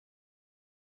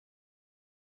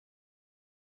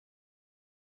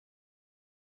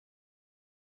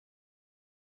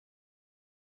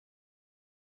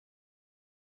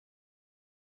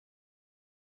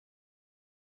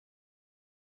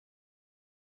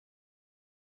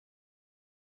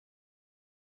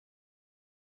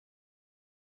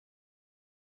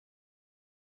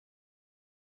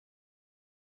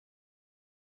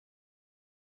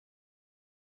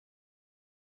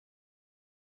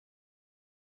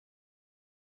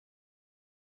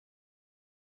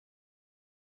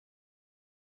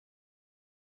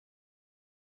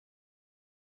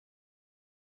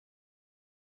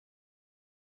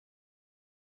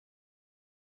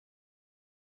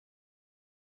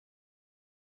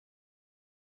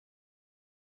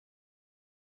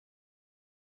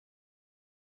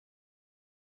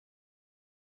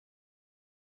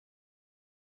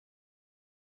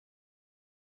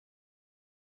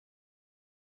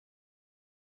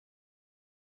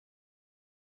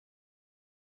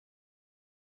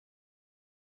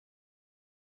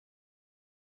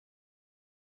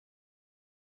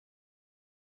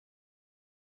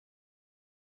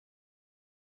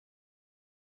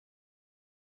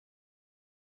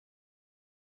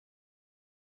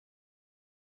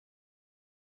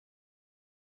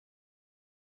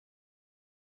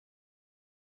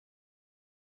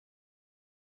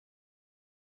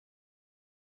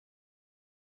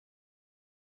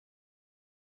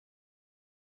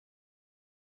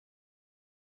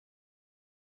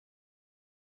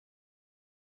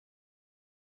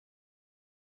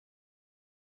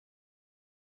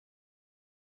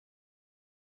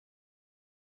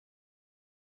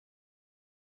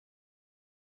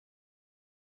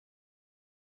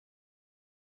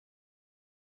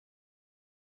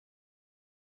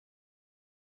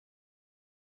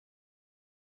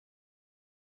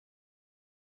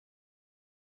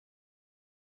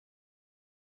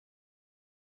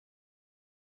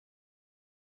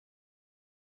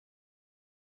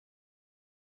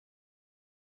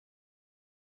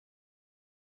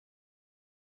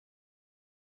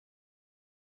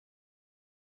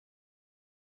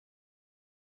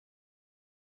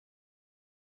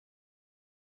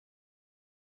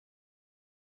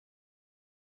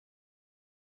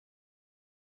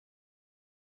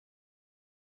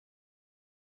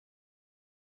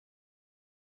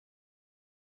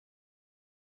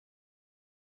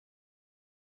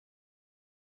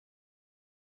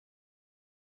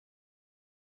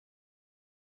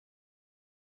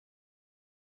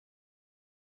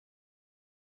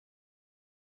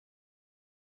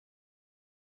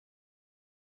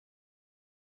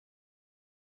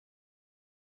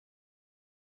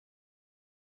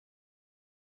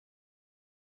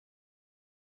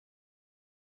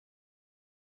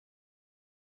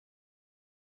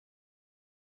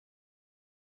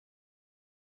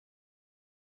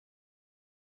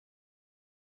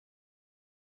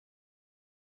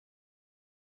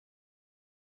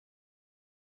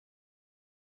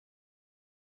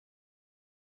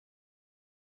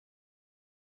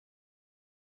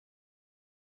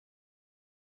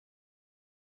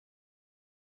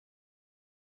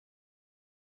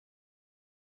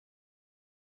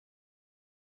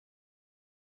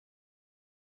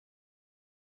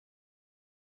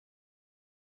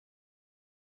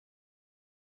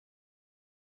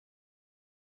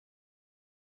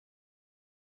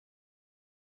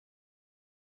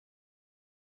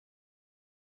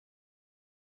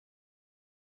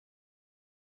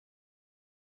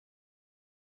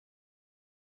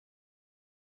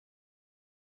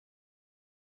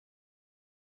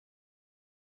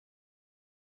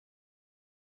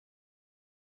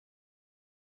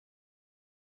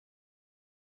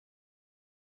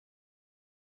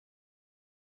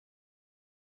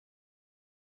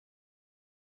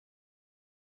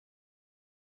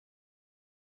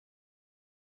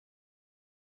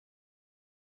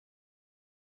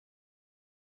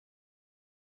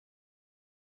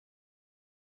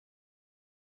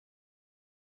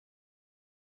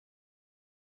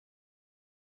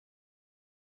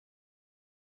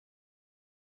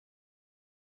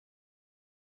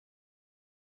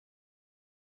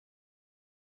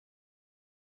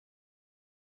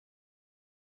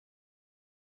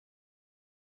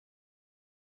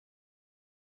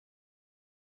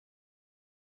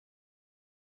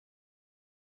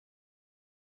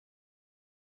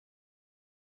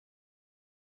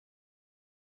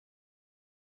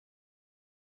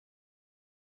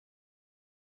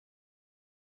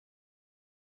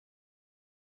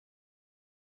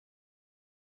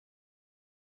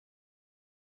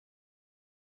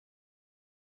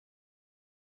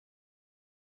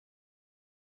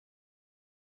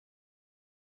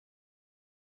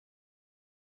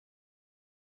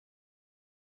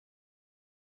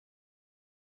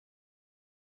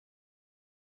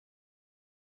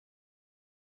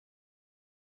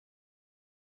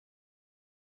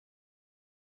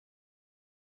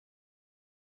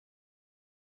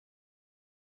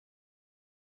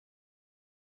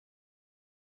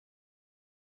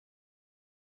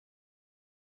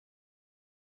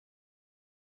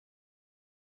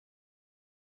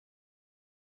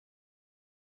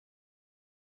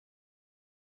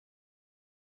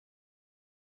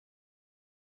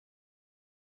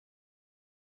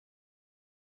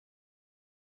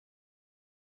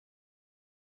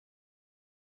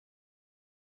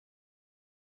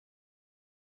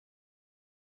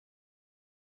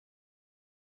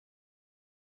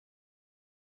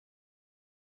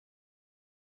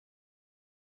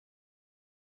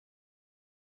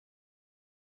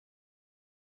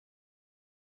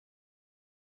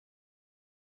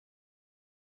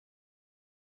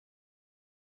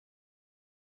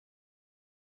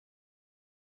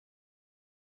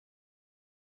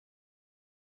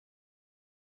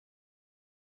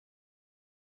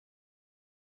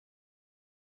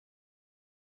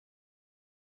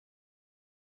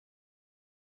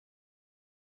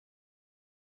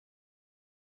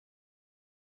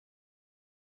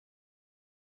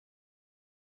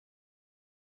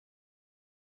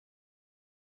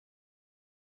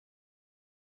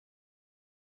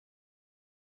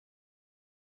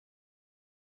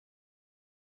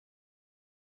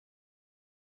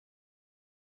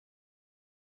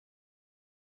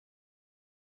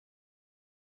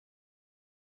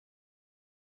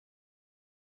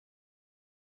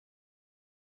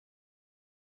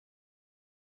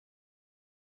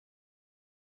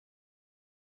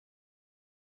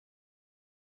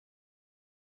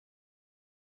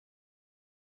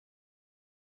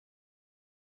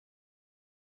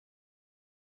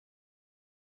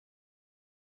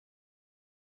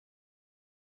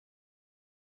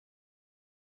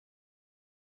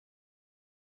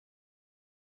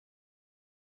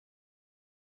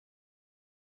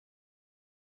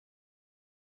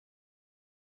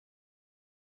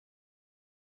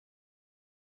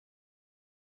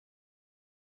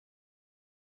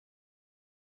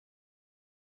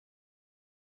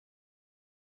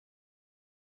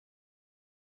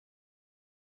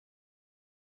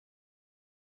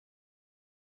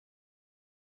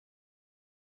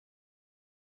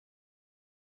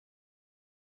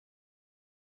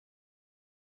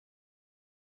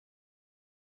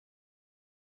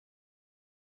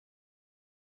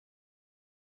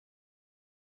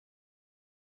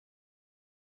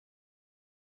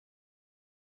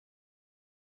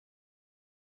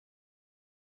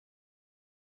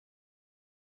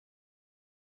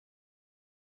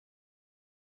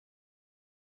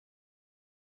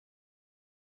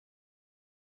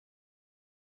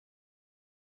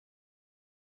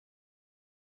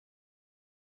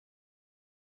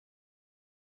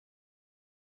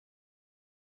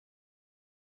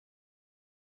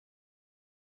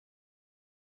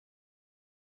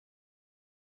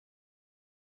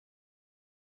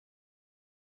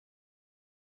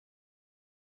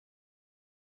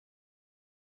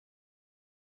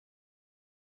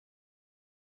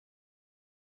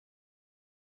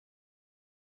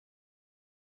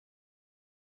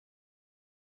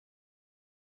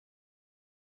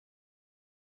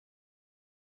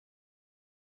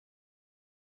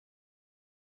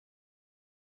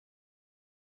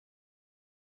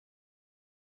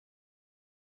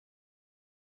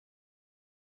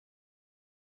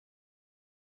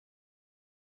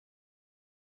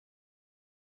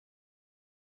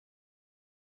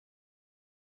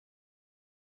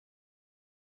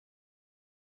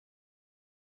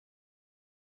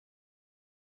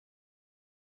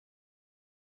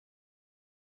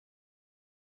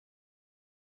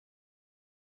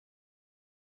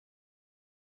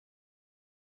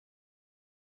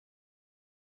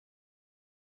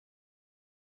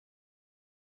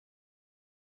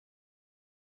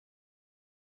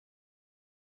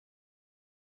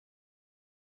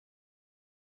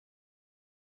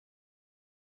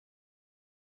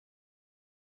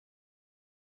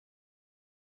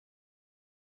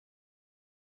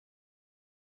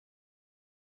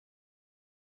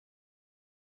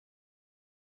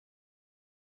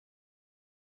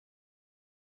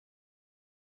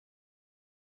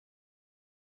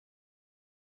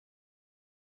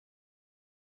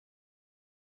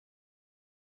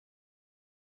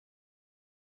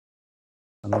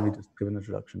And let me just give an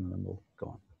introduction and then we'll go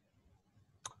on.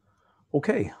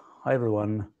 Okay, hi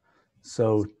everyone.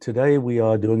 So today we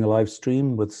are doing a live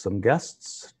stream with some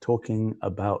guests talking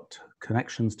about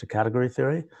connections to category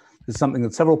theory. This is something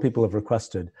that several people have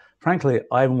requested. Frankly,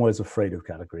 I'm always afraid of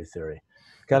category theory.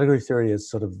 Category theory is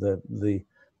sort of the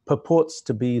purports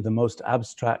to be the most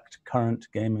abstract current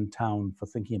game in town for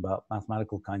thinking about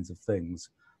mathematical kinds of things.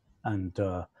 And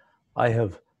I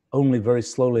have only very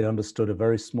slowly understood a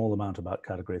very small amount about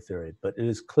category theory, but it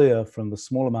is clear from the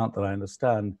small amount that I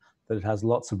understand that it has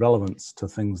lots of relevance to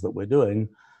things that we're doing.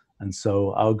 And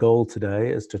so our goal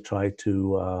today is to try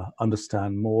to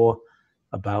understand more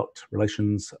about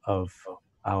relations of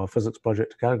our physics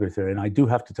project to category theory. And I do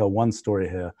have to tell one story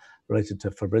here related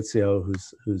to Fabrizio,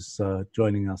 who's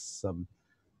joining us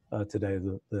today.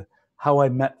 How I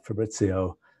met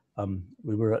Fabrizio.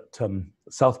 We were at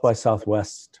South by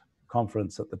Southwest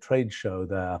conference at the trade show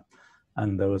there,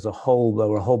 and there were a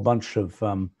whole bunch of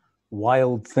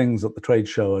wild things at the trade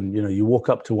show. And you walk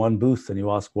up to one booth and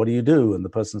you ask, "What do you do?" And the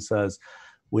person says,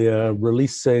 "We're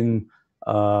releasing.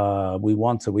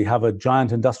 We have a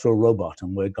giant industrial robot,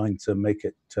 and we're going to make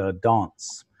it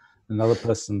dance." Another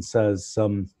person says,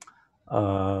 "There's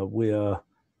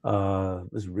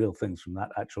real things from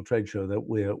that actual trade show that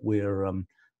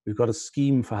we've got a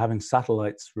scheme for having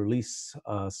satellites release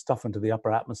stuff into the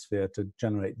upper atmosphere to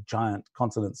generate giant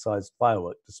continent-sized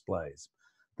firework displays."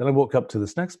 Then I walk up to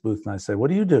this next booth and I say, "What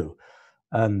do you do?"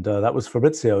 And that was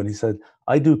Fabrizio, and he said,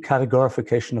 "I do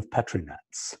categorification of Petri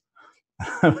nets."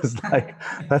 I was like,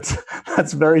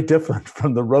 that's very different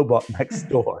from the robot next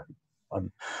door.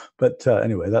 But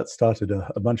anyway, that started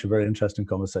a bunch of very interesting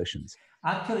conversations.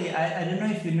 Actually, I don't know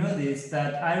if you know this,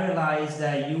 but I realized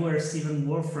that you were Stephen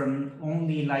Wolfram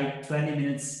only like 20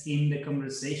 minutes in the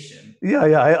conversation. Yeah,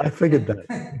 I figured that.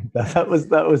 that was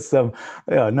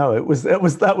yeah, no,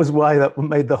 that was why that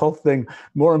made the whole thing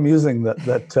more amusing.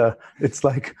 That it's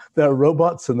like there are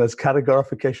robots and there's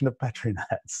categorification of Petri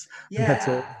nets. And that's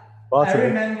all Yeah, part I of it.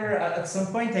 remember at some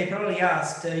point I probably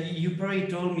asked, you probably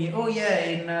told me, oh yeah,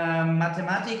 in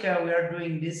Mathematica we are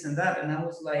doing this and that. And I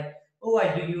was like, oh,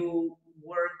 do you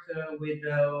work with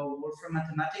Wolfram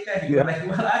Mathematica? And you were Yeah. like,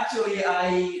 well, actually,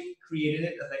 I created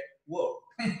it. I was like, whoa,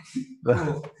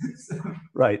 cool.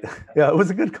 Right. Yeah, it was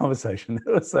a good conversation. It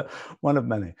was one of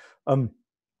many.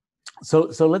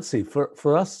 So let's see.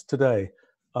 For us today,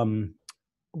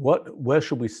 where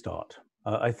should we start?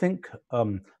 I think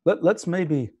let's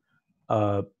maybe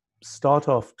start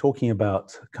off talking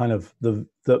about kind of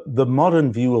the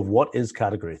modern view of what is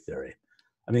category theory.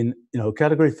 I mean,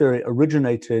 category theory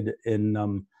originated in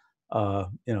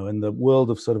in the world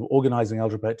of sort of organizing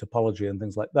algebraic topology and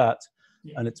things like that,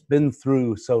 Yeah. and it's been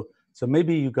through. So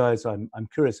maybe you guys, I'm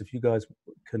curious if you guys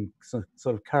can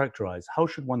sort of characterize how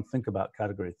should one think about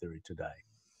category theory today.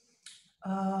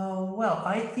 Well,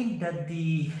 I think that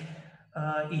the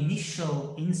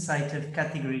initial insight of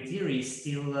category theory is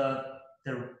still the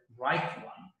right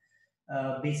one.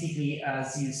 Basically,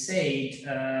 as you said,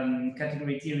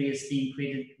 category theory has been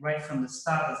created right from the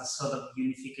start as a sort of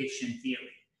unification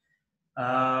theory.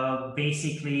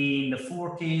 Basically, in the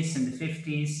 40s and the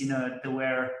 50s,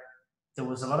 there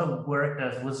was a lot of work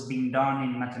that was being done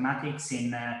in mathematics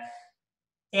in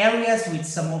areas with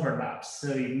some overlaps. So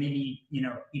maybe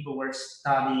people were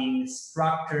studying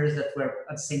structures that were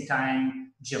at the same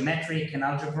time geometric and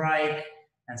algebraic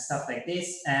and stuff like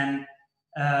this. And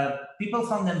people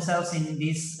found themselves in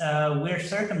this weird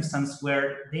circumstance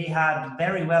where they had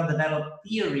very well developed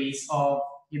theories of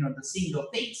the single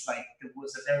things. Like there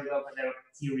was a very well developed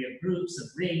theory of groups, of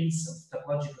rings, of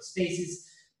topological spaces.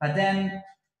 But then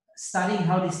studying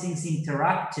how these things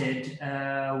interacted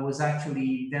was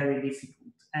actually very difficult.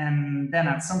 And then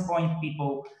at some point,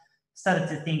 people started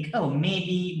to think, oh,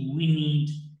 maybe we need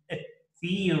a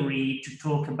theory to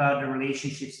talk about the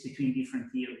relationships between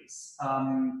different theories.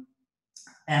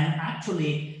 And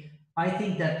actually, I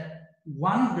think that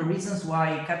one of the reasons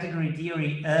why category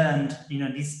theory earned,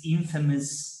 this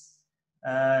infamous,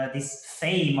 this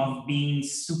fame of being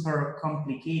super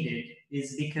complicated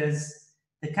is because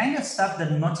the kind of stuff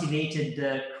that motivated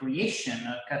the creation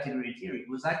of category theory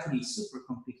was actually super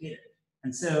complicated.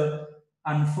 And so,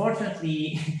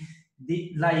 unfortunately,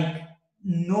 like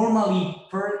normally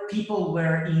people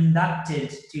were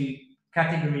inducted to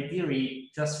category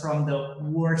theory just from the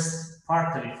worst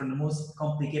part of it, from the most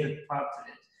complicated part of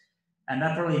it. And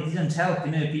that probably didn't help,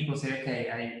 people say, okay,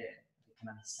 I can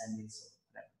understand this.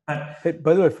 But Hey,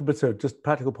 by the way, Fabrizio, just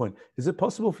practical point. Is it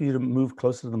possible for you to move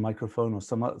closer to the microphone or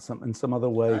in some other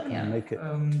way kind of make it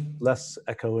less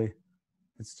echoey?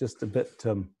 It's just a bit,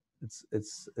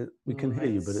 we can hear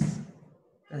you, but it's...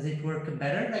 Does it work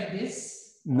better like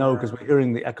this? No, because we're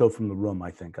hearing the echo from the room.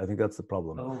 I think that's the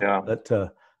problem. Oh. Yeah.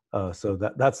 So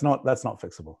that's not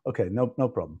fixable. Okay, no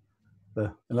problem.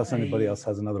 Unless anybody else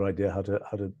has another idea how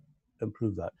to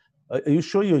improve that. Are you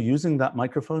sure you're using that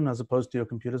microphone as opposed to your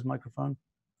computer's microphone?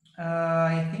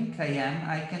 I think I am.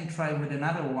 I can try with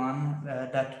another one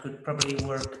that could probably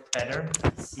work better.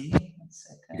 Let's see. 1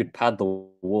 second. You could pad the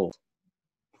wall.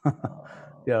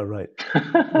 Yeah, right.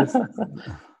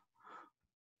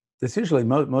 It's usually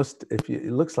most. If you,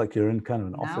 it looks like you're in kind of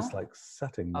an office-like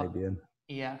setting, maybe.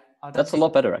 Yeah. Oh, that's a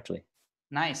lot better, actually.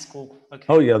 Nice, cool. Okay.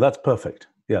 Oh yeah, that's perfect.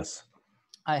 Yes.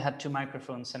 I had 2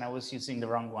 microphones and I was using the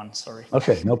wrong one. Sorry.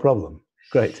 Okay, no problem.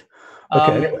 Great.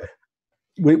 Okay. Anyway,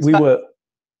 we were.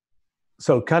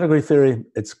 So category theory,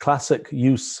 its classic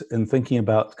use in thinking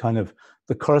about kind of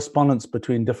the correspondence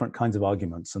between different kinds of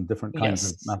arguments and different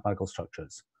kinds of mathematical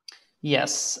structures.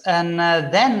 Yes, and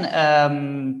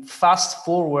then fast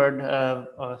forward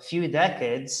a few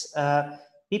decades,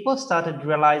 people started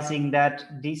realizing that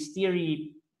this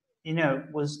theory,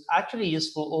 was actually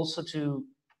useful also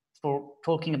for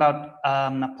talking about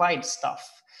applied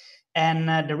stuff.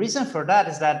 And the reason for that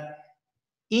is that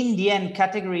in the end,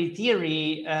 category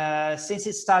theory, since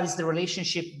it studies the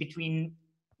relationship between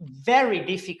very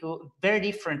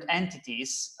different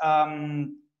entities,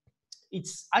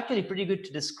 it's actually pretty good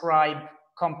to describe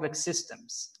complex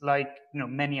systems, like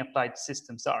many applied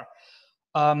systems are.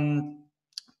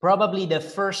 Probably the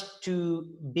first 2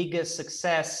 biggest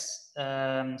successes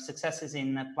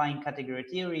in applying category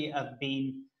theory have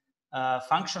been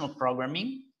functional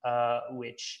programming,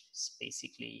 which is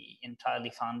basically entirely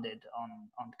founded on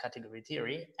category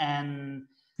theory. And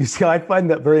you see, I find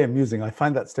that very amusing. I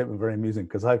find that statement very amusing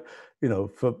because I've,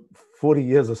 for 40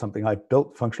 years or something, I've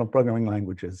built functional programming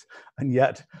languages. And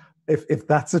yet, if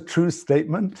that's a true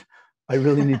statement, I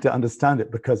really need to understand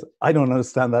it because I don't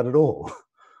understand that at all.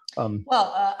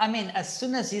 I mean, as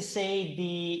soon as you say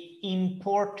the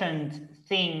important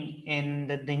thing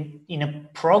in a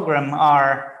program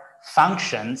are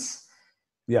functions,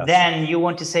 then you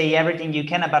want to say everything you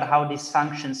can about how these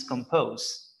functions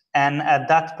compose. And at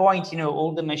that point,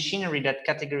 all the machinery that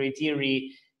category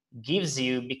theory gives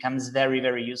you becomes very,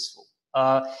 very useful.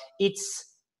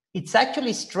 It's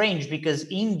actually strange because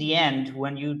in the end,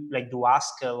 when you do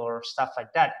Haskell or stuff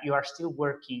like that, you are still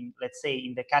working, let's say,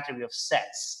 in the category of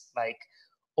sets. Like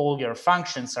all your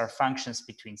functions are functions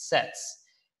between sets.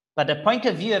 But the point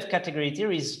of view of category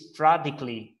theory is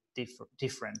radically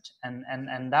different,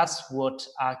 and that's what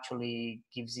actually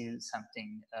gives you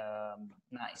something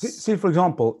nice. See, for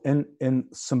example, in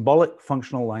symbolic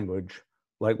functional language,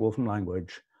 like Wolfram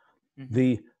language,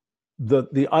 the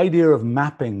idea of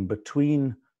mapping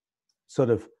between sort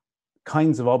of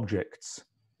kinds of objects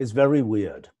is very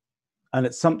weird, and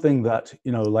it's something that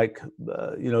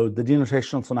the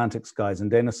denotational semantics guys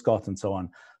and Dana Scott and so on.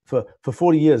 For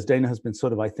 40 years, Dana has been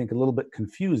sort of, I think, a little bit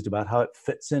confused about how it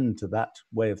fits into that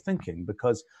way of thinking,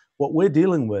 because what we're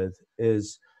dealing with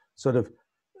is sort of,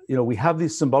 we have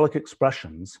these symbolic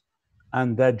expressions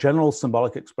and they're general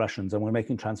symbolic expressions, and we're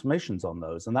making transformations on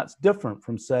those. And that's different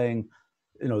from saying,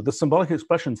 the symbolic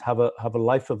expressions have a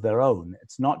life of their own.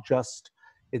 It's not just,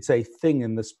 it's a thing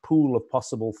in this pool of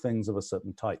possible things of a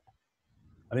certain type.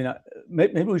 I mean,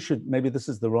 maybe this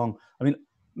is the wrong,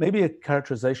 maybe a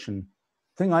characterization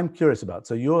thing I'm curious about.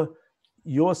 So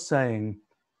you're saying,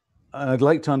 I'd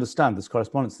like to understand this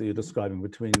correspondence that you're describing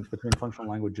between functional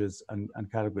languages and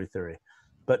category theory.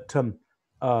 But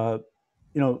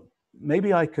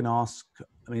maybe I can ask.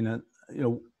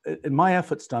 In my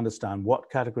efforts to understand what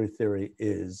category theory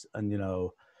is, and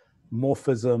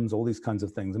morphisms, all these kinds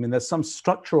of things. There's some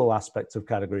structural aspects of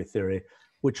category theory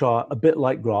which are a bit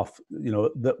like graph.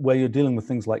 Where you're dealing with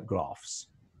things like graphs.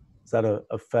 Is that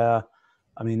a fair?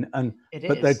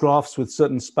 But they're graphs with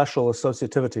certain special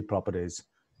associativity properties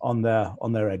on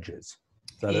their edges.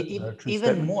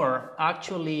 Even more,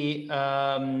 actually,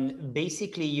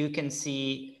 basically you can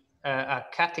see a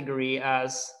category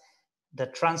as the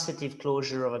transitive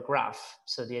closure of a graph.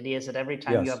 So the idea is that every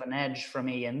time you have an edge from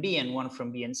A and B and one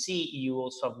from B and C, you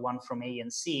also have one from A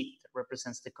and C that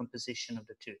represents the composition of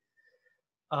the two.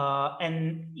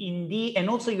 And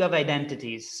also you have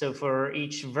identities. So for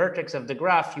each vertex of the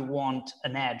graph, you want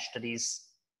an edge that is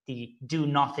the do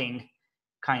nothing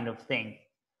kind of thing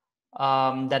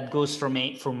that goes from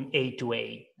A to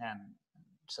A, and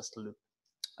just a loop.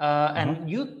 And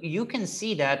you can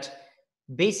see that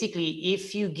basically,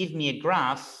 if you give me a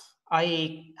graph,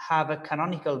 I have a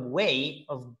canonical way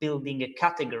of building a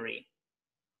category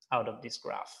out of this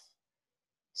graph.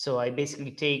 So I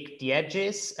basically take the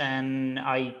edges and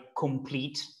I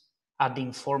complete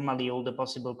adding formally all the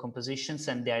possible compositions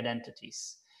and the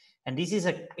identities. And this is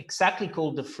exactly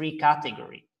called the free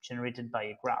category generated by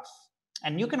a graph.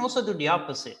 And you can also do the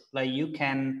opposite. Like you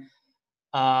can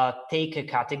take a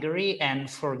category and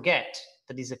forget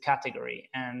that is a category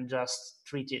and just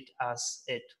treat it as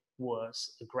it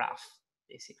was a graph,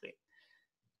 basically.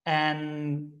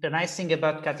 And the nice thing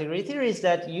about category theory is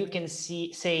that you can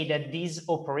say that these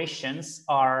operations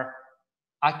are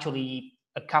actually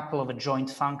a couple of adjoint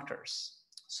functors.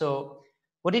 So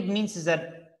what it means is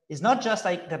that it's not just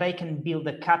like that I can build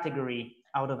a category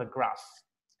out of a graph.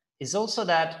 It's also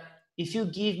that if you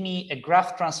give me a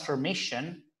graph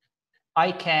transformation,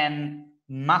 I can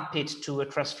map it to a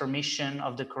transformation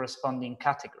of the corresponding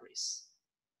categories.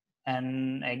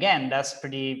 And again, that's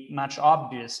pretty much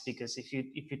obvious, because if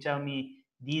you tell me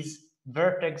this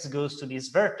vertex goes to this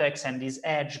vertex and this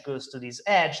edge goes to this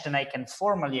edge, then I can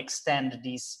formally extend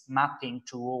this mapping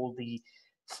to all the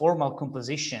formal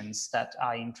compositions that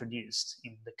I introduced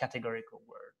in the categorical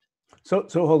word. So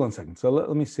hold on a second. So let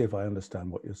me see if I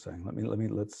understand what you're saying.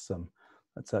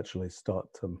 Let's actually start.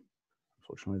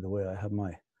 Unfortunately, the way I have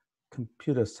my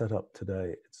computer set up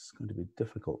today, it's going to be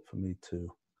difficult for me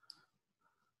to.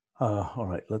 All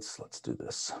right, let's do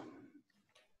this.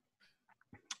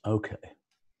 Okay,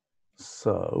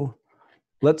 so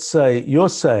let's say you're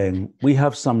saying we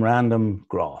have some random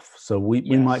graph. So we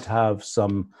might have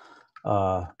some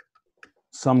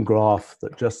graph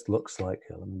that just looks like.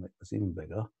 Here, let me make this even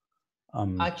bigger.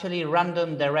 Actually,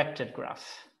 random directed graph.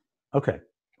 Okay,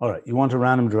 all right. You want a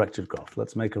random directed graph.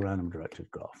 Let's make a random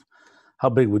directed graph. How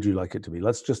big would you like it to be?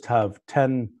 Let's just have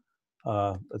 10.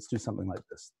 Let's do something like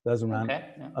this. There's a random. Okay.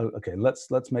 Yeah. Oh, okay.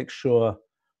 Let's make sure.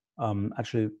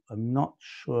 Actually, I'm not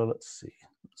sure. Let's see.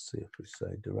 Let's see if we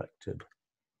say directed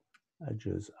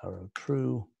edges arrow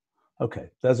true.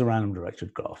 Okay. There's a random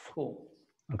directed graph. Cool.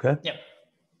 Okay. Yep.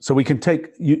 So we can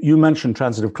take. You mentioned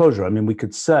transitive closure. I mean, we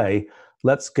could say,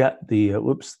 let's get the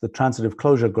the transitive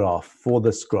closure graph for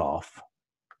this graph.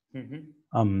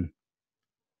 Mm-hmm.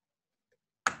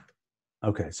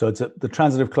 Okay, so the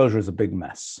transitive closure is a big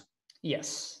mess.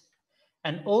 Yes,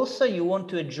 and also you want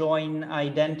to join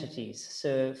identities.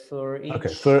 So for each. Okay,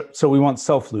 so we want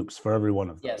self loops for every one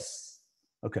of those. Yes.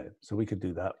 Okay, so we could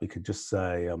do that. We could just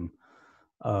say,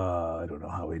 I don't know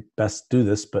how we best do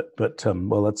this, but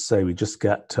well, let's say we just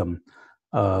get,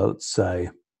 let's say,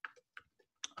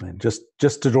 I mean, just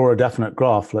to draw a definite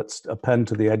graph, let's append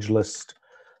to the edge list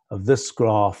of this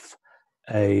graph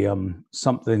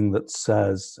something that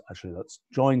says, actually, let's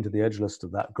join to the edge list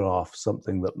of that graph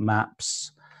something that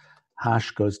maps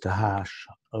hash goes to hash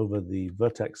over the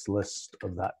vertex list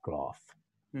of that graph.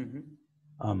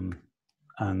 Mm-hmm.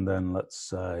 And then let's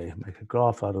say make a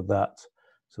graph out of that.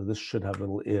 So this should have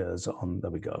little ears on. There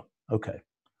we go. Okay.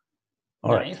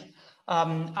 All right.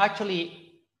 Actually,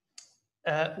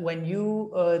 when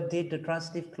you did the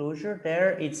transitive closure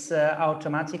there, it's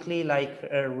automatically like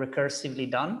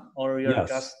recursively done, or you're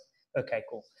just, okay,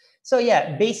 cool. So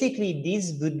yeah, basically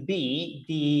this would be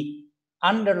the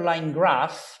underlying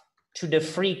graph to the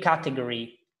free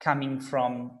category coming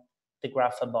from the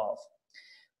graph above.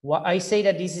 Well, I say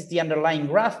that this is the underlying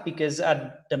graph because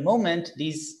at the moment,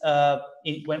 this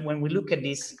when we look at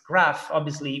this graph,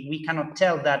 obviously we cannot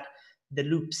tell that the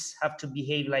loops have to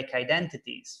behave like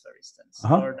identities, for instance,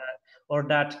 or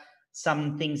that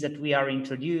some things that we are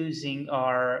introducing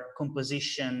are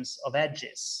compositions of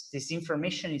edges. This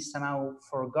information is somehow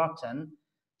forgotten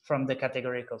from the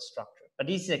categorical structure. But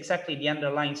this is exactly the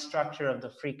underlying structure of the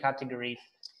free category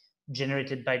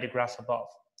generated by the graph above.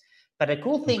 But the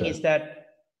cool thing is that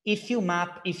if you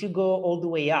go all the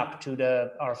way up to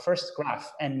our first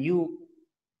graph and you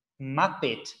map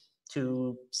it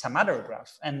to some other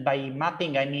graph. And by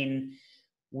mapping, I mean,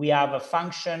 we have a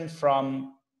function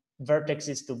from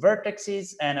vertices to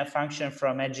vertices and a function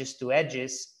from edges to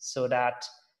edges so that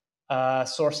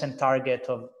source and target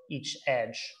of each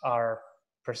edge are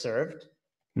preserved.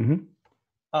 Mm-hmm.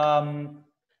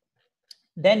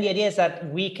 Then the idea is that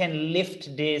we can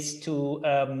lift this to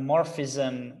a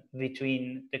morphism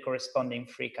between the corresponding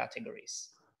free categories.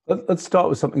 Let's start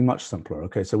with something much simpler.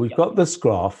 Okay, so we've got this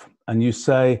graph, and you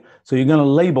say, so you're going to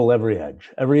label every edge.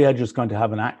 Every edge is going to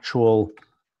have an actual,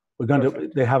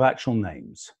 they have actual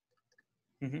names.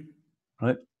 Mm-hmm.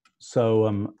 Right?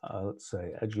 So let's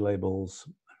say edge labels,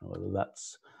 I don't know whether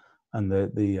that's, and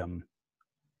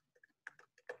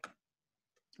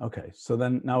okay, so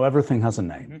then now everything has a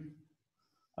name. Mm-hmm.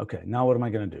 Okay, now what am I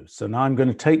going to do? So now I'm going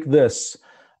to take this,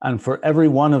 and for every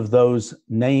one of those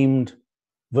named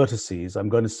vertices, I'm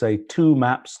going to say 2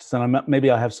 maps. So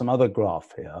maybe I have some other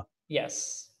graph here.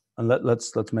 Yes. And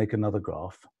let's make another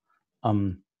graph.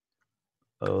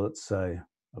 Let's say,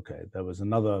 okay, there was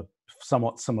another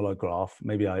somewhat similar graph.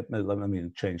 Maybe let me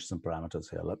change some parameters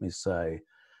here. Let me say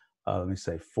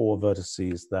 4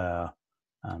 vertices there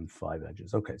and 5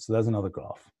 edges. Okay, so there's another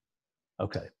graph.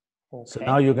 Okay. So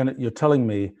now you're telling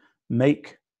me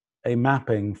make a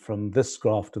mapping from this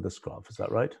graph to this graph. Is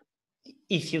that right?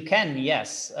 If you can,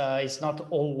 yes. It's not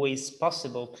always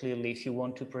possible, clearly, if you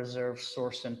want to preserve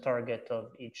source and target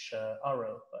of each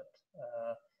arrow. But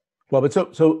well, but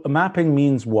so a mapping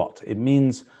means what? It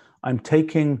means I'm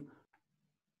taking.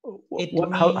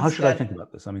 How should I think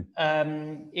about this? I mean,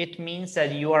 it means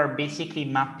that you are basically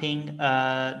mapping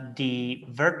the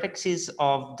vertices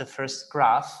of the first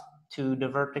graph to the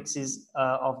vertices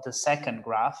of the second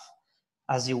graph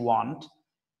as you want.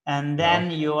 And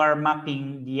then you are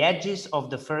mapping the edges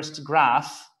of the first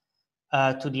graph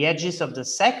to the edges of the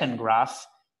second graph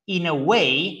in a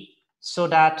way so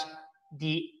that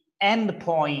the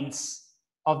endpoints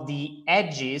of the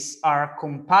edges are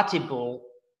compatible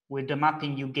with the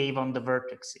mapping you gave on the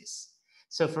vertices.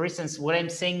 So for instance, what I'm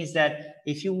saying is that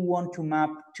if you want to map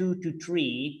 2 to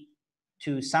 3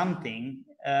 to something,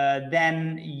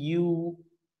 then you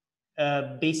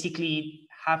basically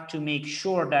have to make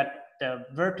sure that the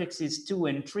vertices 2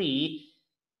 and 3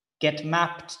 get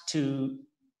mapped to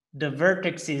the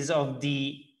vertices of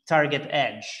the target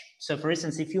edge. So for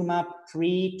instance, if you map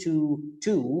 3 to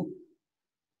 2,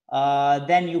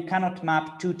 then you cannot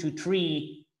map 2 to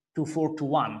 3 to 4 to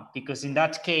 1, because in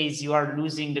that case, you are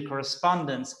losing the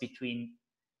correspondence between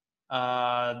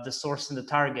the source and the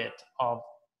target of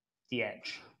the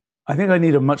edge. I think I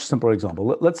need a much simpler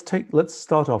example. Let's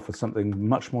start off with something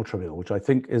much more trivial, which I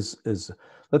think is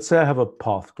let's say I have a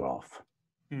path graph.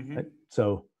 Mm-hmm. Right?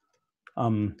 So,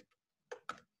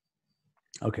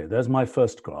 okay, there's my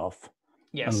first graph.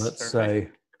 Yes, and let's perfect. say,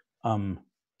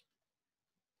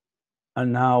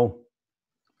 and now,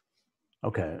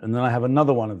 okay, and then I have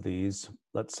another one of these.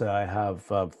 Let's say I have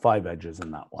 5 edges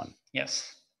in that one.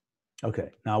 Yes.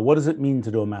 Okay, now what does it mean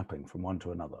to do a mapping from one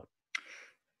to another?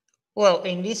 Well,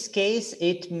 in this case,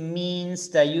 it means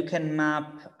that you can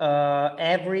map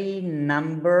every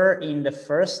number in the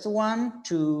first one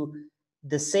to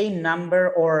the same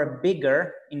number or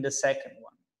bigger in the second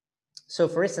one. So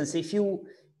for instance, if you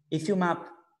map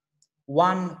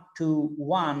 1 to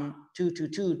 1, 2 to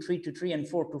 2, 3 to 3, and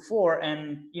 4 to 4,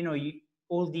 and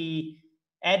all the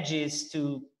edges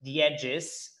to the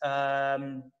edges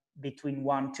between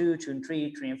 1, 2, 2 and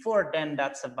 3, 3 and 4, then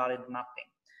that's a valid mapping.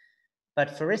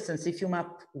 But for instance, if you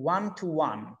map 1 to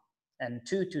 1 and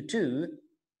 2 to 2,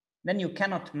 then you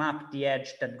cannot map the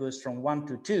edge that goes from 1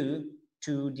 to 2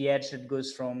 to the edge that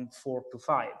goes from 4 to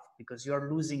 5, because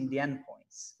you're losing the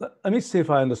endpoints. Let me see if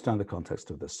I understand the context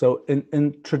of this. So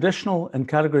in traditional and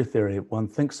category theory, one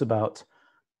thinks about,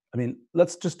 I mean,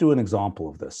 let's just do an example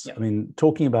of this. Yeah. I mean,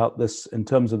 talking about this in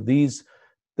terms of this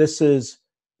is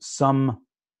some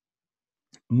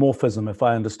morphism, if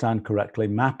I understand correctly,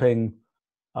 mapping.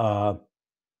 Give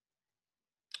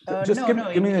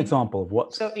me an example of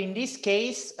what. So in this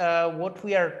case, what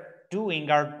we are doing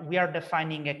we are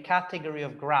defining a category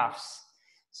of graphs.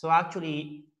 So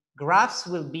actually, graphs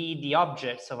will be the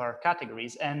objects of our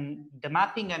categories, and the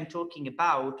mapping I'm talking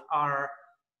about are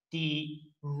the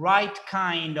right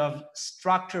kind of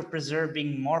structure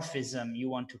preserving morphism you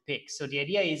want to pick. So the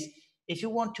idea is, if you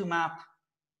want to map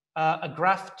a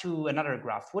graph to another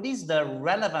graph, what is the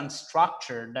relevant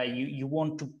structure that you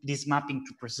want this mapping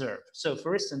to preserve? So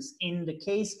for instance, in the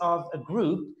case of a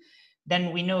group,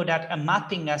 then we know that a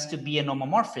mapping has to be an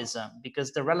homomorphism,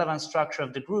 because the relevant structure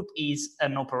of the group is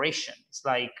an operation. It's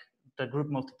like the group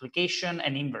multiplication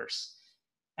and inverse.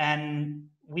 And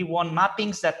we want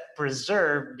mappings that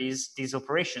preserve these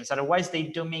operations. Otherwise, they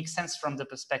don't make sense from the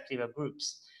perspective of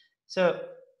groups. So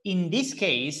in this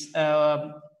case,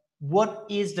 what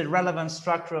is the relevant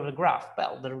structure of a graph?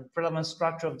 Well, the relevant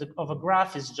structure of a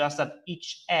graph is just that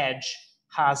each edge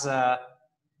has a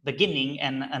beginning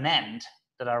and an end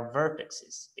that are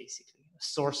vertices, basically, a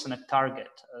source and a target,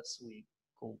 as we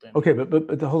call them. Okay,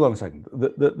 but hold on a second.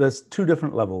 There's 2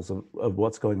 different levels of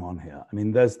what's going on here. I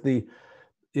mean, there's the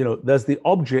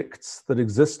objects that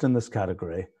exist in this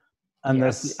category, and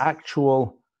Yes. there's the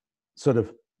actual sort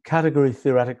of category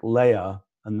theoretic layer,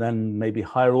 and then maybe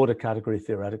higher order category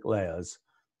theoretic layers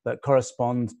that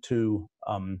correspond to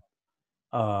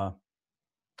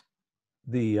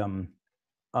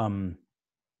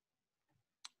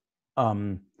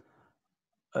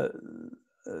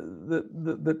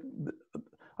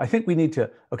I think we need to,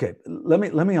 okay, let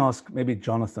me ask maybe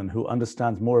Jonathan, who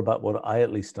understands more about what I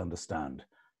at least understand,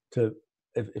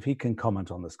 if he can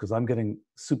comment on this, because I'm getting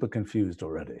super confused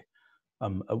already.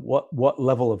 what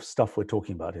level of stuff we're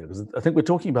talking about here. Because I think we're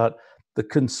talking about the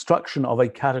construction of a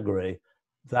category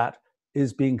that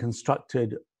is being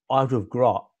constructed out of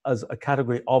graph as a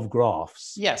category of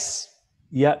graphs. Yes.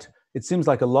 Yet it seems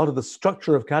like a lot of the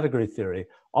structure of category theory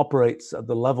operates at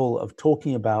the level of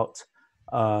talking about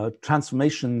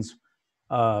transformations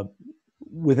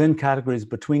within categories,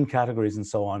 between categories, and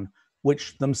so on,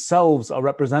 which themselves are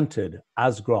represented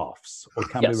as graphs or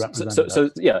can be represented.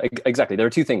 So yeah, exactly. There are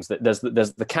two things. There's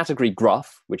the category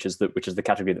graph, which is the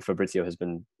category that Fabrizio has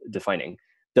been defining.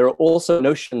 There are also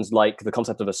notions like the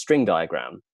concept of a string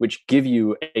diagram, which give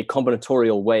you a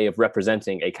combinatorial way of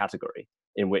representing a category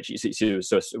in which you see.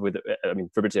 So with, I mean,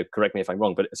 Fabrizio, correct me if I'm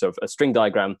wrong, but so a string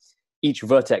diagram, each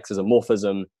vertex is a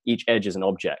morphism, each edge is an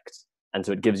object. And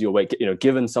so it gives you a way,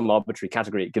 given some arbitrary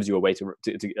category, it gives you a way to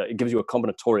it gives you a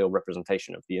combinatorial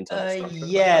representation of the internal structure.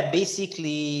 Yeah, basically,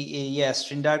 yeah,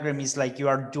 string diagram is like you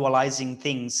are dualizing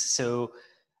things. So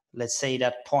let's say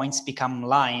that points become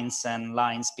lines and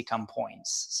lines become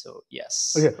points. So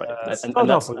yes. Okay.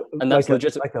 And that's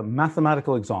legitimate. Like a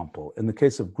mathematical example. In the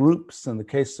case of groups, in the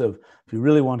case of, if you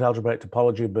really want algebraic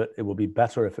topology, but it will be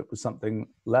better if it was something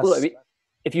less. Well, I mean,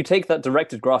 if you take that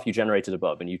directed graph you generated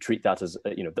above and you treat that as,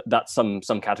 that's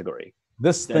some category.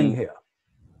 This thing here.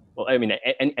 Well, I mean,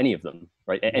 any of them,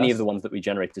 right? Any of the ones that we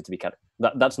generated to be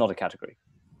that's not a category.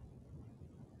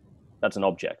 That's an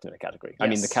object in a category. Yes. I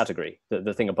mean, the category,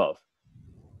 the thing above.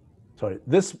 Sorry,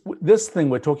 this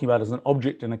thing we're talking about is an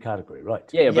object in a category, right?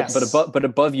 Yeah, but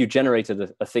above you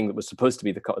generated a thing that was supposed to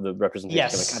be the representation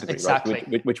of a category, exactly.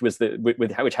 Right?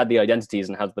 Which had the identities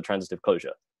and has the transitive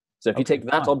closure. So if you take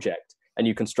that object and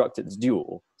you construct its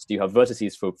dual, so you have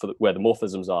vertices for where the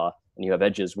morphisms are, and you have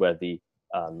edges where the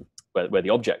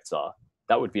objects are,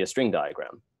 that would be a string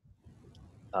diagram.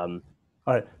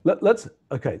 All right, let's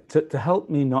to help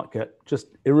me not get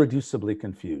just irreducibly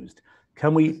confused,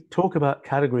 can we talk about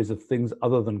categories of things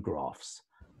other than graphs?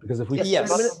 Because if we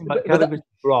talk about categories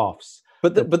of graphs,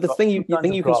 but the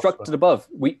thing you constructed above,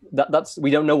 we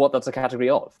don't know what that's a category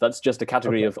of. That's just a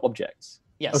category of objects.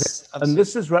 Yes, okay. And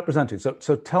this is representing. So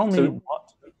tell me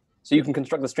what. So you can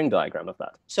construct the string diagram of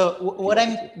that. So what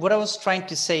I was trying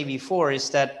to say before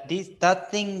is that that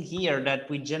thing here that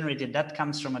we generated, that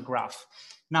comes from a graph.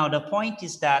 Now the point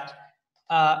is that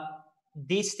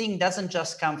this thing doesn't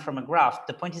just come from a graph.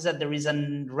 The point is that there is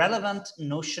a relevant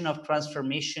notion of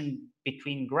transformation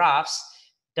between graphs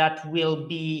that will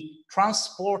be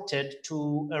transported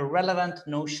to a relevant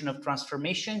notion of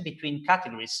transformation between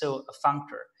categories, so a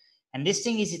functor. And this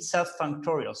thing is itself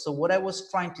functorial. So what I was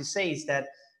trying to say is that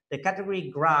the category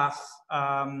graph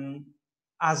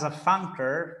as a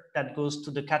functor that goes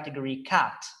to the category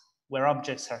cat, where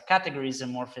objects are categories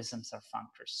and morphisms are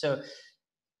functors. So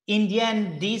in the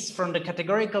end, this, from the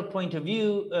categorical point of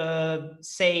view,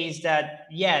 says that,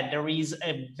 yeah, there is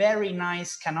a very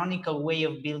nice canonical way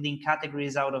of building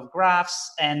categories out of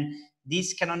graphs, and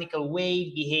this canonical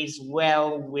way behaves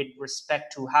well with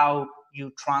respect to how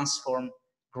you transform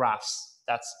graphs.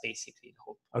 That's basically the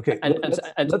whole point. Okay,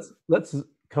 and let's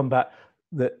come back.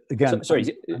 Again,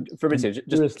 sorry, Fabrizio,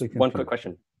 just one quick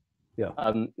question. Yeah.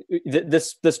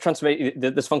 This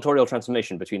functorial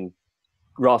transformation between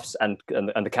graphs and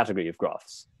the category of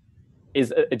graphs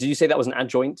is. Did you say that was an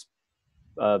adjoint?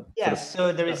 Yes.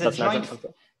 So there is a joint.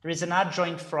 There is an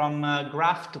adjoint from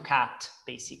graph to cat,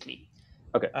 basically.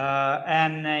 Okay.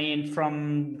 And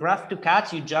from graph to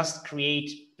cat, you just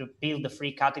build the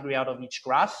free category out of each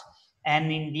graph.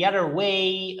 And in the other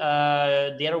way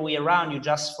around, you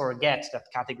just forget that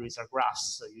categories are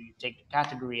graphs. So you take the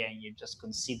category and you just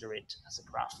consider it as a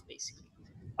graph, basically.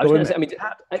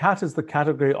 Cat is the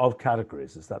category of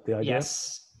categories. Is that the idea?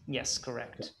 Yes,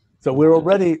 correct. Okay. So we're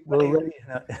already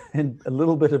in a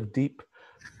little bit of deep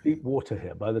water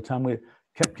here. By the time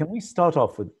can we start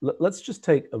off with, let's just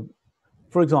take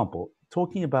for example,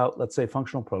 talking about, let's say,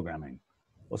 functional programming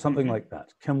or something like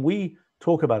that. Can we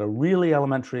talk about a really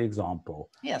elementary example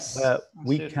where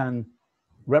we can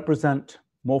represent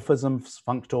morphisms,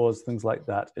 functors, things like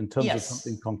that in terms of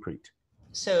something concrete?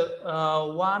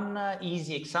 So one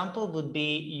easy example would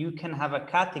be you can have a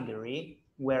category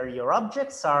where your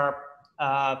objects are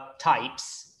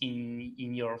types in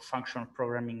your functional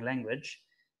programming language,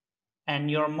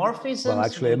 and your morphisms. Well,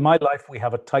 actually, in my life, we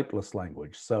have a typeless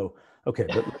language. So, okay,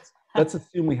 but let's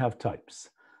assume we have types.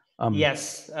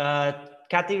 Yes,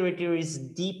 category theory is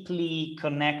deeply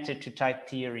connected to type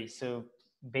theory. So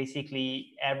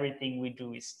basically, everything we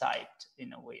do is typed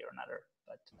in a way or another.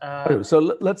 But so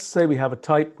let's say we have a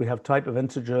type. We have type of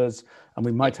integers, and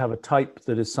we might have a type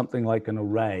that is something like an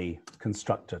array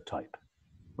constructor type.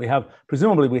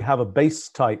 Presumably we have a base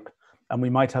type, and we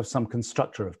might have some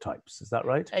constructor of types. Is that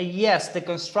right? Yes, the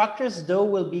constructors, though,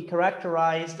 will be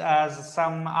characterized as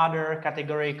some other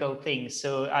categorical things.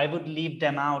 So I would leave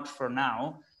them out for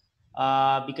now.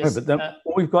 Because but then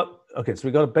what we've got, okay, so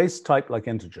we've got a base type like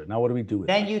integer. Now what do we do with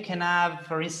then that? you can have,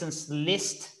 for instance,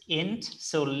 list int,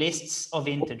 so lists of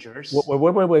integers.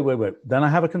 Wait. Then I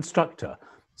have a constructor.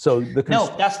 So the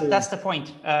No, that's the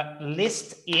point.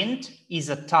 List int is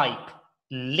a type.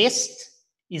 List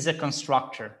is a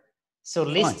constructor. So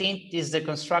list int is the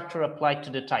constructor applied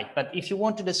to the type. But if you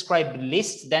want to describe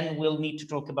list, then we'll need to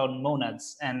talk about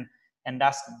monads, and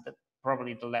that's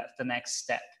probably the next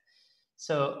step.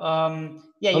 So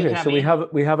yeah, you can have. So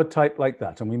we have a type like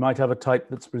that, and we might have a type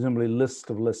that's presumably list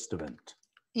of int.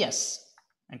 Yes,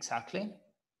 exactly.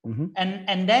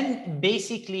 And then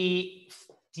basically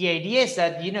the idea is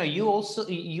that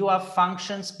you have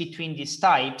functions between these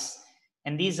types,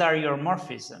 and these are your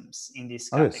morphisms in this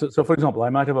category. Okay, so for example,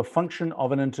 I might have a function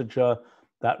of an integer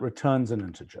that returns an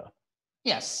integer.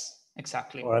 Yes,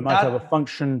 exactly. Or I might have a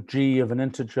function g of an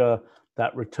integer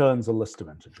that returns a list of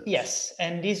integers. Yes,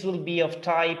 and this will be of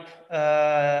type,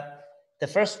 the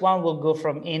first one will go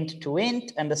from int to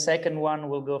int, and the second one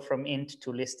will go from int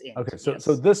to list int. Okay,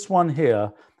 so this one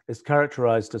here is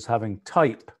characterized as having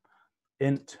type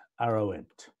int arrow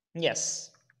int.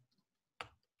 Yes.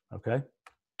 Okay.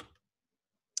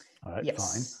 All right, yes.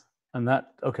 fine. And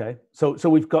that, okay. So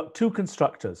we've got two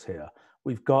constructors here.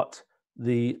 We've got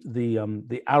the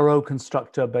arrow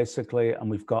constructor basically, and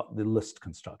we've got the list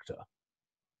constructor.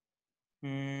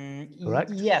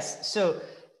 Correct? Yes. So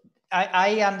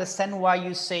I understand why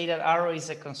you say that arrow is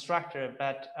a constructor,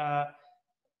 but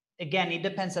again, it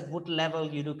depends at what level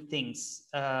you look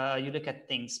at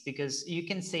things, because you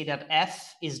can say that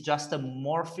f is just a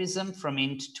morphism from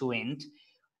int to int,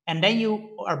 and then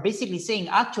you are basically saying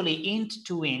actually int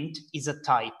to int is a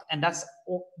type, and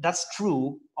that's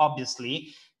true,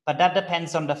 obviously, but that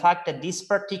depends on the fact that this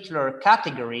particular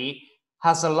category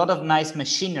has a lot of nice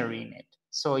machinery in it.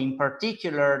 So in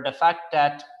particular, the fact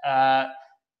that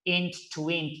int to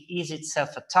int is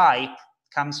itself a type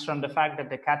comes from the fact that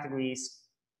the category is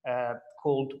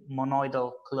called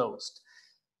monoidal closed.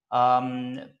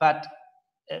 But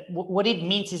what it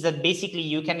means is that basically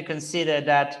you can consider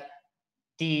that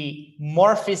the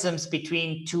morphisms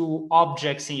between two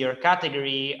objects in your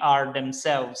category are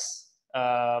themselves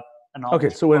an object. Okay,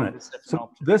 so wait a minute.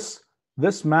 So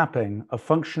this mapping, a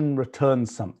function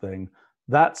returns something,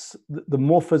 that's the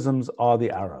morphisms are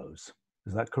the arrows.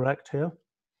 Is that correct here?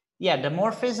 Yeah, the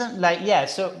morphism,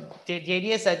 so the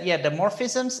idea is that, the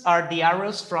morphisms are the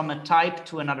arrows from a type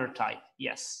to another type.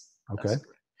 Yes. Okay.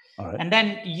 All right. And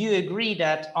then you agree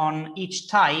that on each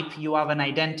type, you have an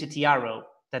identity arrow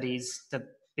that is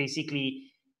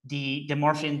basically the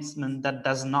morphism that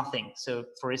does nothing. So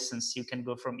for instance, you can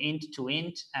go from int to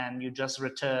int and you just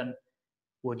return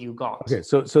what you got. Okay,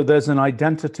 so there's an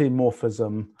identity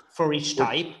morphism for each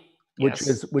type,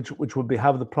 which would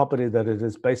have the property that it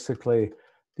is basically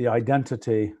the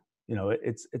identity.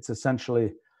 It's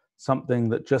essentially something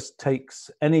that just takes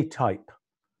any type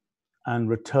and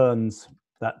returns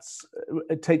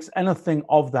it takes anything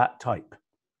of that type.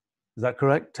 Is that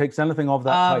correct? Takes anything of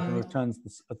that type and returns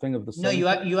a thing of the same. No,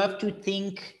 you have to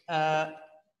think. The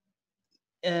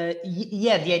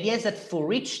idea is that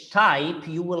for each type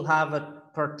you will have a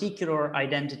particular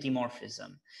identity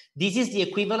morphism. This is the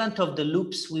equivalent of the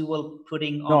loops we will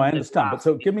putting on. No, I understand, but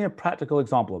so give me a practical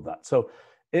example of that. So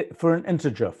for an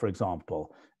integer, for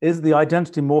example, is the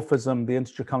identity morphism the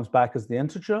integer comes back as the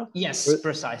integer? Yes,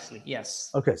 precisely,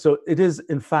 yes. Okay, so it is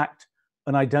in fact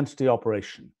an identity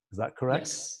operation. Is that correct?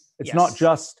 Yes. It's not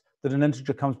just that an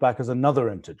integer comes back as another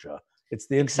integer. It's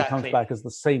the integer comes back as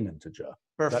the same integer.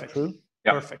 Perfect. Is that true?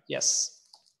 Yeah. Perfect, yes.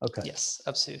 Okay. Yes,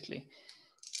 absolutely.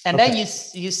 And then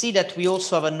you see that we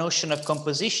also have a notion of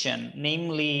composition,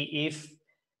 namely if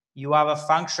you have a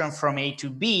function from A to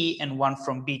B and one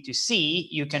from B to C,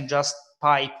 you can just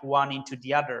pipe one into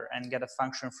the other and get a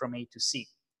function from A to C.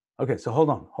 Okay, so hold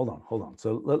on.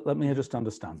 So let me just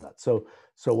understand that. So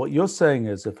what you're saying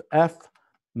is if f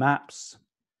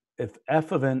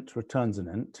of int returns an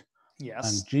int,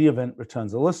 yes, and g of int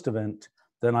returns a list of int,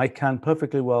 then I can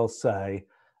perfectly well say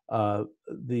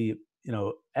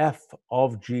f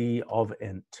of g of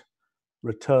int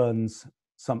returns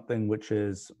something which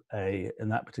is in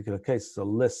that particular case, a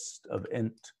list of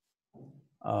int.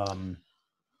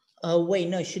 Wait,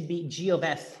 no, it should be g of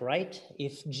f, right?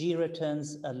 If g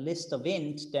returns a list of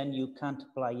int, then you can't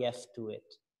apply f to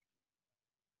it.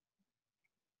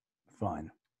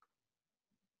 Fine.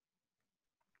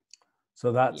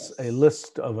 So that's a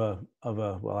list of a,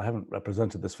 well, I haven't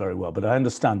represented this very well, but I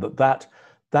understand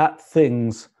that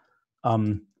thing's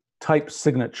type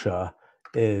signature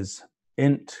is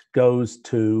int goes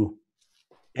to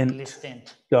int, list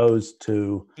int goes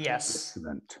to yes list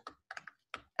int.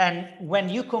 And when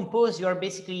you compose, you're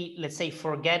basically, let's say,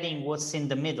 forgetting what's in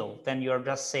the middle. Then you're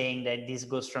just saying that this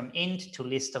goes from int to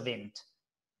list of int.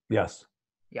 Yes.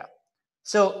 Yeah.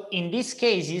 So in this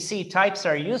case, you see types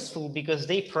are useful because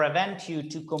they prevent you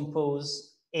to compose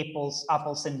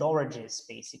apples and oranges,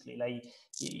 basically. Like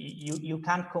you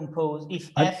can't compose if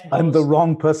f goes... I'm the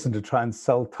wrong person to try and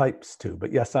sell types to,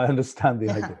 but yes, I understand the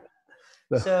idea.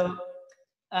 So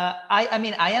I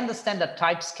mean, I understand that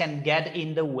types can get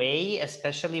in the way,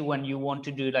 especially when you want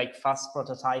to do like fast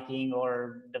prototyping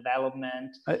or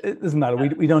development. It doesn't matter.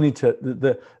 We don't need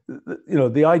to. You know,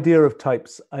 the idea of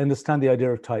types. I understand the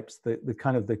idea of types. The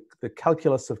kind of the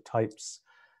calculus of types.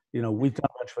 You know, we've done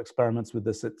a bunch of experiments with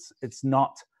this. It's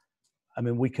not. I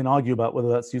mean, we can argue about whether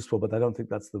that's useful, but I don't think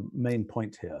that's the main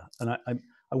point here. And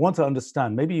I want to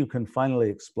understand. Maybe you can finally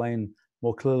explain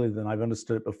more clearly than I've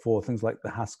understood it before. Things like the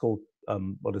Haskell.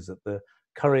 What is it? The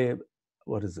Curry.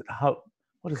 What is it?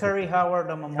 What is Curry-Howard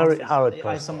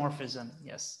isomorphism.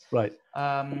 Yes. Right.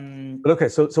 But okay.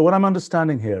 So what I'm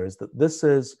understanding here is that this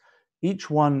is each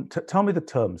one. Tell me the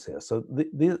terms here. So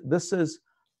this is.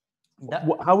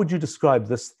 How would you describe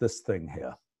this thing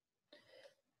here?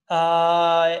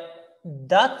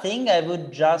 That thing, I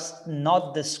would just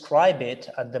not describe it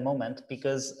at the moment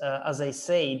because, as I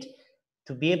said,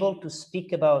 to be able to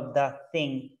speak about that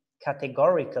thing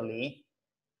categorically,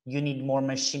 you need more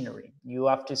machinery. You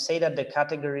have to say that the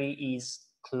category is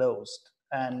closed.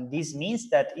 And this means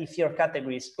that if your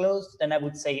category is closed, then I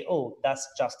would say, oh, that's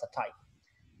just a type,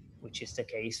 which is the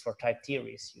case for type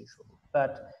theories usually.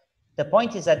 But the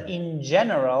point is that in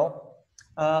general,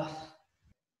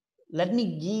 let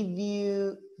me give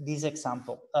you this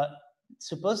example.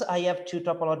 Suppose I have two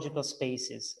topological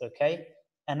spaces, okay?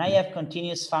 And I have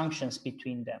continuous functions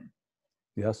between them.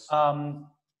 Yes.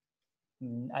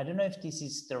 I don't know if this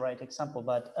is the right example,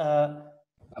 but...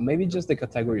 maybe just the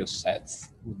category of sets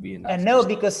would be enough. And no,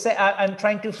 because I'm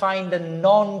trying to find a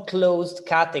non-closed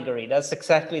category. That's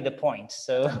exactly the point,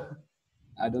 so...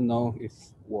 I don't know if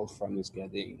Wolfram is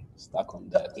getting stuck on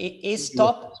that. Is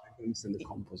top... in the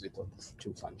composite of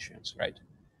two functions, right?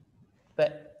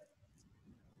 But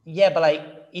yeah, but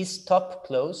like, is top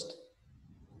closed?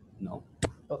 No.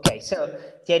 Okay, so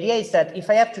the idea is that if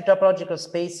I have two topological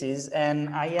spaces and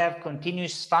I have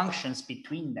continuous functions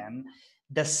between them,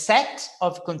 the set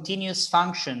of continuous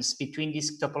functions between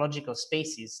these topological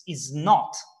spaces is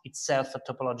not itself a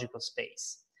topological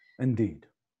space. Indeed.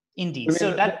 Indeed. I mean,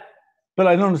 so that... But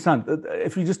I don't understand.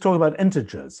 If you just talk about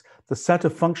integers, the set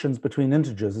of functions between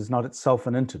integers is not itself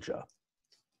an integer.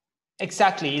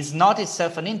 Exactly, it's not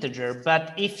itself an integer,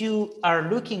 but if you are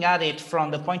looking at it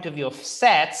from the point of view of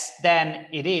sets, then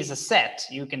it is a set.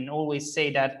 You can always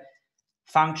say that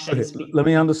functions... Okay, let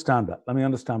me understand that. Let me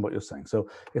understand what you're saying. So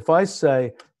if I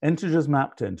say integers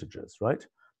map to integers, right?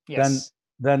 Yes.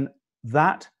 Then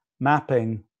that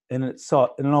mapping in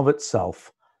and of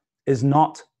itself is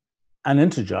not an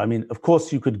integer. I mean, of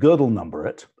course, you could Gödel number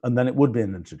it, and then it would be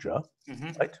an integer,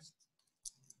 right?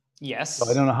 Yes. So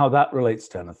I don't know how that relates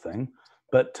to anything,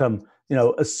 but you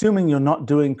know, assuming you're not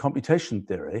doing computation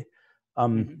theory,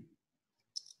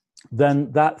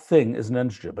 then that thing is an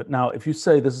integer. But now, if you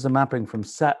say this is a mapping from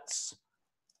sets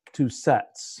to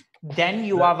sets, then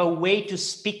you have a way to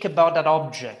speak about that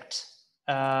object.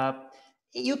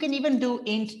 You can even do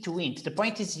int to int. The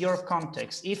point is your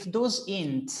context. If those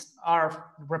ints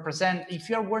if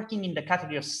you're working in the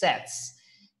category of sets,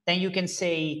 then you can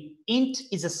say int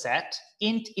is a set,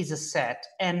 int is a set,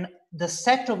 and the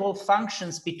set of all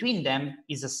functions between them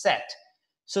is a set.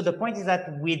 So the point is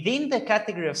that within the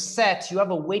category of sets, you have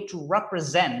a way to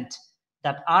represent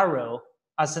that arrow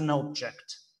as an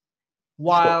object.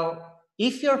 While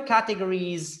if your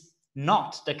category is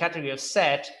not the category of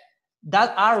set,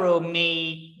 that arrow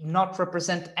may not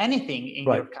represent anything in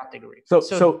your category.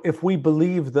 So if we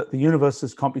believe that the universe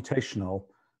is computational,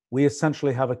 we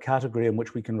essentially have a category in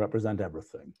which we can represent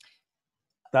everything.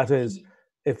 That is,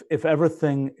 if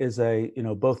everything is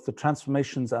both the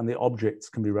transformations and the objects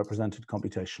can be represented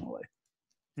computationally.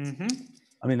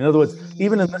 I mean, in other words,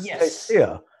 even in this case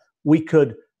here, we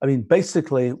could, I mean,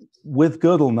 basically with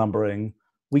Gödel numbering,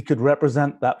 we could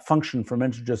represent that function from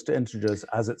integers to integers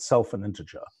as itself an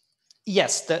integer.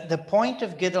 Yes, the point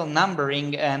of Gödel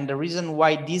numbering and the reason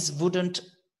why this wouldn't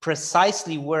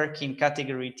precisely work in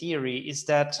category theory is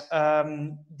that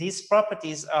these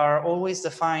properties are always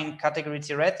defined category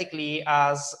theoretically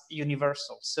as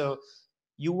universal. So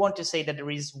you want to say that there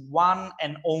is one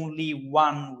and only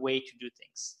one way to do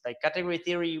things. Like category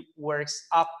theory works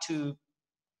up to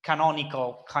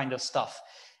canonical kind of stuff.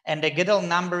 And the Gödel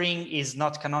numbering is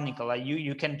not canonical.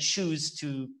 You can choose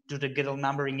to do the Gödel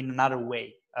numbering in another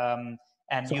way. And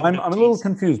so I'm a little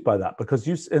confused by that, because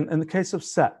in the case of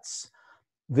sets,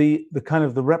 the kind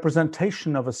of the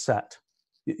representation of a set,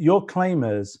 your claim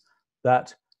is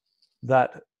that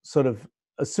sort of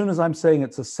as soon as I'm saying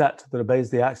it's a set that obeys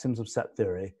the axioms of set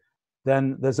theory,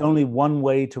 then there's only one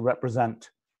way to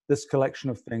represent this collection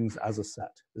of things as a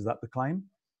set. Is that the claim?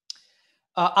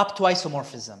 Up to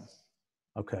isomorphism.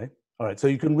 Okay. All right. So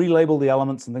you can relabel the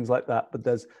elements and things like that,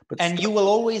 and you will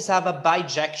always have a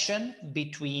bijection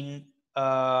between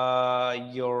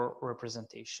your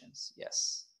representations.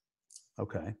 Yes.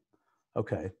 Okay.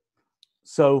 Okay.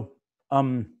 So,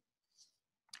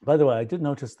 by the way, I did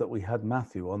notice that we had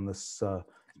Matthew on this. Is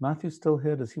Matthew still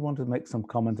here? Does he want to make some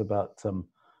comment about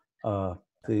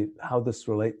how this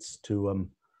relates to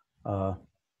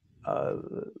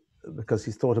because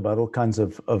he's thought about all kinds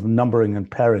of numbering and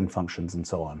pairing functions and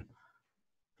so on.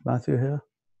 Matthew here?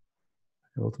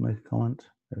 Able to make a comment?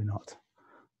 Maybe not.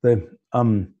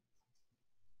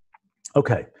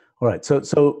 Okay. All right. So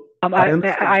I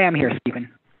am here,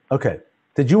 Stephen. Okay.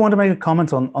 Did you want to make a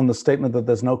comment on the statement that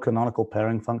there's no canonical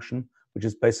pairing function, which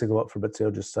is basically what Fabrizio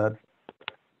just said?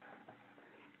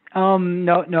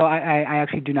 No, I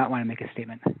actually do not want to make a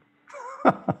statement.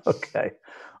 Okay.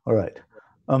 All right.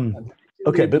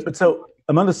 Okay, but so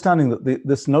I'm understanding that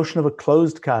this notion of a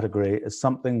closed category is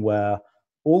something where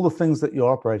all the things that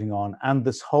you're operating on and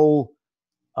this whole,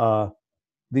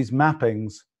 these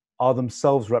mappings are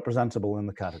themselves representable in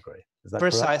the category. Is that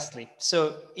precisely correct?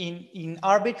 So in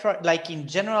arbitrary, like in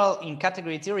general, in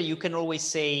category theory, you can always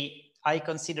say, I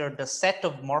consider the set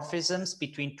of morphisms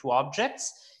between two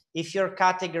objects. If your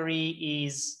category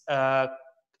is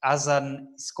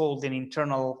it's called an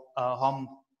internal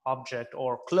hom object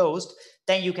or closed,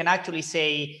 then you can actually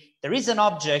say there is an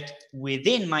object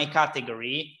within my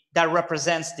category that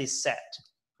represents this set.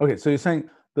 Okay, so you're saying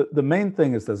that the main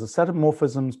thing is there's a set of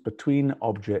morphisms between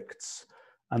objects,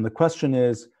 and the question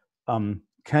is,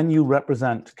 can you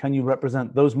represent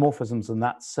those morphisms in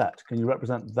that set? Can you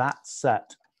represent that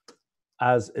set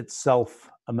as itself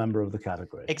a member of the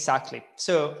category? Exactly.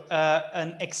 So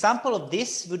an example of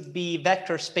this would be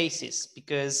vector spaces,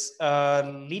 because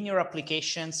linear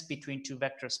applications between two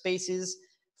vector spaces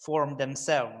form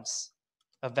themselves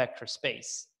a vector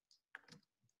space.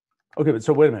 Okay, but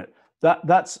so wait a minute.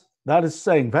 That is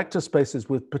saying vector spaces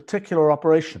with particular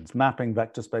operations, mapping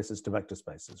vector spaces to vector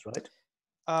spaces, right?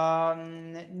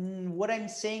 What I'm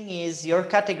saying is your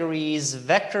category is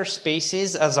vector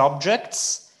spaces as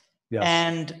objects, yes,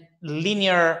 and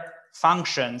linear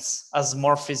functions as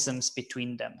morphisms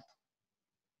between them.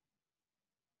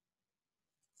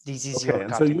 This is your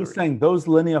category. So you're saying those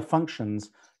linear functions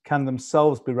can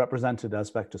themselves be represented as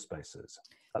vector spaces?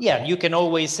 Yeah, you can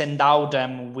always endow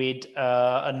them with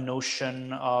a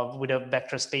notion with a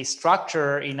vector space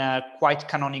structure in a quite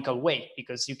canonical way,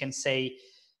 because you can say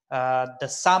the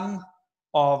sum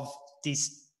of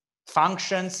these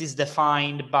functions is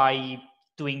defined by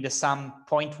doing the sum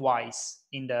pointwise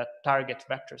in the target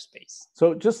vector space.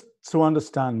 So just to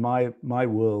understand my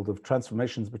world of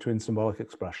transformations between symbolic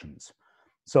expressions.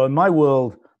 So in my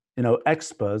world,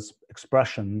 expers,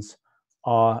 expressions,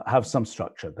 have some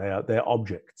structure. They're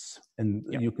objects, and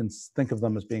you can think of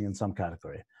them as being in some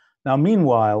category. Now,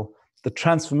 meanwhile, the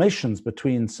transformations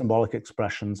between symbolic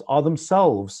expressions are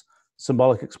themselves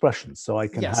symbolic expressions. So I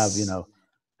can have,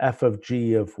 f of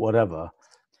g of whatever.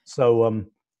 So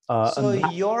so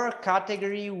your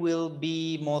category will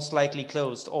be most likely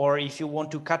closed, or if you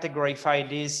want to categorize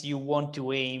this, you want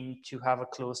to aim to have a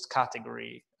closed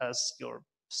category as your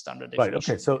standard definition. Right.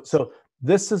 Okay. So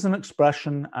this is an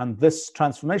expression, and this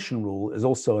transformation rule is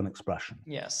also an expression.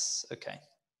 Yes. Okay.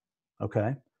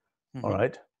 Okay. Mm-hmm. All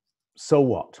right. So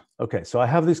what? Okay. So I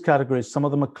have these categories. Some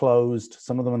of them are closed.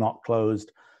 Some of them are not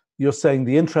closed. You're saying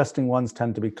the interesting ones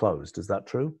tend to be closed. Is that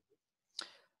true?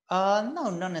 No,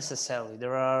 not necessarily.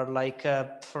 There are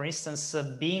for instance,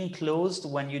 being closed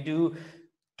when you do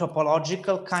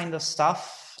topological kind of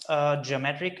stuff,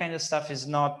 geometric kind of stuff is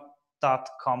not that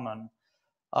common.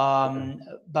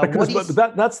 But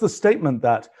that's the statement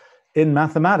that in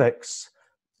mathematics,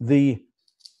 in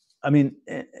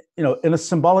a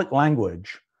symbolic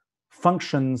language,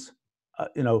 functions,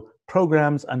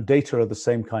 programs and data are the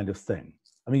same kind of thing.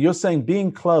 I mean, you're saying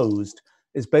being closed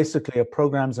is basically a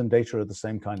programs and data are the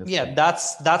same kind of thing. Yeah,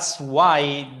 that's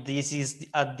why this is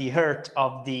at the heart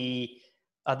of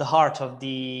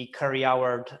the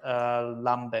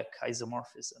Curry-Howard-Lambeck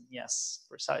isomorphism. Yes,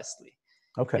 precisely.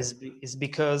 Okay. Is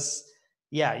because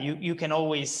you can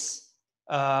always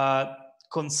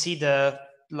consider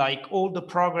like all the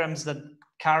programs that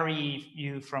carry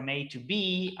you from A to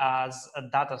B as a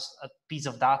piece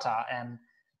of data, and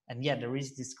yeah, there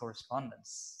is this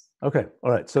correspondence. Okay,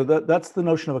 all right. So that's the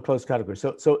notion of a closed category.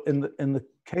 So in the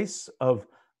case of,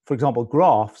 for example,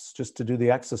 graphs, just to do the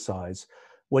exercise,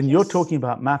 when you're talking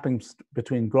about mapping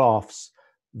between graphs,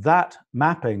 that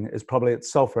mapping is probably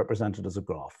itself represented as a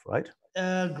graph, right?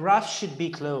 Graph should be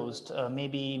closed.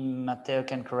 Maybe Matteo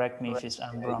can correct me if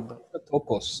I'm wrong. But... The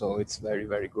topos, so it's very,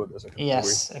 very good as a category.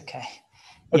 Yes. Okay.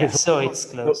 Yeah. So it's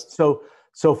closed.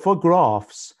 So for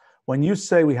graphs, when you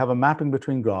say we have a mapping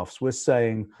between graphs, we're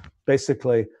saying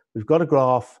basically we've got a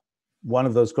graph, one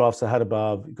of those graphs ahead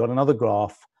above, you've got another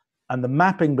graph, and the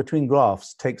mapping between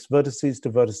graphs takes vertices to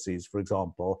vertices, for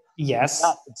example. Yes.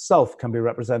 That itself can be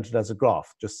represented as a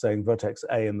graph, just saying vertex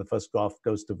A in the first graph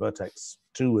goes to vertex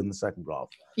 2 in the second graph.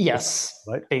 Yes,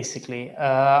 right? Basically.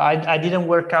 I didn't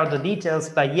work out the details,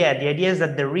 but yeah, the idea is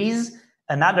that there is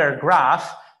another graph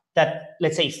that,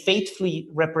 let's say, faithfully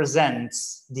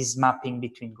represents this mapping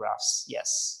between graphs.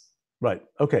 Yes. Right.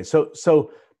 Okay. So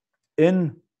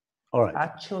all right.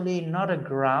 Actually, not a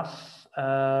graph.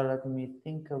 Let me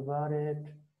think about it.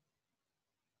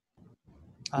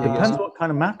 Depends what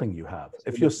kind of mapping you have.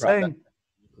 If you're saying,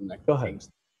 go ahead.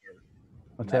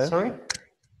 Okay. Sorry.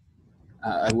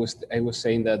 I was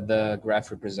saying that the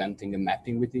graph representing a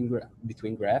mapping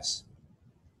between graphs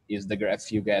is the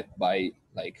graph you get by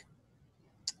like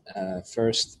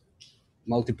first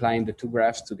multiplying the two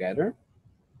graphs together,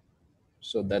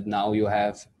 so that now you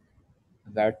have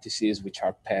vertices which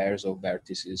are pairs of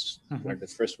vertices, where the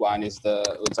first one is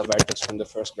it's a vertex from the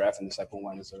first graph and the second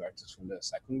one is a vertex from the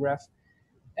second graph,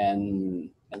 and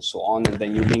so on, and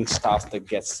then you link stuff that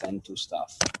gets sent to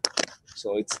stuff.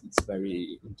 So it's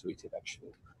very intuitive,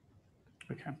 actually.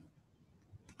 Okay.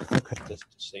 That's the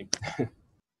same.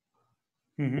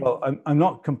 Well, I'm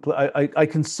not I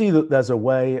can see that there's a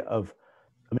way of,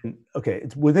 I mean, okay,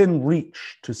 it's within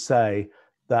reach to say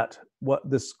that what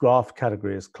this graph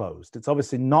category is closed. It's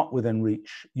obviously not within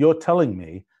reach. You're telling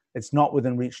me it's not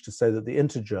within reach to say that the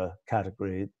integer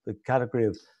category, the category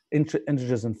of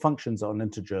integers and functions on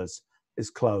integers, is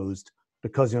closed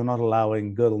because you're not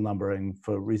allowing Gödel numbering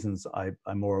for reasons I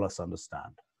more or less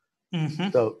understand.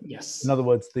 So yes, in other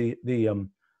words, I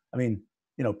mean,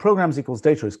 you know, programs equals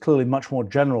data is clearly much more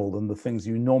general than the things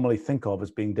you normally think of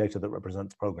as being data that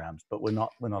represents programs, but we're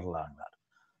not allowing that.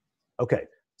 Okay,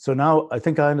 so now I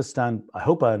think I understand, I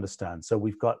hope I understand. So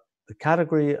we've got the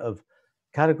category of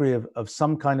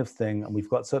some kind of thing, and we've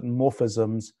got certain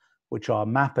morphisms which are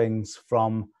mappings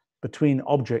from between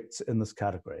objects in this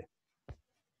category.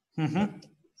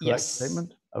 Correct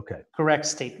statement? Okay. Correct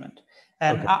statement.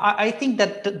 And I think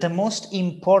that the most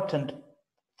important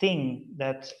thing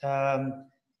that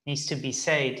needs to be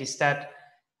said is that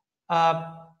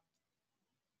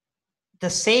the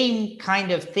same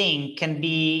kind of thing can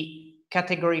be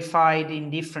categorized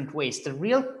in different ways. The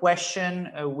real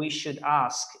question we should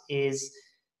ask is,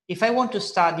 if I want to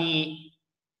study,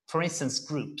 for instance,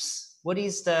 groups, what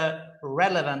is the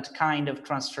relevant kind of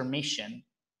transformation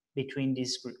between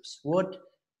these groups?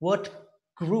 What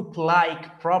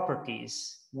group-like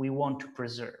properties we want to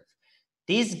preserve?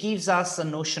 This gives us a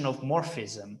notion of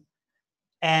morphism,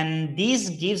 and this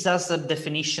gives us a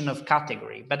definition of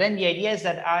category. But then the idea is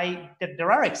that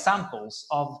there are examples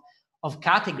of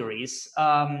categories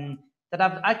that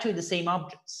have actually the same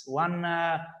objects.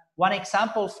 One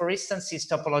example, for instance, is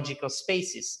topological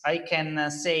spaces. I can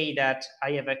say that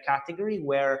I have a category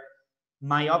where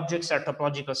my objects are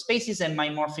topological spaces and my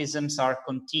morphisms are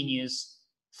continuous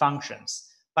functions.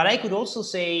 But I could also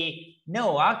say,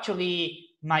 no, actually,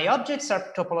 my objects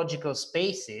are topological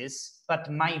spaces,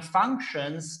 but my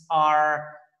functions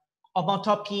are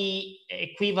homotopy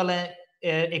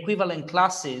equivalent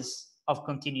classes of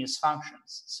continuous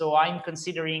functions. So I'm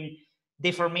considering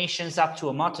deformations up to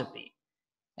homotopy.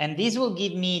 And this will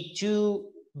give me two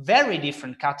very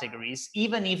different categories,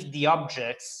 even if the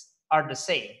objects are the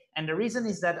same. And the reason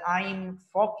is that I'm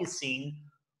focusing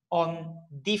on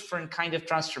different kind of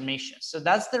transformations. So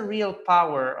that's the real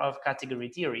power of category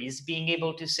theory, is being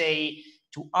able to say,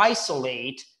 to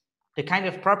isolate the kind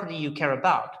of property you care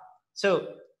about. So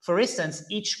for instance,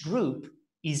 each group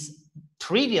is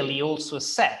trivially also a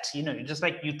set. You know, just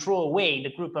like you throw away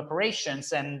the group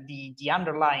operations and the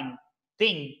underlying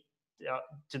thing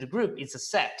to the group is a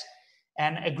set.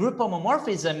 And a group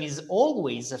homomorphism is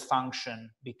always a function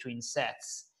between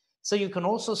sets. So you can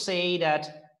also say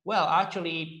that, well,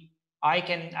 actually, I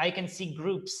can see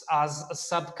groups as a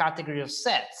subcategory of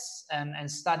sets and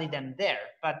study them there.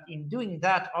 But in doing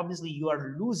that, obviously, you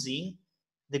are losing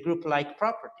the group-like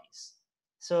properties.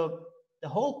 So the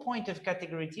whole point of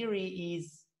category theory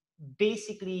is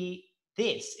basically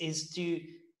this, is to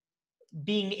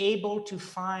being able to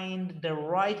find the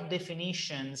right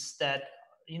definitions that,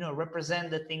 you know,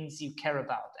 represent the things you care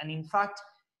about. And in fact,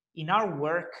 in our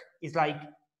work, it's like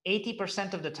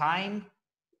 80% of the time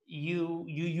you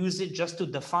use it just to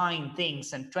define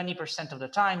things, and 20% of the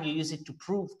time you use it to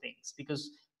prove things. Because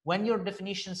when your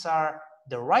definitions are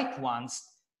the right ones,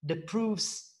 the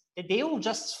proofs, they all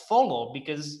just follow,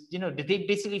 because, you know, they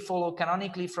basically follow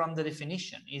canonically from the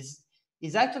definition.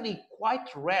 Is actually quite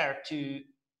rare to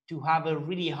have a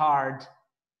really hard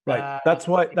that's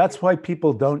why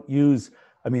people don't use,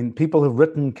 I mean, people have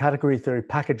written category theory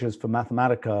packages for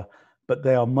Mathematica, but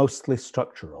they are mostly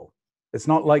structural. It's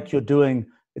not like you're doing,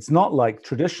 it's not like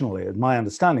traditionally, in my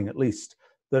understanding at least,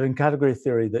 that in category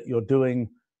theory that you're doing,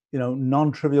 you know,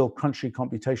 non-trivial crunchy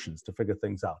computations to figure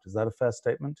things out. Is that a fair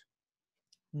statement?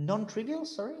 Non-trivial,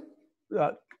 sorry?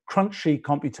 Crunchy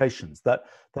computations, that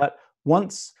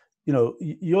once, you know,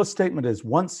 your statement is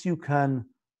once you can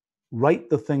write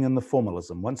the thing in the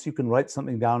formalism, once you can write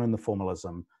something down in the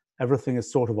formalism, everything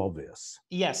is sort of obvious.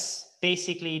 Yes,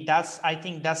 basically I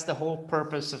think that's the whole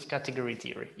purpose of category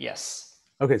theory, yes.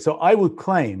 Okay, so I would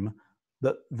claim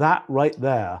that right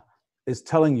there is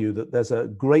telling you that there's a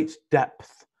great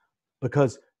depth,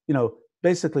 because, you know,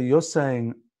 basically you're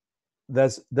saying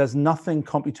there's nothing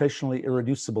computationally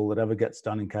irreducible that ever gets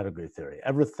done in category theory.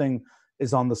 Everything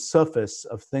is on the surface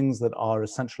of things that are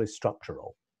essentially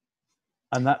structural.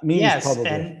 And that means yes, probably...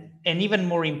 and even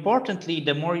more importantly,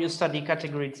 the more you study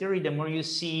category theory, the more you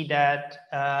see that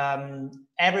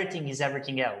everything is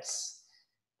everything else.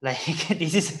 Like,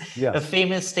 this is a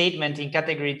famous statement in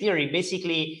category theory.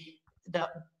 Basically,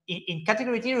 in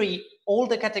category theory, all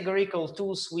the categorical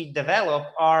tools we develop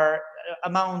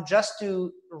amount just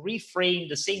to reframe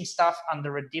the same stuff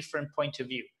under a different point of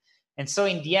view. And so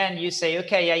in the end, you say,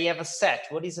 okay, I have a set.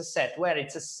 What is a set? Well,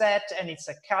 it's a set, and it's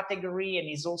a category, and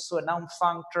it's also a noun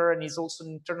functor, and it's also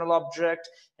an internal object.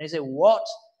 And you say, what?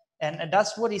 And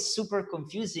that's what is super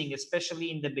confusing,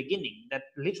 especially in the beginning, that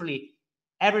literally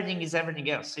everything is everything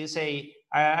else. So you say,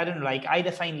 I don't know, like I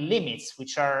define limits,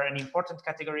 which are an important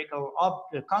categorical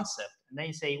concept. And then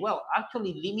you say, well,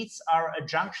 actually limits are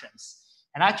adjunctions.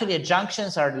 And actually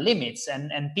adjunctions are limits.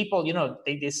 And people, you know,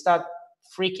 they start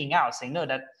freaking out, saying, no,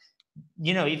 that,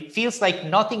 you know, it feels like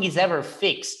nothing is ever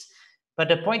fixed. But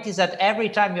the point is that every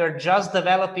time you're just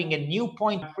developing a new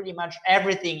point, pretty much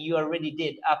everything you already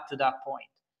did up to that point.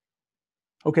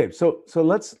 Okay, so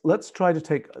let's try to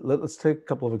take a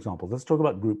couple of examples. Let's talk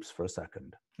about groups for a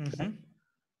second. Mm-hmm.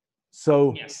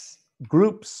 So yes,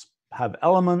 groups have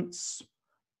elements.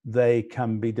 They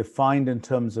can be defined in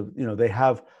terms of, you know, they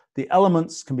have, the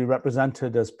elements can be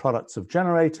represented as products of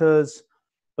generators,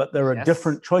 but there are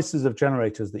different choices of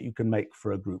generators that you can make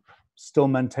for a group, still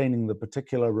maintaining the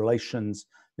particular relations,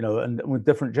 you know, and with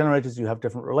different generators, you have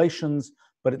different relations,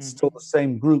 but it's still the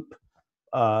same group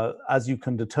as you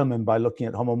can determine by looking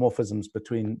at homomorphisms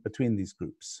between these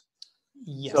groups.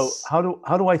 Yes. So how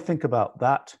do I think about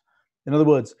that? In other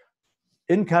words,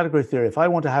 in category theory, if I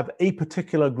want to have a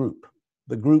particular group,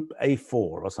 the group A4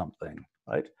 or something,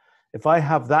 right? If I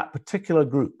have that particular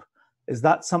group, is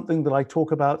that something that I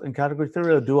talk about in category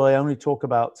theory, or do I only talk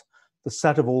about the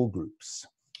set of all groups?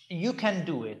 You can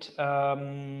do it.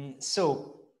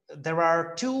 So there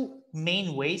are two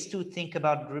main ways to think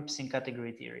about groups in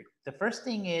category theory. The first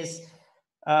thing is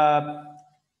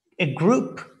a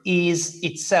group is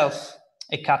itself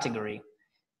a category.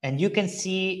 And you can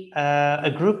see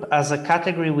a group as a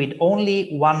category with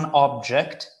only one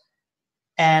object,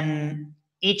 and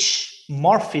each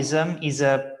morphism is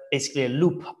basically a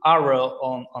loop arrow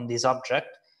on this object.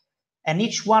 And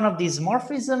each one of these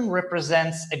morphisms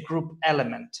represents a group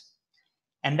element.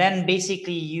 And then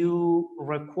basically you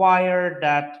require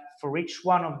that for each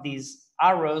one of these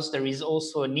arrows, there is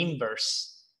also an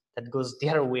inverse that goes the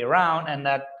other way around, and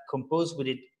that composed with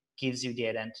it gives you the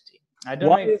identity. I don't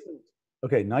know if...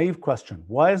 Okay, naive question.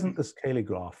 Why isn't this Cayley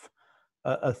graph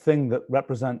a thing that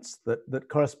represents, that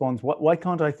corresponds? Why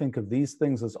can't I think of these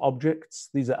things as objects?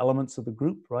 These are elements of the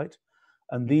group, right?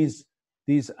 And these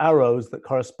arrows that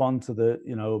correspond to the,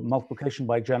 you know, multiplication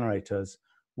by generators,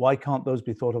 why can't those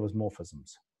be thought of as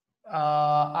morphisms?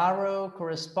 Arrow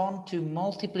correspond to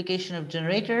multiplication of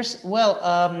generators.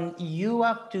 Well, you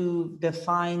have to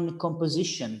define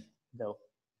composition, though.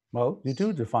 Well, you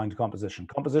do define composition.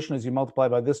 Composition is you multiply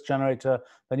by this generator,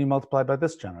 then you multiply by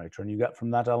this generator, and you get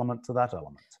from that element to that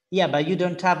element. Yeah, but you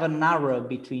don't have an arrow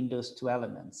between those two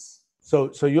elements. So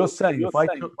you're saying if I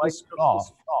took this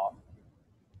graph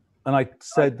and I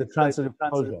said the transitive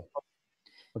closure.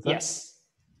 Yes.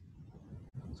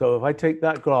 So if I take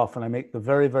that graph and I make the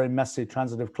very, very messy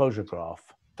transitive closure graph.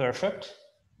 Perfect.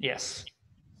 Yes.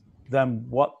 Then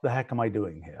what the heck am I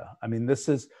doing here? I mean, this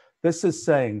is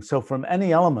saying, so from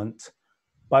any element,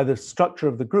 by the structure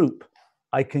of the group,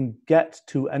 I can get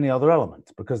to any other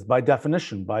element, because by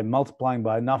definition, by multiplying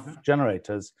by enough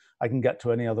generators, I can get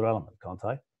to any other element, can't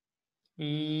I?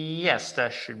 Yes,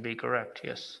 that should be correct.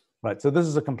 Yes. Right, so this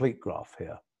is a complete graph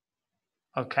here.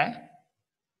 Okay.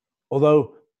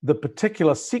 Although the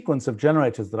particular sequence of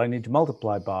generators that I need to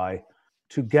multiply by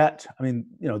to get, I mean,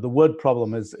 you know, the word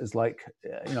problem is like,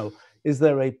 you know, is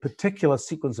there a particular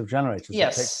sequence of generators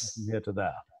that takes me from here to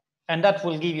there? And that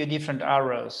will give you different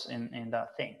arrows in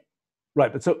that thing.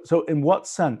 Right, but so in what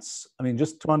sense, I mean,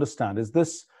 just to understand, is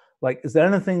this like, is there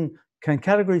anything, can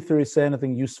category theory say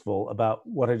anything useful about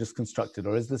what I just constructed,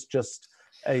 or is this just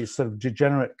a sort of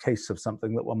degenerate case of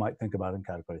something that one might think about in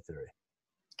category theory?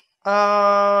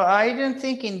 I don't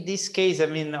think in this case, I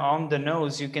mean, on the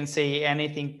nose, you can say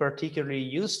anything particularly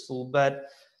useful, but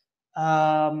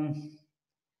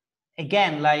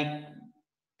again, like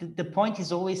the point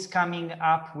is always coming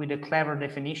up with a clever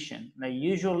definition. Like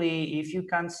usually, if you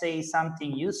can't say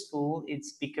something useful,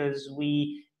 it's because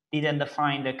we didn't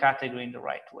define the category in the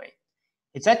right way.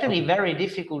 It's actually very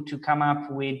difficult to come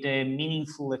up with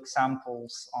meaningful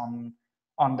examples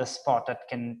on the spot that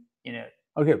can, you know.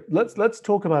 Okay, let's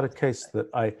talk about a case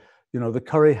that you know, the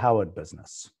Curry-Howard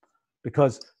business,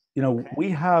 because, you know, we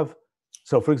have,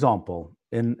 so for example,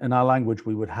 in our language,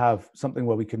 we would have something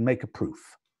where we can make a proof,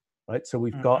 right? So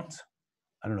we've got,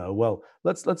 I don't know, well,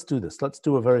 let's do this. Let's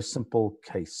do a very simple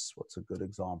case. What's a good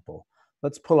example?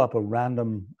 Let's pull up a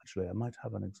random, actually, I might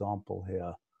have an example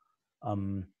here.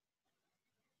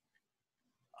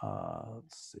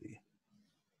 Let's see.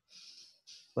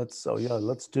 Let's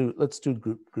do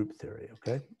group theory.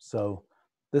 Okay, so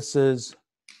this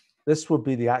would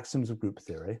be the axioms of group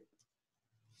theory.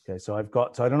 Okay, so I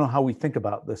don't know how we think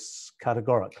about this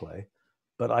categorically,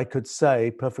 but I could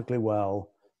say perfectly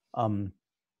well, you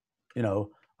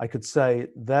know, I could say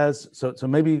so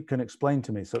maybe you can explain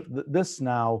to me. So this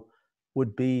now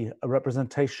would be a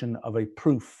representation of a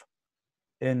proof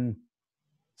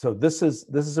so this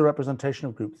is a representation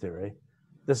of group theory.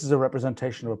 This is a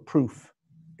representation of a proof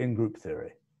in group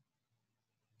theory.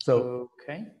 So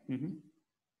okay.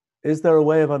 Is there a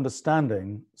way of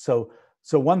understanding? So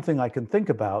one thing I can think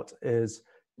about is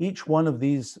each one of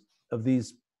these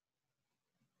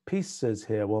pieces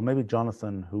here. Well, maybe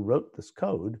Jonathan, who wrote this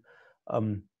code.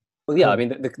 Well, yeah, I mean,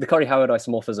 the Curry-Howard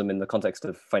isomorphism in the context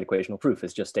of fine equational proof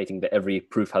is just stating that every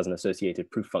proof has an associated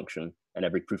proof function, and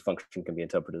every proof function can be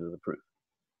interpreted as a proof.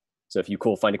 So if you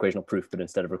call fine equational proof, but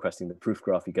instead of requesting the proof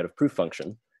graph, you get a proof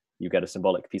function, you get a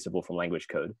symbolic piece of Wolfram language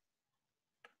code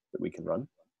that we can run.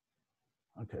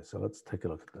 Okay, so let's take a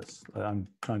look at this. I'm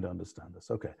trying to understand this.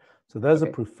 Okay, so there's a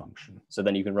proof function. So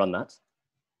then you can run that.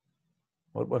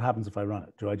 What happens if I run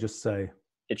it? Do I just say?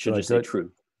 It should just say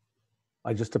true.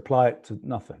 I just apply it to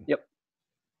nothing. Yep.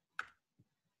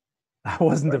 That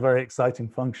wasn't a very exciting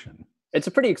function. It's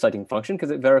a pretty exciting function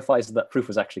because it verifies that proof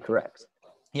was actually correct.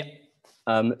 Yep.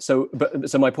 So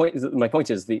my point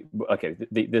is the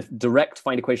direct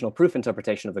fine equational proof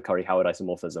interpretation of the Curry-Howard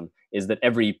isomorphism is that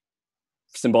every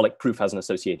symbolic proof has an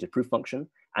associated proof function,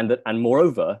 and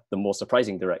moreover, the more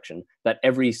surprising direction, that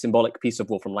every symbolic piece of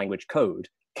Wolfram language code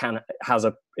has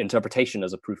a interpretation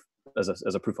as a proof as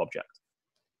a proof object.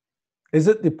 Is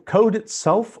it the code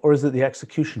itself, or is it the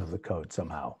execution of the code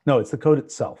somehow? No, it's the code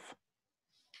itself.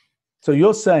 So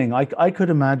you're saying I could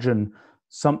imagine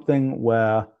something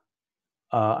where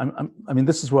I mean,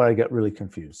 this is where I get really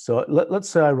confused. So let's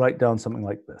say I write down something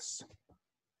like this.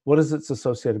 What is its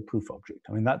associated proof object?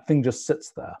 I mean, that thing just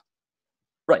sits there.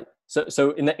 Right.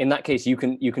 So in that case, you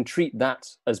can treat that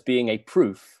as being a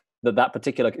proof that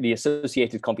the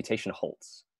associated computation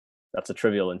holds. That's a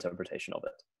trivial interpretation of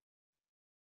it.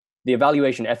 The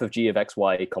evaluation f of g of x,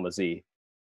 y, comma, z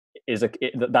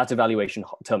that evaluation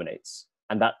terminates.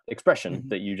 And that expression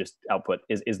that you just output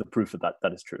is the proof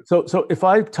that is true. So if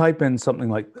I type in something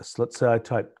like this, let's say I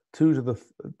type 2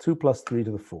 plus 3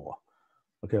 to the 4.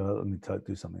 Okay, well, let me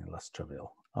do something less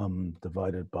trivial.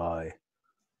 Divided by,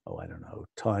 I don't know,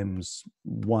 times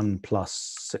 1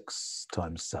 plus 6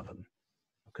 times 7.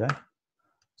 Okay,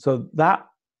 so that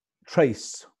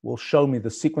trace will show me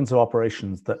the sequence of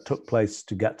operations that took place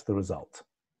to get to the result.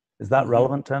 Is that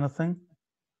relevant to anything?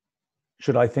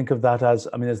 Should I think of that as,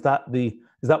 I mean, is that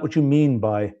what you mean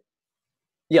by?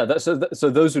 Yeah, so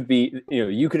those would be,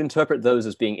 you could interpret those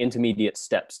as being intermediate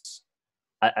steps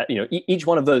each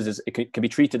one of those can be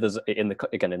treated as, in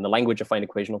the language of fine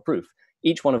equational proof,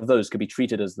 each one of those could be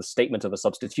treated as the statement of a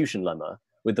substitution lemma,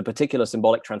 with the particular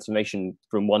symbolic transformation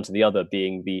from one to the other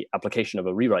being the application of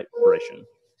a rewrite operation.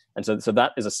 And so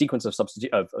that is a sequence of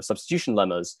substitution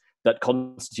lemmas that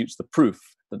constitutes the proof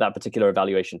that that particular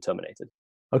evaluation terminated.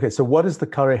 Okay, so what is the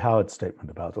Curry-Howard statement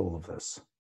about all of this?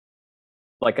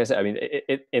 Like I said, I mean,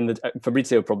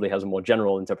 Fabrizio probably has a more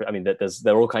general interpretation. I mean,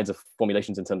 there are all kinds of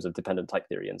formulations in terms of dependent type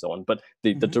theory and so on. But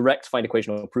the direct fine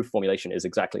equational proof formulation is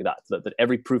exactly that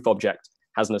every proof object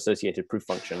has an associated proof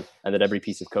function, and that every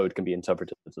piece of code can be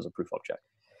interpreted as a proof object.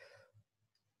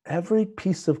 Every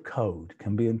piece of code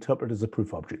can be interpreted as a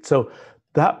proof object. So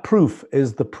that proof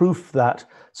is the proof that,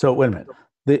 so wait a minute,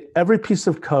 every piece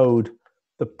of code,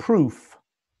 the proof,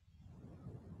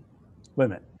 wait a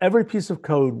minute, every piece of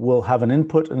code will have an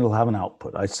input and it'll have an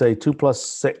output. I say 2 plus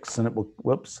 6 and it will,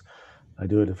 whoops, I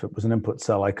do it if it was an input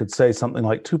cell. I could say something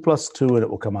like 2 plus 2 and it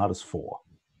will come out as 4.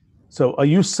 So are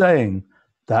you saying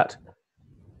that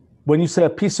when you say a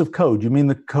piece of code, you mean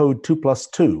the code 2 plus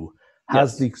 2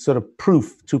 has the sort of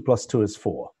proof 2 plus 2 is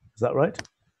 4? Is that right?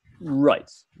 Right.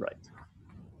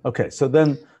 Okay, so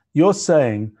then you're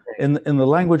saying in the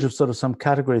language of sort of some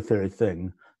category theory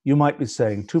thing, you might be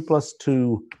saying 2 plus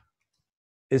 2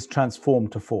 is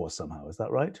transformed to 4 somehow. Is that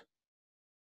right?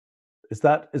 Is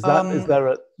there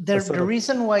a the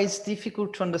reason why it's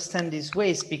difficult to understand these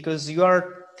ways, because you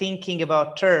are thinking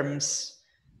about terms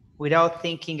without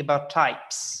thinking about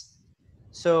types.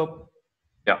 So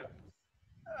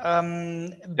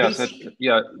so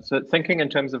thinking in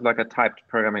terms of like a typed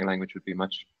programming language would be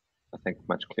much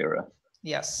clearer.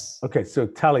 Yes. Okay, so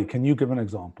Tally, can you give an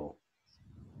example?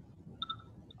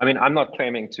 I mean, I'm not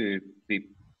claiming to be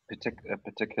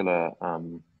particular,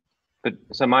 but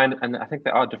so mine, and I think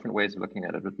there are different ways of looking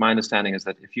at it, but my understanding is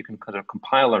that if you can kind of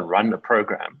compile and run a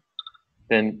program,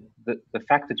 then the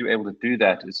fact that you're able to do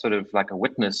that is sort of like a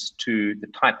witness to the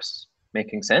types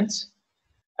making sense.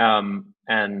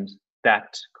 And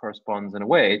that corresponds in a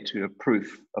way to a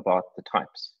proof about the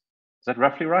types. Is that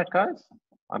roughly right, guys?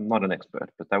 I'm not an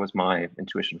expert, but that was my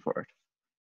intuition for it.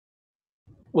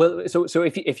 Well, so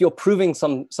if you're proving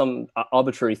some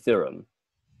arbitrary theorem,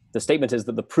 the statement is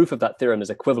that the proof of that theorem is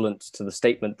equivalent to the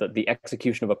statement that the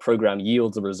execution of a program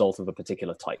yields a result of a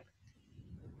particular type.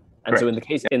 And so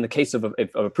in the case of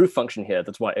a proof function here,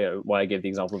 that's why I gave the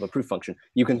example of a proof function.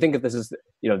 You can think of this as,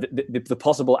 the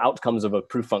possible outcomes of a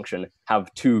proof function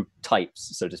have two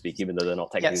types, so to speak, even though they're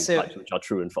not technically types which are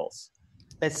true and false.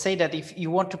 Let's say that if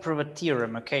you want to prove a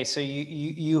theorem, okay, so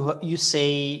you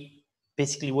say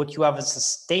basically what you have is a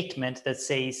statement that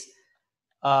says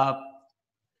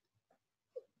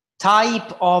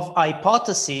type of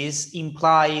hypothesis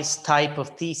implies type of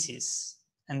thesis.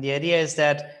 And the idea is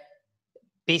that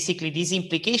basically this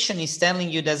implication is telling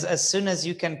you that as soon as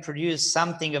you can produce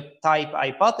something of type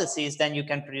hypothesis, then you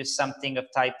can produce something of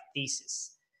type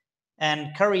thesis.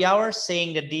 And Curry-Howard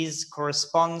saying that this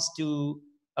corresponds to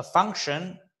a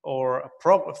function or a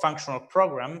functional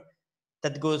program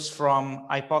that goes from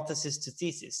hypothesis to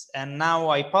thesis. And now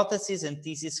hypothesis and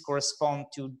thesis correspond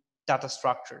to data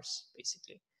structures,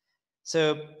 basically.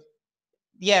 So,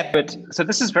 yeah. But so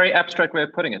this is a very abstract way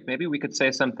of putting it. Maybe we could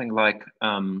say something like,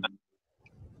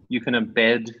 you can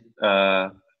embed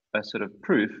a sort of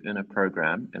proof in a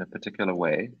program in a particular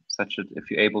way, such that if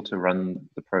you're able to run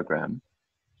the program,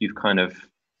 you've kind of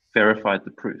verified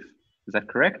the proof. Is that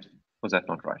correct? Or is that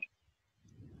not right?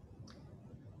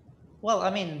 Well,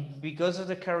 I mean, because of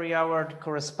the Curry-Howard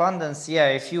correspondence, yeah,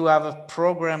 if you have a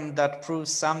program that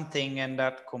proves something and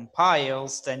that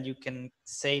compiles, then you can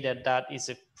say that that is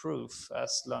a proof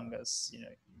as long as,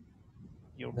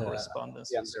 your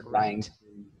correspondence is correct.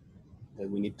 That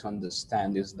we need to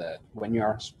understand is that when you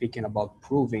are speaking about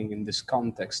proving in this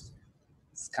context,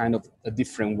 it's kind of a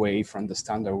different way from the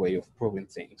standard way of proving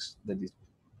things. That is,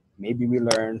 maybe we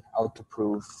learn how to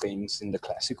prove things in the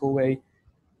classical way,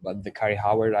 but the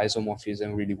Curry-Howard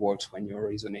isomorphism really works when you're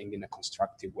reasoning in a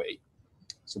constructive way.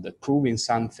 So that proving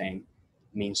something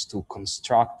means to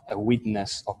construct a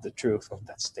witness of the truth of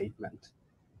that statement.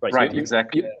 Right,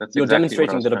 exactly. You're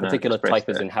demonstrating that a particular type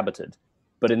is inhabited.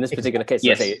 But in this particular case,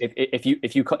 yes. Okay,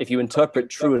 if you interpret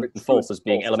true and false as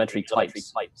being elementary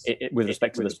types with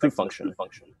respect to this proof function,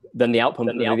 then the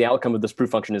outcome of this proof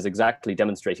function is exactly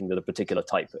demonstrating that a particular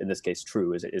type, in this case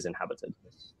true, is inhabited.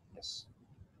 Yes,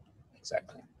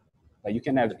 exactly. But you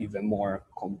can have even more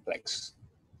complex,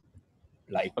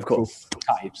 like proof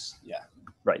types. Yeah.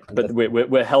 Right, but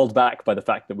we're held back by the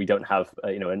fact that we don't have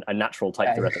a natural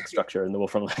type theoretic structure in the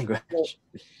Wolfram language.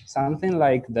 Something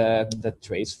like the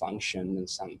trace function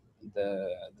and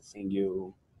the thing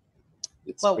you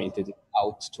it's printed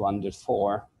out to under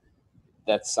 4,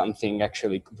 that's something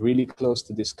actually really close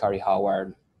to this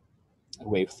Curry-Howard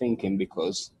way of thinking,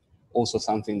 because also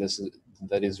something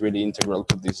that is really integral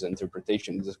to this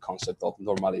interpretation is the concept of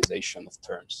normalization of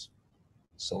terms.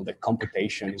 So the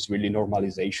computation is really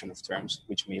normalization of terms,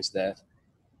 which means that,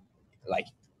 like,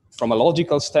 from a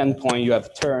logical standpoint, you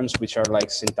have terms which are like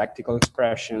syntactical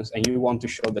expressions, and you want to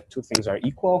show that two things are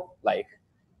equal, like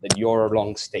that your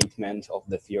long statement of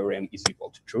the theorem is equal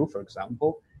to true, for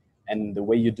example. And the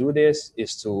way you do this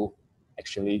is to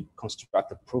actually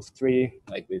construct a proof tree,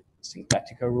 like with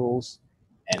syntactical rules.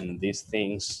 And these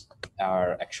things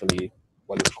are actually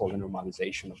what is called a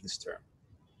normalization of this term.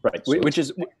 Right, so which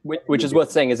is worth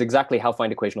saying is exactly how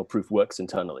find equational proof works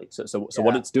internally. So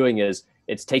what it's doing is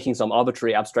it's taking some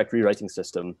arbitrary abstract rewriting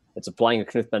system, it's applying a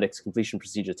Knuth-Bendix completion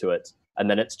procedure to it, and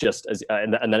then it's just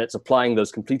and then it's applying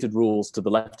those completed rules to the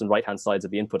left and right hand sides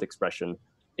of the input expression,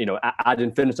 you know, ad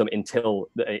infinitum until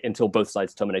both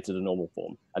sides terminated a normal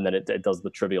form, and then it does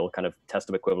the trivial kind of test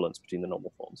of equivalence between the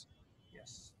normal forms.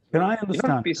 Yes. Can I understand?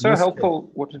 What would be so helpful?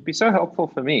 What would be so helpful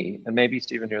for me, and maybe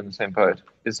Stephen, you're in the same boat,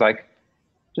 is like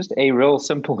just a real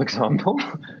simple example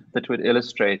that would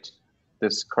illustrate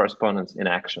this correspondence in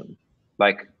action.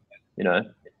 Like, you know,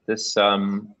 this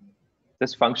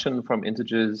this function from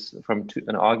integers, from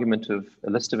an argument of a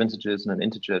list of integers and an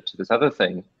integer to this other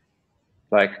thing.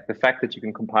 Like the fact that you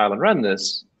can compile and run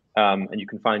this, and you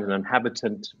can find an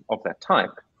inhabitant of that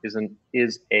type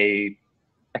is a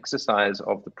exercise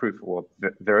of the proof or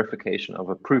verification of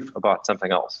a proof about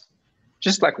something else.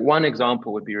 Just like one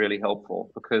example would be really helpful,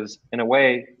 because in a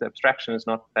way, the abstraction is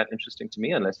not that interesting to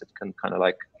me unless it can kind of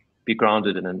like be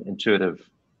grounded in an intuitive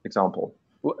example.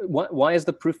 Why is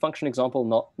the proof function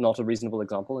example not a reasonable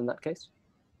example in that case?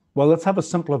 Well, let's have a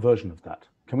simpler version of that.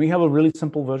 Can we have a really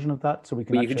simple version of that so we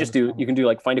can? Well, you can do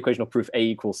like find equational proof A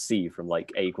equals C from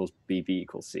like A equals B, B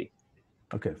equals C.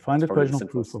 Okay, find equational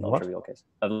proof of what? Case.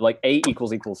 Like A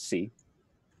equals C.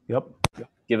 Yep.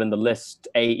 Given the list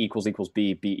A equals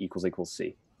B, B equals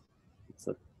C. It's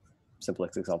the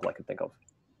simplest example I could think of.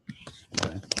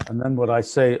 Okay. And then what I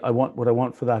say, what I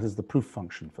want for that is the proof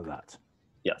function for that.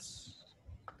 Yes.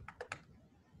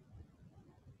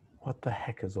 What the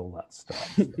heck is all that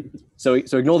stuff? So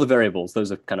ignore the variables.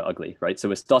 Those are kind of ugly, right? So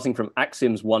we're starting from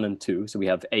axioms 1 and 2. So we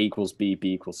have A equals B,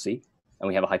 B equals C. And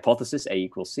we have a hypothesis, A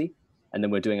equals C. And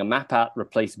then we're doing a map at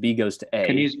replace B goes to A.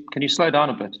 Can you slow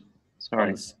down a bit?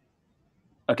 Sorry.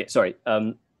 Okay, sorry.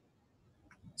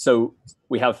 So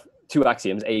we have two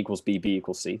axioms, A equals B, B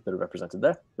equals C, that are represented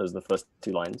there. Those are the first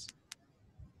two lines,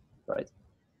 right?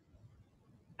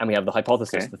 And we have the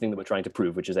hypothesis, the thing that we're trying to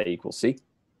prove, which is A equals C.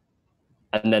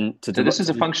 And then so this is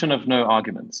a function of no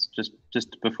arguments, just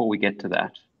before we get to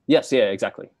that. Yes, yeah,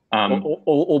 exactly.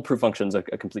 All proof functions are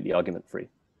completely argument-free.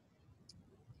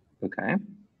 Okay.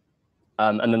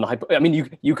 And then I mean,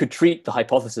 you could treat the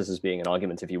hypothesis as being an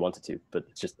argument if you wanted to, but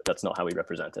it's just that's not how we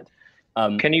represent it.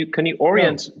 Can you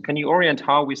orient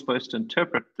how we're supposed to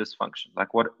interpret this function?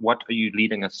 Like what are you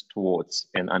leading us towards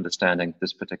in understanding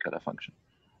this particular function?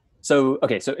 So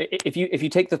okay, so if you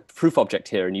take the proof object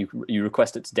here and you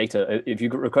request its data, if you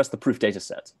request the proof data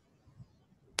set.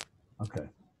 Okay.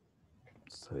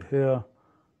 So here.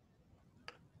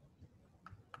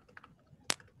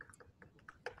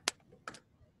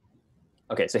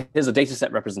 Okay, so here's a data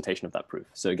set representation of that proof.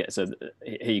 So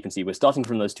here you can see we're starting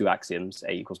from those two axioms,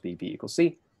 A equals B, B equals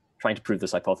C, trying to prove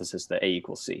this hypothesis that A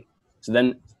equals C. So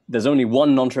then there's only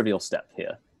one non-trivial step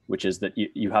here, which is that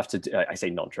you have to, I say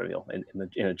non-trivial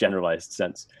in a generalized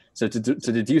sense. So to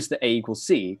deduce that A equals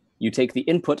C, you take the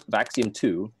input of axiom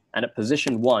 2, and at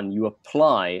position 1, you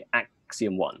apply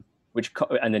axiom 1,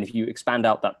 and then if you expand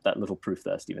out that little proof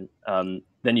there, Stephen,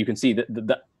 then you can see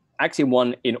that axiom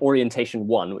 1 in orientation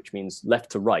 1, which means left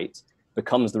to right,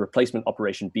 becomes the replacement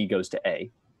operation B goes to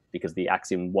A, because the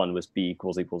axiom 1 was B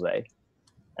equals A.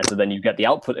 And so then you get the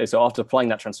output. So after applying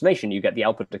that transformation, you get the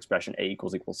output expression A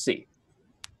equals C.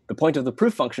 The point of the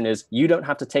proof function is you don't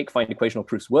have to take find equational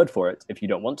proof's word for it if you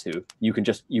don't want to. You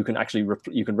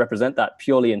can represent that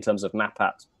purely in terms of map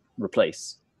at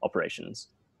replace operations.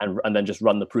 And then just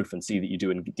run the proof and see that you do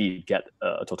indeed get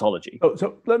a tautology.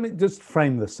 So let me just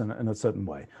frame this in a certain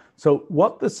way. So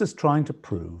what this is trying to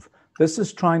prove, this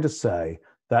is trying to say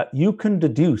that you can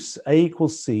deduce A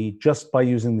equals C just by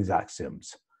using these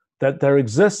axioms, that there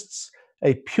exists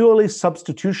a purely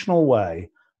substitutional way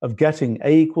of getting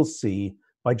A equals C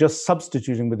by just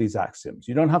substituting with these axioms.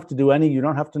 You don't have to do you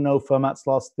don't have to know Fermat's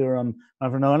last theorem, you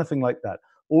don't have to know anything like that.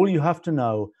 All you have to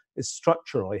know is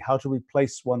structurally how to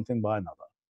replace one thing by another.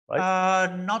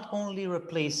 right? Not only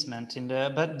replacement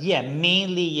but yeah,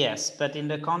 mainly yes. But in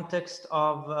the context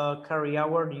of carry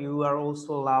hour, you are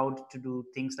also allowed to do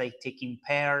things like taking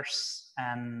pairs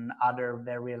and other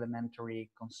very elementary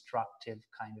constructive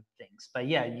kind of things. But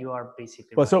yeah, you are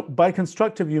basically Well, right. so by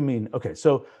constructive, you mean, okay,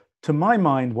 so to my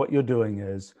mind, what you're doing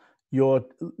is you're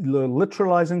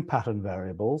literalizing pattern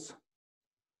variables.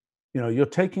 You're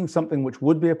taking something which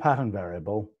would be a pattern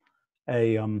variable,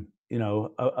 a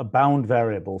bound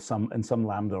variable in some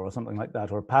lambda or something like that,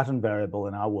 or a pattern variable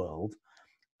in our world,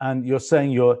 and you're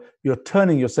saying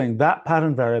you're saying that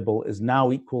pattern variable is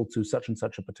now equal to such and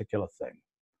such a particular thing.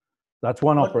 That's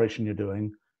one operation you're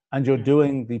doing, and you're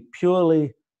doing the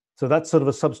purely, so that's sort of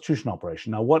a substitution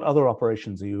operation. Now, what other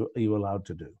operations are you allowed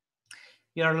to do?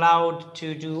 You're allowed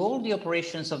to do all the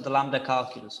operations of the lambda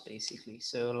calculus, basically.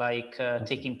 So like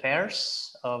taking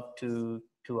pairs of two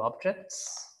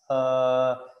objects.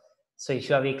 So if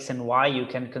you have x and y, you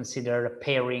can consider a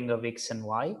pairing of x and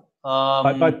y.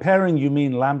 By pairing, you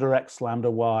mean lambda x,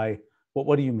 lambda y.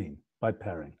 What do you mean by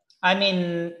pairing? I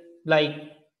mean, like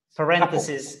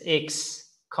parenthesis x,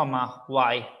 comma,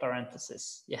 y,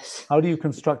 parenthesis, yes. How do you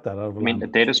construct that over a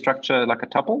data structure like a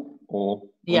tuple, or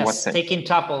yes, taking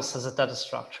tuples as a data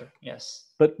structure, yes.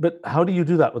 But how do you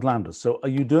do that with lambdas? So are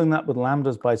you doing that with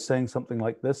lambdas by saying something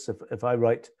like this? If I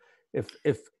write,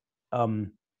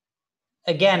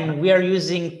 again, we are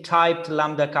using typed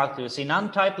lambda calculus. In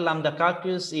untyped lambda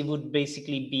calculus, it would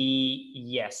basically be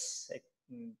yes.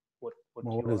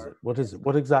 What is it? What is it?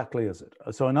 What exactly is it?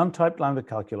 So in untyped lambda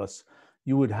calculus,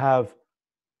 you would have,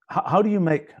 how do you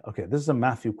make, okay, this is a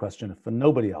Matthew question for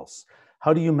nobody else.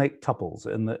 How do you make tuples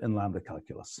in lambda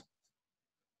calculus?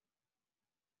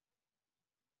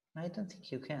 I don't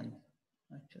think you can,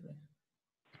 actually.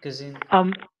 Because in...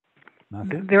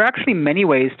 Matthew? There are actually many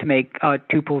ways to make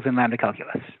tuples in lambda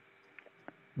calculus.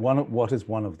 What is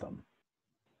one of them?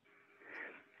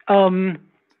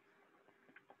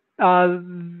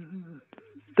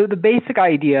 The basic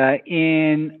idea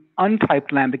in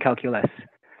untyped lambda calculus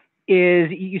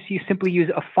is you simply use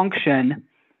a function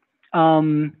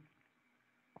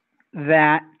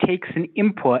that takes an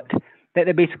input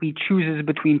that basically chooses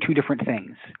between two different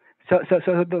things. So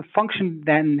the function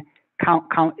then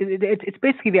it's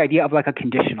basically the idea of like a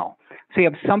conditional. So you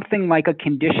have something like a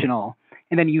conditional,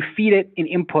 and then you feed it an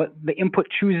input. The input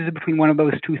chooses between one of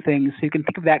those two things. So you can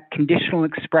think of that conditional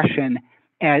expression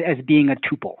as being a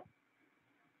tuple.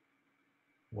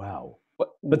 Wow.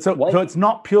 But so it's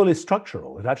not purely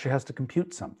structural. It actually has to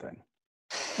compute something.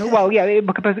 Well, yeah,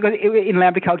 because in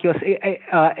lambda calculus,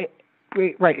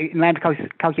 right, in lambda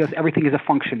calculus, everything is a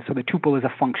function. So the tuple is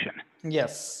a function.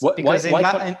 Yes. Because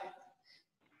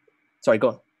sorry, go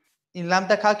on. In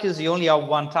lambda calculus, you only have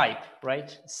one type,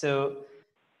 right? So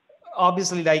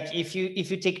obviously, like if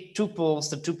you take tuples,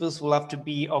 the tuples will have to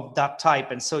be of that type.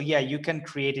 And so, yeah, you can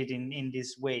create it in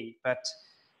this way. But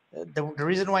the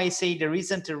reason why I say there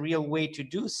isn't a real way to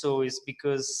do so is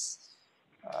because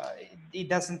it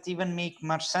doesn't even make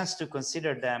much sense to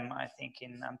consider them, I think,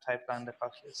 in untyped lambda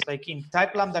calculus. Like in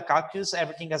type lambda calculus,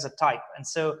 everything has a type. And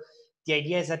so the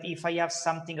idea is that if I have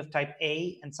something of type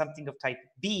A and something of type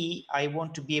B, I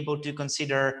want to be able to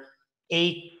consider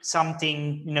A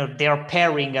something, they're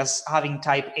pairing as having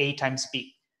type A times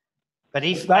B. But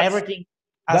if everything...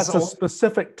 That's a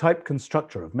specific type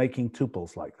constructor of making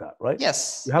tuples like that, right?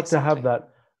 Yes. You have to have that.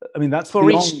 I mean, that's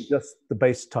beyond just the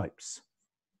base types.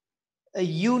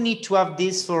 You need to have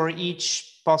this for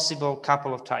each possible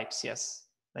couple of types, yes.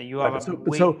 You have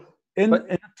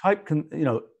in type,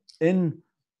 in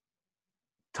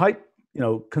type,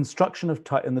 construction of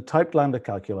type, in the typed lambda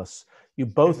calculus, you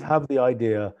both have the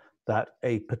idea that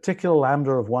a particular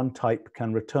lambda of one type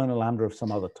can return a lambda of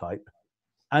some other type.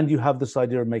 And you have this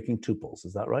idea of making tuples.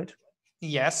 Is that right?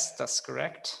 Yes, that's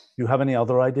correct. You have any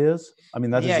other ideas? I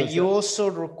mean, you also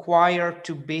require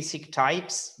two basic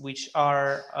types, which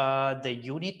are the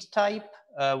unit type,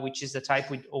 which is the type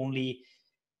with only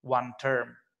one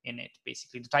term in it,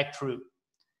 basically the type true.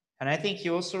 And I think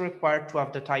you also require to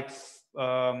have the type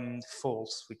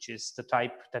false, which is the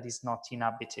type that is not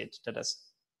inhabited, that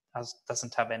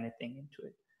doesn't have anything into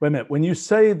it. Wait a minute. When you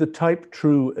say the type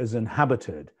true is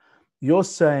inhabited, you're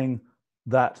saying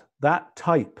that that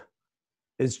type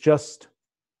is just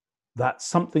that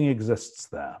something exists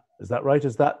there. Is that right?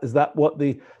 Is that what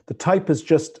the type is?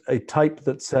 Just a type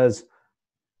that says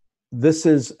this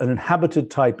is an inhabited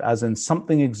type, as in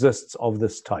something exists of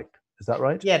this type. Is that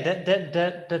right? Yeah,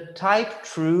 the type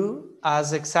true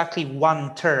has exactly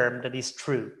one term that is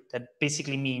true. That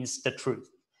basically means the truth.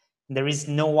 There is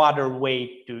no other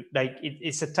way to, like,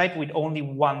 it's a type with only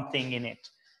one thing in it.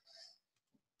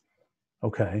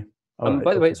 Okay. Right,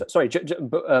 by the way, sorry,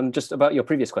 just about your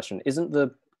previous question, isn't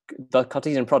the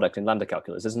Cartesian product in lambda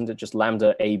calculus, isn't it just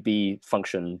lambda AB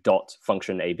function dot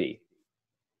function AB?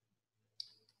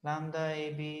 Lambda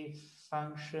AB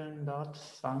function dot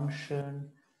function.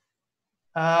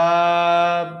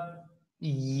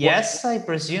 Yes, I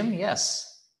presume, yes.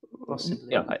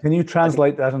 Possibly. Yeah. Can you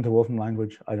translate that into Wolfram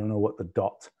language? I don't know what the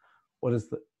dot, what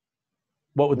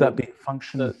would that be?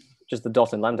 Function? Just the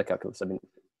dot in lambda calculus. I mean,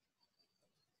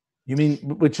 you mean,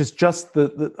 which is just the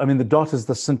dot is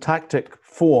the syntactic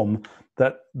form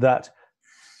that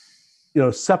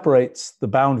separates the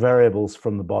bound variables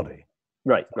from the body.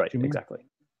 Right, exactly.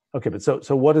 Okay, but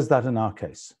so what is that in our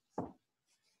case?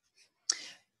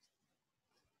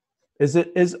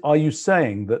 Are you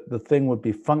saying that the thing would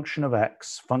be function of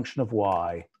X, function of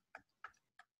Y,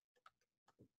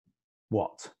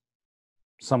 what?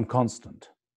 Some constant?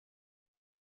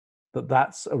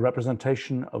 That's a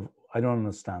representation of, I don't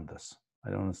understand this.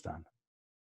 I don't understand.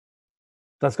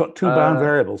 That's got two bound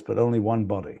variables, but only one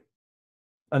body.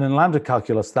 And in lambda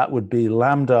calculus, that would be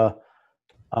lambda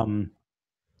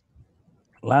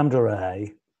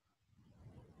A,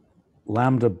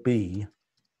 lambda B,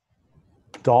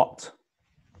 dot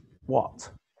what?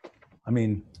 I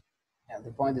mean, yeah,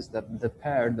 the point is that the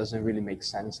pair doesn't really make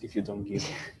sense if you don't give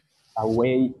a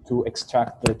way to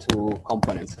extract the two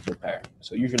components of the pair.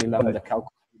 So usually lambda calculus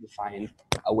define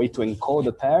a way to encode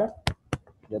a pair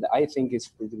that I think is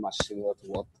pretty much similar to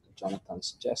what Jonathan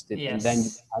suggested. Yes. And then you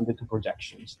define the two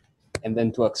projections. And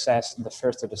then to access the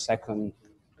first or the second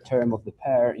term of the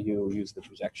pair, you use the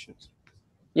projections.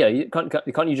 Yeah,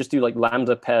 can't you just do like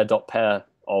lambda pair dot pair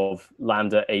of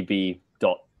lambda AB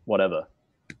dot whatever,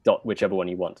 dot whichever one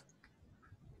you want?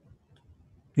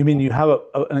 You mean you have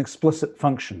an explicit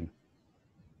function?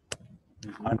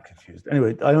 I'm confused.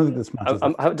 Anyway, I don't think this matters.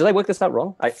 Did I work this out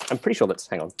wrong? I'm pretty sure that's,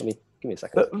 hang on, give me a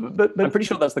second. But I'm pretty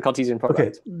sure that's the Cartesian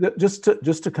product. Okay, just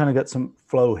to kind of get some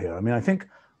flow here. I mean, I think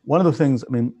one of the things,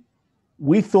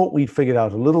 we thought we'd figured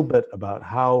out a little bit about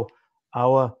how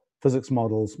our physics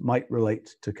models might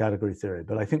relate to category theory,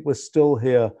 but I think we're still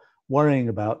here worrying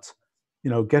about,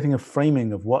 getting a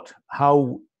framing of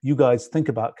how you guys think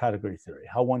about category theory,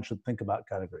 how one should think about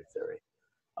category theory,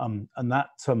 and that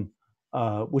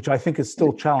which I think is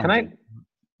still challenging.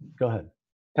 Go ahead.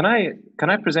 Can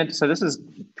I present? So this is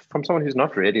from someone who's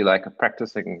not really like a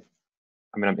practicing.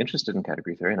 I'm interested in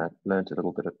category theory, and I learned a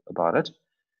little bit about it,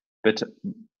 but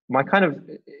my kind of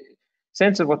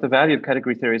sense of what the value of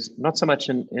category theory is not so much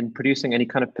in producing any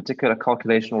kind of particular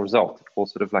calculational result. It will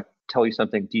sort of like tell you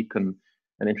something deep and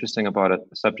interesting about a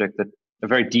subject, that a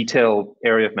very detailed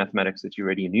area of mathematics that you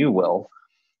already knew well.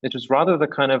 It was rather the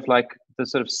kind of like the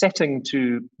sort of setting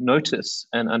to notice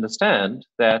and understand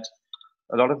that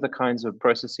a lot of the kinds of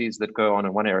processes that go on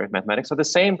in one area of mathematics are the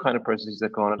same kind of processes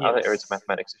that go on in other areas of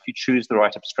mathematics if you choose the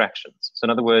right abstractions. So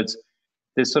in other words,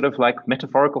 there's sort of like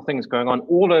metaphorical things going on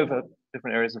all over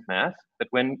different areas of math that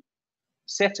when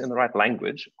set in the right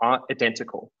language are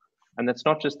identical. And that's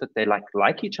not just that they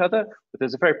like each other, but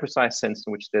there's a very precise sense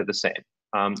in which they're the same.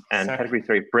 And category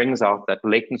theory brings out that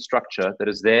latent structure that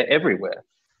is there everywhere.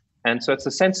 And so it's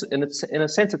a sense, in a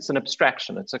sense, it's an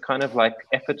abstraction. It's a kind of like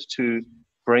effort to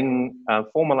bring,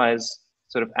 formalize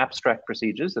sort of abstract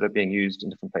procedures that are being used in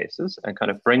different places and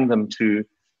kind of bring them to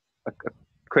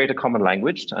create a common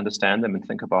language to understand them and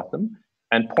think about them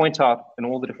and point out in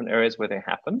all the different areas where they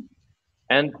happen.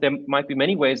 And there might be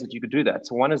many ways that you could do that.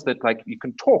 So one is that like you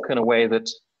can talk in a way that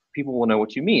people will know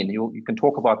what you mean. You can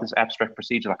talk about this abstract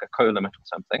procedure like a co-limit or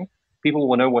something. People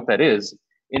will know what that is,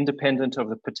 independent of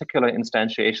the particular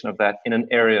instantiation of that in an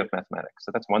area of mathematics.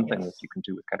 So that's one thing that you can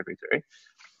do with category theory.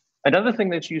 Another thing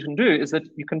that you can do is that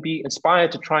you can be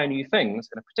inspired to try new things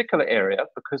in a particular area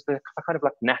because they're kind of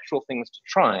like natural things to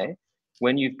try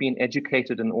when you've been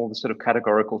educated in all the sort of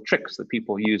categorical tricks that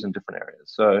people use in different areas.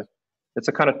 So it's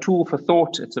a kind of tool for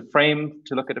thought. It's a frame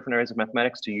to look at different areas of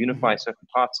mathematics, to unify certain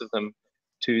parts of them,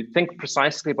 to think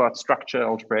precisely about structure,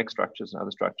 algebraic structures and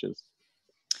other structures.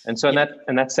 And so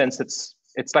in that sense, it's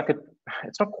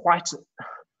not quite,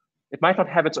 it might not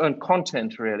have its own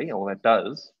content really, or it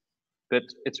does, but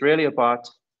it's really about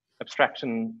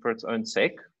abstraction for its own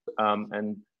sake,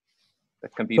 and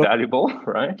that can be valuable,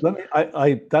 right?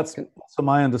 That's also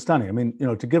my understanding. I mean,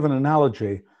 to give an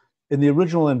analogy, in the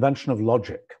original invention of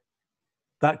logic,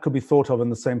 that could be thought of in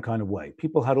the same kind of way.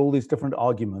 People had all these different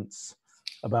arguments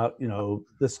about,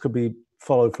 this could be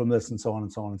followed from this and so on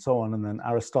and so on and so on. And then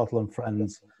Aristotle and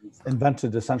friends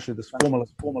invented essentially this formula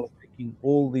taking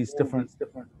all these different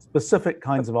specific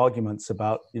kinds of arguments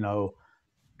about,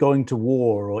 going to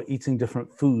war or eating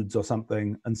different foods or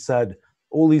something, and said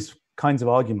all these kinds of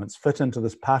arguments fit into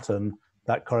this pattern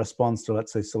that corresponds to,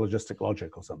 let's say, syllogistic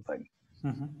logic or something.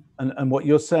 Mm-hmm. And what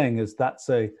you're saying is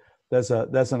there's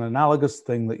an analogous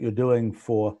thing that you're doing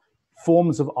for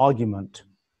forms of argument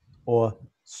or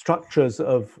structures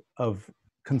of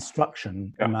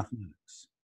construction in mathematics. Is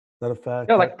that a fair?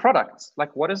 Yeah, like products.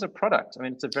 Like, what is a product? I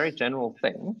mean, it's a very general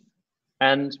thing.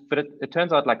 But it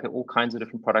turns out like there are all kinds of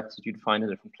different products that you'd find in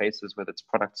different places, whether it's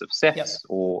products of sets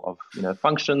or of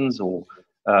functions or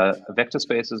vector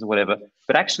spaces or whatever.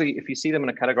 But actually, if you see them in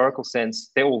a categorical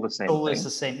sense, they're all the same. Always the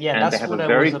same. Yeah, and that's they have what a I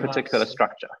very was particular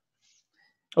structure.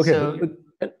 Okay. So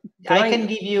I can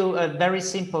give you a very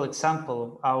simple example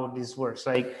of how this works.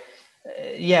 Like,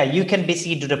 you can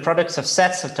basically do the products of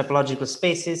sets, of topological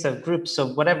spaces, of groups,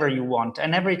 of whatever you want.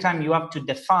 And every time you have to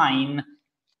define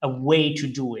a way to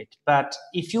do it. But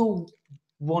if you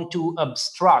want to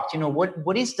abstract,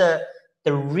 what is the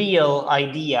real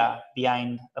idea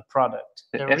behind a product?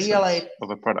 The essence of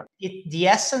a product. The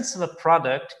essence of a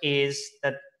product is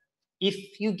that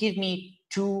if you give me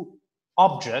two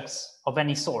objects of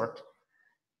any sort,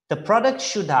 the product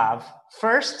should have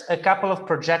first a couple of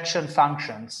projection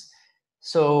functions.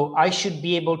 So I should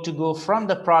be able to go from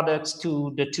the products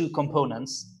to the two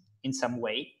components in some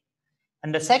way.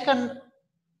 And the second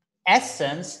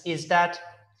essence is that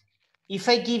if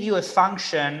I give you a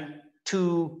function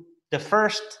to the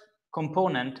first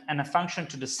component and a function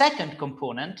to the second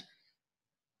component,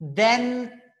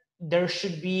 then there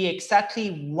should be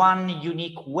exactly one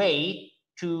unique way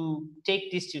to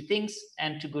take these two things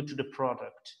and to go to the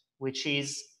product, which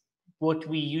is what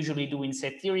we usually do in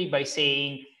set theory by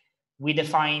saying we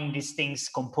define these things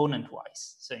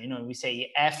component-wise. So, we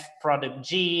say f product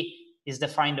G is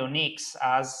defined on X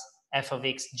as f of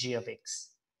X, G of X.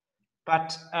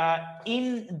 But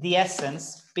in the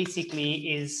essence,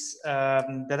 basically, is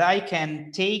that I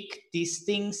can take these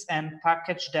things and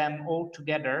package them all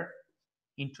together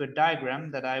into a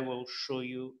diagram that I will show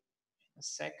you in a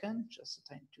second. Just a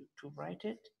time to write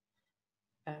it.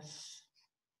 F,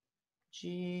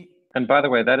 G. And by the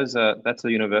way, that's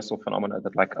a universal phenomenon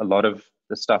that like a lot of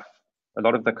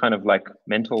the kind of like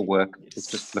mental work is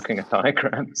just looking at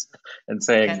diagrams and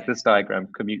saying this diagram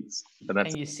commutes.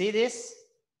 Can you see this?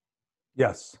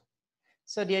 Yes.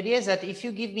 So the idea is that if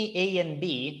you give me A and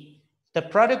B, the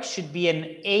product should be an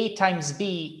A times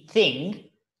B thing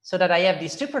so that I have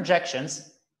these two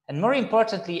projections. And more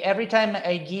importantly, every time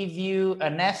I give you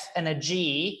an F and a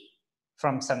G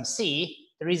from some C,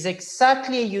 there is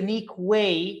exactly a unique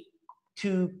way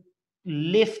to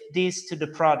lift this to the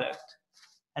product.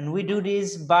 And we do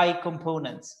this by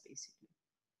components, basically,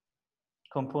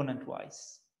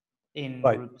 component-wise, in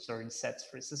groups or in sets,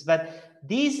 for instance. But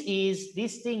this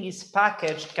thing is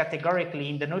packaged categorically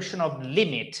in the notion of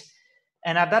limit.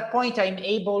 And at that point, I'm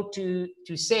able to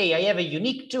say I have a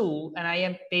unique tool, and I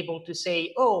am able to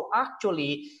say, oh,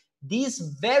 actually, this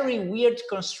very weird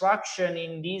construction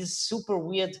in this super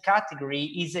weird category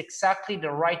is exactly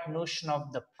the right notion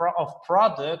of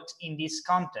product in this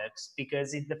context,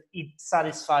 because it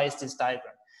satisfies this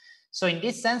diagram. So in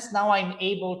this sense, now I'm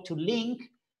able to link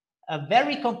a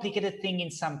very complicated thing in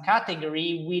some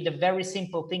category with a very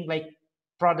simple thing like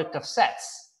product of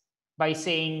sets, by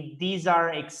saying these are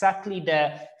exactly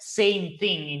the same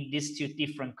thing in these two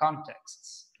different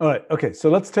contexts. All right. Okay.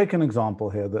 So let's take an example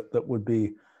here that would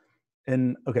be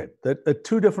there are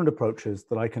two different approaches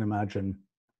that I can imagine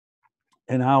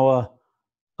in our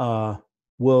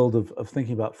world of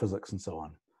thinking about physics and so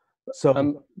on.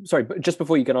 So sorry, but just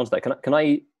before you get on to that, can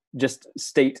I just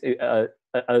state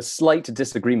a slight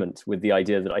disagreement with the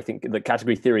idea that I think that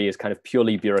category theory is kind of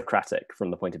purely bureaucratic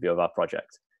from the point of view of our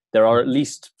project. There are at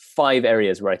least 5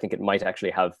 areas where I think it might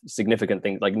actually have significant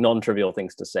things, like non-trivial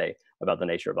things to say about the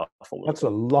nature of our formula. That's a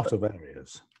lot of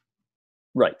areas.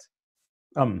 Right.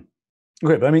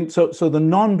 Okay, but I mean, so the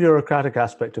non-bureaucratic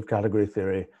aspect of category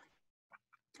theory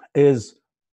is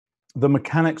the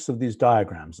mechanics of these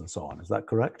diagrams and so on. Is that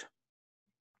correct?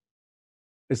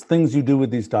 It's things you do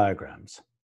with these diagrams.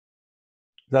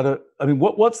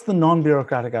 What's the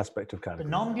non-bureaucratic aspect of category? The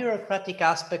non-bureaucratic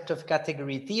aspect of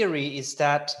category theory is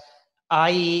that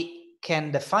I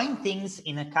can define things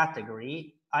in a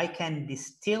category, I can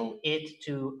distill it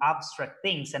to abstract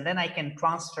things, and then I can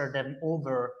transfer them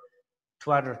over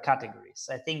to other categories.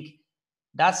 I think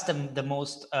that's the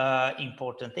most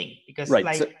important thing, because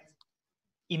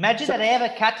imagine that I have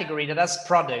a category that has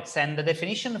products, and the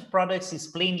definition of products is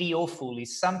plainly awful,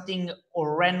 is something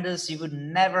horrendous you would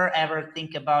never ever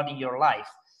think about in your life.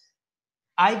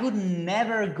 I would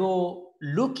never go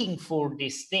looking for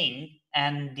this thing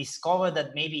and discover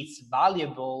that maybe it's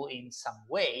valuable in some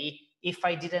way if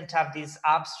I didn't have this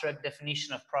abstract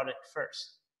definition of product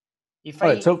first. All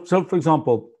right. So for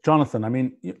example, Jonathan, I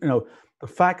mean, you know, the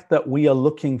fact that we are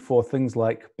looking for things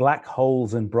like black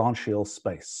holes in branchial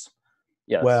space,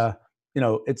 yes, where, you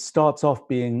know, it starts off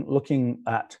being looking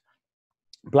at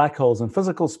black holes in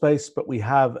physical space, but we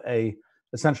have a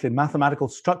essentially mathematical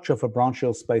structure for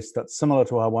branchial space that's similar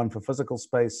to our one for physical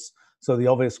space. So the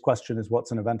obvious question is, what's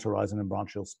an event horizon in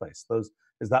branchial space?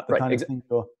 Is that the kind of thing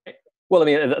you're... Well, I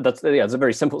mean, it's a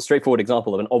very simple, straightforward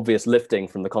example of an obvious lifting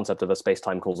from the concept of a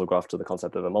space-time causal graph to the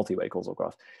concept of a multi-way causal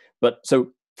graph. But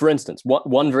so, for instance,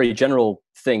 one very general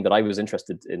thing that I was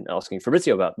interested in asking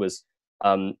Fabrizio about was,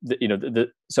 one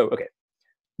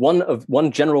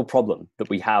general problem that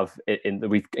we have that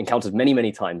we've encountered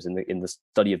many times in the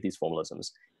study of these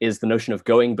formalisms is the notion of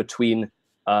going between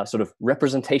sort of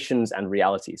representations and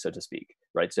reality, so to speak,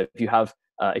 right? So if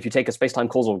you take a space-time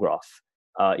causal graph,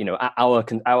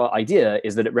 our idea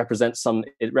is that it represents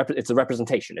it's a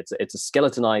representation. It's a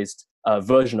skeletonized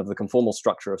version of the conformal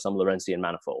structure of some Lorentzian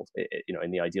manifold,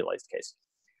 in the idealized case.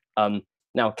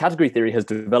 Now, category theory has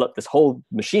developed this whole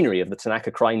machinery of the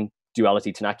Tanaka-Krein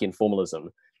duality, Tanakian formalism,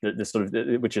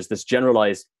 which is this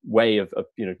generalized way of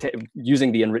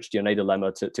using the enriched Yoneda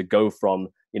lemma to go from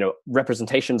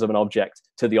representations of an object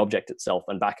to the object itself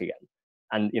and back again.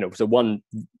 And so one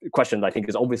question that I think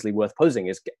is obviously worth posing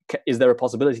is there a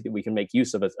possibility that we can make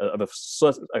use of a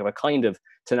kind of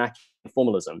Tanakian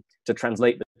formalism to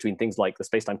translate between things like the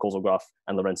space-time causal graph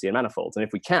and Lorentzian manifolds? And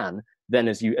if we can, then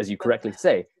as you correctly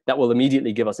say, that will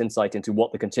immediately give us insight into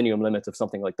what the continuum limit of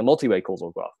something like the multi-way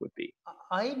causal graph would be.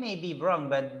 I may be wrong,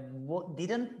 but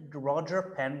didn't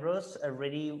Roger Penrose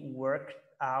already work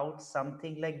out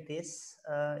something like this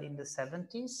in the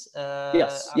 70s?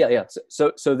 Yes, yeah.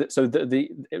 So the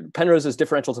Penrose's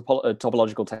differential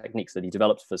topological techniques that he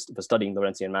developed for studying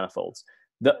Lorentzian manifolds,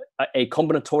 a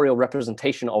combinatorial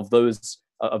representation of those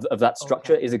of that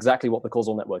structure is exactly what the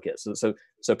causal network is.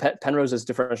 So Penrose's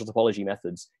differential topology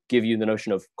methods give you the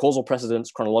notion of causal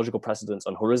precedence, chronological precedence,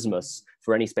 and horismus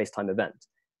for any space-time event.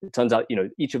 It turns out,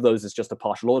 each of those is just a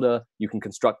partial order. You can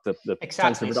construct the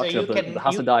transfer reduction of the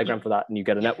Hasse diagram for that, and you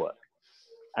get a network.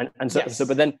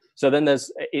 But then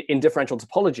there's in differential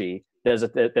topology, there's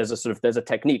a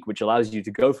technique which allows you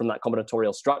to go from that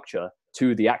combinatorial structure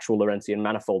to the actual Lorentzian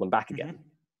manifold and back again.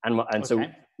 So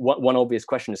one obvious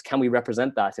question is, can we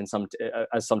represent that in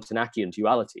as some Tanakian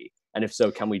duality? And if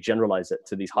so, can we generalize it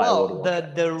to these higher order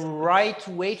objects? The right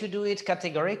way to do it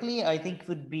categorically, I think,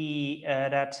 would be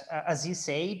that, as you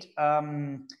said,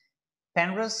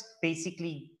 Penrose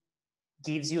basically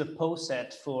gives you a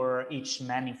poset for each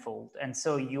manifold. And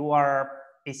so you are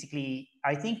basically,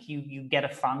 I think you get a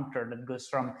functor that goes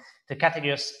from the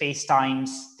category of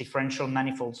space-times, differential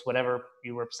manifolds, whatever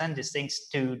you represent these things,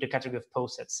 to the category of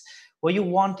posets. What you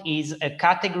want is a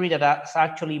category that's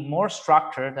actually more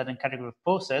structured than a category of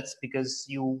posets, because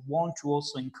you want to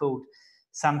also encode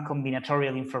some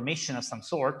combinatorial information of some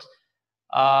sort.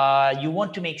 You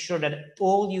want to make sure that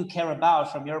all you care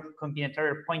about from your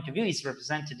combinatorial point of view is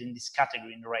represented in this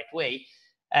category in the right way.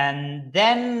 And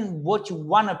then what you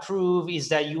want to prove is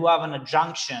that you have an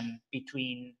adjunction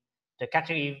between the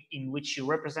category in which you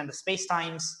represent the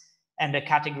spacetimes and the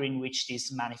category in which these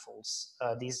manifolds,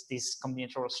 these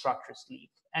combinatorial structures live.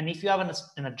 And if you have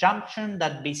an adjunction,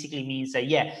 that basically means that,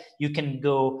 you can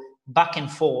go back and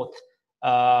forth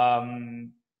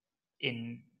in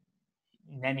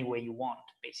any way you want,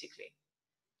 basically.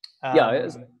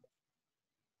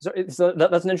 So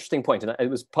that's an interesting point, and it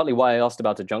was partly why I asked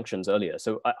about adjunctions earlier.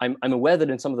 So I'm aware that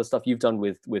in some of the stuff you've done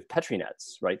with Petri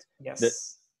nets, right?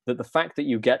 Yes. That the fact that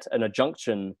you get an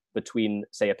adjunction between,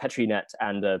 say, a Petri net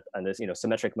and a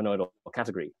symmetric monoidal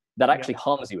category, that actually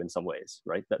harms you in some ways,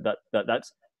 right? That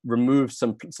removes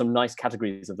some nice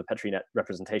categories of the Petri net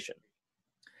representation.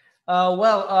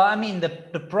 I mean,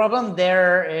 the problem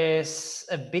there is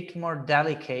a bit more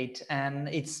delicate, and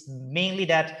it's mainly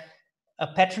that a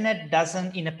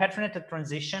Petrinet a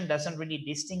transition doesn't really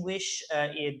distinguish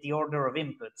the order of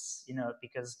inputs,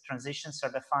 because transitions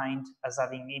are defined as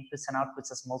having inputs and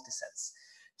outputs as multisets.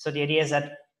 So the idea is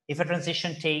that if a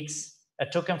transition takes a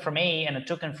token from A and a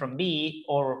token from B,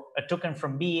 or a token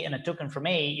from B and a token from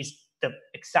A, is the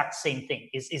exact same thing.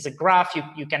 Is a graph,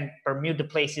 you can permute the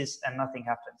places and nothing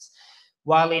happens.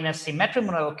 While in a symmetric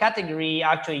monoidal category,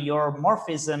 actually your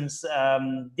morphisms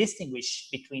distinguish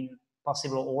between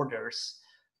possible orders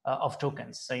of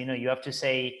tokens. So, you have to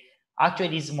say, actually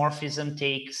this morphism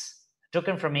takes a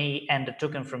token from A and a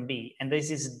token from B. And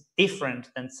this is different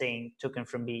than saying token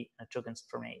from B and tokens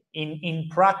from A. In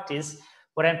practice,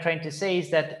 what I'm trying to say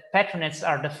is that Petrinets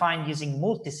are defined using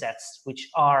multisets, which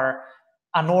are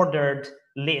unordered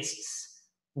lists,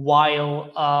 while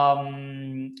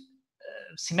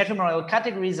symmetric monoidal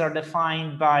categories are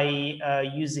defined by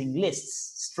using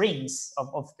lists, strings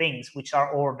of things which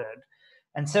are ordered.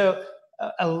 And so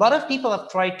a lot of people have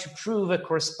tried to prove a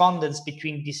correspondence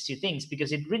between these two things,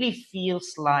 because it really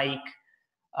feels like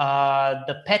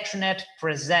the Petronet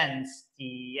presents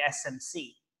the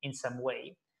SMC in some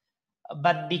way.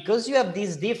 But because you have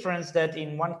this difference that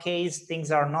in one case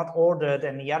things are not ordered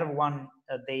and the other one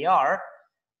they are,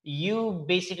 you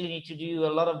basically need to do a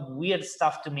lot of weird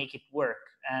stuff to make it work.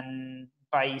 And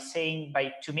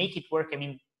to make it work, I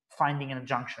mean finding an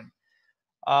adjunction.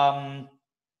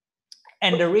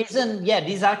 And the reason,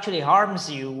 this actually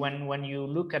harms you when you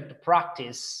look at the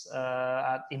practice,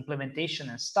 at implementation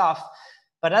and stuff.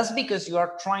 But that's because you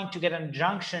are trying to get an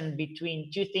adjunction between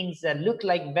two things that look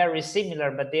like very similar,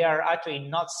 but they are actually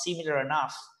not similar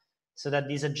enough so that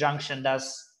this adjunction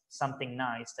does something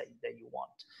nice that you want.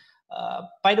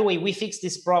 By the way, we fixed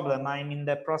this problem. I'm in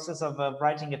the process of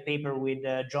writing a paper with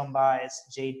John Baez,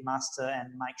 Jade Master,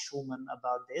 and Mike Schulman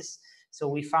about this. So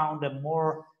we found a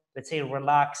more, let's say,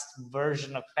 relaxed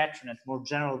version of Petronet, more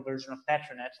general version of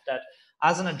Petronet that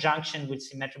has an adjunction with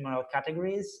symmetric monoidal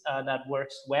categories that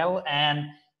works well. And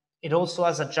it also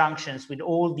has adjunctions with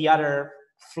all the other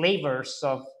flavors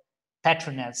of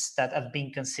Petronets that have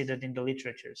been considered in the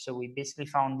literature. So we basically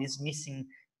found this missing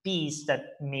piece that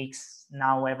makes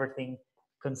now everything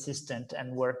consistent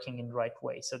and working in the right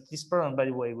way. So this program, by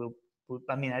the way,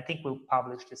 I think we'll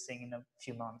publish this thing in a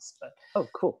few months. But oh,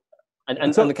 cool.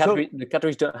 And the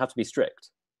categories don't have to be strict.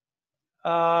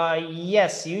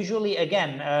 Yes, usually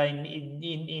again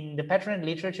in the Petronet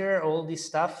literature, all this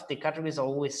stuff, the categories are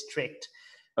always strict.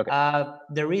 Okay.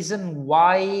 The reason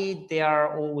why they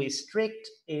are always strict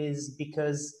is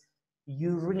because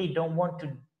you really don't want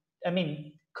to. I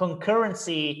mean,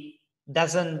 concurrency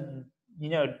doesn't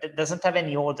have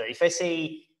any order. If I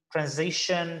say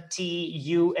transition T,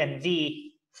 U, and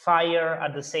V fire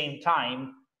at the same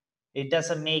time, it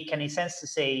doesn't make any sense to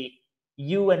say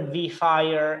U and V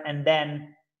fire and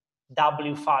then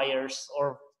W fires,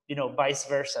 or vice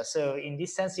versa. So in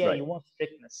this sense, right, you want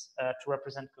strictness to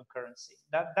represent concurrency.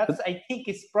 That's I think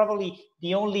it's probably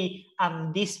the only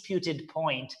undisputed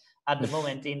point at the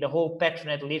moment in the whole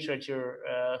Petronet literature,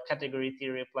 category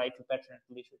theory applied to Petronet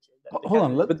literature. Hold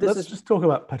on, let's just talk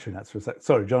about Petronets for a sec.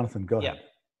 Sorry, Jonathan, go ahead.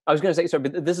 I was going to say, sorry,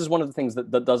 but this is one of the things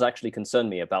that does actually concern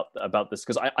me about this,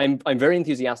 because I'm very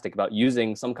enthusiastic about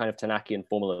using some kind of Tanakian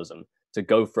formalism to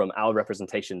go from our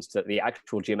representations to the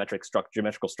actual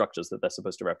geometrical structures that they're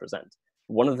supposed to represent.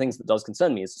 One of the things that does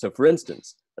concern me is, so for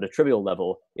instance, at a trivial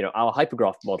level, our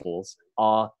hypergraph models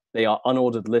are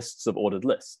unordered lists of ordered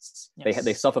lists. Yes.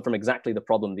 They suffer from exactly the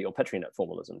problem that your Petronet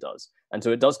formalism does. And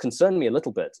so it does concern me a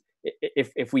little bit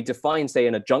if we define, say,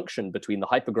 an adjunction between the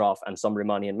hypergraph and some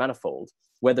Riemannian manifold,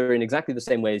 whether in exactly the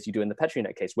same way as you do in the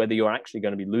Petronet case, whether you're actually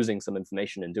going to be losing some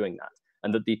information in doing that.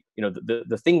 And that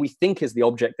the thing we think is the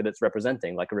object that it's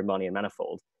representing, like a Riemannian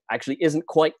manifold, actually isn't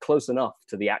quite close enough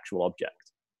to the actual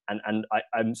object. And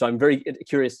I'm very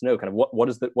curious to know kind of what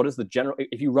is the general,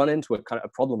 if you run into a kind of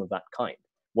a problem of that kind,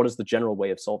 what is the general way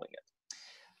of solving it?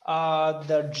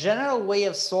 The general way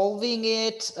of solving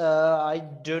it, I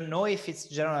don't know if it's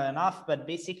general enough, but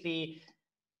basically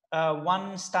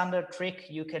one standard trick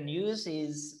you can use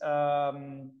is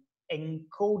encoding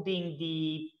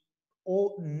the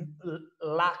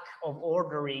lack of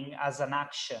ordering as an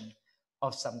action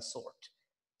of some sort.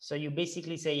 So you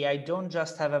basically say, I don't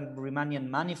just have a Riemannian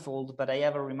manifold, but I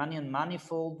have a Riemannian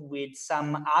manifold with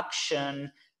some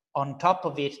action on top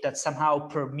of it that somehow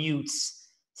permutes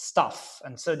stuff.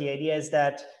 And so the idea is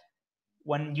that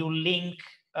when you link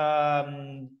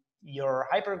your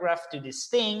hypergraph to this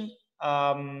thing,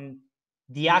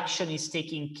 the action is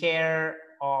taking care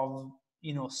of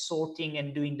sorting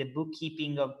and doing the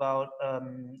bookkeeping about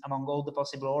among all the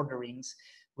possible orderings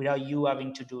without you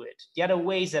having to do it. The other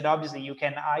way is that obviously you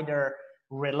can either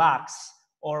relax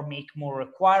or make more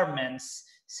requirements,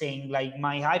 saying like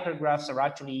my hypergraphs are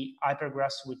actually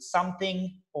hypergraphs with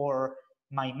something, or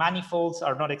my manifolds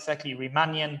are not exactly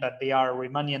Riemannian, but they are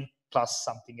Riemannian plus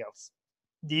something else.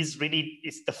 This really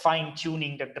is the fine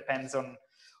tuning that depends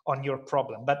on your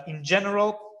problem. But in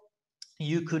general,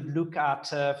 you could look at,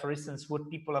 for instance, what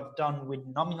people have done with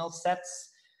nominal sets,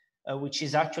 which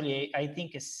is actually, I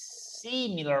think, a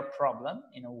similar problem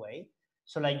in a way.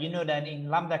 So like, that in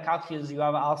lambda calculus, you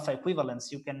have alpha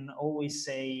equivalence. You can always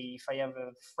say, if I have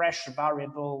a fresh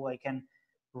variable, I can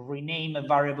rename a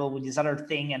variable with this other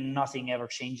thing and nothing ever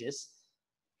changes.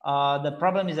 The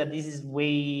problem is that this is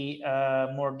way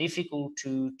more difficult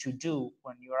to do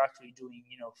when you're actually doing,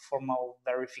 formal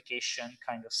verification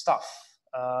kind of stuff.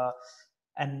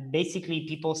 And basically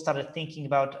people started thinking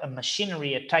about a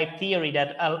machinery, a type theory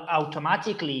that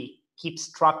automatically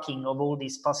keeps tracking of all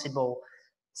these possible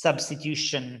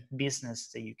substitution business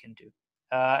that you can do.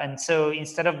 And so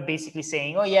instead of basically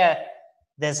saying, oh yeah,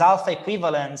 there's alpha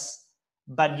equivalence,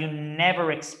 but you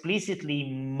never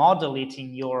explicitly model it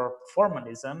in your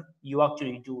formalism, you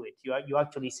actually do it. You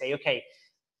actually say, okay,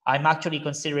 I'm actually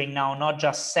considering now not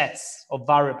just sets of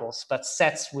variables, but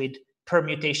sets with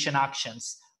permutation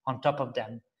actions on top of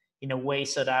them in a way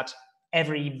so that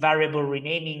every variable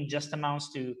renaming just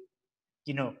amounts to,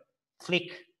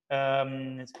 click,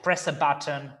 press a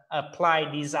button, apply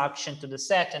this action to the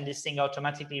set, and this thing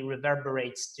automatically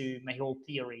reverberates to my whole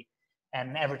theory,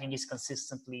 and everything is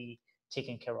consistently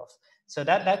taken care of. So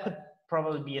that could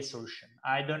probably be a solution.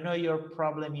 I don't know your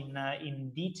problem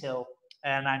in detail,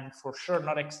 and I'm for sure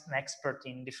not an expert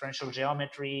in differential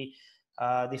geometry,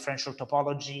 differential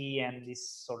topology, and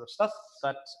this sort of stuff.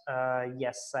 But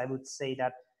yes, I would say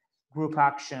that group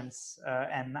actions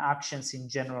and actions in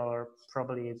general are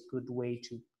probably a good way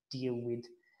to deal with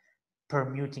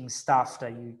permuting stuff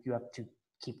that you have to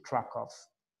keep track of.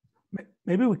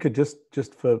 Maybe we could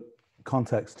just for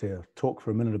context here talk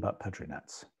for a minute about Petri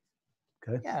nets.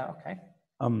 Okay. Yeah. Okay.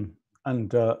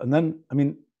 And then, I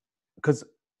mean, because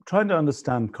trying to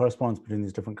understand correspondence between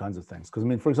these different kinds of things. Because I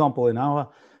mean, for example, in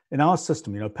our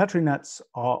system, Petri nets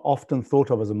are often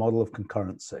thought of as a model of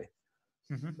concurrency.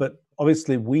 Mm-hmm. But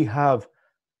obviously we have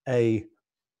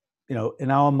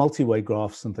in our multi-way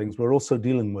graphs and things, we're also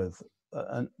dealing with,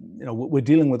 we're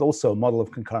dealing with also a model of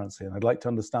concurrency. And I'd like to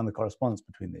understand the correspondence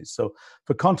between these. So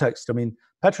for context, I mean,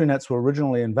 Petri nets were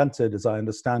originally invented, as I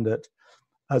understand it,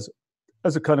 as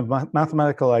a kind of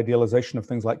mathematical idealization of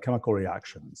things like chemical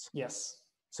reactions. Yes.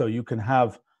 So you can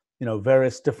have,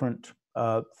 various different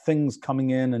things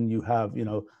coming in, and you have,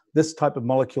 this type of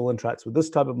molecule interacts with this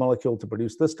type of molecule to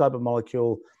produce this type of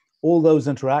molecule. All those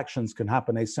interactions can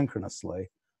happen asynchronously.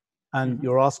 And mm-hmm.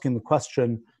 you're asking the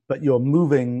question, but you're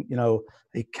moving,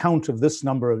 a count of this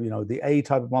number of, the A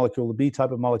type of molecule, the B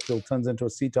type of molecule turns into a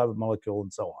C type of molecule,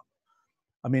 and so on.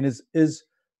 I mean,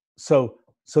 so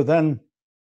then,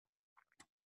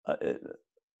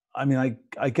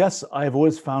 I guess I've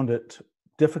always found it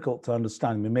difficult to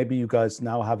understand. I mean, maybe you guys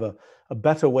now have a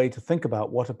better way to think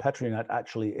about what a Petri net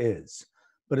actually is,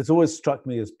 but it's always struck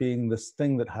me as being this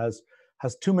thing that has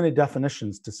too many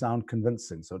definitions to sound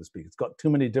convincing, so to speak. It's got too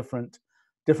many different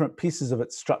pieces of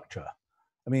its structure.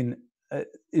 I mean,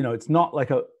 it's not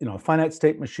like a finite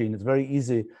state machine. It's very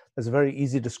easy. There's a very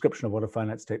easy description of what a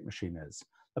finite state machine is.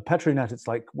 A Petri net, it's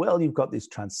like, well, you've got these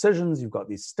transitions, you've got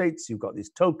these states, you've got these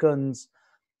tokens.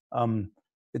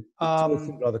 It's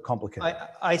rather complicated.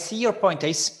 I see your point.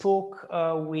 I spoke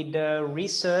with a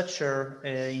researcher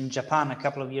in Japan a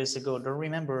couple of years ago. Don't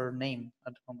remember her name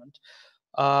at the moment.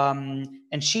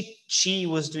 And she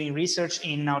was doing research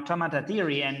in automata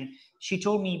theory, and she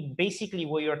told me basically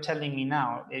what you're telling me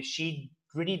now. She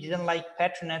really didn't like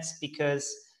Petri nets because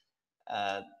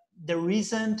there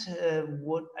isn't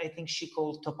what I think she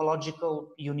called topological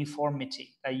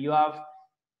uniformity. You have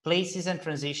places and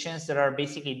transitions that are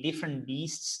basically different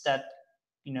beasts that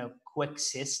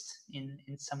coexist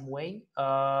in some way,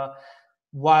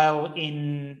 while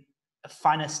in a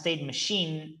finite state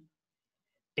machine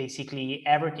basically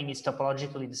everything is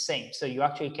topologically the same. So you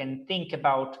actually can think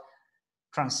about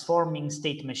transforming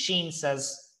state machines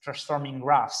as transforming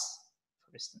graphs,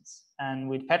 for instance. And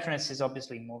with Petri nets is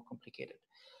obviously more complicated.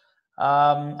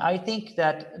 I think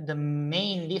that the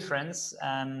main difference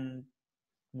and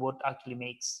what actually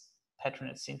makes Petri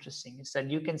nets interesting is that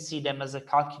you can see them as a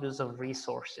calculus of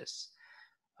resources.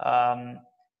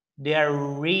 They are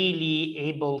really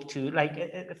able to, like,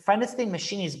 a finite state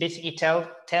machine is basically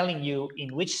telling you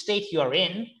in which state you are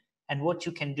in and what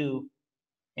you can do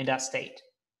in that state.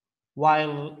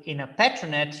 While in a Petri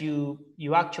net,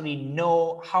 you actually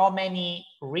know how many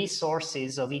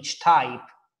resources of each type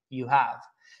you have.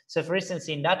 So for instance,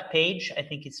 in that page, I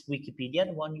think it's Wikipedia,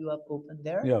 the one you have opened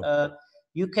there. Yeah.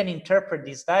 You can interpret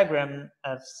this diagram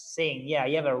of saying, yeah,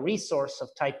 you have a resource of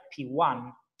type P1,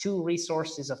 2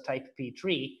 resources of type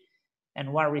P3,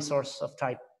 and 1 resource of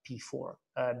type P4.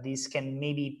 These can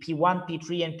maybe P1,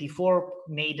 P3, and P4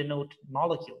 may denote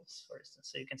molecules, for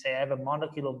instance. So you can say I have a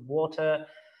molecule of water,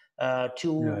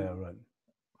 2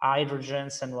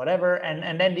 hydrogens and whatever,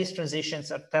 and then these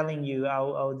transitions are telling you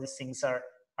how these things are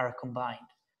combined.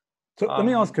 So let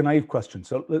me ask a naive question.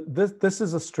 So this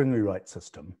is a string rewrite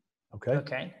system, okay?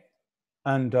 Okay.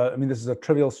 And I mean, this is a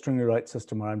trivial string rewrite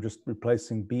system where I'm just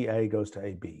replacing BA goes to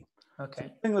AB. Okay. So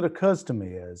the thing that occurs to me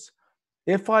is,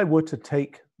 if I were to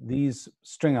take these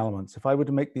string elements, if I were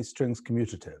to make these strings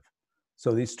commutative,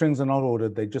 So these strings are not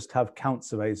ordered, they just have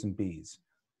counts of A's and B's.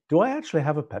 Do I actually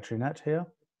have a Petri net here?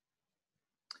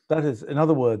 That is, in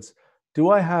other words, do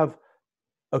I have,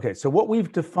 okay, so what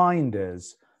we've defined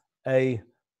is a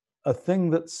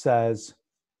thing that says,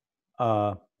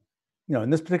 in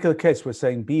this particular case, we're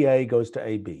saying BA goes to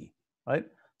AB, right?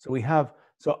 So we have,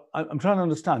 so I'm trying to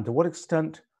understand to what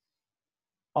extent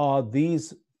are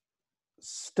these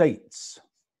states,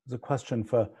 there's a question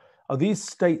for, are these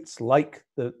states like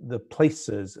the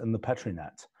places in the Petri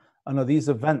net? And are these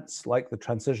events like the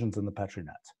transitions in the Petri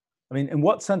net? I mean, in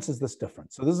what sense is this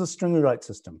different? So this is a string rewrite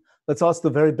system. Let's ask the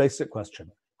very basic question.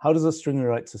 How does a string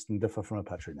rewrite system differ from a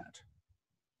Petri net?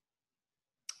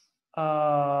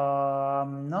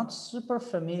 I'm not super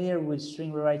familiar with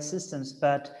string rewrite systems,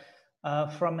 but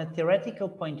from a theoretical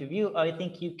point of view, I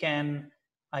think you can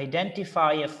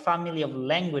identify a family of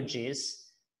languages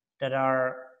that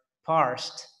are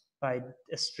parsed by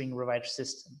a string rewrite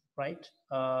system, right?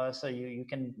 So you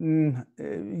can...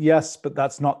 yes, but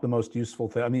that's not the most useful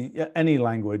thing. I mean, any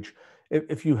language,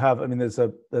 if you have, I mean, there's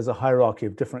a hierarchy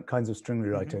of different kinds of string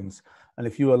rewritings. And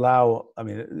if you allow, I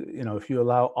mean, if you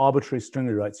allow arbitrary string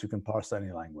rewrites, you can parse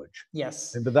any language.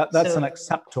 Yes. But that's an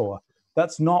acceptor.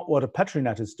 That's not what a Petri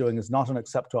net is doing, is not an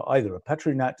acceptor either. A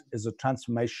Petri net is a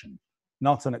transformation,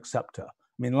 not an acceptor.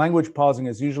 I mean, language parsing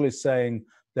is usually saying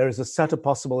there is a set of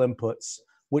possible inputs,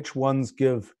 which ones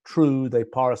give true, they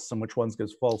parse, and which ones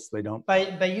gives false, they don't.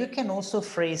 But you can also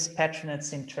phrase Petri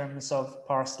nets in terms of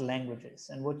parsed languages.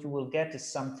 And what you will get is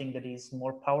something that is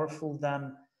more powerful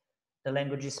than the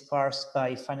languages parsed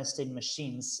by finite state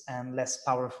machines and less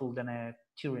powerful than a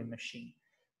Turing machine.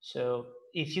 So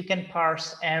if you can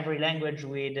parse every language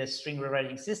with a string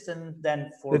rewriting system, then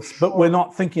for sure... But we're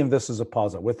not thinking of this as a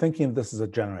parser. We're thinking of this as a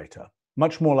generator,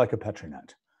 much more like a Petri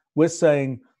net. We're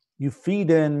saying you feed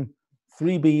in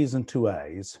 3 B's and 2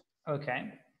 A's.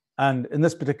 Okay. And in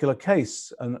this particular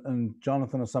case, and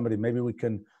Jonathan or somebody, maybe we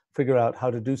can figure out how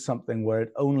to do something where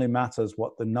it only matters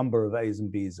what the number of A's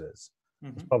and B's is.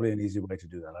 It's probably an easy way to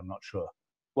do that. I'm not sure.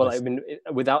 Well, I mean,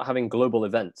 without having global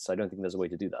events, I don't think there's a way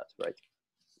to do that, right?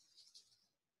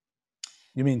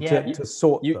 You mean to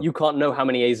sort them? You can't know how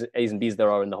many A's and B's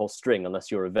there are in the whole string unless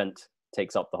your event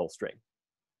takes up the whole string.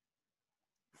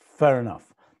 Fair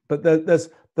enough. But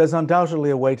there's undoubtedly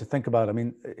a way to think about it. I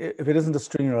mean, if it isn't a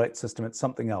string rewrite system, it's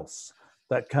something else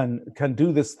that can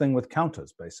do this thing with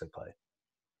counters, basically.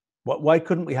 Why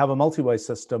couldn't we have a multi-way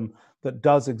system that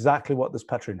does exactly what this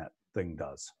Petri net thing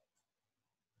does?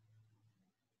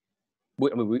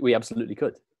 We absolutely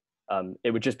could.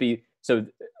 It would just be, so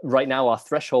right now our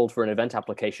threshold for an event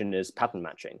application is pattern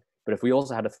matching. But if we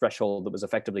also had a threshold that was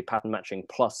effectively pattern matching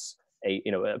plus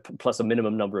plus a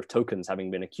minimum number of tokens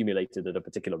having been accumulated at a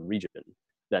particular region,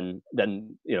 then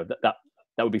that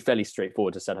would be fairly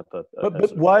straightforward to set up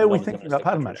But why are we thinking about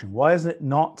pattern matching? Why is it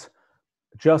not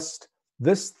just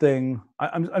this thing?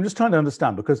 I'm just trying to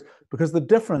understand, because the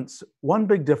difference, one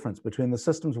big difference between the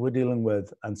systems we're dealing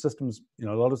with and systems, a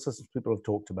lot of systems people have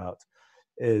talked about,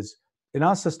 is in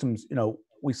our systems,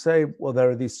 we say, well,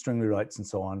 there are these string rewrites and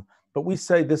so on, but we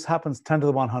say this happens 10 to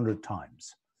the 100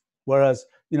 times. Whereas,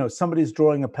 somebody's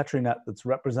drawing a Petri net that's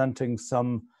representing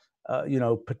some,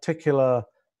 particular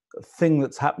thing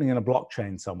that's happening in a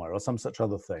blockchain somewhere or some such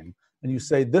other thing. And you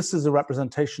say, this is a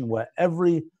representation where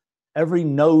every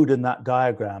node in that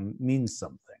diagram means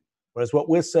something. Whereas what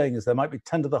we're saying is there might be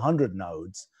 10 to the 100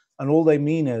 nodes, and all they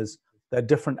mean is they're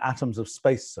different atoms of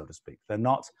space, so to speak.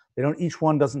 Each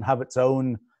one doesn't have its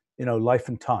own, life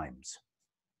and times,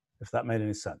 if that made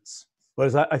any sense.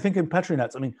 Whereas I think in Petri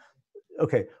nets, I mean,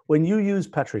 okay, when you use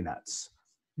Petri nets,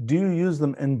 do you use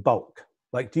them in bulk?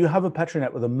 Like, do you have a Petri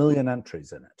net with 1 million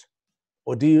entries in it?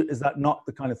 Or is that not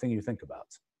the kind of thing you think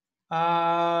about?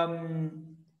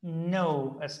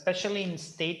 No, especially in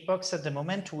state books at the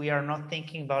moment, we are not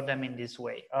thinking about them in this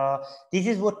way. This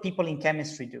is what people in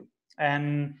chemistry do.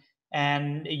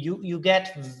 And you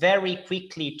get very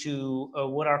quickly to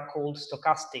what are called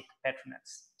stochastic Petri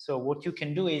nets. So what you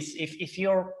can do is, if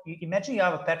you imagine you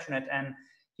have a Petri net and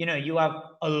you have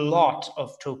a lot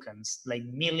of tokens, like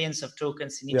millions of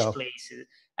tokens in each place,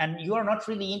 and you are not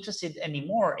really interested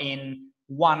anymore in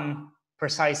one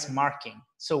precise marking.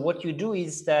 So what you do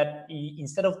is that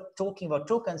instead of talking about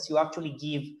tokens, you actually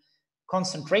give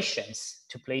concentrations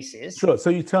to places. Sure. So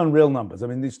you turn real numbers. I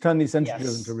mean, turn these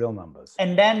integers into real numbers.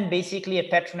 And then basically a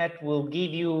Petri net will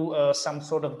give you some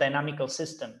sort of dynamical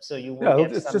system. So you will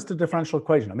get it's just a differential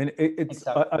equation. I mean, it's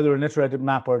exactly. Either an iterated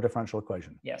map or a differential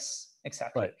equation. Yes,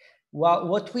 exactly. Right. Well,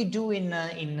 what we do in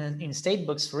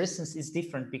statebooks, for instance, is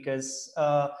different because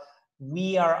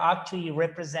we are actually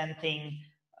representing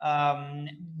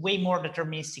way more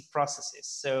deterministic processes.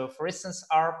 So for instance,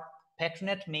 our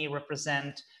Petronet may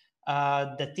represent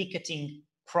the ticketing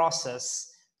process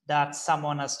that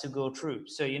someone has to go through.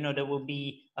 So, there will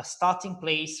be a starting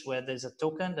place where there's a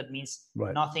token that means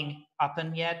nothing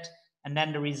happened yet. And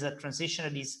then there is a transition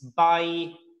that is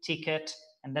buy ticket,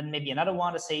 and then maybe another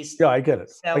one that says I get it.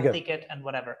 Sell ticket and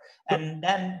whatever. And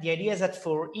then the idea is that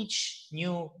for each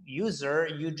new user,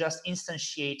 you just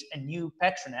instantiate a new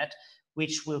Petronet,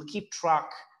 which will keep track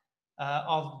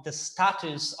of the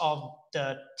status of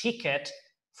the ticket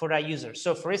for that user.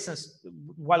 So for instance,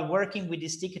 while working with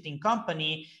this ticketing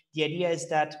company, the idea is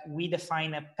that we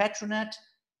define a Petronet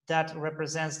that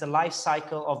represents the life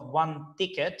cycle of one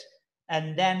ticket.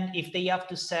 And then if they have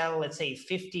to sell, let's say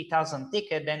 50,000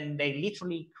 tickets, then they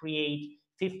literally create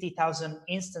 50,000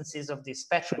 instances of these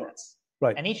Petronets.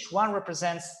 Right. And each one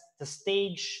represents the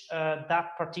stage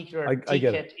that particular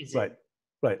ticket is in. Right.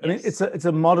 Yes. I mean, it's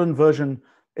a modern version.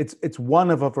 It's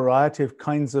one of a variety of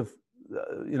kinds of,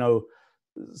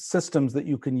 systems that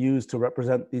you can use to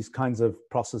represent these kinds of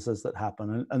processes that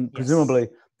happen. And presumably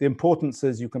the importance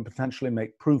is you can potentially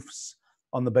make proofs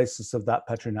on the basis of that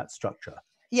Petronet structure.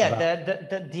 Yeah,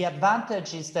 the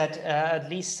advantage is that at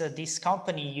least this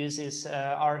company uses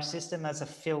our system as a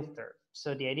filter.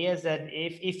 So the idea is that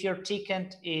if your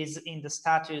ticket is in the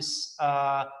status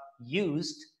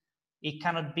used, it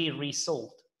cannot be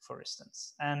resold, for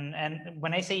instance. And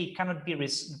when I say it cannot be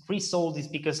resold, is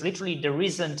because literally there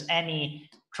isn't any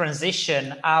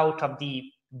transition out of the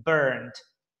burned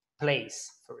place,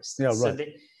 for instance. Yeah,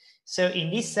 right. So in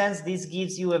this sense, this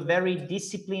gives you a very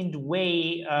disciplined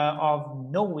way of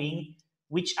knowing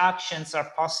which actions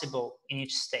are possible in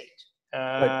each state.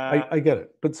 I get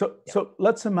it. But so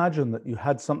let's imagine that you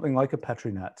had something like a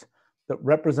Petronet that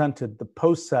represented the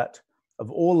post set of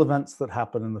all events that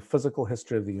happen in the physical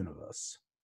history of the universe.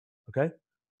 Okay?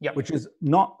 Yeah. Which is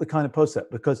not the kind of post set,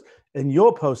 because in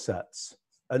your post sets,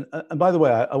 and by the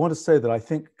way, I want to say that I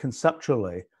think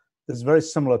conceptually this is very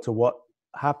similar to what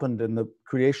happened in the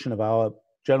creation of our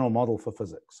general model for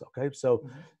physics. Okay, so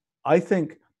I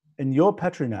think in your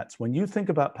Petronets, when you think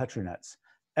about Petronets,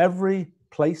 every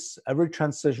place, every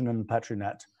transition in the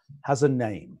Petronet has a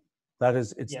name. That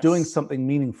is, it's doing something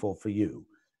meaningful for you.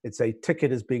 It's a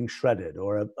ticket is being shredded,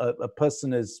 or a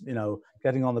person is,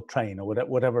 getting on the train, or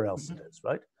whatever else it is,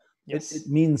 right? Yes. It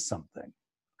means something.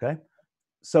 Okay,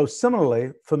 so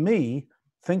similarly for me,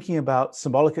 thinking about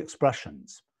symbolic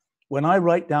expressions. When I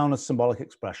write down a symbolic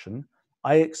expression,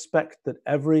 I expect that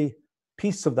every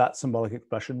piece of that symbolic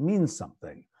expression means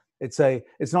something.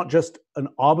 It's not just an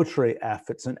arbitrary F,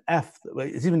 it's an F.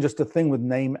 It's even just a thing with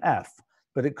name F,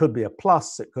 but it could be a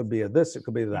plus, it could be a this, it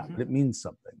could be that, but it means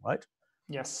something, right?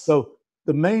 Yes. So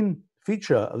the main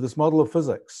feature of this model of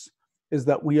physics is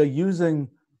that we are using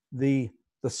the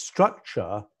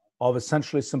structure of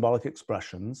essentially symbolic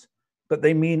expressions, but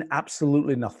they mean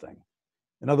absolutely nothing.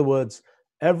 In other words,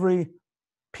 every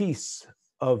piece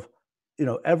of,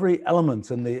 every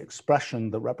element in the expression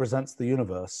that represents the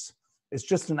universe is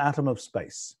just an atom of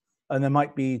space. And there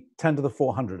might be 10 to the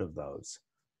 400 of those.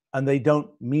 And they don't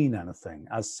mean anything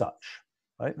as such,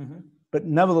 right? But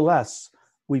nevertheless,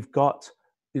 we've got,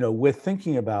 we're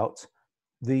thinking about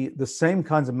the same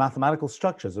kinds of mathematical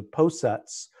structures of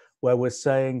posets where we're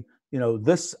saying,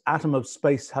 this atom of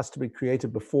space has to be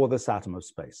created before this atom of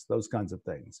space, those kinds of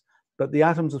things. But the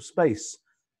atoms of space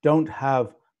don't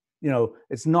have,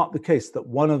 it's not the case that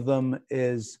one of them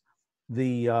is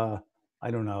the,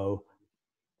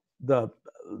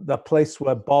 the place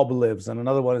where Bob lives, and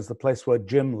another one is the place where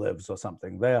Jim lives or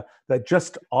something. They're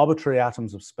just arbitrary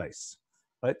atoms of space,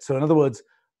 right? So in other words,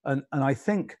 and I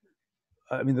think,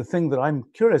 the thing that I'm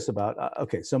curious about,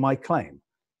 okay, so my claim,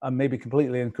 may be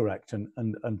completely incorrect,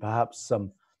 and perhaps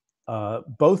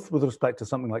both with respect to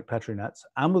something like Petronets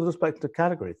and with respect to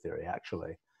category theory,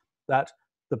 actually, that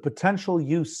the potential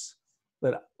use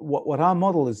that what our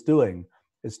model is doing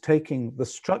is taking the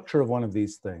structure of one of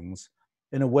these things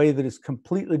in a way that is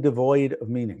completely devoid of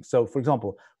meaning. So for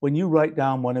example, when you write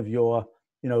down one of your,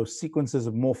 sequences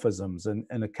of morphisms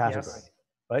in a category,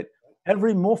 right?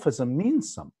 Every morphism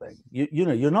means something.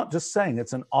 You're not just saying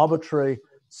it's an arbitrary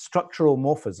structural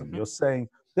morphism. You're saying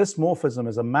this morphism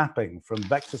is a mapping from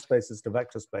vector spaces to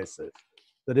vector spaces.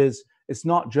 That is, it's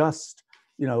not just,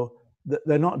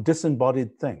 they're not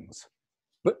disembodied things.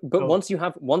 But so, once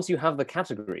you have the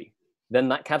category, then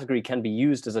that category can be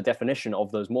used as a definition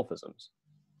of those morphisms,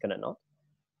 can it not?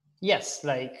 Yes,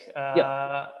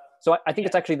 So I think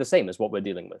it's actually the same as what we're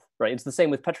dealing with, right? It's the same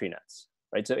with Petronets,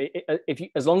 right? So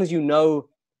as long as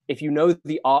if you know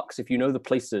the arcs, if you know the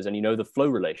places, and you know the flow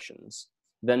relations,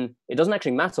 then it doesn't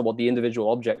actually matter what the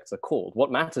individual objects are called.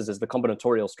 What matters is the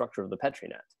combinatorial structure of the Petri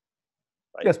net.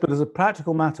 Right? Yes, but as a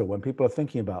practical matter, when people are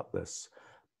thinking about this,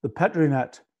 the Petri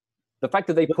net, the fact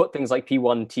that they put things like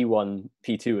P1, T1,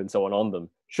 P2, and so on them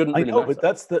shouldn't really matter.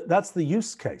 But that's the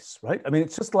use case, right? I mean,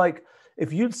 it's just like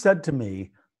if you'd said to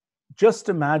me, just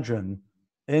imagine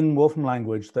in Wolfram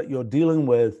language that you're dealing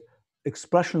with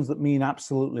expressions that mean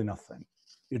absolutely nothing.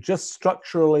 You're just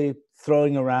structurally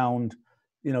throwing around,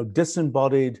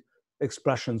 disembodied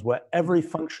expressions where every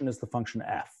function is the function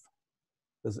f.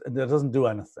 That doesn't do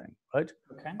anything, right?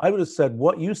 Okay. I would have said,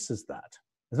 what use is that?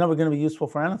 It's never going to be useful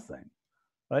for anything,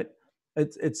 right?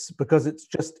 It's because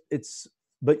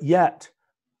but yet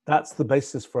that's the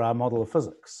basis for our model of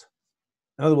physics.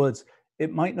 In other words,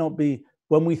 it might not be,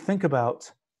 when we think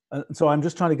about, so I'm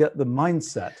just trying to get the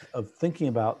mindset of thinking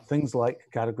about things like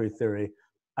category theory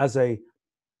as a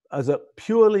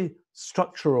purely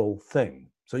structural thing.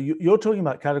 So you're talking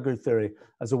about category theory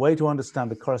as a way to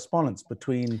understand the correspondence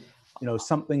between,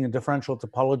 something in differential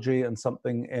topology and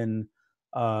something in,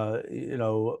 I don't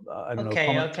know.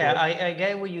 Okay, I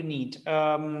get what you need.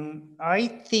 I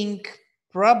think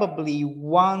probably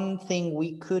one thing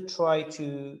we could try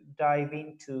to dive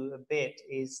into a bit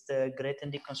is the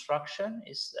Greten deconstruction.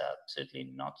 Is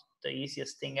certainly not the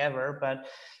easiest thing ever, but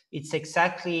it's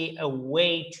exactly a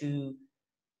way to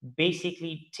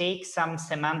basically take some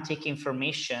semantic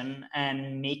information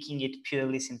and making it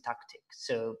purely syntactic.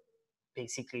 So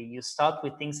basically you start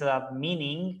with things that have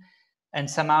meaning, and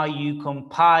somehow you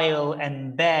compile,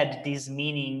 embed this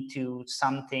meaning into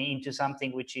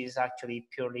something which is actually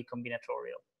purely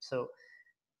combinatorial. So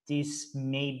this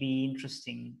may be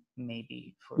interesting,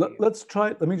 maybe for you.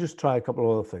 Let me just try a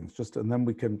couple of other things, and then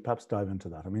we can perhaps dive into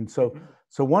that. I mean, so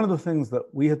one of the things that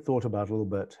we had thought about a little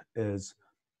bit is,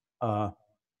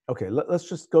 okay, let's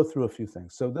just go through a few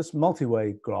things. So this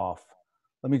multi-way graph,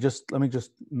 let me just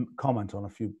comment on a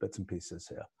few bits and pieces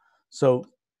here. So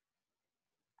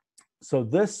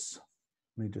this,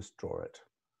 let me just draw it.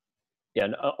 Yeah,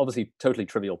 and obviously totally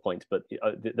trivial point, but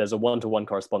there's a one-to-one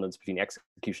correspondence between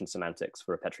execution semantics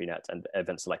for a Petri net and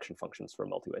event selection functions for a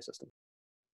multi-way system.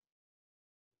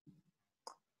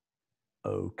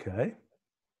 Okay,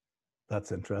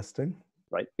 that's interesting.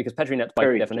 Right, because Petri nets by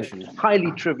definition,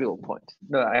 highly trivial point.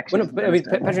 No, actually,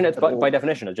 Petri nets by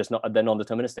definition are just they're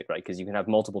non-deterministic, right? Because you can have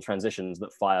multiple transitions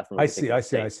that fire from. I see.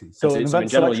 So in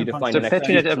general, you define an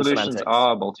Petri net execution evolutions semantics.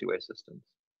 are multi-way systems.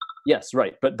 Yes,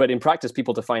 right, but in practice,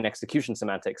 people define execution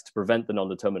semantics to prevent the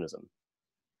non-determinism,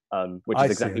 which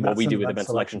is exactly what we do with event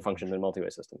selection functions in multi-way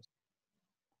systems.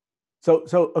 So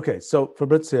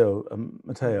Fabrizio,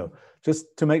 Matteo,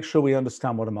 just to make sure we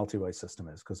understand what a multi-way system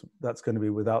is, because that's going to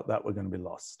be, without that, we're going to be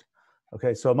lost.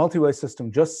 Okay, so a multi-way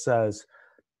system just says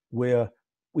we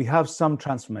have some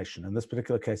transformation. In this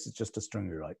particular case, it's just a string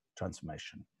rewrite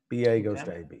transformation. BA goes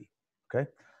to AB, okay?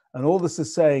 And all this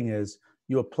is saying is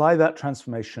you apply that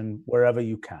transformation wherever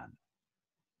you can.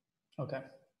 Okay.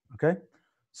 Okay,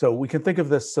 so we can think of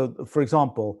this, so for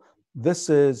example, this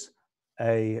is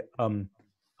a,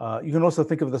 you can also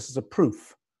think of this as a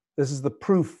proof. This is the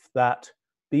proof that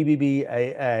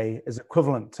BBB-AA is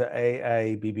equivalent to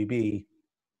AA-BBB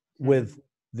with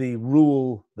the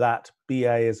rule that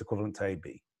BA is equivalent to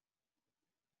AB.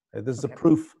 Okay, this is a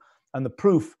proof, and the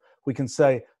proof, we can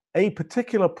say a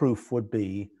particular proof would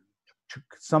be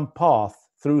some path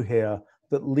through here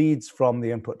that leads from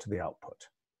the input to the output.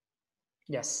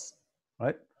 Yes.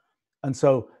 Right? And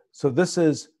so that's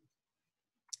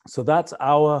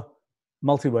our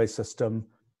multi-way system,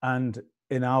 and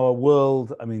in our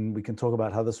world, I mean, we can talk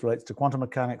about how this relates to quantum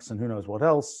mechanics and who knows what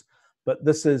else, but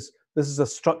this is a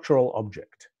structural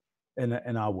object in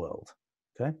our world,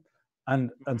 okay?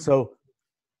 And so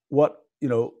what,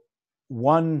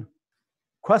 one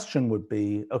question would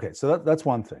be, okay, so that's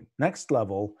one thing. Next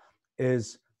level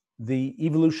is the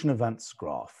evolution events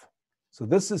graph. So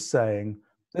this is saying,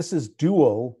 this is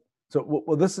dual. So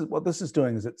what this is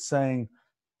doing is it's saying,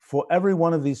 for every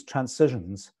one of these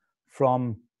transitions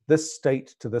from this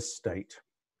state to this state,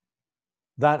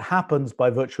 that happens by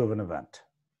virtue of an event.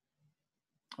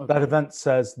 Okay. That event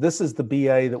says, this is the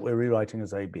BA that we're rewriting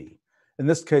as AB. In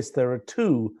this case, there are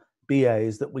two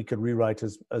BAs that we could rewrite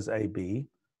as AB.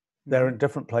 They're in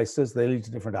different places. They lead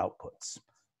to different outputs.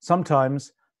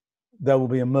 Sometimes there will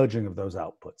be a merging of those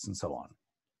outputs and so on.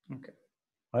 Okay.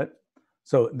 Right?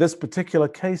 So this particular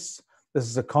case, this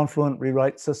is a confluent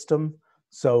rewrite system.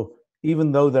 So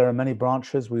even though there are many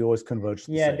branches, we always converge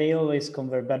to the same. They always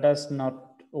converge, but that's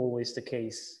not always the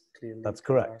case, clearly. That's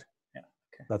correct. Yeah.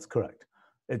 Okay. That's correct.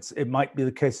 It might be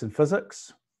the case in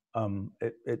physics.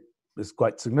 It is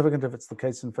quite significant if it's the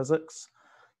case in physics.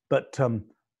 But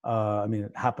I mean,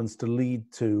 it happens to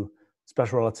lead to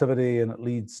special relativity, and it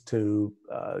leads to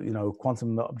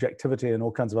quantum objectivity and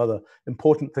all kinds of other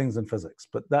important things in physics.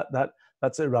 But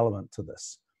that's irrelevant to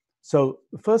this. So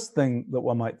the first thing that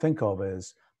one might think of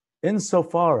is,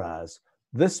 insofar as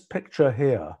this picture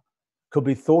here could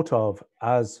be thought of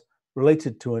as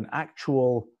related to an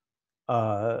actual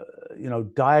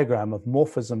diagram of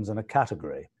morphisms in a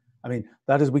category. I mean,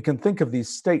 that is, we can think of these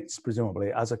states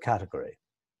presumably as a category,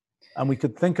 and we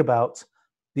could think about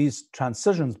these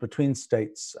transitions between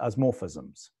states as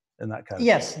morphisms in that category.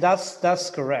 Yes, that's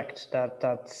correct.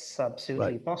 That's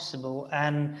absolutely Right. possible.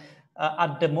 And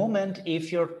at the moment,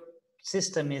 if your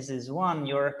system is this one,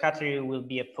 your category will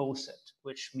be a poset,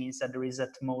 which means that there is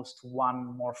at most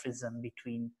one morphism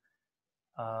between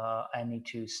any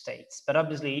two states. But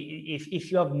obviously,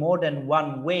 if you have more than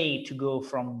one way to go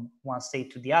from one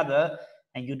state to the other,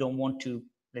 and you don't want to,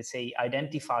 let's say,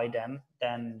 identify them,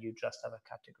 then you just have a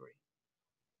category.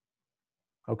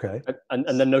 Okay.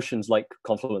 And then notions like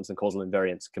confluence and causal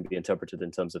invariance can be interpreted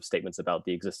in terms of statements about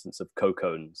the existence of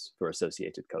co-cones for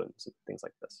associated cones and things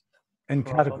like this. In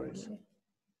categories.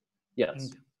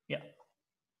 Yes. Yeah.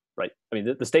 Right. I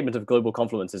mean, the statement of global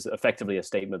confluence is effectively a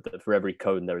statement that for every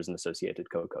cone there is an associated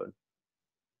co-cone.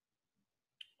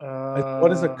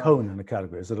 What is a cone in a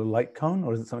category? Is it a light cone,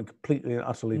 or is it something completely and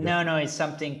utterly different? No, it's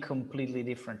something completely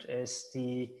different.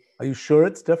 Are you sure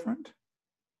it's different?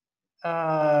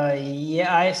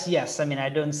 Yes. I mean, I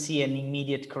don't see an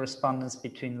immediate correspondence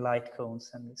between light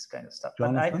cones and this kind of stuff.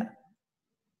 Jonathan?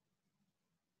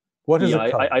 What is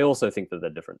a cone? I also think that they're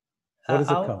different. What is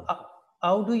a cone?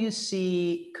 How do you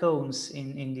see cones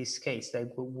in this case?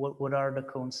 Like, what are the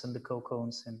cones and the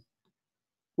co-cones? And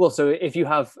well, so if you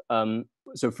have,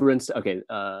 so for instance, okay,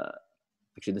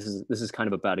 actually, this is kind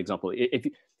of a bad example. If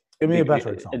you, give me a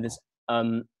better example. This,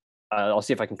 I'll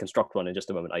see if I can construct one in just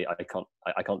a moment.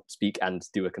 I can't speak and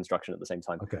do a construction at the same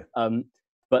time. Okay.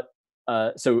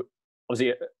 So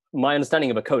obviously, my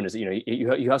understanding of a cone is that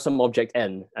you have some object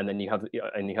n, and then you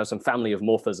have some family of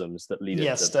morphisms that lead.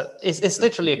 Yes, it's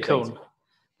literally a cone.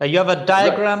 You have a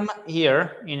diagram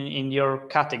here in your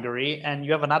category, and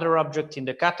you have another object in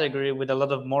the category with a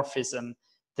lot of morphism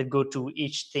that go to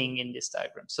each thing in this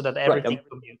diagram, so that everything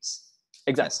commutes.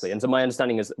 Exactly. Yes. And so my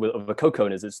understanding is of a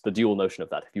co-cone is it's the dual notion of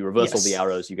that. If you reverse all the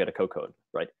arrows, you get a co-cone,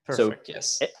 right? Perfect, so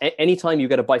yes. Anytime you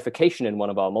get a bifurcation in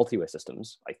one of our multi-way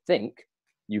systems, I think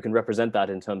you can represent that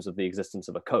in terms of the existence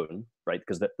of a cone, right?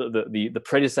 Because the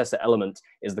predecessor element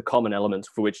is the common element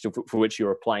for which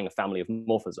you're applying a family of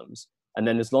morphisms. And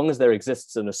then as long as there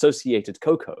exists an associated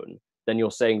co-cone, then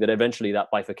you're saying that eventually that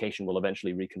bifurcation will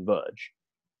eventually reconverge.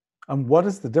 And what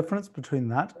is the difference between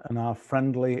that and our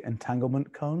friendly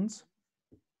entanglement cones?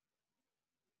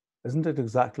 Isn't it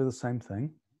exactly the same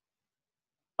thing?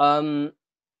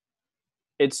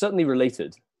 It's certainly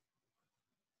related.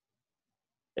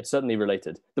 It's certainly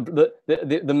related.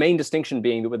 The main distinction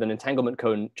being that with an entanglement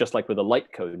cone, just like with a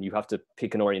light cone, you have to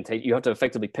pick an orientation. You have to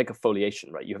effectively pick a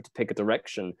foliation, right? You have to pick a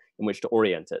direction in which to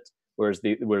orient it. Whereas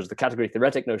the category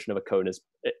theoretic notion of a cone is,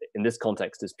 in this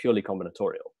context, is purely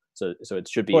combinatorial. So it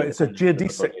should be. Well, it's a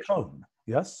geodesic cone.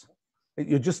 Yes,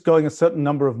 you're just going a certain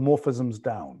number of morphisms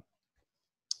down.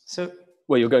 So,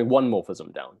 well, you're going one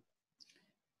morphism down.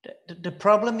 The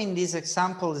problem in this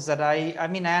example is that I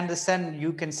mean, I understand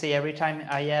you can say every time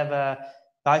I have a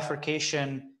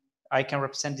bifurcation, I can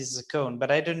represent this as a cone,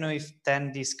 but I don't know if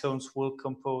then these cones will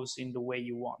compose in the way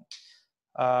you want.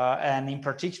 And in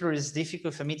particular, it's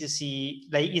difficult for me to see,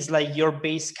 like, it's like your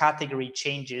base category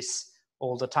changes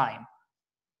all the time.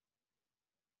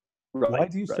 Right, why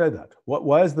do you say that?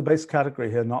 Why is the base category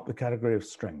here not the category of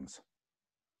strings?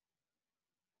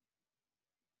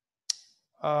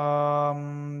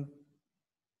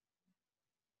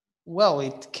 Well,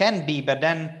 it can be, but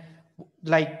then,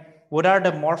 like, what are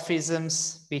the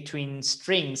morphisms between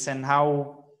strings and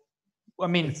how? I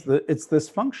mean, it's this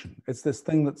function. It's this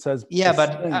thing that says. Yeah,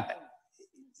 but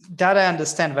that I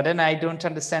understand. But then I don't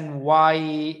understand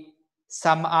why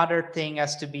some other thing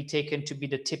has to be taken to be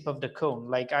the tip of the cone.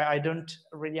 Like, I don't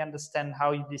really understand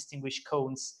how you distinguish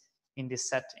cones in this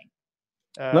setting.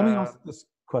 Let me ask this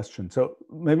question. So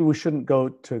maybe we shouldn't go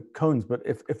to cones, but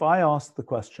if I ask the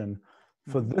question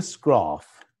for this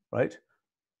graph, right,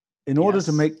 in order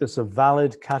to make this a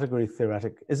valid category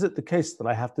theoretic, is it the case that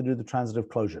I have to do the transitive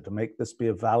closure to make this be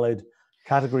a valid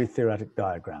category theoretic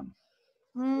diagram?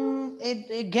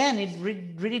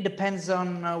 It really depends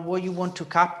on what you want to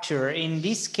capture. In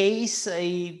this case,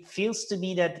 it feels to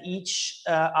me that each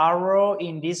arrow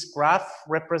in this graph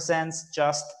represents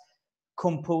just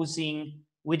composing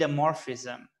with a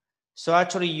morphism. So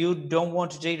actually, you don't want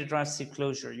to take the transitive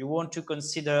closure. You want to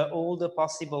consider all the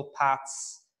possible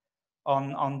paths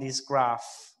on this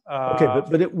graph. Okay,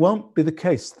 but it won't be the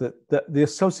case that the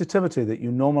associativity that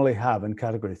you normally have in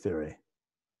category theory,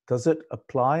 does it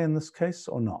apply in this case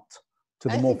or not to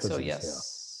the morphisms so,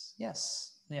 yes. Here?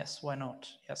 Yes. Why not?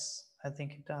 Yes, I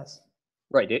think it does.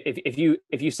 Right.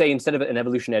 If you say instead of an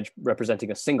evolution edge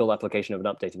representing a single application of an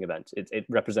updating event, it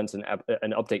represents an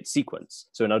update sequence.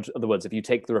 So in other words, if you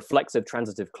take the reflexive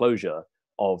transitive closure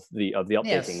of the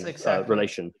updating exactly.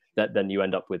 relation, then you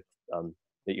end up with a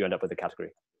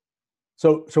category.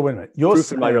 So wait a minute. You're proof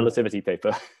saying, in my relativity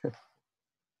paper.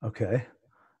 Okay.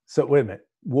 So wait a minute.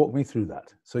 Walk me through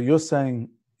that. So you're saying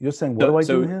what do I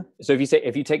do here? So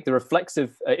if you take the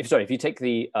reflexive, if you take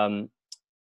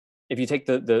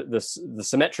the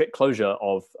symmetric closure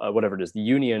of whatever it is, the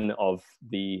union of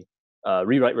the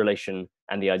rewrite relation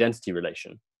and the identity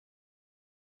relation,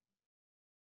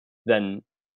 then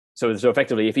so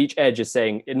effectively, if each edge is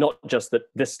saying not just that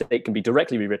this state can be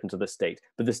directly rewritten to this state,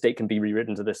 but this state can be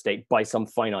rewritten to this state by some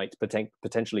finite,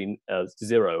 potentially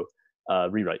zero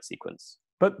rewrite sequence.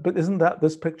 But isn't that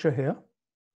this picture here?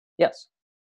 Yes.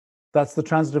 That's the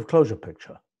transitive closure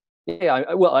picture. Yeah,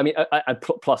 I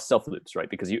plus self loops, right?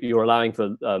 Because you're allowing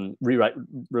for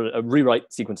rewrite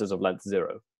sequences of length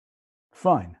 0.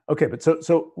 Fine. Okay, but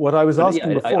so what I was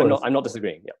asking before I'm not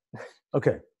disagreeing. Yeah.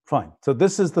 Okay, fine. So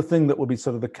this is the thing that will be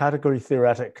sort of the category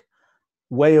theoretic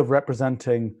way of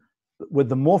representing, with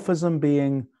the morphism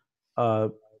being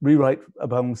rewrite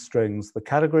among strings, the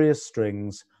category is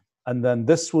strings, and then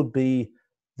this would be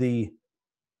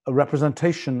a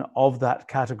representation of that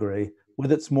category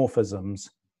with its morphisms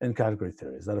in category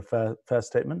theory. Is that a fair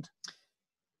statement?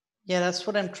 Yeah, that's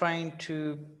what I'm trying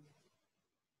to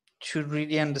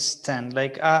really understand.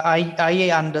 Like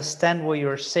I understand what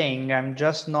you're saying. I'm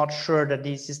just not sure that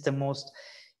this is the most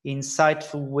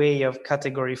insightful way of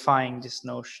categorifying this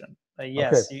notion.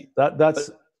 Yes, okay.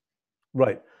 That's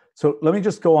right. So let me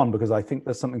just go on, because I think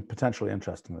there's something potentially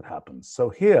interesting that happens. So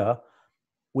here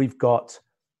we've got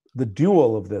the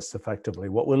dual of this effectively.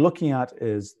 What we're looking at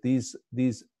is these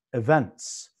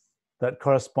events that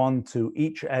correspond to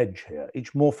each edge here,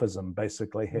 each morphism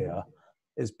basically here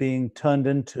is being turned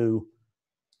into,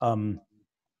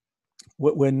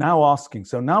 what we're now asking.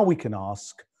 So now we can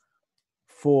ask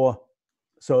for,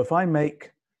 so if I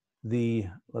make the,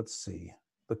 let's see,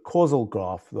 the causal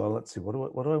graph, well, let's see, what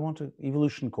do I want to,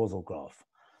 evolution causal graph.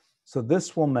 So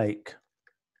this will make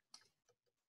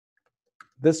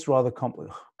this rather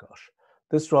complicated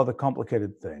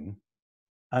thing.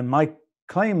 And my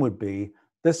claim would be,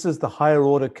 this is the higher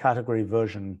order category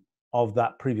version of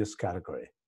that previous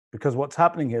category. Because what's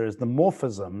happening here is the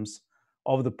morphisms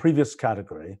of the previous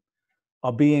category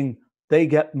are they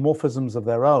get morphisms of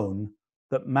their own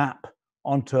that map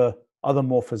onto other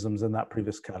morphisms in that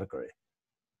previous category.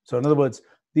 So in other words,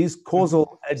 these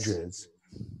causal edges,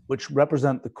 which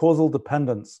represent the causal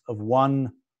dependence of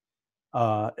one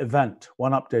event,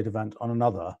 one update event on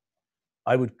another,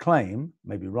 I would claim,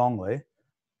 maybe wrongly,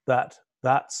 that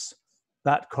that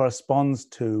corresponds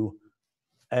to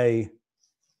a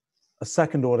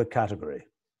second order category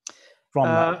from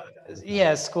that.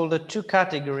 Yes, called a two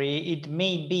category. It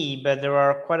may be, but there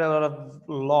are quite a lot of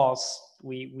laws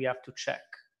we have to check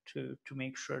to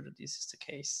make sure that this is the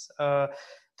case.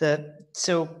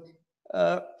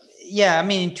 Yeah, I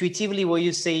mean, intuitively what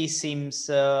you say seems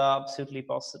absolutely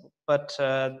possible, but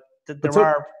there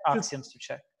are axioms to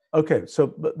check. Okay,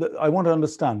 so I want to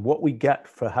understand what we get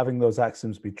for having those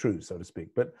axioms be true, so to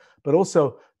speak. But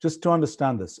also, just to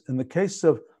understand this, in the case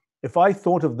of, if I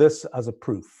thought of this as a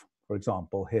proof, for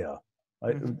example, here,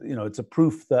 right? You know, it's a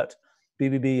proof that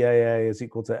BBB AA is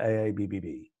equal to AA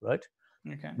BBB, right?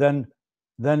 Okay.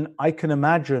 Then I can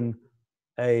imagine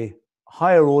a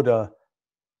higher order.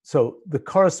 So the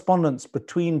correspondence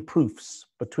between proofs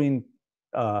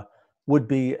would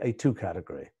be a two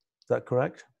category. Is that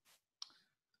correct?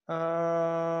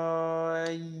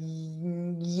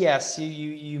 Yes,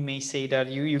 you may say that.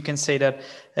 You can say that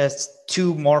as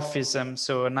two morphisms.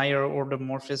 So an higher order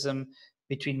morphism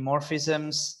between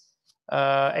morphisms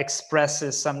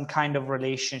expresses some kind of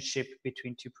relationship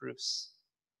between two proofs.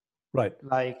 Right.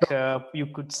 Like you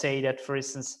could say that, for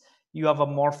instance, you have a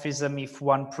morphism if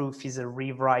one proof is a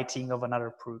rewriting of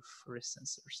another proof, for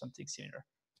instance, or something similar.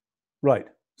 Right.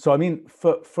 So I mean,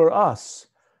 for us,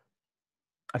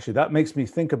 actually, that makes me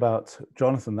think about,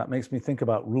 Jonathan, that makes me think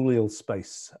about Rullial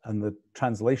space and the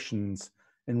translations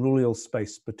in Rullial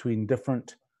space between,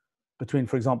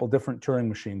 for example, different Turing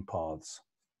machine paths.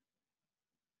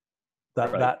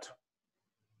 That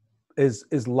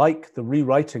is like the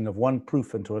rewriting of one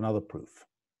proof into another proof.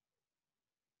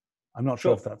 I'm not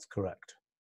sure if that's correct.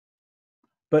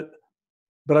 But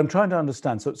I'm trying to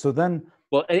understand. So then,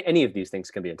 well, any of these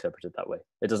things can be interpreted that way.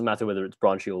 It doesn't matter whether it's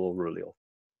branchial or rullial.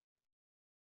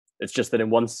 It's just that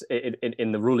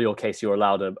in the rullial case, you're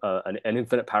allowed an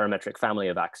infinite parametric family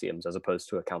of axioms as opposed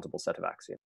to a countable set of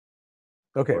axioms.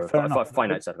 Okay, fair enough. A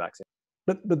finite set of axioms.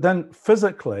 But then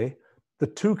physically, the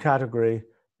 2 category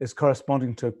is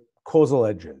corresponding to causal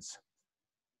edges.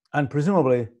 And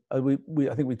presumably, I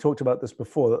think we talked about this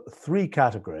before, that the 3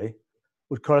 category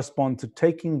would correspond to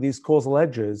taking these causal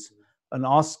edges and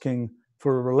asking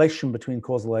for a relation between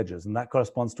causal edges, and that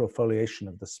corresponds to a foliation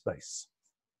of the space.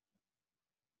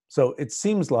 So it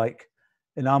seems like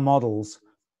in our models,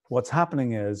 what's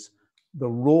happening is the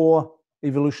raw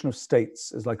evolution of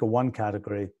states is like a 1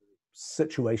 category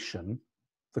situation.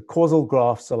 The causal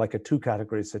graphs are like a 2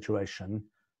 category situation.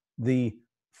 The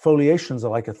foliations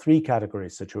are like a 3 category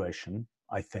situation,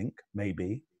 I think,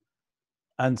 maybe.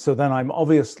 And so then I'm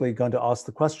obviously going to ask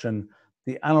the question,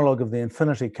 the analog of the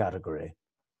infinity category,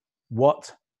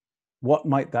 what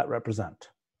might that represent?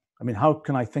 I mean, how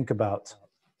can I think about,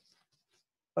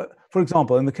 for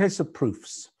example, in the case of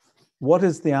proofs, what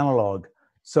is the analog?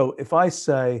 So if I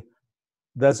say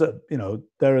this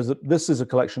is a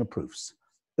collection of proofs,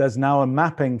 there's now a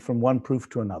mapping from one proof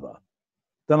to another.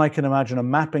 Then I can imagine a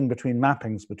mapping between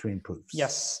mappings between proofs.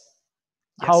 Yes.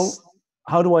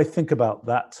 How do I think about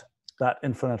that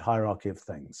infinite hierarchy of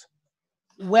things?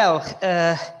 Well,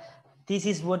 this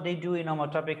is what they do in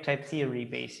homotopic type theory,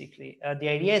 basically. The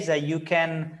idea is that you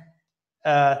can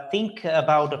think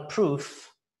about a proof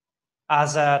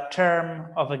as a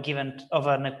term of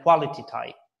an equality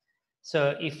type.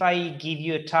 So if I give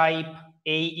you a type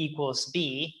A equals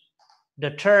B,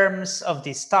 the terms of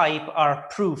this type are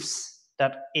proofs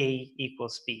that A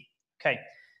equals B. Okay,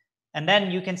 and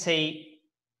then you can say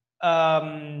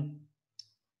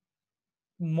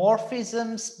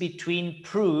morphisms between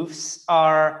proofs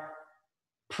are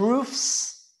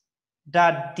proofs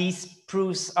that these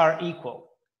proofs are equal.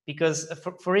 Because,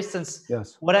 for instance,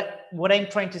 yes, what I'm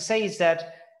trying to say is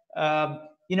that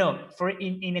in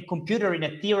a computer, in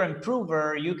a theorem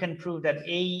prover, you can prove that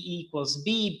A equals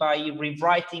B by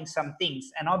rewriting some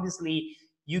things, and obviously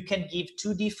you can give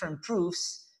 2 different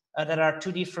proofs that are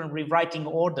 2 different rewriting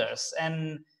orders,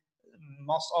 and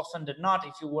most often than not,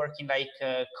 if you work in like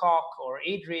Coq or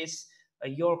Idris,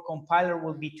 your compiler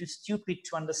will be too stupid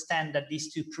to understand that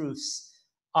these 2 proofs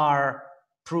are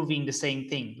proving the same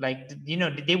thing. Like,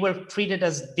 they were treated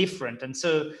as different. And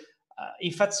so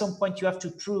if at some point you have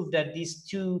to prove that these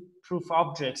 2 proof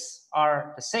objects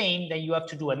are the same, then you have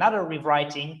to do another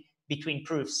rewriting between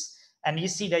proofs. And you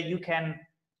see that you can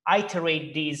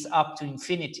iterate these up to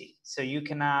infinity. So you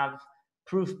can have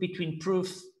proof between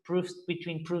proofs, proofs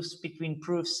between proofs between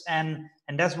proofs, and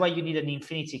that's why you need an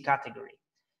infinity category.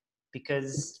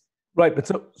 Because right, but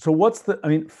so what's the, I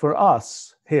mean, for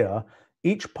us here,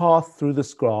 each path through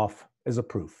this graph is a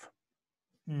proof.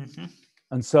 Mm-hmm.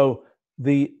 And so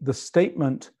the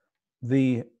statement,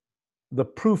 the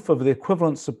proof of the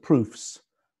equivalence of proofs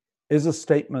is a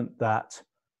statement that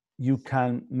you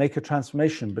can make a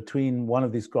transformation between one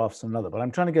of these graphs and another. But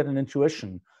I'm trying to get an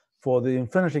intuition for the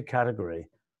infinity category.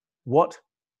 What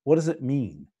does it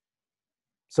mean?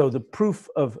 So the proof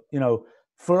of,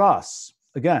 for us,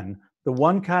 again, the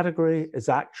 1 category is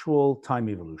actual time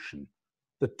evolution.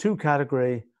 The 2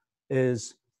 category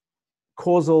is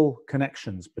causal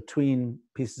connections between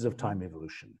pieces of time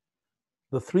evolution.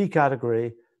 The 3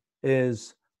 category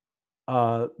is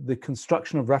the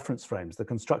construction of reference frames, the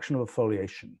construction of a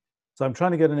foliation. So I'm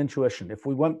trying to get an intuition. If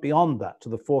we went beyond that to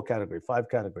the 4 category, 5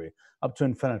 category, up to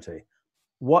infinity,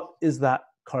 what is that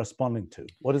corresponding to?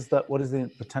 What is that? What is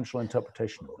the potential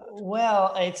interpretation of that?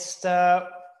 Well,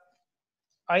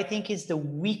 I think it's the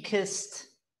weakest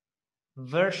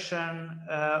version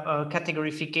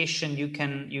categorification you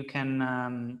can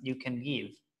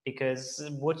give, because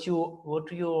what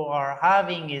you are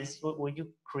having is what you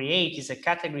create is a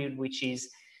category which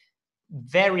is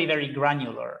very, very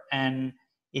granular, and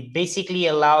it basically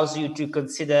allows you to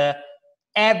consider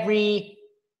every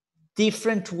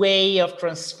different way of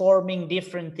transforming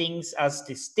different things as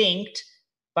distinct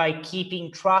by keeping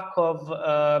track of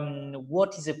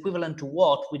what is equivalent to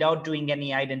what without doing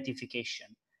any identification.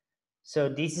 So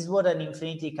this is what an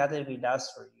infinity category does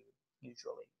for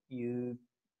you.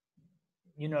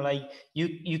 Usually,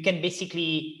 you can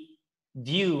basically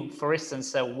view, for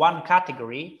instance, 1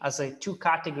 category as a 2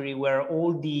 category where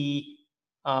all the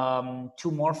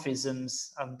 2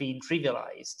 morphisms have been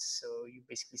trivialized. So you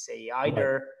basically say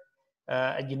either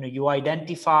you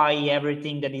identify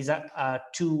everything that is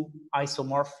 2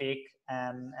 isomorphic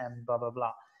and blah blah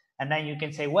blah. And then you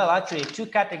can say, well, actually, two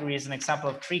categories is an example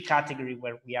of three categories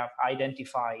where we have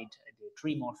identified the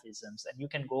three morphisms, and you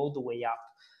can go all the way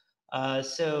up.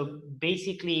 So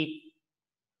basically,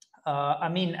 I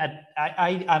mean,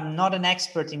 I'm not an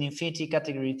expert in infinity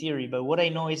category theory, but what I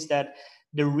know is that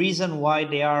the reason why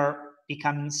they are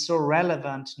becoming so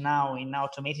relevant now in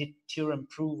automated theorem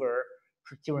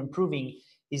proving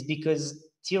is because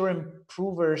theorem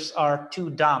provers are too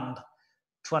dumb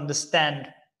to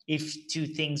understand if two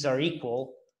things are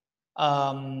equal,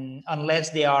 unless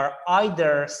they are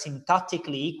either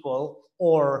syntactically equal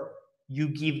or you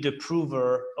give the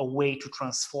prover a way to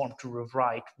transform, to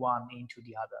rewrite one into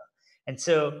the other. And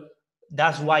so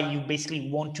that's why you basically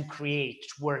want to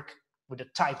work with a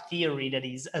type theory that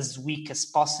is as weak as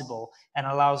possible and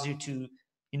allows you to,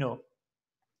 you know,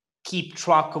 keep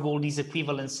track of all these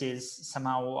equivalences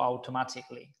somehow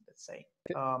automatically, let's say.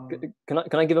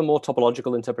 Can I give a more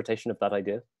topological interpretation of that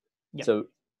idea? Yeah. So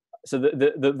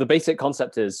the basic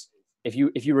concept is, if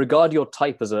you regard your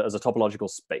type as a topological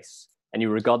space, and you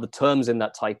regard the terms in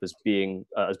that type as being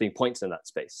points in that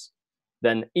space,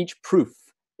 then each proof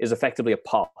is effectively a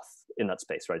path in that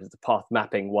space, right? It's a path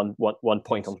mapping one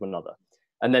point onto another.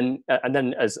 And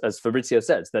then as Fabrizio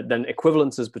says, that then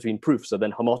equivalences between proofs are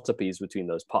then homotopy between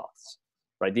those paths,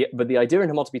 right? But the idea in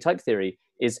homotopy type theory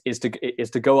is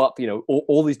to go up, you know,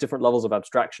 all these different levels of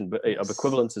abstraction, of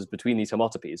equivalences between these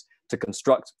homotopies, to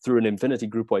construct through an infinity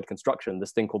groupoid construction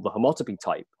this thing called the homotopy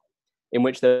type, in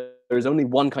which there is only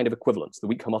one kind of equivalence, the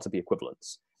weak homotopy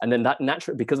equivalence. And then that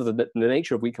because of the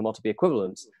nature of weak homotopy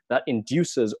equivalence, that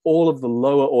induces all of the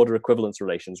lower order equivalence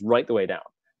relations right the way down,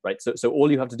 right? So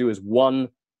all you have to do is one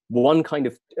kind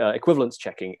of equivalence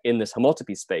checking in this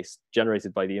homotopy space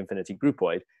generated by the infinity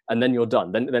groupoid, and then you're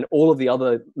done. Then all of the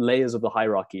other layers of the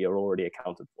hierarchy are already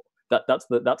accounted for. That's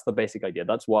the basic idea.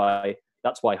 That's why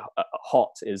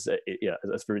hot is,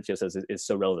 as Fabrizio says, is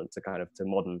so relevant to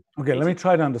modern. Okay, let me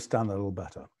try to understand that a little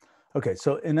better. Okay,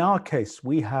 so in our case,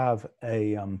 we have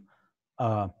a,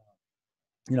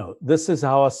 this is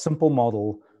our simple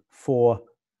model for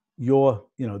your,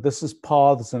 this is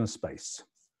paths in a space.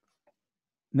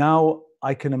 Now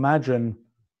I can imagine,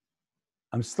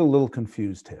 I'm still a little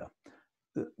confused here.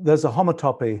 There's a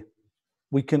homotopy.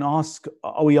 We can ask,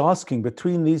 are we asking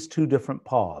between these two different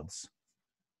paths?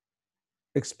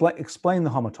 Explain the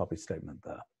homotopy statement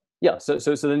there. Yeah, so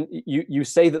then you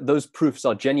say that those proofs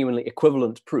are genuinely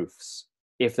equivalent proofs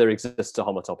if there exists a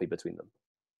homotopy between them.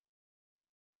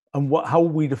 And how will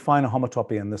we define a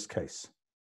homotopy in this case?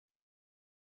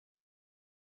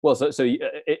 Well, so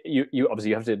you obviously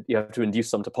you have to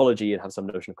induce some topology and have some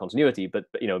notion of continuity, but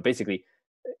basically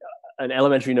an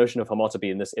elementary notion of homotopy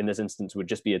in this instance would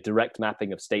just be a direct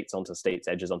mapping of states onto states,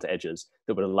 edges onto edges,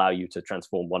 that would allow you to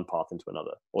transform one path into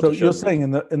another. So you're saying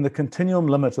in the continuum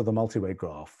limit of the multi-way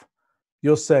graph,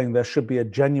 you're saying there should be a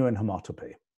genuine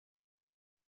homotopy.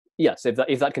 Yes,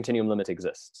 if that continuum limit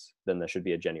exists, then there should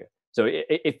be a genuine. So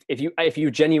if you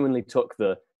genuinely took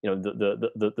the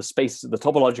space, the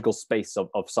topological space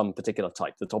of some particular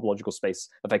type, the topological space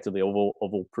effectively of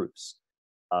all proofs,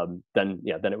 then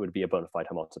it would be a bona fide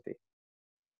homotopy.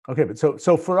 Okay, but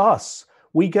so for us,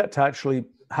 we get to actually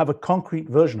have a concrete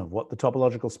version of what the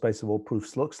topological space of all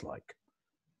proofs looks like.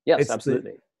 Yes,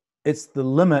 absolutely. It's the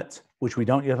limit, which we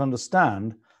don't yet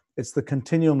understand. It's the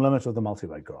continuum limit of the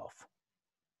multi-way graph,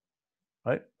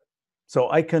 right? So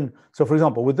for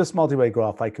example, with this multi-way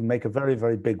graph, I can make a very,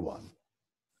 very big one.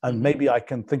 And maybe I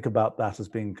can think about that as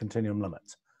being continuum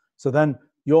limit. So then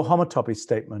your homotopy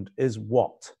statement is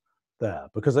what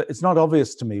there? Because it's not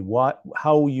obvious to me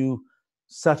how you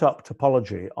set up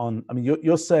topology on, I mean,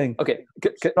 you're saying... Okay,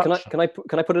 can I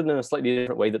put it in a slightly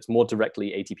different way that's more directly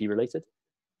ATP related?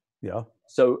 Yeah.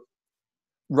 So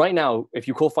right now, if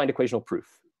you call find equational proof,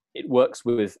 it works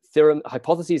with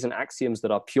hypotheses and axioms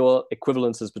that are pure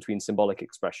equivalences between symbolic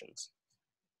expressions,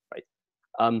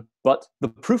 right? But the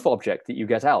proof object that you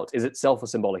get out is itself a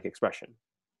symbolic expression.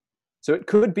 So it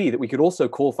could be that we could also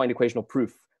call find equational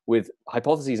proof with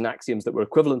hypotheses and axioms that were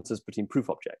equivalences between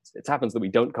proof objects. It happens that we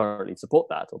don't currently support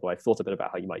that, although I've thought a bit about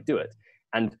how you might do it.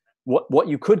 And what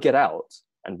you could get out,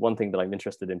 and one thing that I'm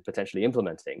interested in potentially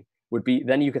implementing, would be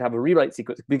then you could have a rewrite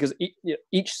sequence, because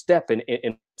each step in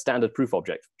standard proof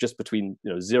object, just between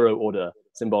zero order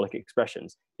symbolic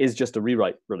expressions, is just a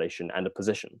rewrite relation and a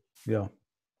position. Yeah.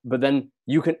 But then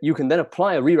you can then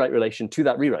apply a rewrite relation to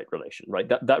that rewrite relation, right?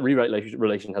 That rewrite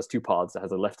relation has two paths. It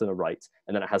has a left and a right,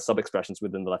 and then it has sub-expressions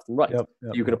within the left and right.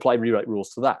 You could apply rewrite rules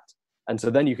to that. And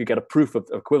so then you could get a proof of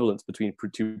equivalence between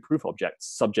two proof objects,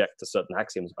 subject to certain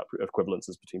axioms about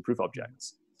equivalences between proof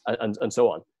objects, and so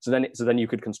on. So then you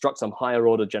could construct some higher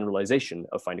order generalization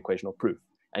of find equational proof.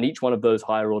 And each one of those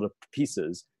higher order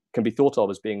pieces can be thought of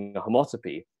as being a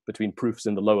homotopy between proofs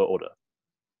in the lower order.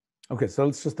 Okay, so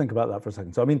let's just think about that for a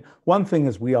second. So, I mean, one thing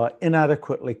is we are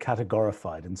inadequately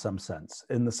categorified in some sense,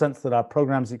 in the sense that our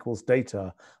programs equals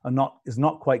data is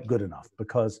not quite good enough,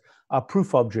 because our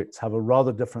proof objects have a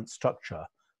rather different structure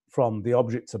from the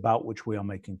objects about which we are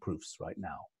making proofs right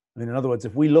now. I mean, in other words,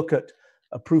 if we look at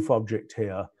a proof object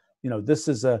here, you know, this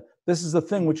is a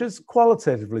thing which is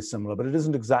qualitatively similar, but it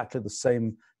isn't exactly the same.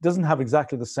 It doesn't have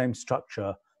exactly the same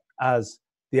structure as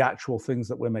the actual things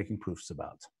that we're making proofs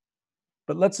about.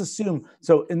 But let's assume,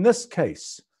 so in this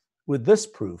case, with this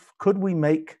proof, could we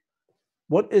make,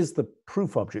 what is the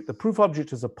proof object? The proof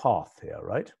object is a path here,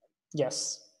 right?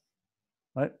 Yes.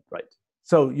 Right? Right.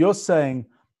 So you're saying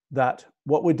that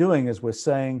what we're doing is we're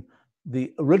saying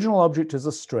the original object is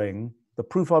a string, the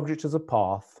proof object is a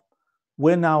path.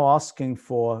 We're now asking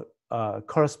for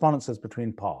correspondences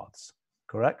between paths,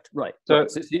 correct? Right. So,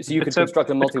 so you could construct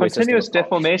a multi-way system. Continuous of paths.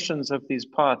 deformations of these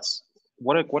paths.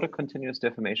 What do continuous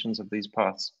deformations of these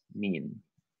paths mean?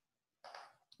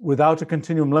 Without a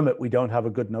continuum limit, we don't have a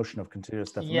good notion of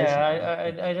continuous deformation.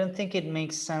 Yeah, I don't think it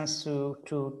makes sense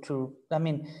to I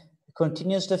mean,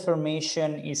 continuous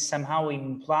deformation is somehow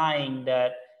implying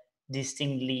that this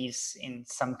thing lives in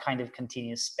some kind of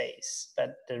continuous space,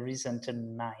 but there isn't a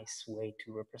nice way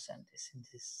to represent this in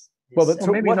this. Well, but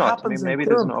so maybe what not. happens Maybe in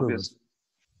there's theorem an obvious. provers?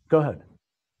 Go ahead.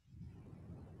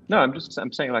 No,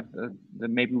 I'm saying like that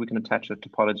maybe we can attach a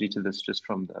topology to this just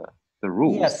from the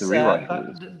rules, Yes, the rewrite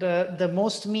rules. The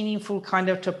most meaningful kind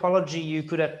of topology you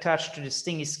could attach to this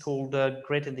thing is called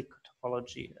Grothendieck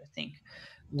topology, I think.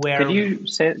 Where Can you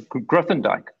say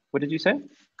Grothendieck? What did you say?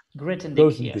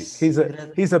 Grothendieck, yes.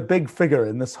 He's a big figure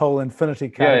in this whole infinity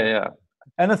category. Yeah.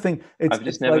 Anything. I've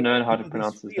just never known how to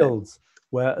pronounce this fields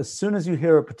where as soon as you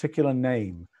hear a particular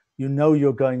name, you know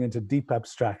you're going into deep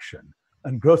abstraction.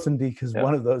 And Grothendieck is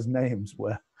one of those names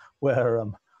where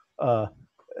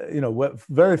you know,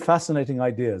 very fascinating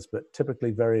ideas, but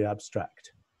typically very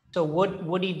abstract. So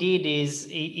what he did is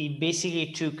he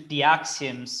basically took the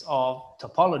axioms of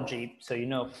topology, so, you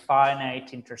know,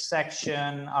 finite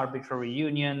intersection, arbitrary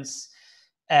unions,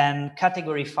 and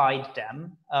categorified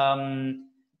them,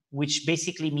 which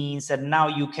basically means that now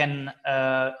you can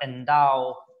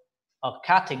endow a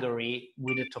category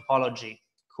with a topology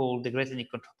called the Grothendieck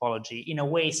topology in a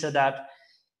way so that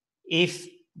if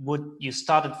what you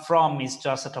started from is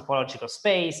just a topological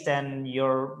space, then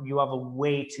you have a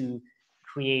way to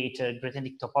create a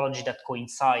Grothendieck topology that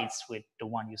coincides with the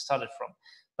one you started from.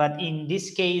 But in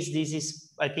this case, this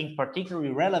is, I think,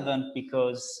 particularly relevant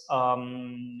because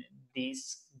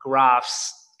these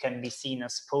graphs can be seen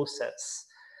as posets.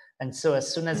 And so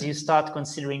as soon as you start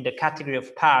considering the category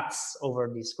of paths over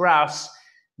these graphs,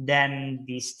 then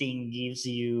this thing gives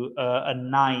you a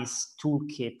nice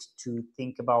toolkit to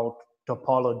think about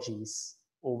topologies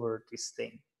over this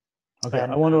thing. Okay,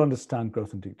 I want to understand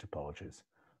Grothendieck topologies.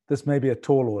 This may be a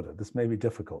tall order, this may be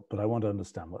difficult, but I want to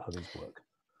understand how these work.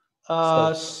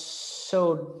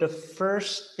 So the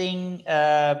first thing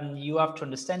you have to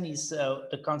understand is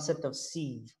the concept of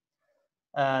sieve.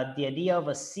 The idea of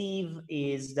a sieve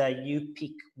is that you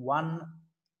pick one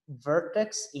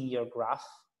vertex in your graph,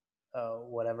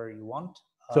 whatever you want.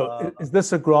 So is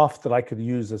this a graph that I could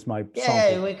use as my sample?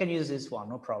 Yeah, we can use this one,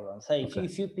 no problem. So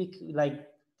if you pick like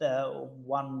the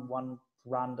one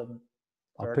random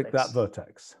I'll vertex. pick that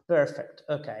vertex. Perfect.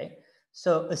 Okay.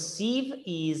 So a sieve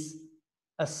is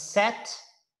a set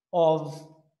of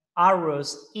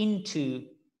arrows into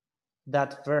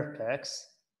that vertex,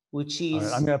 which is...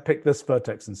 Right, I'm going to pick this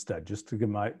vertex instead, just to give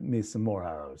me some more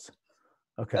arrows.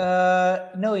 Okay.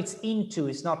 No, it's into,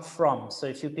 it's not from. So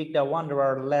if you pick that one, there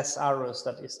are less arrows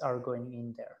that are going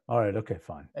in there. All right. Okay,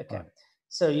 fine. Okay. Right.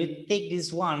 So you take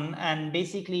this one, and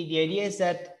basically the idea is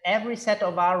that every set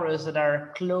of arrows that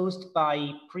are closed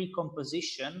by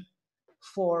precomposition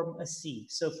form a sieve.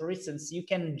 So for instance, you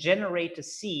can generate a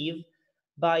sieve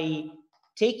by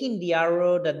taking the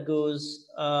arrow that goes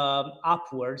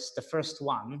upwards, the first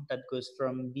one that goes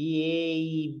from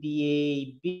BA,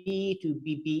 BAB to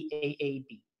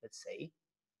BBAAB, let's say.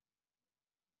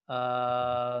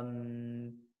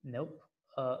 Nope.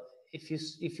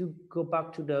 If you go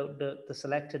back to the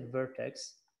selected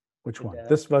vertex. Which one?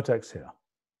 This vertex here.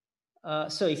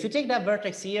 So if you take that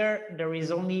vertex here, there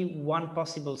is only one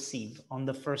possible sieve on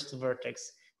the first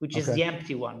vertex, which is the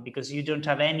empty one, because you don't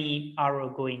have any arrow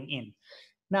going in.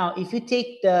 Now, if you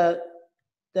take the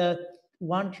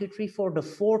 1, 2, 3, 4, the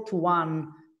 4 to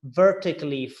 1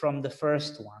 vertically from the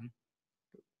first one,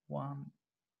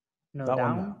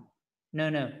 down.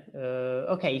 No.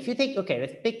 Okay, if you take,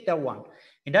 let's pick that one.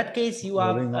 In that case, you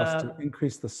have Letting us to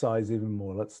increase the size even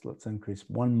more. Let's increase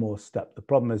one more step. The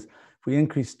problem is if we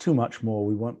increase too much more,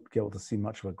 we won't be able to see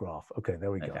much of a graph. Okay, there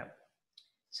we go.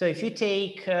 So if you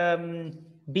take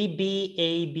BBABA,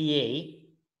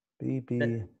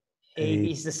 BBA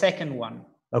is the second one.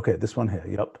 Okay, this one here.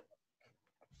 Yep.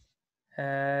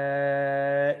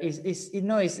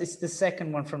 It's the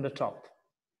second one from the top.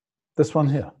 This one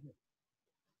here.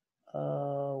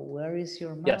 Where is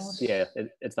your mouse? Yes, yeah,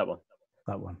 it's that one.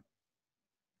 That one.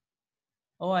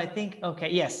 Oh, I think, okay,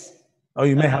 yes. Oh,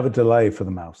 you may have a delay for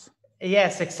the mouse.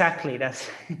 Yes, exactly. That's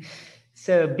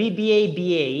so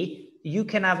BBABA, you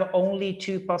can have only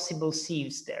two possible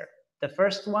sieves there. The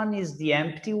first one is the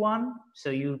empty one, so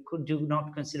you do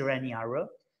not consider any arrow.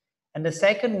 And the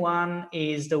second one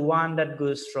is the one that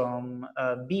goes from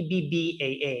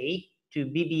BBBAA to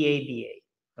BBABA,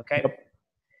 okay? Yep.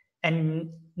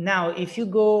 And now if you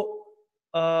go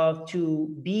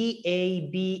to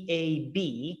BABAB,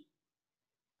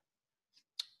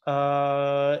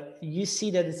 you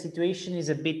see that the situation is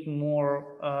a bit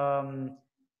more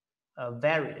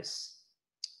various,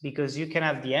 because you can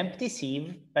have the empty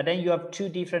sieve, but then you have two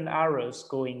different arrows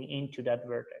going into that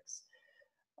vertex.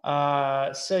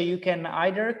 So you can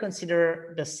either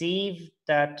consider the sieve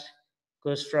that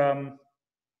goes from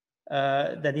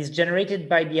that is generated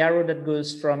by the arrow that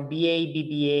goes from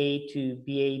BABBA to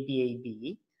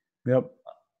BABAB. Yep.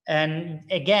 And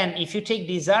again, if you take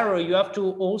this arrow, you have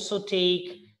to also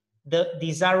take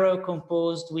this arrow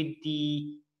composed with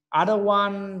the other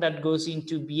one that goes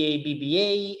into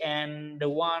BABBA, and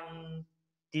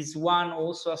this one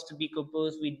also has to be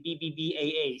composed with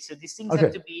BBBAA. So these things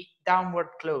have to be downward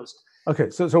closed. Okay,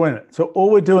 so wait a minute. So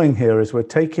all we're doing here is we're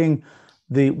taking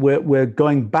we're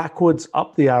going backwards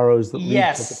up the arrows that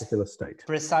lead to a particular state.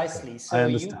 Precisely. Okay, so I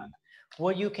understand.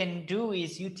 What you can do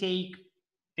is you take,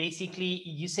 basically,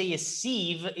 you say a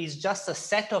sieve is just a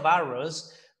set of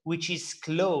arrows which is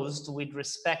closed with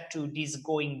respect to this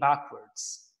going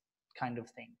backwards kind of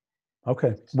thing.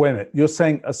 Okay, wait a minute. You're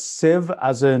saying a sieve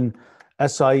as in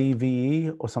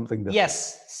SIEVE or something different?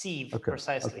 Yes, sieve,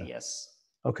 precisely, yes.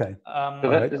 Okay.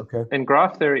 So in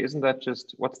graph theory, isn't that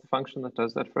just, what's the function that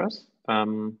does that for us?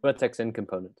 Vertex in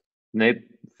component.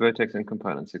 Vertex in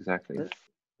components, exactly.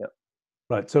 Yeah.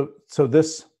 Right, so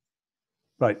this,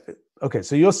 right, okay,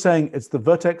 so you're saying it's the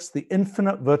vertex, the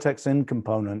infinite vertex in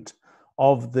component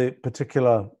of the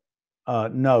particular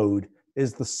node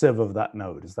is the sieve of that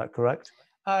node, is that correct?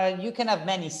 You can have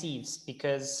many sieves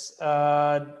because,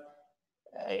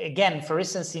 again, for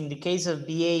instance, in the case of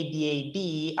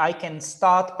BABAB, I can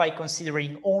start by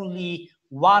considering only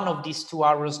one of these two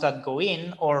arrows that go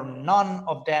in, or none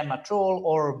of them at all,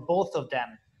 or both of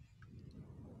them.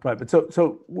 Right, but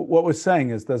so what we're saying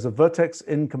is there's a vertex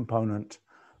in component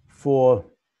for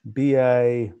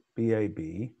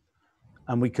BABAB,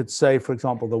 and we could say, for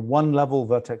example, the one level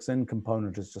vertex in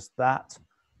component is just that.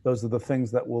 Those are the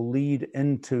things that will lead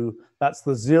into, that's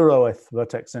the 0th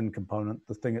vertex in component,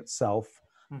 the thing itself.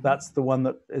 Mm-hmm. That's the one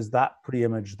that is that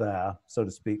pre-image there, so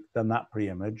to speak, then that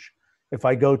pre-image. If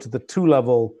I go to the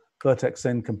 2-level vertex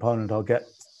in component, I'll get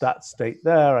that state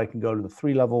there. I can go to the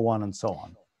 3-level one and so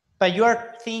on. But you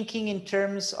are thinking in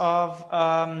terms of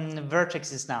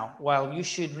vertices now, while you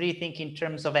should really think in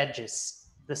terms of edges.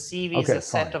 The sieve is a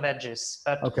set of edges.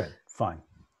 But, okay, fine.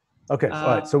 Okay, all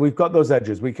right. So we've got those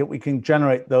edges. We can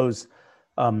generate those.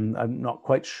 I'm not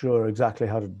quite sure exactly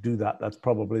how to do that. That's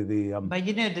probably the. But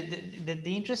you know,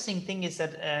 the interesting thing is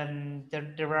that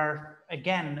there are,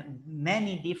 again,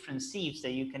 many different sieves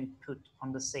that you can put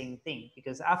on the same thing,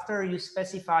 because after you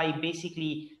specify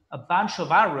basically a bunch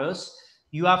of arrows,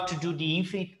 you have to do the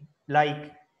infinite,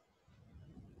 like,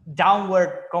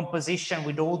 downward composition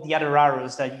with all the other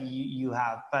arrows that you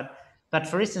have. But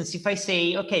for instance, if I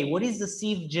say, okay, what is the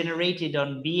sieve generated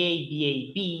on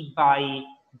BABAB by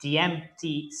the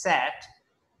empty set,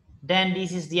 then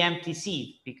this is the empty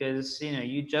sieve, because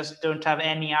you just don't have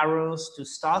any arrows to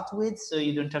start with, so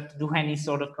you don't have to do any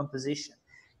sort of composition.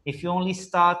 If you only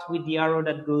start with the arrow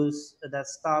that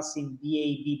starts in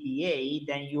BABBA,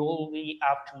 then you only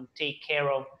have to take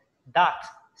care of that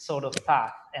sort of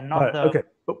path and not Okay,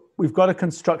 but we've got a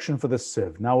construction for the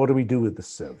sieve. Now what do we do with the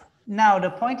sieve? Now the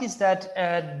point is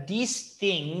that these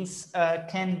things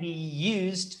can be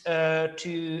used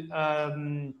to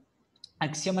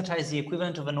axiomatize the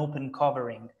equivalent of an open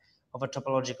covering of a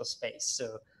topological space.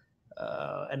 So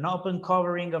an open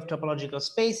covering of topological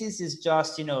spaces is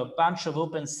just a bunch of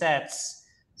open sets,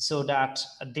 so that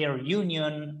their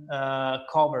union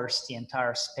covers the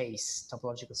entire space,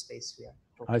 topological space we are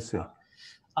talking about.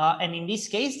 And in this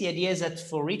case, the idea is that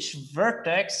for each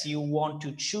vertex, you want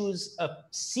to choose a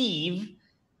sieve,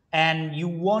 and you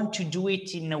want to do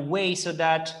it in a way so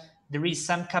that there is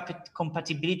some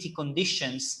compatibility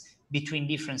conditions between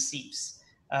different sieves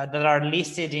that are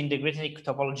listed in the Grothendieck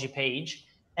topology page.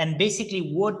 And basically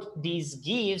what this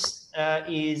gives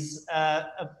is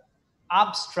an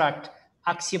abstract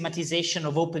axiomatization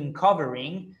of open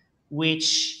covering,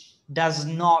 which does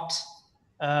not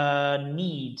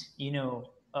need, to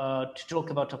talk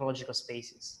about topological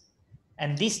spaces.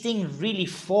 And this thing really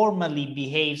formally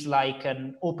behaves like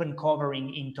an open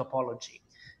covering in topology.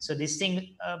 So this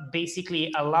thing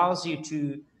basically allows you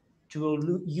to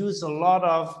use a lot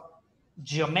of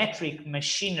geometric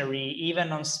machinery,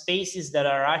 even on spaces that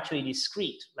are actually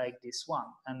discrete, like this one.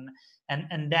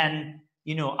 And then,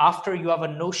 after you have a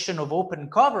notion of open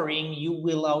covering, you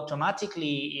will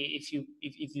automatically, if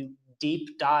you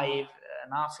deep dive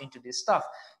enough into this stuff,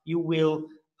 you will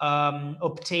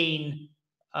obtain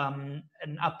an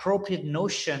appropriate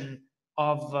notion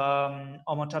of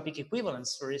homotopic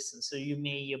equivalence, for instance. So you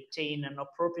may obtain an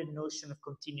appropriate notion of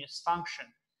continuous function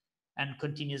and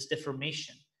continuous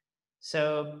deformation.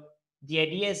 So the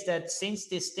idea is that since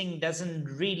this thing doesn't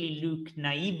really look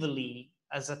naively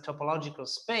as a topological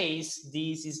space,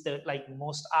 this is the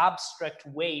most abstract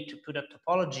way to put a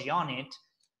topology on it.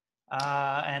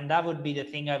 And that would be the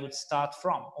thing I would start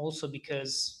from, also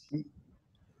because...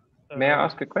 May I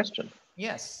ask a question?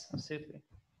 Yes, absolutely.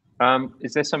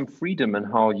 Is there some freedom in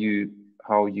how you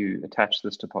attach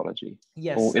this topology?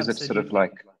 Yes, or is absolutely. it sort of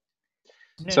like...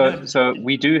 No. So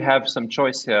we do have some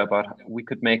choice here about we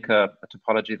could make a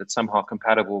topology that's somehow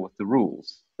compatible with the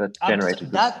rules that generated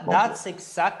this model. That's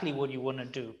exactly what you want to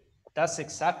do. That's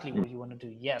exactly what you want to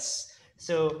do, yes.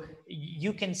 So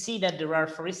you can see that there are,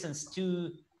 for instance,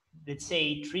 two, let's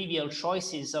say, trivial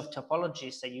choices of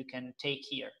topologies that you can take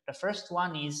here. The first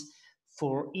one is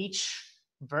for each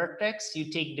vertex, you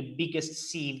take the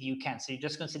biggest sieve you can. So you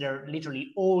just consider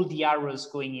literally all the arrows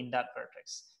going in that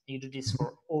vertex. You do this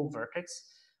for all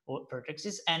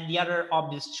vertexes. And the other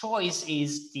obvious choice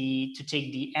is to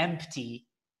take the empty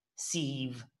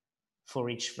sieve for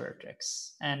each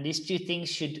vertex. And these two things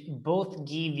should both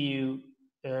give you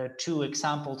two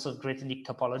examples of Grothendieck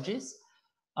topologies.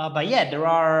 But yeah, there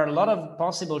are a lot of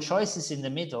possible choices in the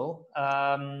middle,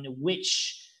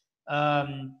 which,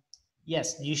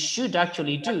 yes, you should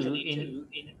actually do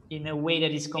in a way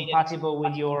that is compatible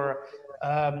with your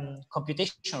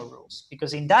computational rules.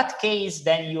 Because in that case,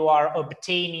 then you are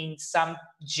obtaining some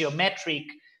geometric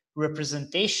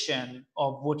representation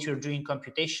of what you're doing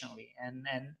computationally.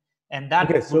 And that...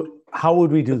 Okay, so how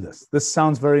would we do this? This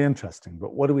sounds very interesting,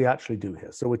 but what do we actually do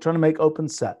here? So we're trying to make open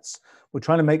sets. We're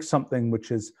trying to make something which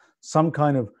is some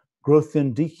kind of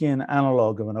Grothendiekian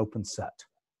analog of an open set.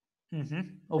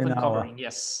 Open covering,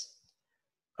 yes.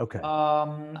 Okay.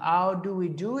 How do we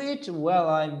do it? Well,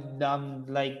 I've done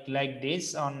like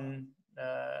this on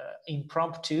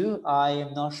impromptu. I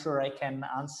am not sure I can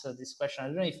answer this question. I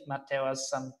don't know if Matteo has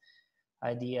some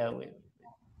idea with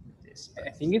this. I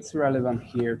think it's relevant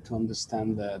here to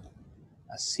understand that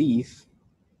a sieve,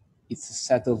 it's a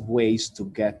set of ways to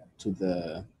get to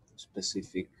the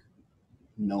specific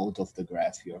node of the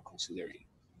graph you're considering.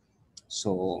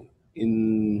 So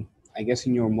I guess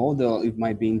in your model, it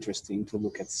might be interesting to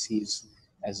look at sieves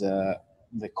as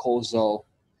the causal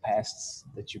paths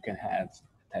that you can have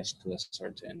attached to a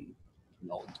certain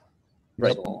node.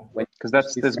 Right.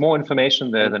 Because there's more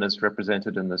information there than is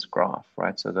represented in this graph,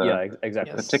 right? So the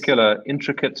exactly. particular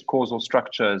intricate causal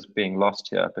structure is being lost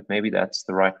here, but maybe that's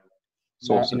the right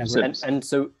source of sieves. And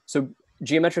so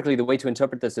geometrically, the way to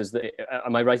interpret this is that,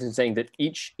 am I right in saying that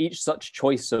each such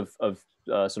choice of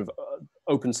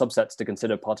open subsets to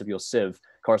consider part of your sieve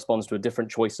corresponds to a different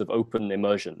choice of open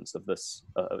immersions of this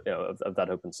of that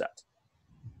open set?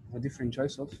 A different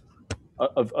choice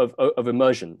of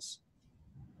immersions.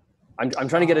 I'm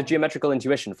trying to get a geometrical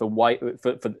intuition for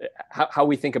how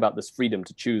we think about this freedom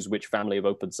to choose which family of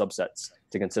open subsets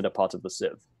to consider part of the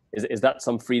sieve. Is that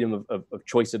some freedom of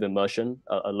choice of immersion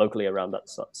locally around that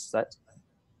set?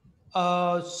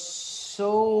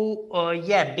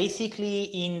 Yeah, basically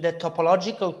in the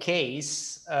topological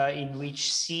case in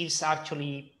which sieves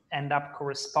actually end up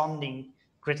corresponding,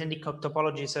 Grothendieck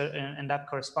topologies end up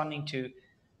corresponding to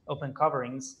open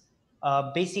coverings,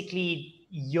 basically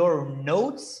your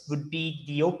nodes would be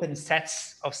the open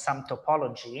sets of some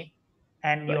topology,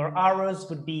 and your arrows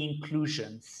would be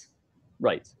inclusions.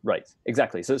 Right,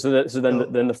 exactly. So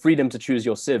then the freedom to choose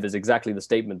your sieve is exactly the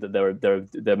statement that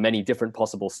there are many different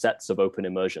possible sets of open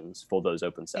immersions for those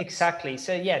open sets. Exactly.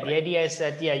 So yeah, the idea is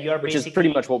that you are which is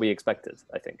pretty much what we expected,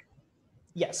 I think.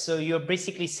 Yeah, so you're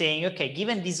basically saying, okay,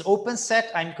 given this open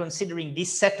set, I'm considering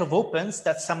this set of opens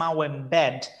that somehow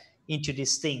embed into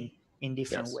this thing in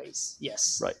different ways.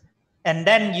 Yes. Right. And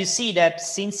then you see that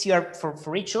since you are,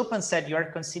 for each open set, you are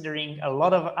considering a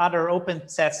lot of other open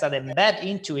sets that embed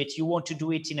into it, you want to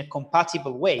do it in a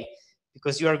compatible way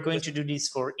because you are going to do this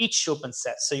for each open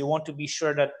set. So you want to be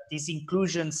sure that these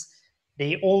inclusions,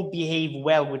 they all behave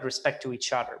well with respect to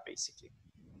each other, basically.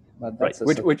 But that's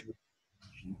which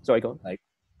sorry, go on. Like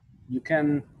you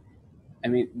can, I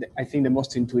mean, I think the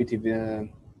most intuitive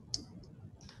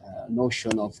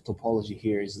notion of topology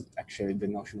here is actually the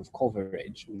notion of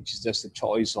coverage, which is just a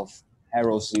choice of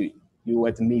arrows you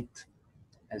admit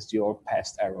as your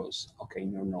past arrows, okay,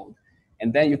 in your node.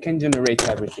 And then you can generate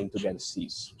everything to get a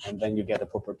Cs, and then you get a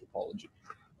proper topology.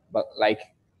 But like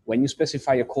when you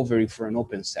specify a covering for an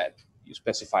open set, you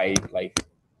specify like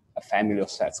a family of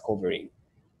sets covering.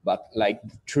 But like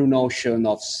the true notion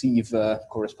of sieve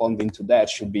corresponding to that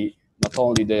should be not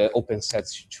only the open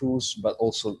sets you choose, but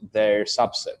also their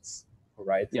subsets,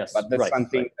 right? Yes, but that's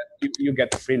something that you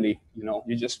get freely, you know,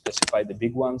 you just specify the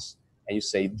big ones and you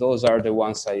say, those are the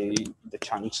ones the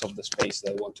chunks of the space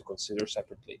that I want to consider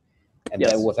separately. And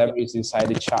then whatever is inside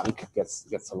the chunk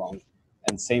gets along.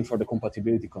 And same for the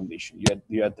compatibility condition,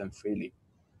 you add them freely.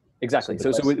 Exactly. So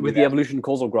with the evolution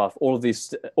causal graph, all of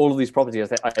these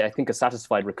properties I think are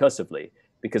satisfied recursively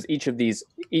because each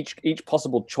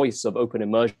possible choice of open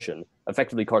immersion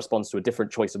effectively corresponds to a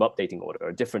different choice of updating order,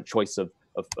 a different choice of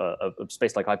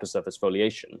space-like hypersurface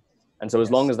foliation. And so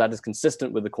as long as that is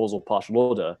consistent with the causal partial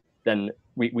order, then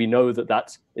we know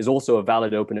that is also a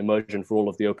valid open immersion for all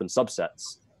of the open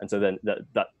subsets. And so then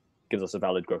that gives us a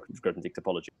valid Grothendieck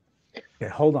topology. Okay,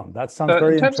 hold on. That sounds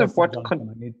very interesting. In terms of what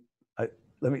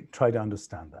let me try to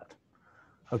understand that.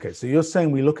 Okay, so you're saying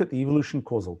we look at the evolution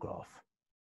causal graph.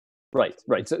 Right.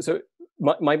 So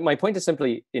my point is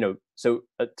simply, so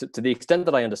to the extent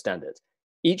that I understand it,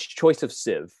 each choice of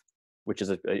sieve, which is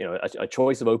a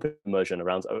choice of open immersion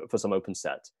around for some open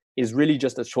set, is really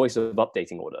just a choice of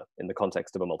updating order in the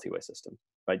context of a multi-way system,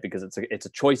 right? Because it's a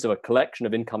choice of a collection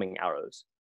of incoming arrows.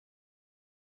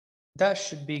 That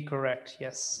should be correct.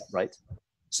 Yes. Right.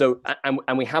 So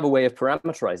and we have a way of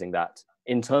parameterizing that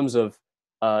in terms of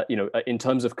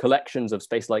collections of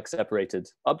space-like separated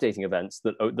updating events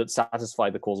that satisfy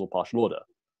the causal partial order.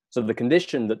 So the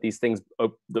condition that these things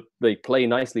that they play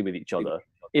nicely with each other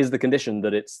is the condition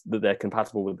that they're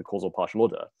compatible with the causal partial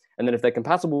order. And then if they're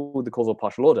compatible with the causal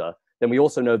partial order, then we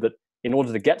also know that in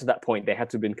order to get to that point, they had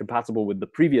to have been compatible with the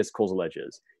previous causal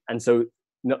edges. And so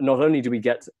not only do we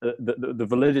get the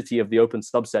validity of the open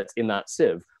subsets in that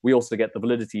sieve, we also get the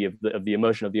validity of the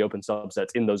immersion of the open subsets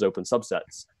in those open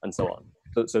subsets, and so on.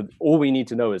 So all we need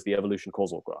to know is the evolution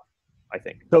causal graph, I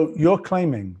think. So you're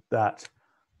claiming that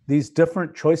these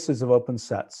different choices of open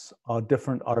sets are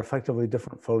effectively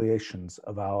different foliations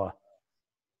of our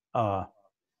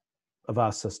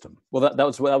system. Well, that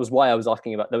was why I was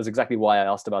asking about. That was exactly why I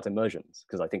asked about immersions,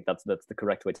 because I think that's the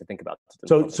correct way to think about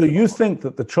it. So you think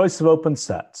that the choice of open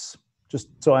sets, just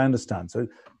so I understand, so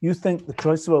you think the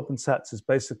choice of open sets is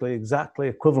basically exactly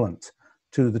equivalent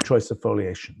to the choice of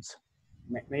foliations?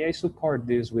 May I support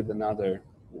this with another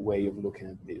way of looking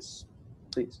at this,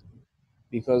 please?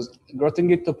 Because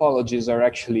Grothendieck topologies are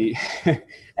actually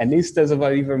an instance of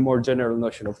an even more general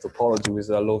notion of topology with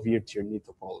a Liouville-Tierney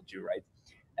topology, right?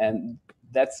 And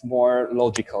that's more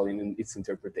logical in its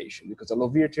interpretation, because a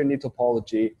Liouville-Tierney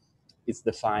topology is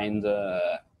defined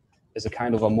as a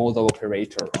kind of a modal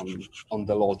operator on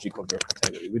the logic of your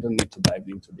category. We don't need to dive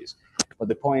into this. But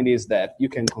the point is that you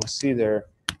can consider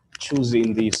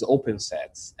choosing these open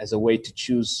sets as a way to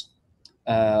choose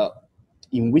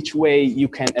in which way you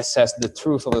can assess the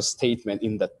truth of a statement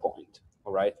in that point,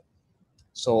 all right?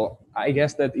 So I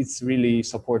guess that it's really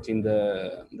supporting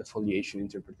the foliation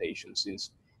interpretation,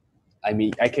 since, I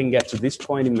mean, I can get to this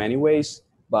point in many ways,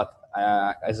 but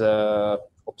as a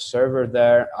observer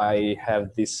there, I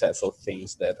have this set of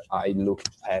things that I look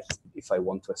at if I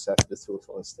want to assess the truth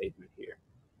of a statement here.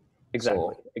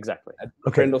 Exactly.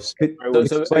 Okay, so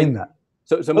explain that.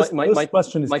 So my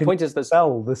question is, my point is that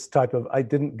spell this type of, I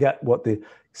didn't get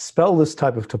spell this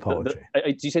type of topology.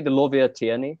 Do you say the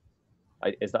Liouville-Tierney?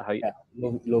 Is that how you? Yeah,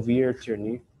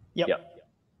 Liouville-Tierney. Yep. Yeah.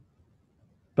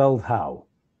 Spelled how?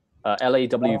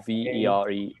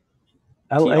 Lawvere.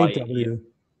 Lawveretierny,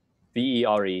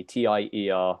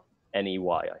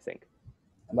 I think.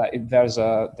 But there's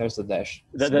a dash.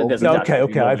 There's a dash.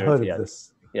 Okay, I've heard of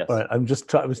this. Yes. All right, I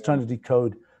was trying to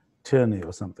decode Tierney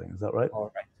or something. Is that right?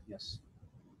 All right. Yes.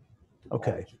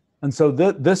 Okay, and so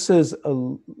this is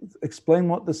explain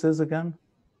what this is again.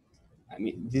 I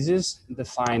mean, this is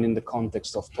defined in the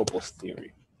context of topos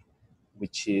theory,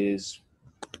 which is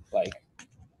like,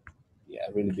 yeah,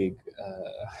 a really big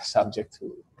subject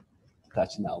to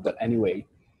touch now. But anyway,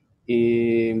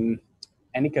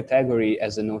 any category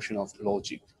has a notion of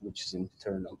logic, which is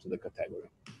internal to the category.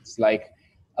 It's like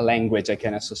a language I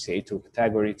can associate to a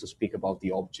category to speak about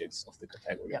the objects of the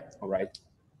category. Yeah. All right.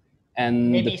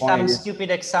 And maybe some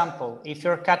stupid example. If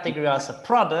your category has a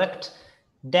product,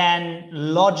 then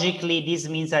logically this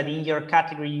means that in your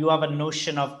category you have a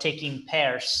notion of taking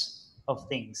pairs of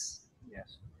things.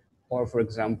 Yes. Or for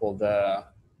example,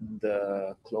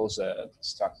 the closed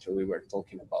structure we were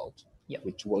talking about,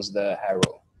 which was the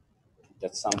arrow.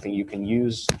 That's something you can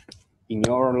use in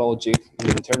your logic, in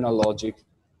the internal logic,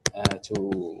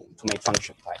 to make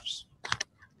function types.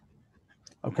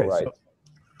 Okay. Right.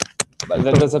 But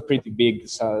that's a pretty big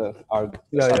argument.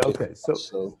 Yeah, okay.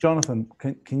 So Jonathan,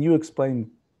 can you explain,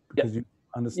 because you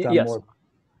understand more?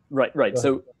 Right.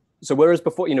 So whereas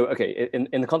before, okay,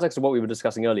 in the context of what we were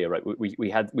discussing earlier, right,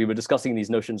 we were discussing these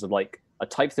notions of like a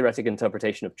type theoretic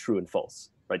interpretation of true and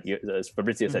false, right? As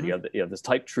Fabrizio said, you have this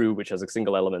type true, which has a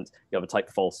single element. You have a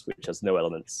type false, which has no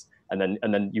elements, and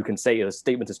then you can say a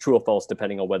statement is true or false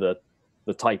depending on whether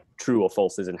the type true or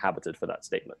false is inhabited for that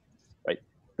statement, right?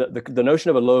 The notion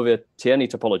of a Loewe-Tierney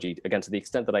topology, again, to the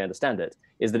extent that I understand it,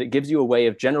 is that it gives you a way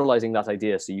of generalizing that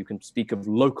idea so you can speak of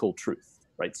local truth,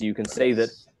 right? So you can say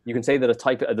that a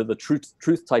type, that the truth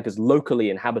type is locally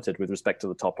inhabited with respect to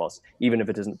the topos, even if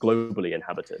it isn't globally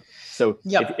inhabited. So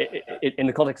in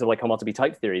the context of like homotopy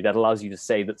type theory, that allows you to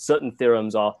say that certain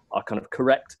theorems are kind of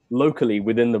correct locally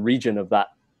within the region of that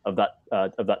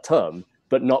term,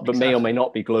 but may or may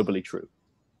not be globally true.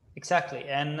 Exactly.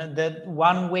 And the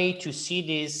one way to see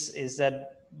this is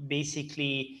that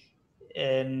basically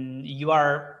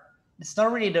it's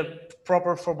not really the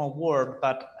proper formal word,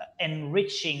 but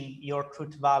enriching your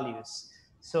truth values.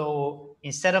 So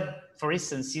instead of, for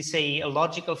instance, you say a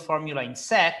logical formula in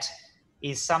set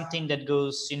is something that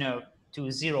goes,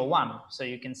 to 0, 1. So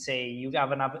you can say you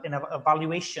have an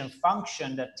evaluation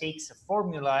function that takes a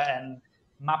formula and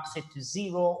maps it to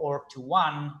 0 or to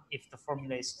 1 if the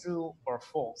formula is true or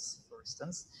false, for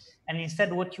instance. And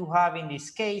instead what you have in this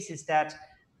case is that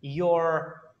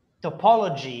your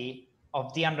topology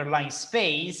of the underlying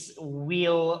space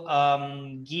will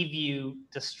give you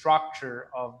the structure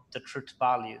of the truth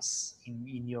values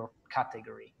in your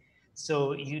category.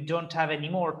 So you don't have any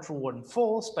more true and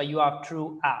false, but you have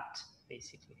true at,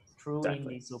 basically. True in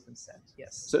this open set,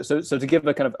 yes. So to give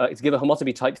a kind of to give a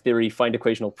homotopy type theory find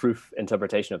equational proof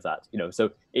interpretation of that, so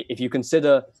if you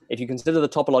consider the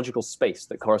topological space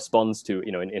that corresponds to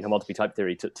in homotopy type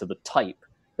theory to the type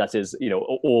that is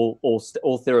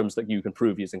all theorems that you can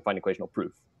prove using find equational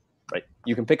proof, right?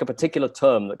 You can pick a particular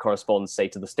term that corresponds, say,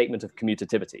 to the statement of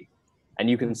commutativity, and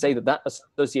you can say that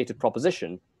associated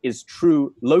proposition is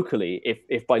true locally,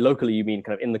 if by locally you mean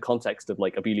kind of in the context of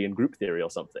like abelian group theory or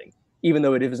something, even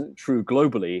though it isn't true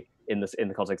globally in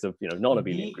the context of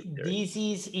non-abelian group theory. This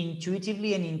is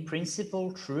intuitively and in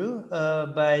principle true,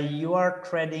 but you are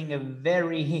treading a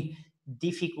very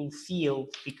difficult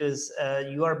field because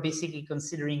you are basically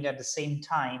considering at the same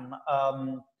time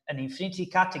an infinity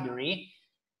category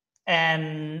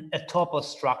and a topos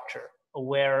structure,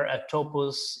 where a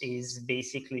topos is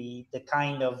basically the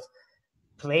kind of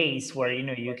place where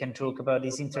you can talk about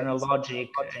this internal logic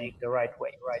the right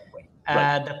way.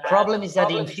 The problem is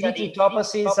that infinity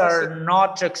toposes are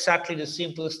not exactly the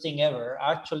simplest thing ever.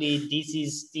 Actually, this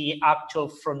is the actual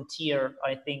frontier,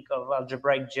 I think, of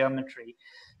algebraic geometry.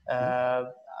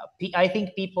 I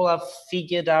think people have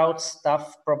figured out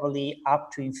stuff probably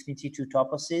up to infinity 2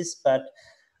 toposes, but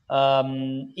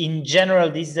in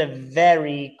general, this is a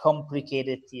very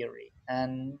complicated theory.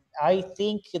 And I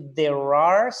think there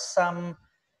are some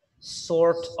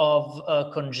sort of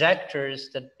conjectures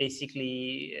that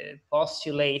basically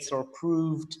postulates or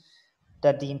proved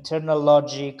that the internal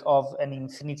logic of an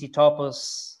infinity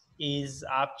topos is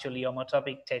actually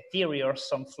homotopy type theory or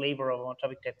some flavor of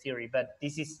homotopy type theory. But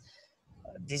this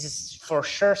is for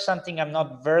sure something I'm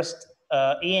not versed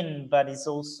in, but it's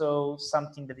also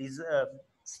something that is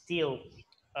still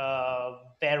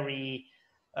very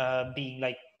being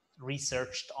like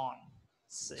researched on.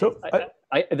 So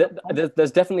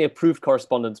there's definitely a proved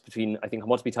correspondence between, I think,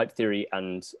 homotopy type theory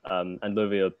and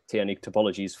Loewe-Tierney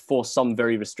topologies for some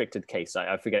very restricted case.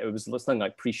 I forget, it was something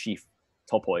like pre-sheaf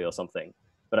topoi or something,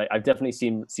 but I've definitely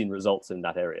seen results in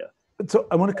that area. So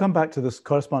I want to come back to this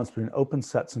correspondence between open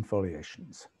sets and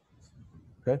foliations.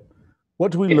 Okay,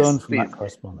 what do we learn from that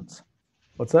correspondence?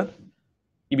 What's that?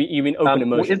 You mean open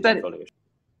immersions and foliation?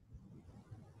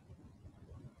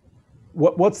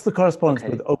 what's the correspondence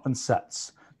with open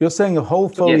sets? You're saying a whole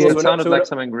Yes, folio. it sounded like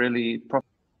something really.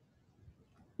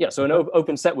 Yeah, so an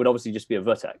open set would obviously just be a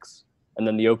vertex. And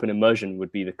then the open immersion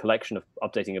would be the collection of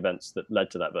updating events that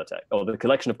led to that vertex, or the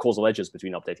collection of causal edges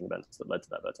between updating events that led to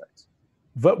that vertex.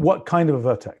 What kind of a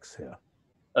vertex here?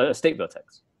 A state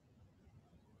vertex.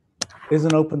 Is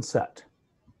an open set.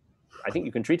 I think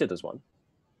you can treat it as one.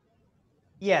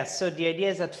 Yeah, so the idea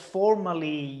is that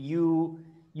formally you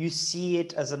see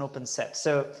it as an open set.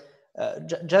 So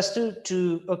just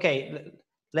okay,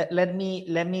 let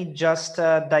me just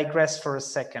digress for a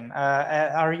second.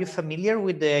 Are you familiar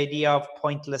with the idea of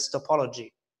pointless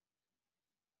topology?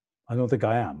 I don't think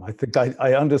I am. I think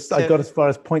I understand. I got as far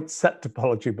as point set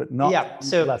topology, but not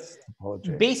less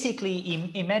topology.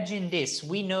 Basically, imagine this.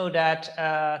 We know that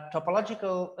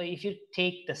topological, if you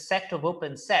take the set of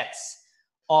open sets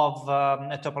of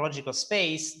a topological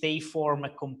space, they form a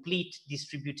complete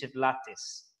distributive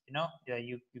lattice. You know,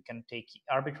 you can take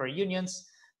arbitrary unions,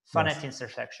 finite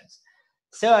intersections.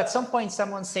 So at some point,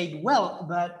 someone said, well,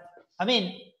 but I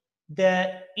mean,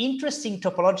 the interesting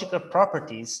topological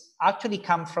properties actually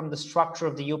come from the structure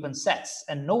of the open sets,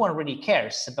 and no one really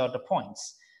cares about the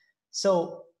points.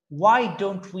 So why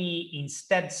don't we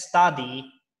instead study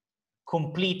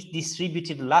complete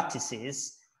distributive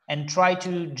lattices and try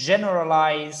to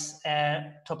generalize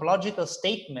topological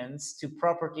statements to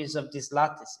properties of these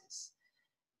lattices?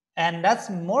 And that's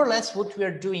more or less what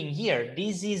we're doing here.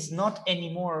 This is not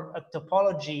anymore a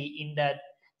topology in that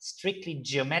strictly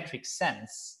geometric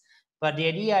sense. But the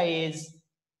idea is,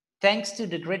 thanks to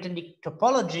the Grothendieck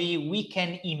topology, we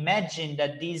can imagine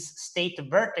that these state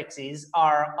vertices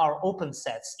are open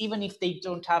sets, even if they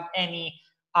don't have any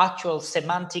actual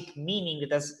semantic meaning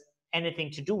that has anything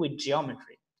to do with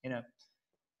geometry. You know.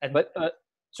 But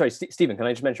sorry, Stephen, can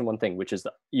I just mention one thing, which is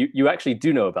that you actually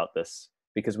do know about this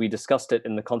because we discussed it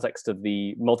in the context of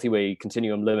the multi-way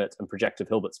continuum limit and projective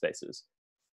Hilbert spaces,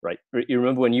 right? You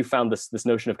remember when you found this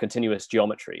notion of continuous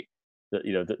geometry? That,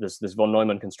 you know, this von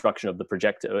Neumann construction of the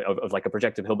projective of like a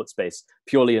projective Hilbert space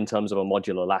purely in terms of a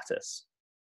modular lattice.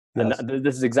 Yes. And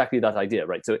this is exactly that idea,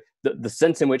 right? So the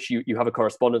sense in which you have a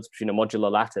correspondence between a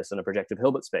modular lattice and a projective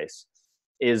Hilbert space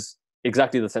is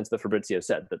exactly the sense that Fabrizio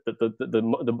said, that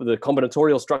the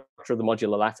combinatorial structure of the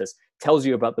modular lattice tells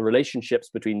you about the relationships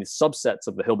between the subsets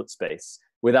of the Hilbert space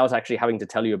without actually having to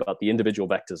tell you about the individual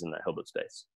vectors in that Hilbert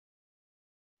space.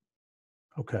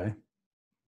 Okay.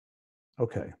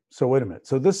 Okay, so wait a minute.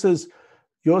 So this is,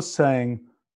 you're saying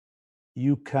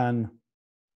you can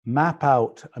map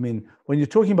out, I mean, when you're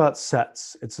talking about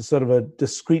sets, it's a sort of a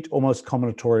discrete, almost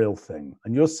combinatorial thing.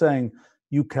 And you're saying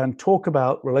you can talk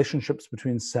about relationships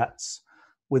between sets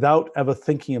without ever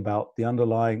thinking about the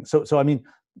underlying. So I mean,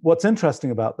 what's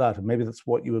interesting about that, and maybe that's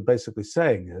what you were basically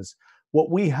saying, is what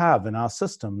we have in our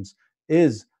systems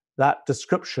is that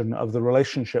description of the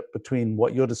relationship between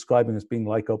what you're describing as being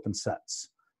like open sets.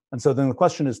 And so then the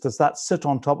question is, does that sit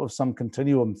on top of some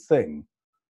continuum thing?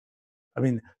 I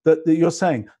mean, you're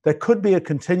saying there could be a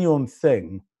continuum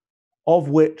thing of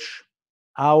which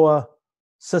our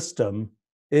system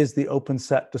is the open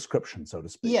set description, so to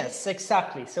speak. Yes,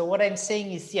 exactly. So what I'm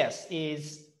saying is, yes,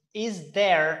 is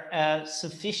there a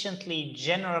sufficiently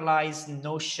generalized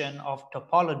notion of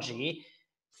topology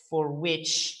for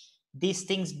which these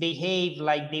things behave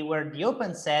like they were the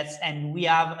open sets, and we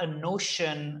have a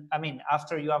notion, I mean,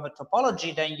 after you have a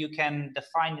topology, then you can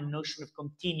define the notion of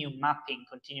continuum mapping,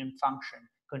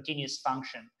 continuous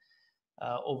function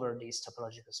over this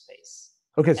topological space.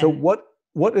 Okay, so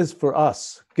what is for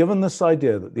us, given this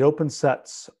idea that the open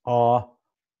sets are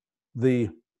the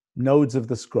nodes of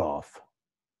this graph,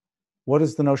 what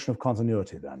is the notion of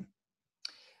continuity then?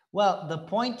 Well, the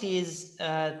point is,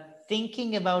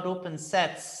 thinking about open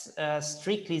sets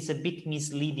strictly is a bit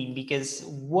misleading, because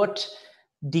what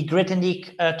the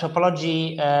Grothendieck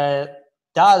topology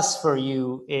does for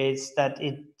you is that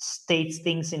it states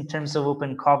things in terms of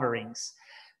open coverings.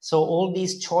 So all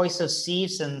these choice of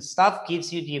sieves and stuff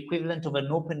gives you the equivalent of an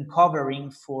open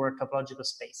covering for a topological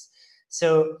space.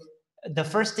 So the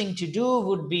first thing to do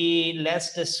would be,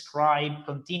 let's describe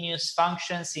continuous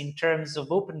functions in terms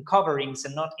of open coverings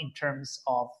and not in terms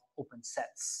of open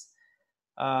sets.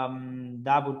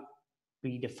 That would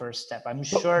be the first step. I'm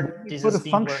sure this is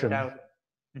being worked out.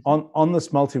 On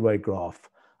this multi-way graph,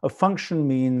 a function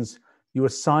means you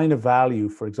assign a value,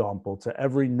 for example, to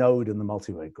every node in the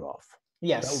multi-way graph.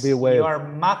 Yes, that would be a way you are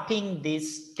mapping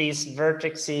these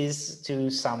vertices to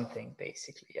something,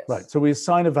 basically. Yes. Right. So we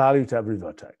assign a value to every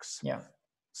vertex. Yeah.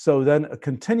 So then a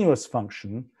continuous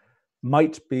function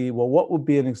might be, well, what would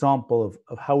be an example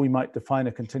of how we might define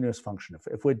a continuous function?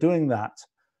 If we're doing that,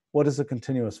 what is a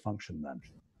continuous function then?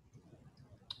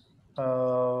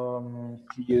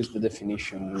 Use the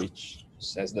definition which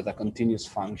says that a continuous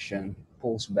function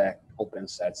pulls back open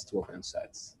sets to open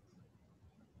sets.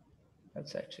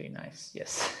 That's actually nice.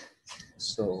 Yes.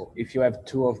 So if you have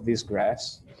two of these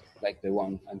graphs, like the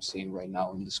one I'm seeing right now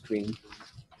on the screen,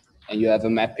 and you have a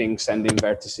mapping sending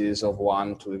vertices of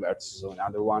one to the vertices of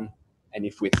another one, and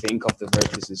if we think of the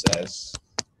vertices as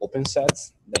open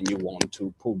sets, then you want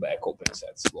to pull back open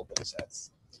sets to open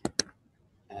sets.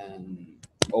 And,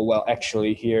 oh, well,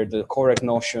 actually here, the correct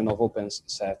notion of open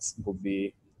sets would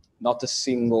be not a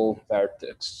single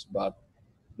vertex, but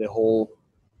the whole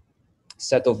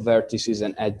set of vertices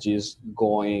and edges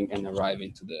going and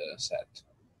arriving to the set,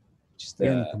 which is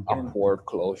the upward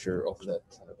closure of that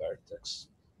vertex.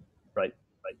 Right.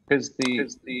 Because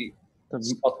the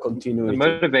spot continuity. The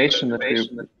motivation that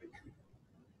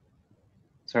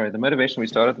the motivation we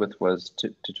started with was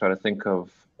to try to think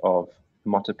of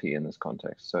homotopy in this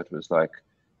context. So it was like,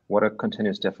 what do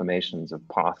continuous deformations of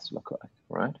paths look like,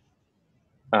 right?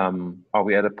 Are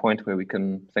we at a point where we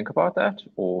can think about that,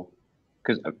 or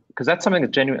because that's something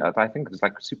that genuinely I think is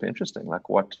like super interesting. Like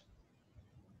what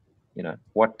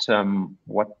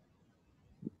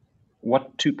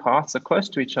two paths are close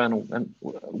to each other, and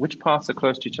which paths are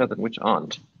close to each other and which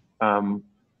aren't?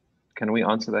 Can we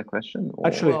answer that question? Or?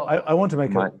 Actually, I want to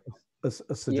make a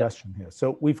suggestion here.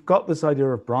 So we've got this idea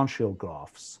of branchial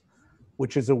graphs,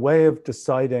 which is a way of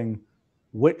deciding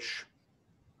which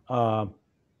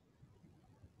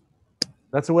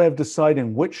that's a way of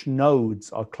deciding which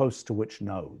nodes are close to which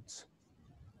nodes.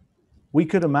 We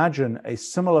could imagine a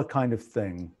similar kind of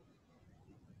thing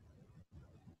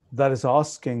that is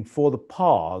asking for the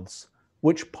paths,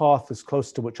 which path is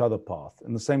close to which other path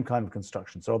in the same kind of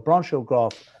construction. So a branchial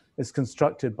graph is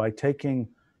constructed by taking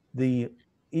like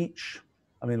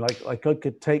I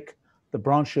could take the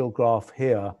branchial graph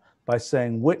here by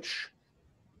saying which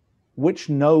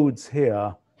nodes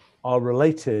here are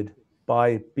related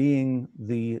by being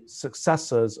the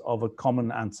successors of a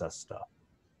common ancestor.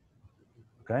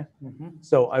 Okay? Mm-hmm.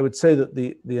 So I would say that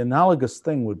the analogous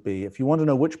thing would be, if you want to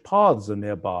know which paths are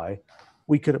nearby,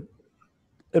 we could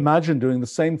imagine doing the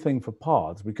same thing for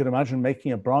paths. We could imagine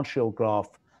making a branchial graph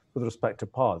with respect to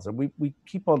paths. And we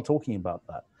keep on talking about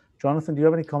that. Jonathan, do you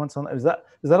have any comments on that? Is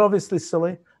that obviously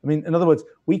silly? I mean, in other words,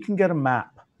 we can get a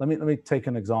map. Let me take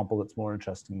an example that's more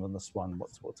interesting than this one.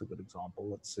 What's a good example?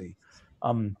 Let's see.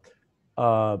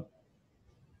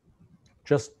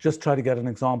 Just try to get an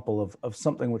example of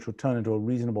something which would turn into a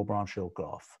reasonable branchial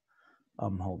graph.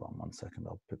 Hold on 1 second,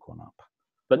 I'll pick one up.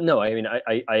 But no, I mean,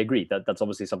 I agree that that's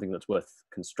obviously something that's worth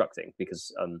constructing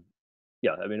because,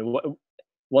 yeah, I mean,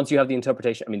 once you have the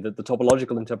interpretation, I mean, the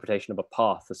topological interpretation of a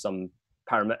path as some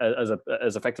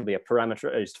as effectively a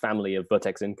parameterized family of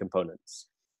vertex in components,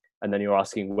 and then you're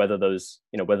asking whether those,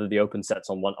 whether the open sets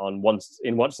in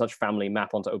one such family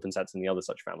map onto open sets in the other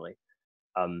such family.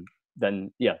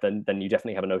 Then you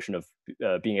definitely have a notion of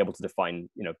being able to define,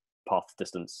 path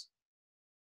distance.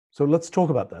 So let's talk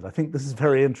about that. I think this is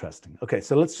very interesting. Okay,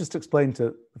 so let's just explain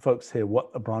to the folks here what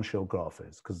a branchial graph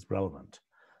is, because it's relevant.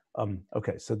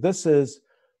 Okay, so this is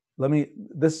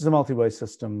a multi-way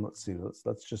system. Let's see,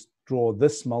 let's just draw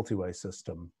this multi-way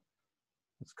system.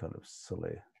 It's kind of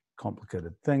silly,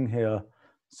 complicated thing here.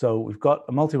 So we've got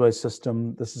a multi-way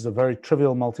system. This is a very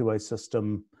trivial multi-way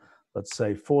system. Let's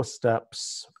say 4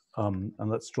 steps, and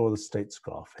let's draw the states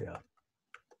graph here.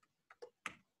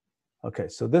 Okay,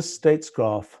 so this states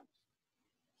graph,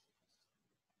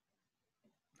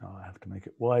 I have to make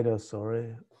it wider,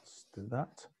 sorry, let's do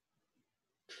that.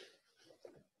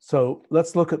 So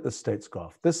let's look at the states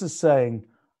graph. This is saying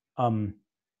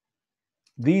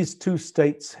these two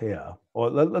states here,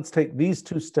 or let's take these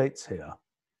two states here,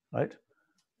 right,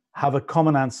 have a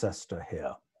common ancestor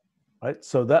here, right?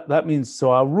 So that means, so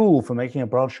our rule for making a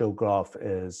branchial graph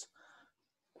is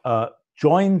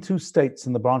join two states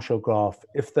in the branchial graph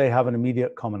if they have an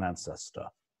immediate common ancestor.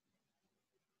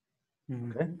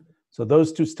 Okay, so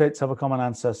those two states have a common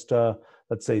ancestor.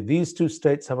 Let's say these two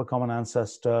states have a common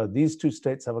ancestor. These two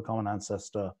states have a common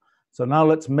ancestor. So now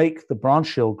let's make the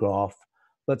branchial graph.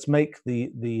 Let's make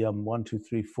the 1, 2,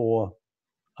 3, 4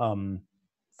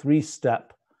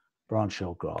 3-step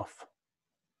branchial graph.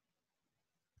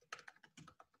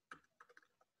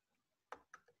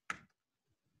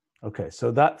 Okay, so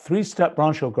that 3-step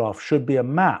branchial graph should be a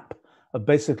map of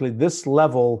basically this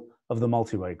level of the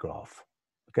multi-way graph.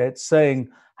 Okay, it's saying,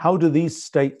 how do these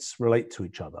states relate to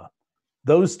each other?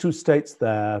 Those two states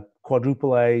there,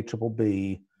 quadruple A, triple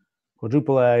B,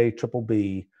 quadruple A, triple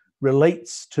B,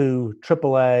 relates to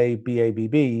triple A,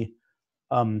 BABB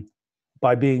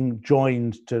by being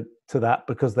joined to that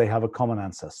because they have a common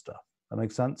ancestor. That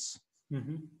makes sense?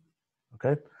 Mm-hmm.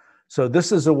 Okay, so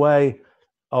this is a way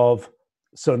of,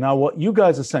 so now what you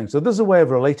guys are saying, so this is a way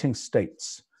of relating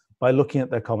states by looking at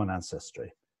their common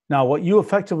ancestry. Now, what you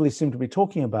effectively seem to be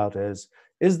talking about is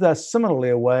there similarly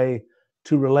a way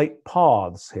to relate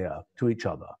paths here to each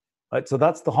other, right? So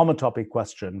that's the homotopy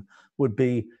question, would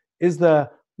be, is there,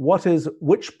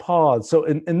 which paths? So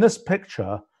in this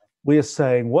picture, we are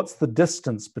saying, what's the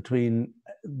distance between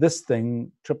this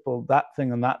thing, triple that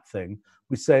thing, and that thing?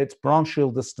 We say it's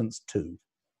branchial distance 2,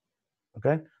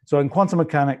 okay? So in quantum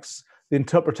mechanics, the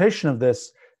interpretation of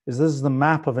this is the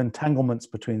map of entanglements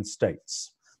between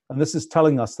states. And this is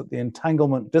telling us that the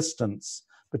entanglement distance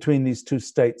between these two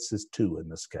states is 2 in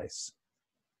this case.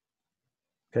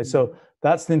 Okay, so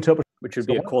that's the interpretation. Which would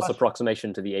be a coarse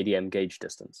approximation to the ADM gauge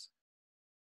distance.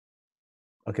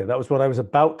 Okay, that was what I was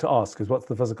about to ask, is what's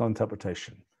the physical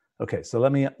interpretation? Okay, so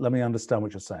let me understand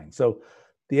what you're saying. So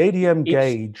the ADM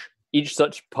gauge... Each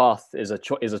such path is a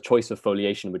choice of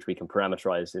foliation which we can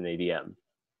parameterize in ADM,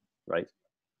 right?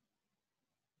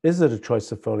 Is it a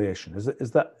choice of foliation? Is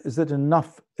it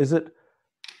enough? Is it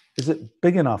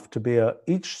big enough to be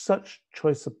each such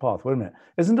choice of path? Wait a minute.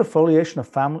 Isn't a foliation a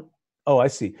family? Oh, I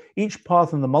see. Each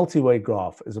path in the multi-way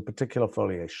graph is a particular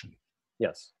foliation.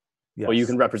 Yes. Yes. Or you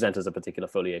can represent as a particular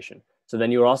foliation. So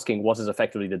then you're asking what is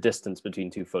effectively the distance between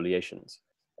two foliations.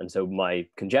 And so my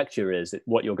conjecture is that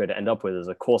what you're going to end up with is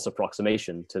a coarse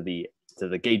approximation to the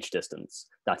gauge distance.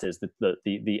 That is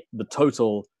the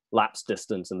total lapse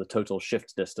distance and the total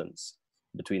shift distance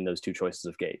between those two choices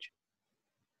of gauge.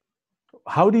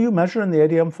 How do you measure in the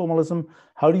ADM formalism?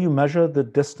 How do you measure the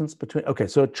distance between? Okay,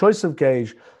 so a choice of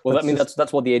gauge. Well,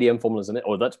 that's what the ADM formalism is,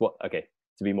 or that's what, okay,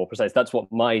 to be more precise, that's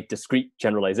what my discrete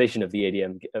generalization of the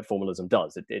ADM formalism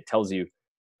does. It tells you,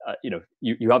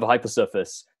 you have a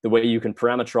hypersurface. The way you can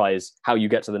parameterize how you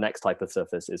get to the next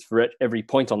hypersurface is for every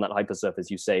point on that hypersurface,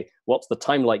 you say, what's the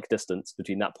time-like distance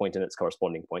between that point and its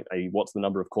corresponding point, i.e. what's the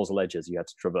number of causal edges you have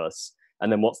to traverse, and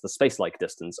then what's the space-like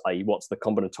distance, i.e. what's the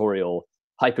combinatorial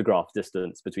hypergraph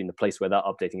distance between the place where that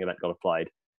updating event got applied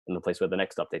and the place where the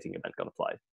next updating event got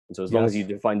applied. And so as long as you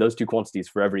define those two quantities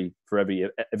for every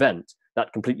event,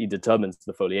 that completely determines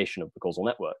the foliation of the causal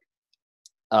network.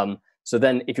 So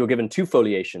then if you're given two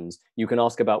foliations, you can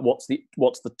ask about what's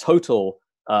the total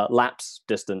lapse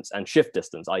distance and shift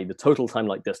distance, i.e. the total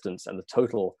time-like distance and the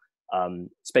total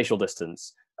spatial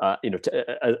distance,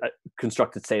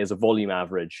 constructed, say, as a volume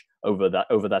average over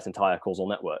that entire causal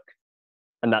network.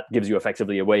 And that gives you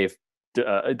effectively a way of,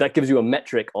 that gives you a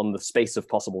metric on the space of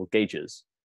possible gauges.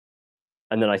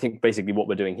 And then I think basically what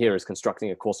we're doing here is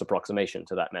constructing a coarse approximation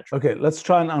to that metric. Okay, let's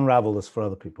try and unravel this for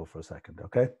other people for a second,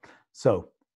 okay? So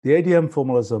the ADM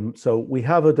formalism, so we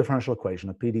have a differential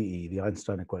equation, a PDE, the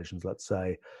Einstein equations, let's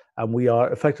say, and we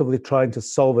are effectively trying to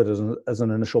solve it as an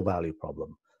initial value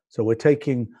problem. So we're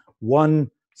taking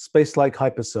one space-like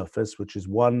hypersurface, which is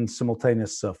one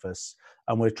simultaneous surface,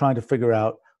 and we're trying to figure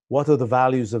out what are the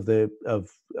values of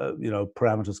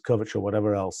parameters, curvature,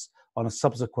 whatever else, on a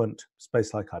subsequent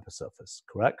space-like hypersurface,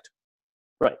 correct?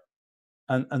 Right.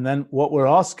 And then what we're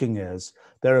asking is,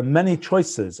 there are many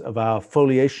choices of our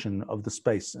foliation of the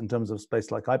space in terms of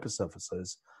space-like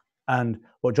hypersurfaces. And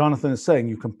what Jonathan is saying,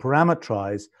 you can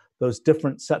parameterize those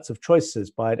different sets of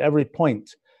choices by at every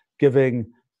point giving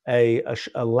a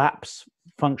lapse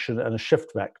function and a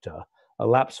shift vector. A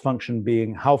lapse function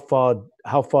being how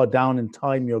far down in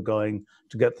time you're going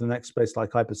to get to the next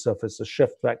space-like hypersurface, a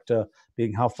shift vector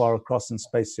being how far across in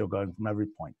space you're going from every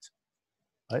point,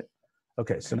 right?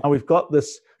 Okay, so now we've got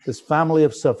this family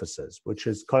of surfaces, which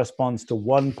corresponds to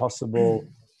one possible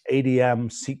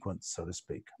ADM sequence, so to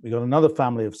speak. We've got another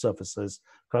family of surfaces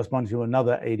corresponding to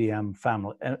another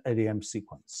ADM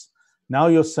sequence. Now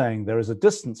you're saying there is a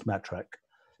distance metric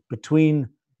between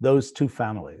those two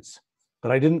families.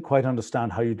 But I didn't quite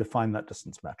understand how you define that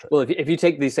distance metric. Well, if you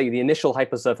take the initial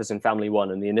hypersurface in family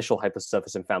 1 and the initial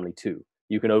hypersurface in family 2,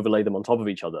 you can overlay them on top of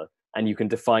each other, and you can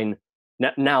define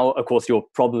now, of course,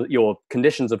 your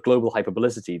conditions of global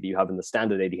hyperbolicity that you have in the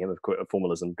standard ADM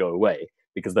formalism go away,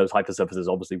 because those hypersurfaces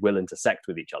obviously will intersect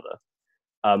with each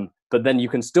other. But then you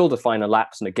can still define a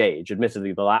lapse and a gauge.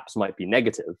 Admittedly, the lapse might be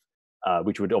negative,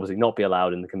 which would obviously not be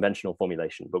allowed in the conventional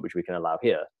formulation, but which we can allow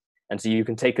here. And so you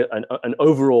can take an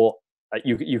overall.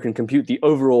 You can compute the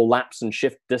overall lapse and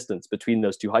shift distance between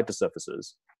those two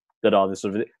hypersurfaces that are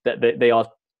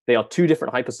they are two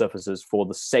different hypersurfaces for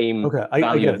the same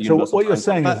value. So what you're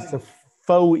saying is it's a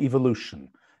faux evolution.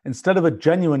 Instead of a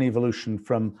genuine evolution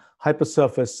from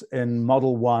hypersurface in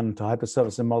model 1 to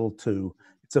hypersurface in model 2,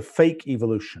 it's a fake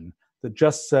evolution that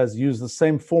just says use the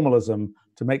same formalism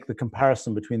to make the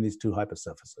comparison between these two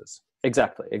hypersurfaces.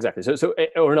 Exactly, exactly. So,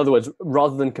 or in other words,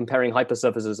 rather than comparing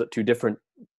hypersurfaces at two different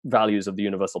values of the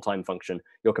universal time function,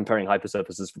 you're comparing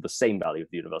hypersurfaces for the same value of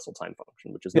the universal time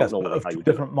function, which is not normally how you do it.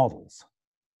 Different models.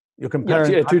 You're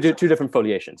comparing two different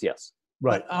foliations, yes.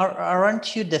 Right. But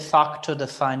aren't you de facto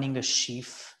defining a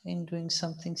sheaf in doing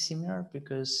something similar?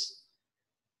 Because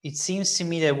it seems to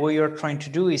me that what you're trying to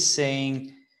do is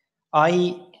saying,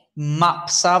 I map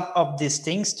some of these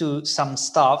things to some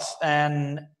stuff,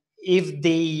 and if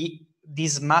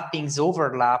these mappings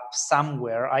overlap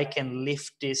somewhere, I can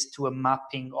lift this to a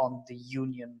mapping on the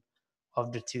union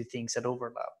of the two things that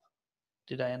overlap.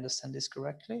 Did I understand this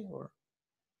correctly, or?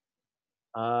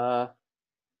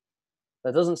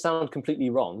 That doesn't sound completely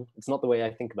wrong. It's not the way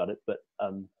I think about it, but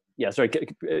yeah. Sorry,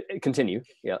 continue.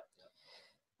 Yeah.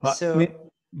 So I mean,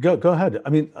 go ahead. I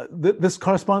mean, this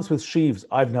corresponds with sheaves.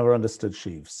 I've never understood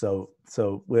sheaves, so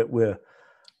we're.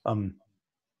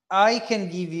 I can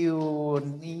give you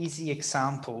an easy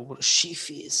example what a sheaf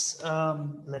is.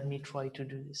 Let me try to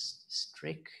do this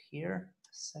trick here. A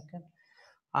second.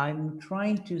 I'm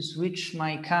trying to switch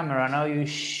my camera. Now you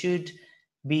should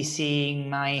be seeing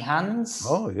my hands.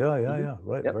 Oh, yeah.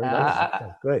 Right. Yep. Very nice.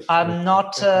 Okay, great. I'm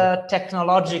not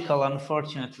technological,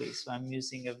 unfortunately, so I'm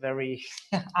using a very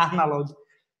analog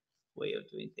way of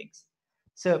doing things.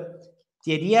 So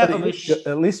the idea of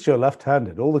at least you're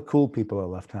left-handed. All the cool people are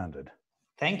left-handed.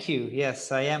 Thank you.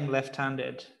 Yes, I am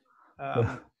left-handed.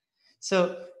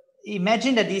 So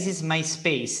imagine that this is my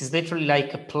space. It's literally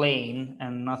like a plane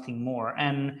and nothing more.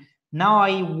 And now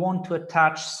I want to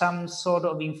attach some sort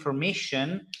of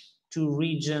information to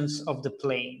regions of the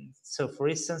plane. So for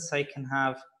instance, I can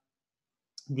have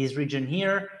this region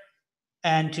here.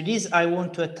 And to this, I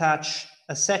want to attach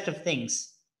a set of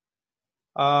things.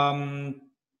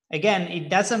 Again, it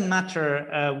doesn't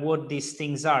matter what these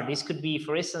things are. This could be,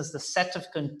 for instance, the set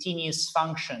of continuous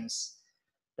functions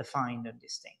defined in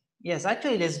this thing. Yes,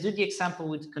 actually, let's do the example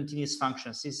with continuous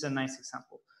functions. This is a nice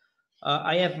example.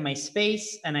 I have my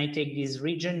space, and I take this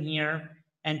region here,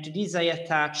 and to this I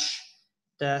attach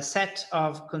the set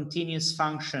of continuous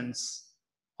functions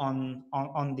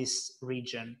on this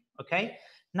region, okay?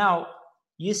 Now,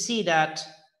 you see that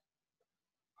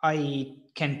I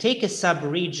can take a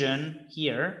sub-region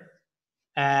here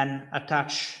and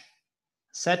attach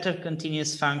a set of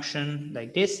continuous function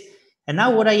like this. And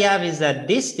now what I have is that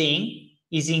this thing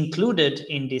is included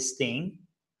in this thing.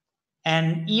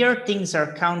 And here things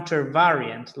are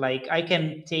counter-variant. Like I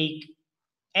can take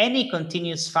any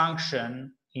continuous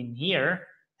function in here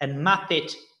and map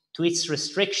it to its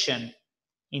restriction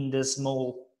in the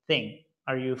small thing.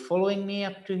 Are you following me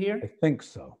up to here? I think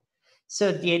so.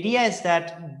 So the idea is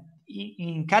that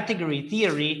in category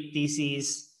theory, this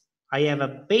is, I have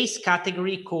a base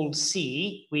category called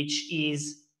C, which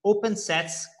is open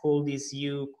sets, call this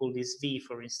U, call this V,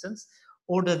 for instance,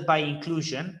 ordered by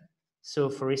inclusion. So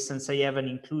for instance, I have an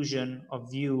inclusion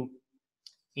of U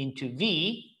into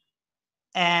V,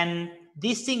 and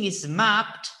this thing is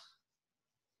mapped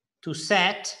to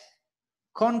set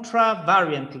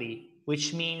contravariantly,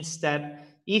 which means that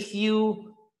if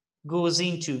U goes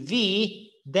into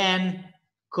V, then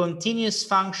continuous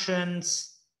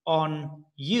functions on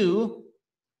U,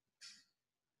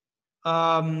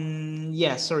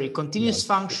 continuous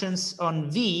functions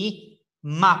on V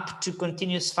map to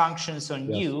continuous functions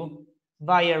on U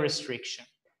via restriction.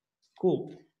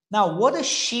 Cool. Now, what a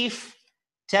sheaf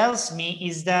tells me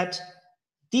is that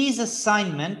this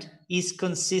assignment is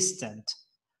consistent,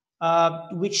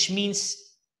 which means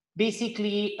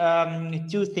basically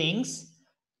two things.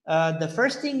 The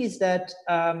first thing is that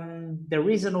there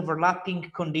is an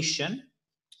overlapping condition.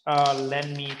 Let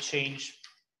me change.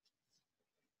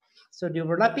 So the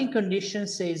overlapping condition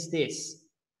says this.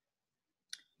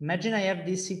 Imagine I have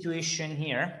this situation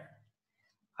here.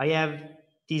 I have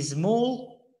this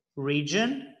small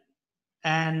region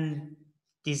and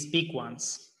these big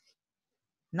ones.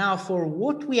 Now, for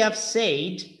what we have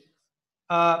said,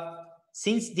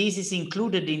 since this is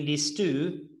included in these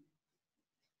two,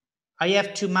 I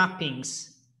have two mappings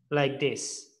like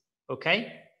this,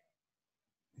 okay?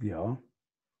 Yeah.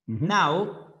 Mm-hmm.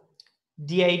 Now,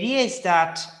 the idea is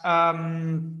that,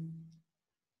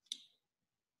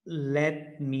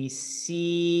 let me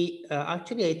see,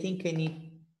 actually, I think I need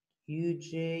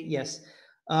UJ, yes.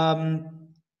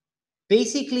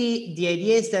 Basically, the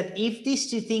idea is that if these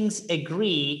two things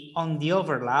agree on the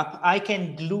overlap, I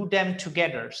can glue them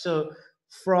together. So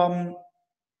from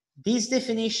this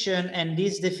definition and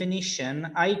this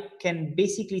definition, I can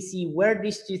basically see where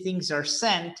these two things are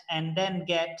sent and then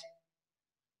get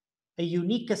a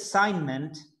unique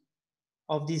assignment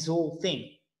of this whole thing.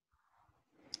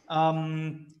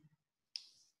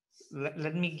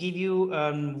 Let me give you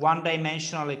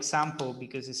one-dimensional example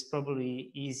because it's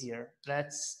probably easier.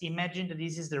 Let's imagine that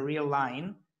this is the real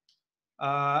line.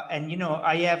 And, you know,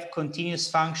 I have continuous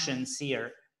functions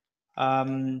here.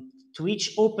 To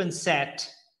each open set,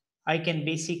 I can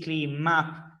basically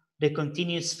map the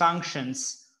continuous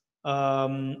functions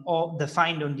all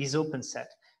defined on this open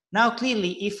set. Now,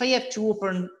 clearly, if I have two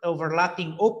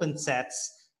overlapping open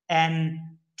sets and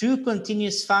two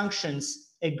continuous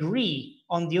functions agree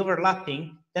on the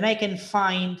overlapping, then I can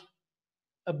find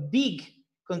a big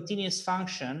continuous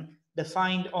function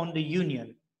defined on the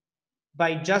union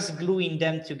by just gluing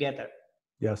them together.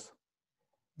 Yes.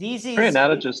 This is very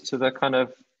analogous to the kind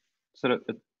of sort of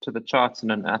to the charts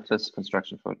in an atlas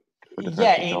construction for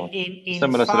differential geometry. in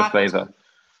Similar fact, sort of flavor.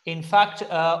 In fact,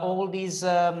 all these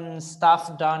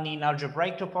stuff done in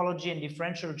algebraic topology and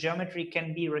differential geometry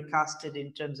can be recasted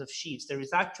in terms of sheaves. There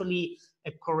is actually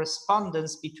a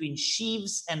correspondence between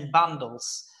sheaves and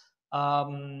bundles.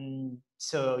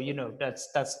 So, you know, that's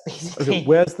basically. Okay,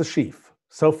 where's the sheaf?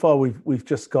 So far, we've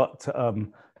just got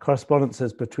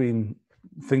correspondences between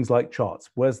things like charts.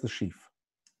 Where's the sheaf?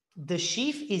 The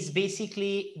sheaf is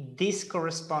basically this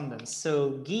correspondence.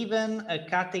 So given a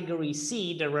category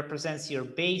C that represents your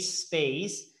base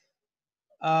space,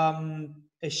 a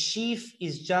sheaf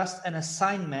is just an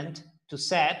assignment to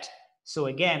set. So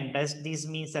again, this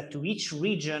means that to each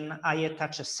region, I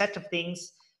attach a set of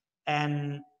things,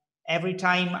 and every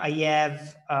time I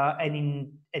have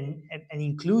an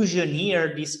inclusion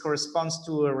here, this corresponds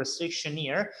to a restriction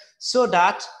here, so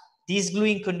that this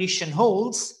gluing condition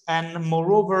holds, and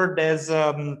moreover, there's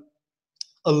a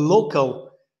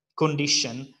local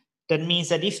condition. That means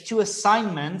that if two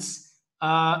assignments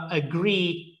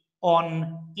agree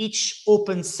on each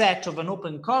open set of an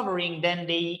open covering, then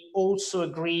they also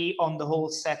agree on the whole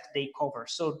set they cover.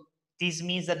 So this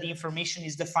means that the information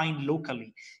is defined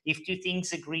locally. If two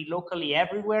things agree locally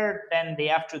everywhere, then they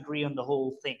have to agree on the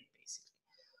whole thing.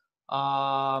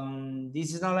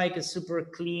 This is not like a super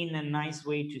clean and nice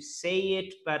way to say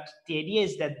it, but the idea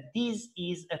is that this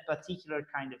is a particular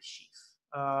kind of sheaf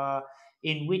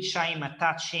in which I'm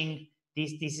attaching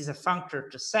this is a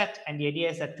functor to set, and the idea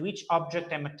is that to each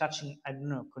object I'm attaching, I don't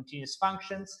know, continuous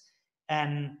functions,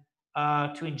 and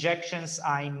to injections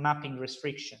I'm mapping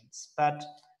restrictions. But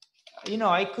you know,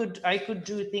 I could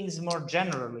do things more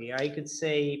generally. I could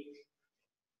say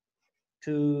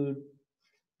to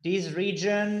this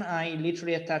region, I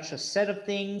literally attach a set of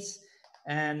things,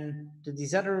 and to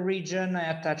this other region,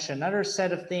 I attach another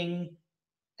set of things.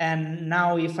 And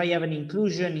now if I have an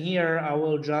inclusion here, I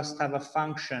will just have a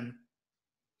function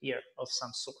here of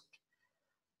some sort.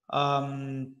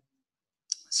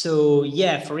 So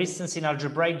yeah, for instance, in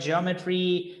algebraic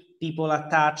geometry, people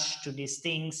attach to these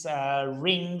things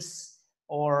rings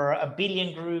or a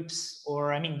billion groups,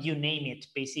 or I mean, you name it,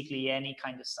 basically any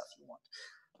kind of stuff you want.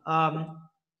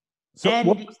 So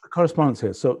what was the correspondence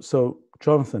here? So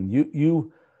Jonathan,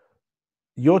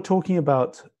 you're talking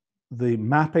about the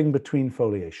mapping between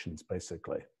foliations,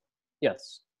 basically.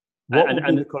 Yes. What would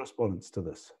be the correspondence to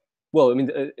this? Well, I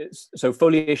mean, so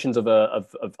foliations of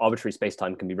arbitrary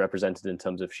spacetime can be represented in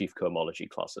terms of sheaf cohomology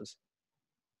classes.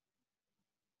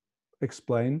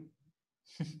 Explain.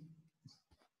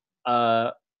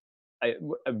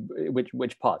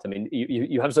 Which part? I mean,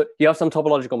 you have some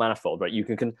topological manifold, right? You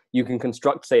can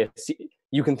construct, say,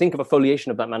 you can think of a foliation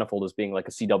of that manifold as being like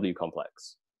a CW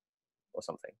complex or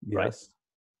something, yes. Right?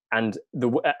 And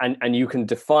and you can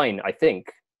define, I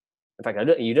think. In fact,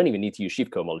 you don't even need to use sheaf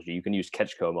cohomology. You can use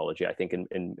Ketch cohomology. I think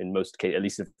in most cases, at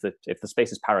least if the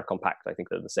space is paracompact, I think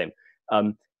they're the same.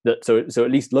 So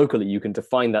at least locally, you can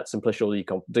define that simplicial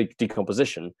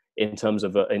decomposition in terms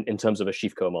of a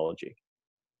sheaf cohomology.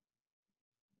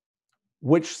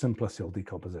 Which simplicial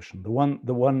decomposition? The one.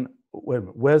 Wait a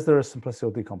minute. Where's there a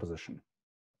simplicial decomposition?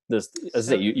 There's, as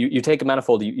I say, you take a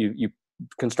manifold, you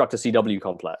construct a CW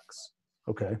complex.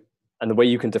 Okay. And the way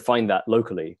you can define that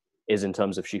locally is in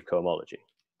terms of sheaf cohomology.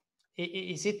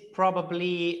 Is it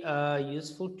probably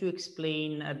useful to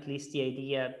explain at least the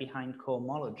idea behind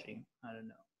cohomology? I don't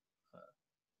know.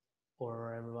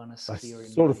 Or everyone is clear. I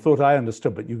sort of thought I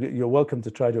understood, but you're welcome to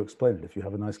try to explain it if you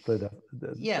have a nice clear.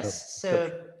 Yes.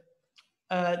 So,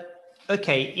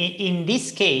 okay. In this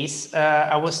case,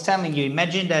 I was telling you,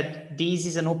 imagine that this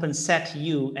is an open set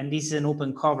U and this is an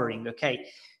open covering. Okay.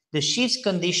 The sheaf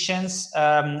conditions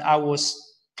I was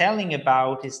telling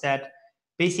about is that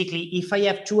basically if I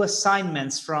have two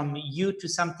assignments from U to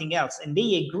something else and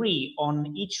they agree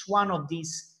on each one of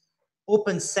these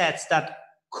open sets that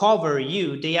cover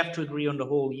U, they have to agree on the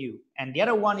whole U. And the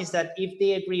other one is that if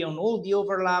they agree on all the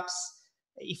overlaps,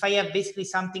 if I have basically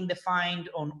something defined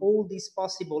on all these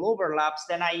possible overlaps,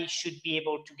 then I should be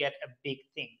able to get a big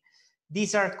thing.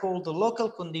 These are called the local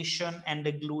condition and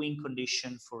the gluing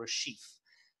condition for a sheaf.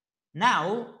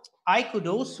 Now, I could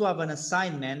also have an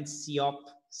assignment COP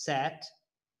set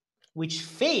which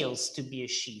fails to be a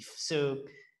sheaf. So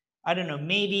I don't know,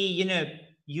 maybe, you know,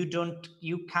 you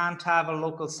can't have a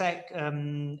local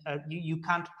you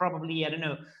can't probably, I don't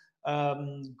know,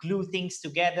 glue things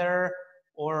together,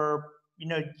 or, you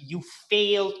know, you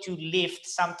fail to lift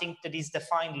something that is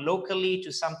defined locally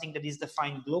to something that is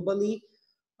defined globally.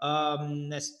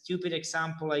 A stupid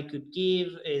example I could give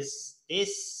is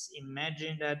this.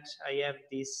 Imagine that I have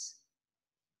this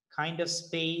kind of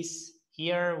space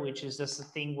here, which is just a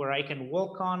thing where I can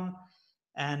walk on,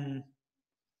 and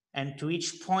to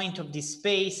each point of this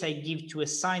space, I give two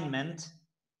assignment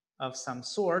of some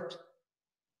sort.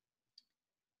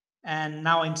 And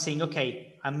now I'm saying,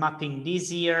 okay, I'm mapping this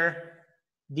here,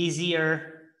 this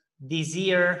here, this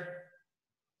here,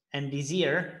 and this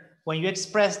here. When you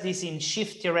express this in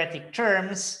sheaf theoretic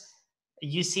terms,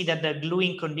 you see that the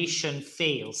gluing condition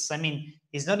fails. I mean,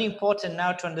 it's not important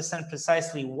now to understand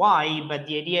precisely why, but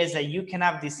the idea is that you can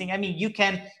have this thing. I mean, you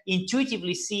can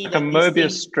intuitively see like that a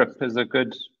Mobius strip is a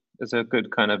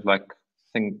good kind of like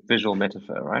visual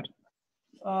metaphor, right?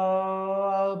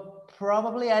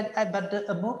 Probably, but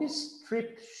a Mobius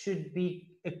strip should be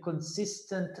a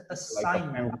consistent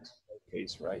assignment. Like a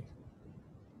case, right?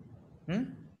 Hmm?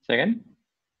 Say again?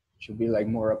 Should be like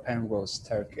more a Penrose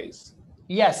staircase.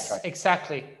 Yes,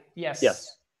 exactly. Yes.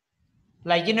 Yes.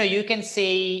 Like, you know, you can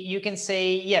say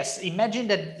yes. Imagine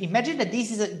that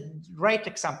this is a right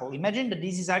example. Imagine that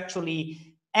this is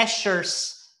actually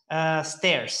Escher's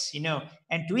stairs, you know,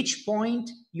 and to each point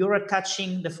you're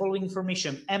attaching the following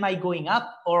information: am I going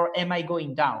up or am I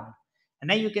going down? And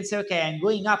then you can say, okay, I'm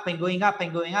going up and going up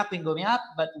and going up and going up,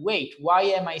 but wait, why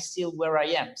am I still where I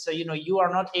am? So, you know, you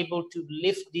are not able to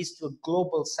lift this to a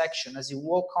global section. As you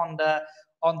walk on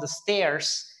the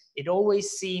stairs, it always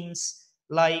seems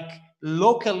like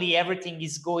locally everything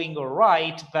is going all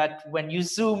right, but when you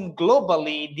zoom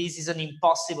globally, this is an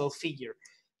impossible figure.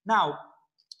 Now,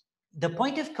 the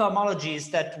point of cohomology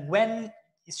is that when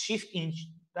shifting,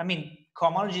 I mean,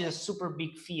 cohomology is a super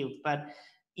big field, but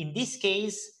in this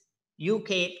case, you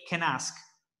can ask,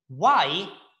 why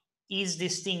is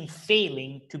this thing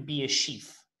failing to be a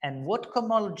sheaf? And what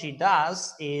cohomology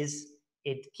does is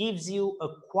it gives you a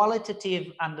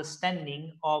qualitative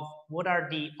understanding of what are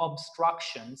the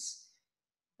obstructions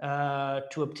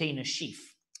to obtain a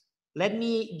sheaf. Let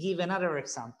me give another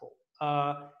example.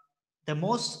 The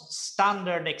most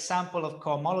standard example of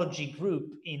cohomology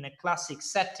group in a classic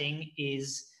setting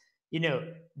is, you know,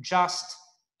 just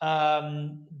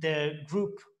the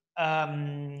group,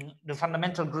 the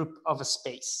fundamental group of a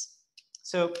space.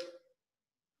 So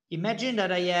imagine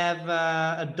that I have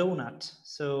a donut,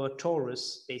 so a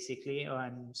torus, basically. Oh,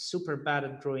 I'm super bad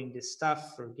at drawing this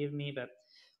stuff, forgive me, but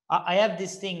I have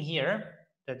this thing here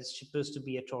that is supposed to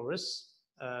be a torus.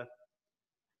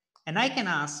 And I can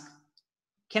ask,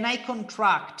 can I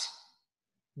contract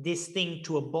this thing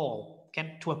to a ball,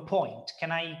 to a point?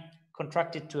 Can I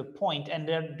contract it to a point?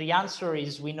 And the answer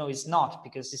is, we know is not,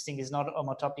 because this thing is not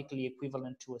homotopically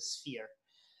equivalent to a sphere.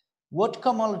 What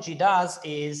cohomology does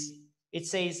is it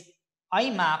says, I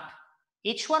map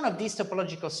each one of these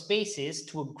topological spaces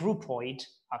to a groupoid,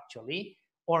 actually,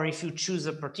 or if you choose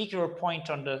a particular point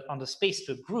on the space,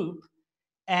 to a group.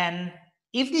 And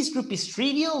if this group is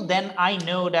trivial, then I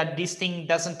know that this thing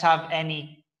doesn't have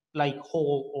any like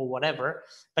hole or whatever.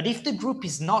 But if the group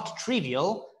is not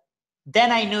trivial, then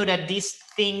I know that this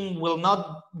thing will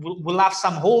have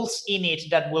some holes in it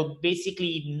that will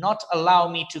basically not allow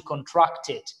me to contract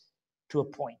it to a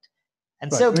point.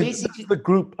 And right. So basically the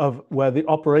group of where the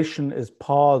operation is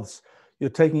paths, you're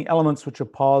taking elements which are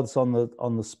paths on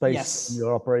the space, yes. And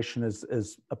your operation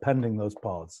is appending those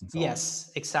paths. And so yes,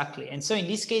 on. Exactly. And so in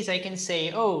this case, I can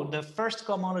say, oh, the first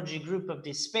cohomology group of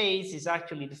this space is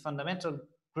actually the fundamental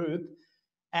group.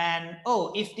 And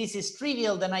oh, if this is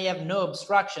trivial, then I have no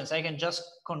obstructions. I can just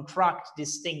contract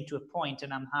this thing to a point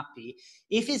and I'm happy.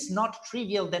 If it's not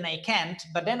trivial, then I can't,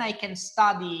 but then I can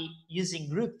study using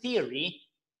group theory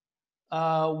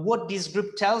what this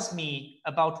group tells me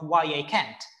about why I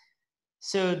can't.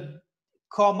 So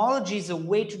cohomology is a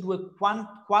way to do a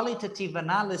qualitative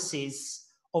analysis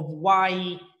of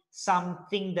why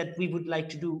something that we would like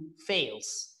to do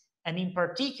fails. And in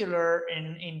particular,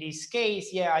 in this case,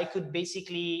 yeah, I could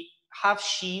basically have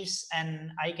sheaves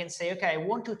and I can say, okay, I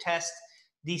want to test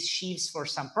these sheaves for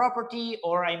some property,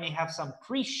 or I may have some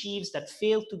pre-sheaves that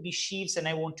fail to be sheaves and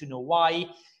I want to know why.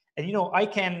 And, you know, I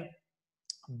can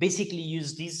basically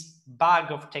use this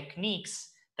bag of techniques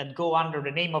that go under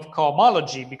the name of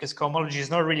cohomology, because cohomology is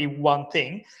not really one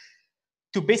thing,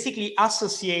 to basically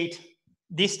associate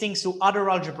these things to other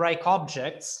algebraic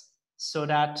objects so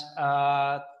that,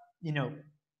 you know,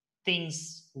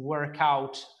 things work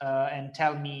out and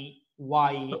tell me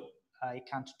why I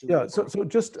can't do it. Yeah, so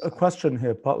just a question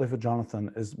here, partly for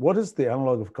Jonathan, is what is the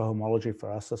analog of cohomology for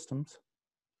our systems?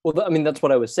 Well, I mean, that's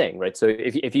what I was saying, right? So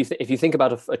if you think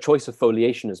about a choice of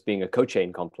foliation as being a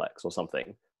cochain complex or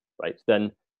something, right?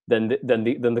 Then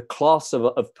the class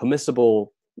of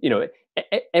permissible, you know,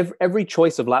 every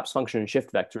choice of lapse function and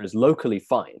shift vector is locally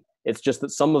fine. It's just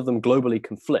that some of them globally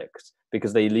conflict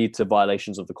because they lead to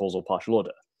violations of the causal partial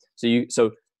order.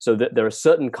 So that there are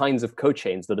certain kinds of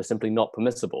cochains that are simply not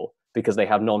permissible because they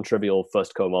have non-trivial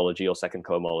first cohomology or second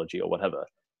cohomology or whatever.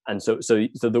 And so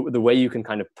the way you can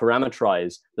kind of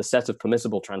parameterize the set of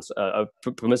permissible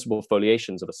permissible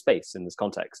foliations of a space in this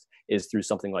context is through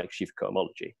something like sheaf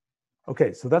cohomology.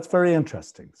 Okay, so that's very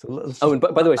interesting. So and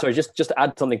by the way, sorry, just to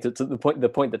add something to the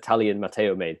point that Tali and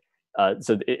Matteo made.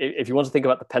 So if you want to think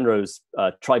about the Penrose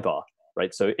tribar,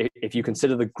 right? So if you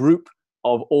consider the group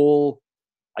of all,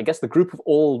 I guess the group of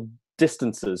all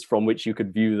distances from which you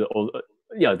could view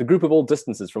the group of all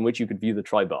distances from which you could view the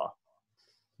tribar,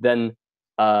 then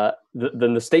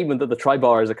the statement that the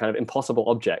tribar is a kind of impossible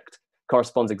object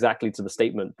corresponds exactly to the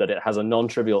statement that it has a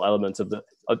non-trivial element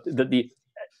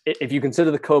if you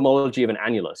consider the cohomology of an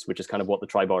annulus, which is kind of what the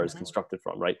tribar is constructed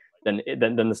from, right? Then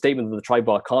the statement that the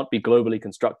tribar can't be globally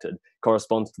constructed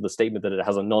corresponds to the statement that it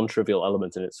has a non-trivial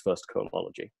element in its first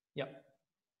cohomology. Yeah.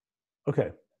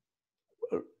 Okay.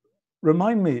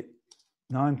 Remind me,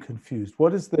 now I'm confused.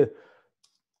 What is the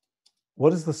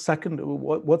second,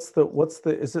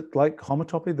 is it like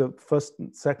homotopy, the first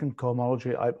and second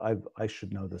cohomology? I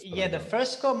should know this. Yeah, the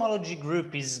first cohomology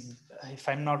group is, if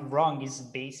I'm not wrong, is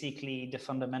basically the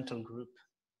fundamental group.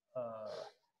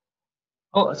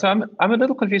 So I'm a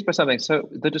little confused by something. So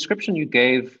the description you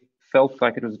gave felt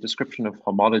like it was a description of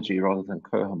homology rather than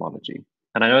cohomology.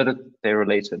 And I know that they're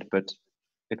related, but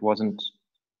it wasn't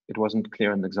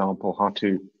clear in the example how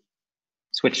to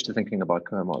switch to thinking about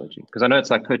cohomology, because I know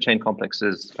it's like cochain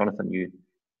complexes. Jonathan, you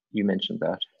mentioned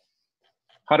that.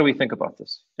 How do we think about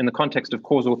this in the context of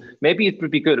causal? Maybe it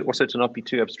would be good also to not be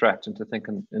too abstract and to think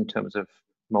in terms of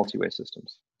multi-way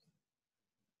systems.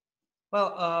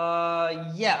 Well,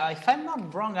 yeah, if I'm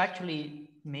not wrong, actually,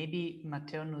 maybe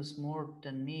Matteo knows more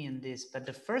than me in this, but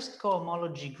the first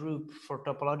cohomology group for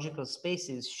topological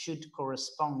spaces should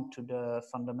correspond to the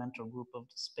fundamental group of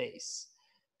the space.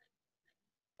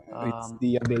 It's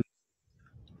the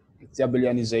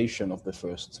abelianization of the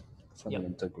first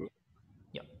fundamental group.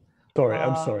 Yeah. Sorry,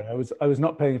 I'm sorry. I was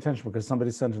not paying attention because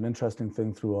somebody sent an interesting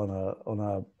thing through on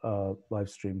a live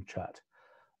stream chat.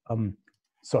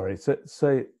 Sorry.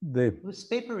 Say the. Whose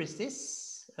paper is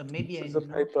this? Maybe This I is a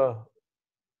know. paper.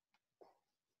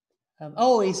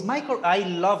 Oh, it's Michael. I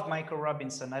love Michael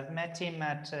Robinson. I've met him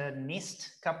at NIST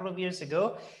a couple of years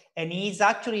ago, and he's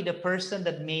actually the person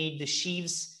that made the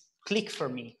sheaves click for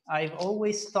me. I've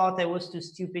always thought I was too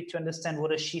stupid to understand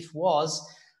what a sheaf was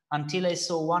until I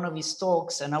saw one of his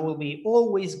talks, and I will be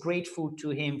always grateful to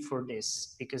him for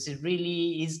this because it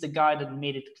really is the guy that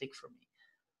made it click for me.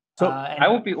 So I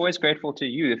will be always grateful to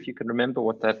you if you can remember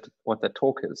what that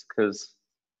talk is, because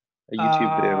a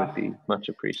YouTube video would be much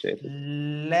appreciated.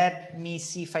 Let me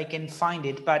see if I can find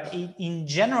it. But in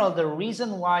general, the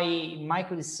reason why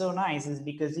Michael is so nice is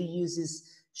because he uses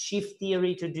shift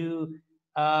theory to do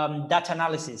data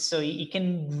analysis. So he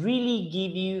can really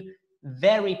give you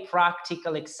very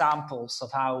practical examples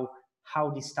of how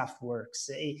this stuff works.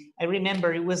 I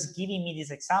remember he was giving me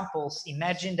these examples.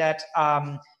 Imagine that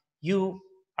you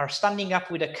are standing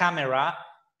up with a camera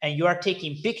and you are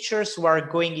taking pictures who are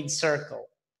going in circle.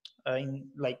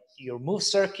 Like you move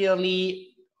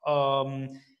circularly,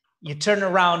 you turn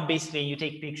around basically and you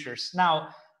take pictures. Now,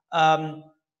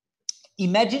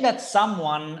 imagine that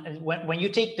someone, when you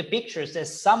take the pictures,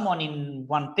 there's someone in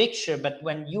one picture, but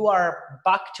when you are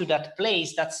back to that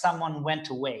place, that someone went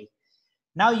away.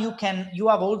 Now you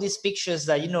have all these pictures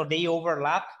that, they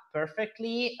overlap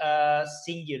perfectly,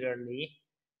 singularly,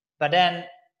 but then,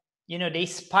 they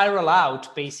spiral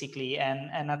out basically.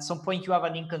 And at some point you have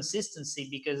an inconsistency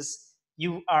because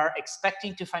you are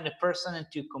expecting to find a person and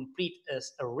to complete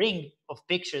a ring of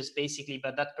pictures basically,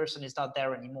 but that person is not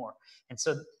there anymore. And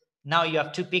so now you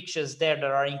have two pictures there that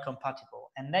are incompatible.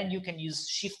 And then you can use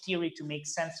shift theory to make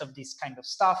sense of this kind of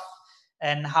stuff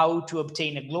and how to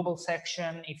obtain a global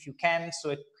section if you can.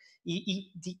 So the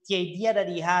idea that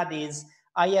he had is,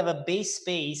 I have a base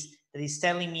space that is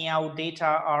telling me how data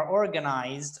are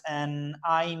organized, and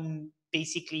I'm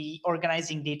basically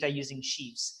organizing data using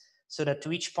sheaves, so that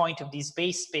to each point of this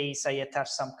base space, I attach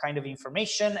some kind of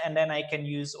information, and then I can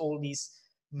use all these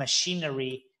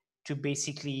machinery to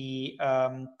basically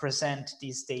present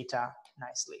this data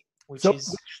nicely. Which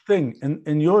thing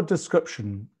in your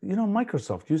description, you know,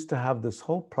 Microsoft used to have this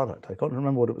whole product. I can't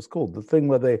remember what it was called. The thing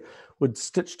where they would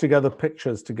stitch together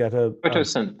pictures to get a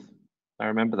photosynth. I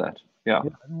remember that. Yeah. I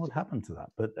don't know what happened to that,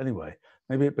 but anyway,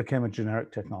 maybe it became a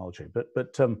generic technology.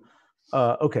 But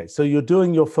okay, so you're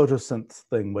doing your photosynth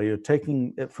thing where you're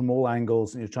taking it from all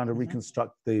angles and you're trying to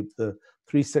reconstruct the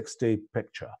 360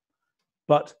 picture,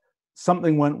 but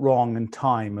something went wrong in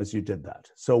time as you did that.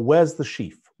 So where's the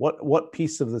sheaf? What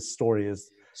piece of this story is?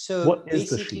 So what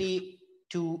is basically,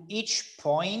 to each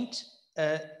point,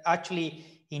 actually,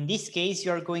 in this case,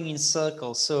 you're going in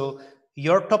circles. So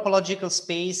your topological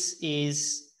space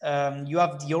is, you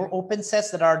have your open sets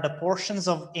that are the portions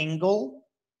of angle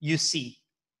you see.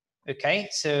 Okay,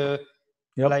 so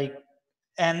like,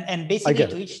 and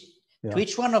basically to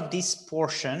each one of this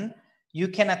portion, you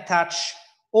can attach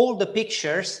all the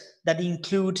pictures that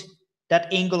include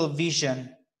that angle of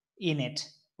vision in it,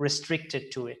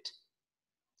 restricted to it.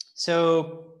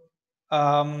 So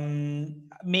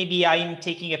maybe I'm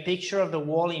taking a picture of the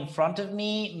wall in front of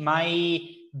me. My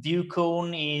view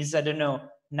cone is, I don't know,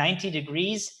 90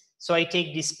 degrees. So I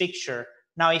take this picture.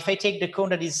 Now, if I take the cone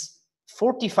that is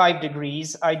 45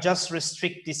 degrees, I just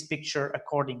restrict this picture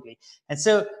accordingly. And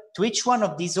so to each one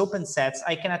of these open sets,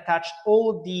 I can attach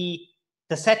all the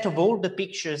set of all the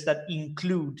pictures that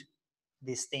include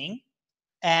this thing.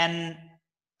 And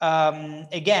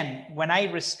again, when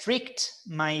I restrict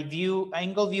my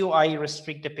angle view, I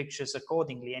restrict the pictures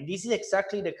accordingly. And this is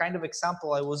exactly the kind of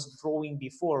example I was drawing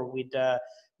before with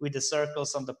the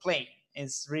circles on the plane.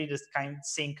 It's really the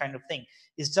same kind of thing.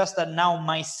 It's just that now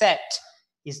my set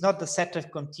is not the set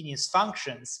of continuous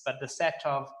functions, but the set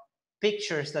of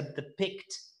pictures that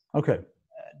depict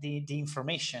the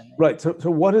information. Right. So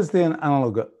what is the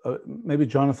analog? Maybe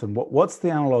Jonathan, what's the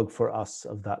analog for us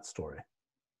of that story?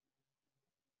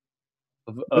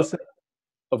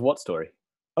 Of what story?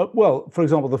 Well, for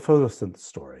example, the photosynth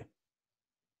story.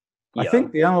 I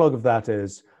think the analog of that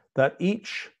is that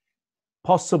each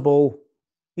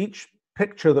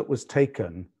picture that was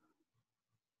taken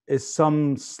is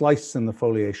some slice in the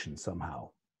foliation somehow.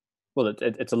 Well,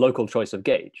 it's a local choice of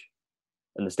gauge.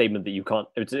 And the statement that you can't,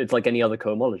 it's like any other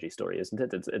cohomology story, isn't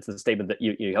it? It's a statement that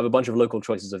you have a bunch of local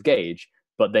choices of gauge,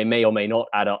 but they may or may not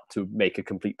add up to make a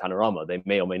complete panorama. They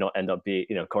may or may not end up being,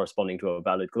 corresponding to a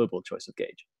valid global choice of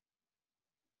gauge.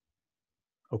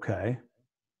 Okay.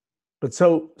 But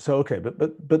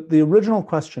but the original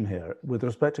question here with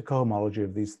respect to cohomology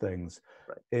of these things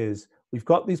is we've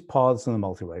got these paths in the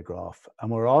multi-way graph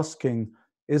and we're asking,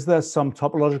 is there some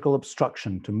topological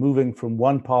obstruction to moving from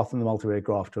one path in the multi-way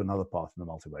graph to another path in the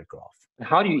multi-way graph?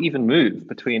 How do you even move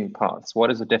between paths? What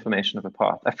is a deformation of a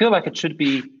path? I feel like it should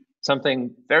be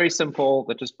something very simple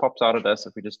that just pops out at us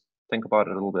if we just think about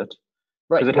it a little bit.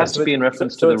 Right. Because it has to be in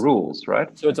reference to the rules, right?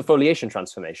 So it's a foliation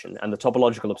transformation, and the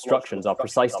topological obstructions are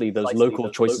precisely those local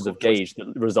choices of gauge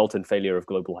that result in failure of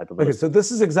global hyperbolicity. Okay, so this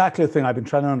is exactly the thing I've been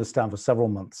trying to understand for several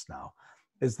months now,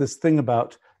 is this thing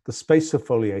about the space of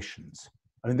foliations.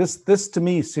 I mean, this to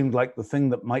me seemed like the thing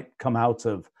that might come out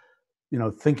of,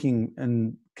 thinking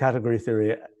in category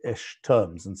theory-ish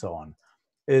terms and so on,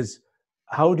 is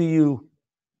how do you,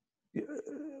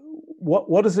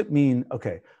 what does it mean?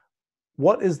 Okay,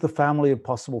 what is the family of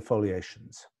possible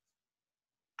foliations?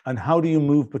 And how do you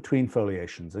move between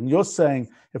foliations? And you're saying,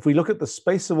 if we look at the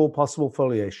space of all possible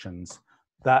foliations,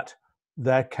 that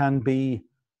there can be,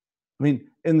 I mean,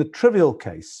 in the trivial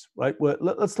case, right,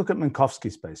 let's look at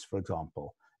Minkowski space, for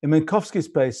example. In Minkowski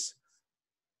space,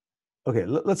 okay,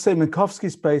 let's say Minkowski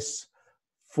space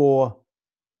for,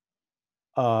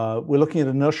 we're looking at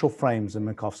inertial frames in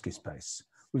Minkowski space.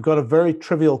 We've got a very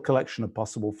trivial collection of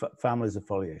possible families of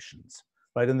foliations,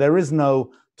 right? And there is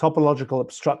no topological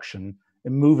obstruction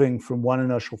in moving from one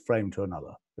inertial frame to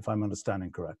another, if I'm understanding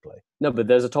correctly. No, but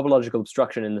there's a topological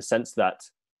obstruction in the sense that,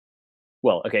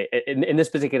 well, okay, in this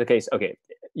particular case, okay,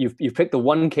 you've picked the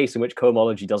one case in which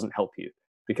cohomology doesn't help you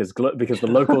because the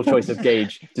local choice of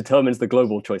gauge determines the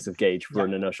global choice of gauge for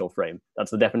an inertial frame.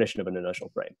 That's the definition of an inertial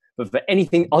frame. But for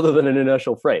anything other than an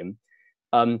inertial frame,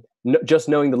 just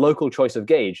knowing the local choice of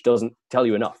gauge doesn't tell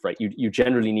you enough, right? You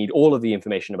generally need all of the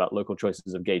information about local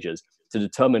choices of gauges to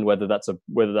determine whether that's a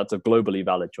globally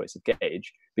valid choice of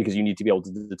gauge, because you need to be able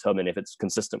to determine if it's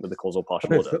consistent with the causal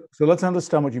partial order. So let's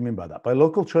understand what you mean by that. By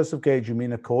local choice of gauge, you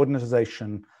mean a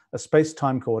coordinatization, a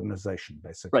space-time coordinatization,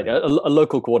 basically. Right, a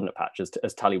local coordinate patch,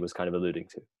 as Tali was kind of alluding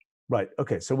to. Right.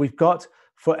 Okay. So we've got,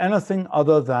 for anything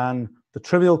other than the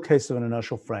trivial case of an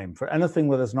inertial frame, for anything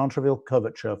where there's non-trivial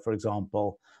curvature, for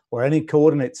example, or any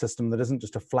coordinate system that isn't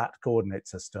just a flat coordinate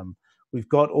system, we've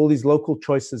got all these local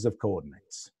choices of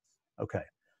coordinates. Okay.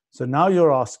 So now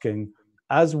you're asking,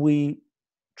 as we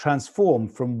transform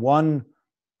from one,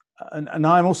 and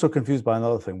now I'm also confused by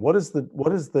another thing. What is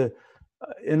the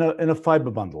in a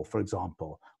fiber bundle, for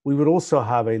example, we would also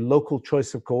have a local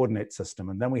choice of coordinate system,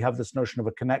 and then we have this notion of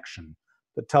a connection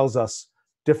that tells us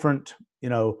different,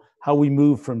 how we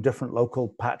move from different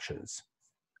local patches.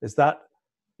 Is that?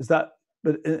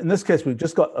 But in this case, we've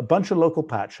just got a bunch of local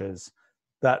patches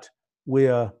that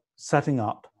we're setting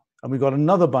up, and we've got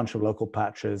another bunch of local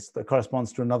patches that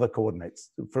corresponds to another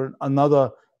coordinates for another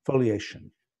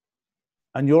foliation.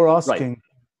 And you're asking, right.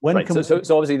 When right. So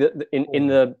obviously, in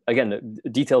the again, the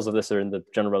details of this are in the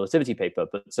general relativity paper.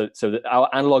 But our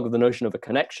analog of the notion of a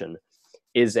connection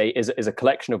is a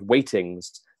collection of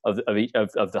weightings of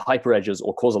the hyper edges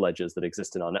or causal edges that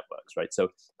exist in our networks, right? So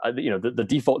the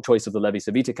default choice of the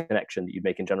Levi-Civita connection that you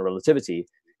make in general relativity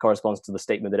corresponds to the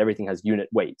statement that everything has unit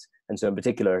weight. And so in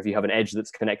particular, if you have an edge that's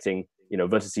connecting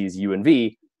vertices u and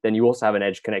v, then you also have an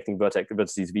edge connecting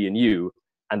vertices v and u,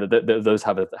 and those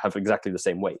have exactly the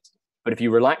same weight. But if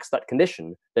you relax that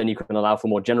condition, then you can allow for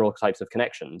more general types of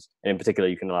connections. And in particular,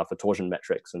 you can allow for torsion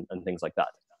metrics and things like that.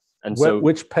 And so,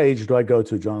 which page do I go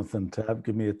to, Jonathan, to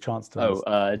give me a chance to?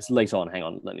 It's late on. Hang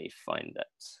on, let me find it.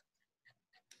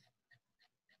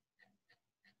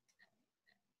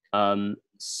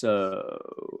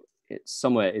 So it's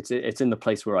somewhere. It's in the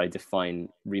place where I define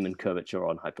Riemann curvature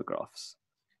on hypergraphs.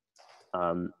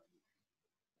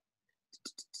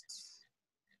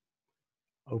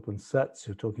 Open sets.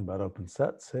 You're talking about open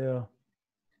sets here.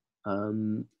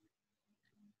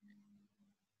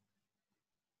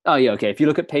 Oh yeah, okay. If you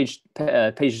look at pages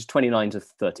 29 to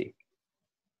 30.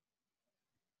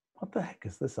 What the heck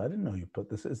is this? I didn't know you put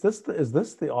this. Is this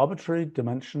the arbitrary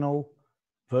dimensional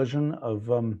version of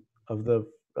the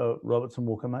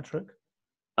Robertson-Walker metric?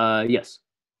 Yes.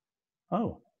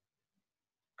 Oh,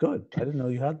 good. I didn't know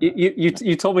you had that.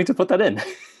 You told me to put that in.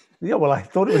 Yeah, well, I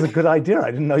thought it was a good idea.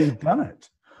 I didn't know you'd done it.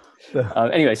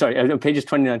 Anyway, sorry. Pages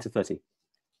 29 to 30.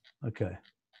 Okay.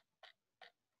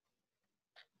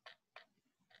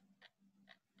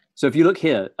 So if you look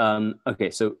here,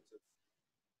 okay, so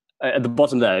at the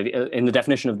bottom there, in the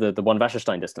definition of the one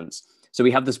Wasserstein distance, so we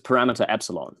have this parameter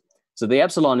epsilon. So the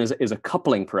epsilon is a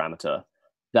coupling parameter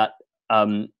that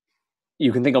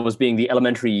you can think of as being the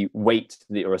elementary weight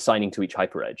that you're assigning to each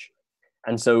hyperedge.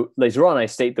 And so later on, I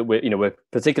state that we're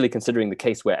particularly considering the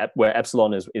case where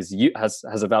epsilon has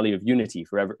a value of unity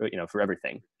for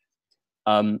everything.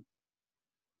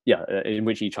 In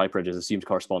which each hyperedge is assumed to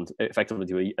correspond effectively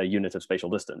to a unit of spatial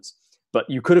distance. But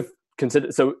you could have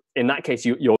considered, so in that case,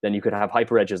 then you could have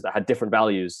hyperedges that had different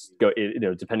values,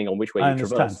 depending on which way you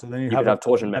traverse. So then you could have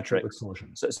torsion metrics. So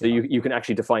yeah. you can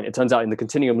actually define, it turns out in the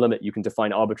continuum limit, you can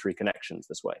define arbitrary connections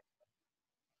this way.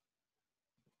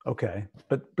 Okay,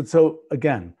 but so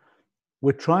again,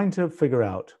 we're trying to figure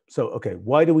out,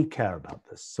 why do we care about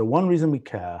this? So one reason we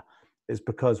care is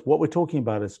because what we're talking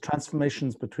about is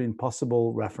transformations between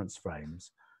possible reference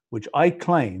frames, which I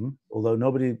claim, although I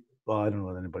don't know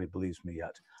whether anybody believes me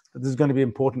yet, that this is going to be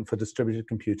important for distributed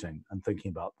computing and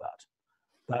thinking about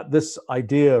that this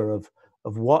idea of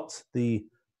what the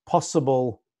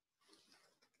possible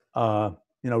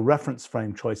reference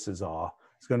frame choices are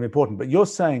is going to be important. But you're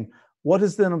saying, what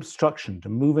is the obstruction to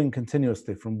moving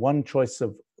continuously from one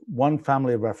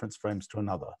family of reference frames to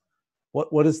another?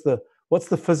 What's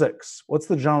the physics? What's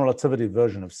the general relativity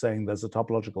version of saying there's a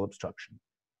topological obstruction?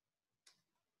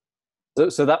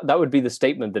 So that would be the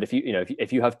statement that if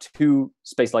you have two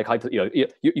space-like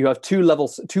you have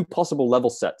two possible level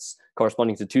sets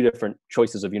corresponding to two different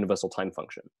choices of universal time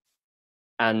function,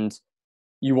 and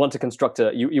you want to construct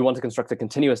a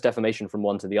continuous deformation from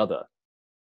one to the other.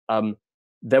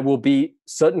 There will be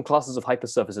certain classes of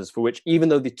hypersurfaces for which, even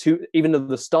though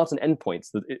the start and end points,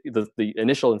 the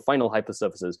initial and final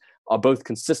hypersurfaces are both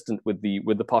consistent with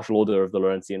the partial order of the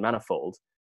Lorentzian manifold,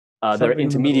 there are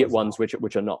intermediate ones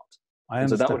which are not. And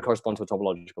so that would correspond to a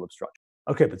topological obstruction.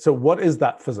 Okay, but so what is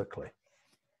that physically?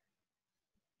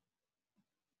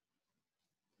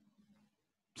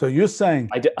 So you're saying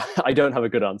I don't have a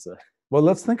good answer. Well,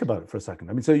 let's think about it for a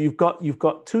second. I mean, so you've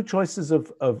got two choices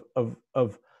of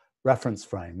reference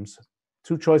frames,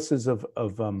 two choices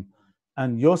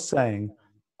and you're saying,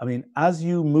 I mean, as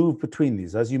you move between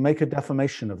these, as you make a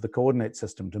deformation of the coordinate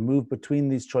system to move between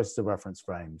these choices of reference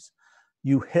frames,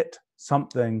 you hit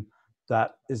something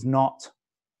that is not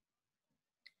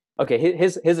Okay,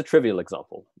 here's a trivial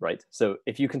example, right? So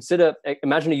if you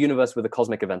imagine a universe with a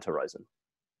cosmic event horizon.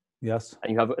 Yes.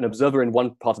 And you have an observer in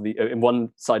one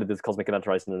side of this cosmic event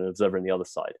horizon and an observer in the other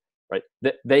side, right?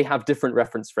 They have different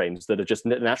reference frames that are just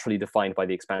naturally defined by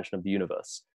the expansion of the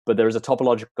universe. But there is a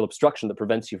topological obstruction that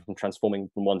prevents you from transforming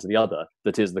from one to the other,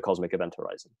 that is the cosmic event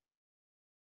horizon.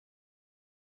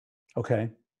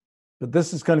 Okay. But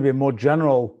this is going to be a more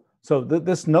general, so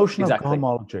this notion Exactly. of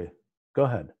cohomology, go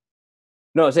ahead.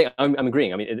 No, I'm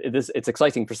agreeing. I mean, it's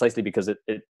exciting precisely because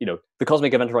the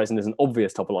cosmic event horizon is an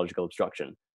obvious topological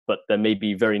obstruction, but there may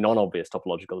be very non-obvious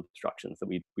topological obstructions that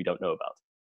we don't know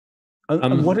about.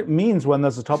 And what it means when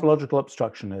there's a topological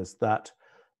obstruction is that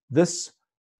this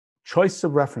choice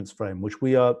of reference frame, which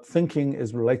we are thinking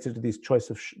is related to these choice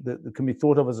of that can be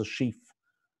thought of as a sheaf,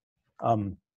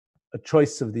 a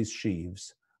choice of these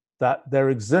sheaves, that there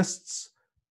exists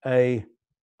a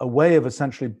way of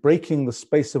essentially breaking the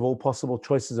space of all possible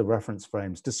choices of reference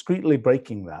frames, discretely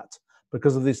breaking that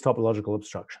because of these topological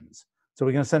obstructions. So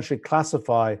we can essentially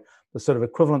classify the sort of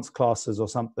equivalence classes or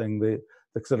something, the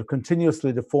sort of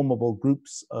continuously deformable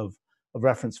groups of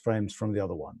reference frames from the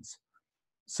other ones.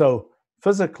 So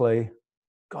physically,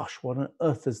 gosh, what on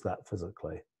earth is that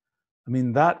physically? I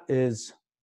mean, what is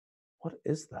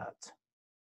that?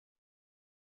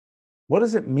 What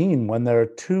does it mean when there are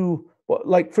two,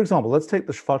 like, for example, let's take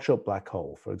the Schwarzschild black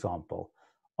hole, for example.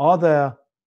 Are there,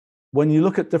 when you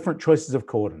look at different choices of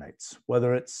coordinates,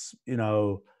 whether it's,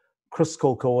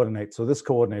 crystal coordinates or this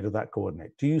coordinate or that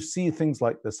coordinate, do you see things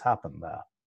like this happen there?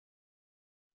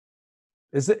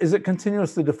 Is it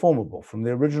continuously deformable from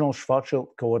the original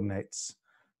Schwarzschild coordinates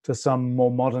to some more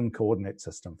modern coordinate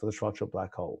system for the Schwarzschild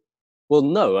black hole? Well,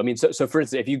 no. I mean, so for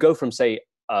instance, if you go from, say,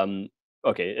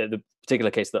 the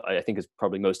particular case that I think is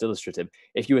probably most illustrative,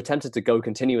 if you attempted to go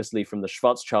continuously from the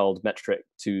Schwarzschild metric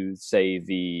to, say,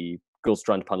 the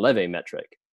Goldstrand-Panleve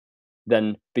metric,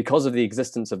 then because of the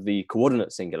existence of the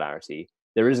coordinate singularity,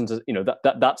 there isn't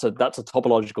that's a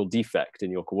topological defect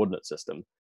in your coordinate system.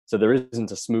 So there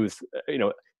isn't a smooth,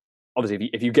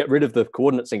 obviously if you get rid of the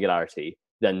coordinate singularity,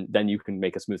 then you can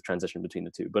make a smooth transition between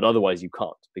the two. But otherwise you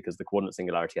can't, because the coordinate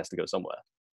singularity has to go somewhere.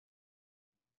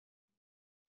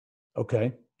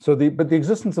 Okay, so but the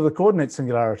existence of the coordinate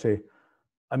singularity,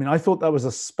 I mean, I thought that was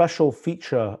a special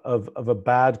feature of a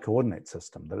bad coordinate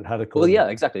system, that it had a coordinate. Well,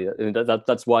 yeah, exactly. I mean,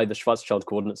 that's why the Schwarzschild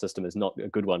coordinate system is not a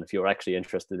good one if you're actually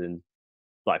interested in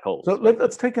black holes. So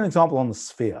let's take an example on the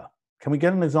sphere. Can we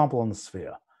get an example on the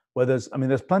sphere? Where there's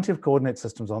plenty of coordinate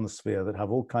systems on the sphere that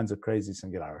have all kinds of crazy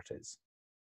singularities.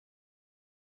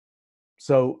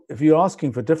 So if you're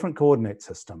asking for different coordinate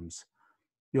systems,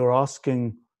 you're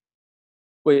asking.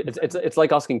 Wait, it's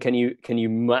like asking, can you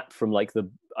map from like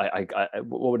the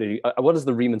what is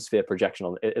the Riemann sphere projection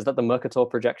on? Is that the Mercator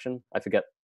projection? I forget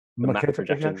the map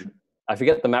projection. I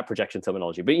forget the map projection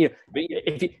terminology. But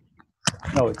if you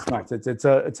no, it's not. It's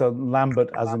a Lambert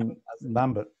as in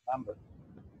Lambert,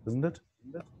 isn't it?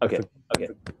 Okay.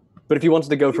 But if you wanted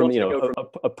to go from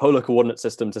a polar coordinate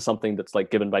system to something that's like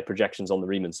given by projections on the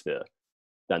Riemann sphere,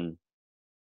 then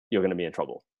you're going to be in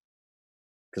trouble.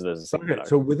 Because there's a singularity. Okay,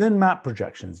 so within map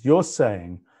projections, you're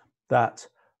saying that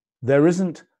there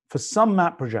isn't, for some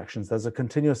map projections, there's a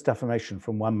continuous deformation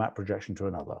from one map projection to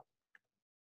another.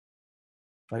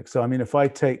 Like, so I mean, if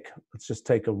let's just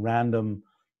take a random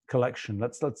collection.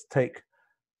 Let's take,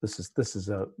 this is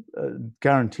a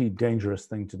guaranteed dangerous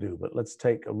thing to do, but let's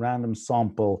take a random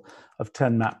sample of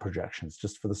 10 map projections,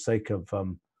 just for the sake of,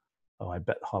 I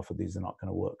bet half of these are not going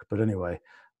to work. But anyway,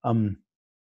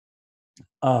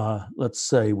 let's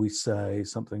say we say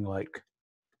something like,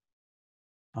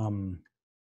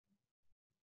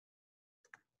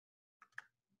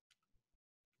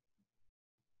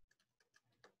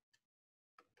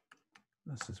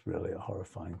 this is really a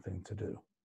horrifying thing to do.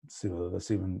 Let's see whether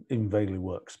this even vaguely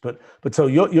works. But so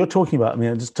you're talking about, I mean,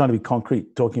 I'm just trying to be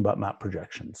concrete, talking about map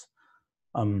projections.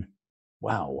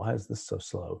 Wow, why is this so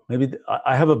slow? Maybe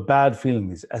I have a bad feeling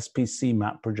these SPC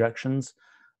map projections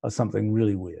are something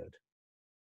really weird.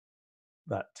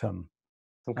 That some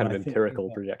kind of empirical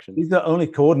projection. These are only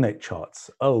coordinate charts.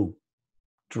 Oh,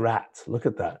 drat! Look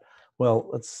at that. Well,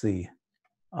 let's see.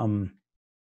 Let's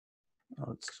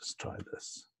just try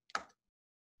this.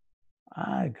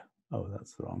 Ag. Oh,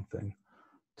 that's the wrong thing.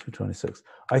 226.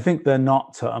 I think they're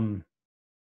not. What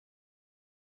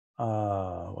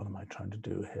am I trying to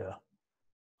do here?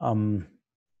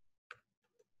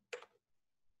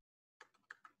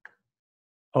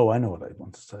 Oh, I know what I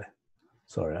want to say.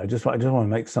 Sorry, I just want to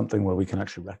make something where we can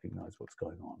actually recognize what's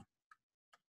going on.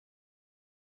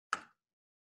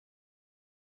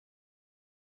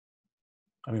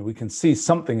 I mean, we can see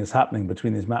something is happening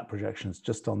between these map projections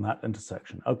just on that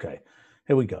intersection. Okay,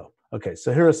 here we go. Okay,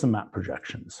 so here are some map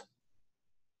projections.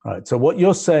 All right, so what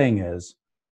you're saying is,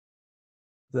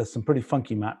 there's some pretty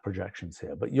funky map projections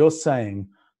here, but you're saying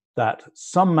that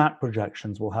some map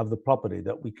projections will have the property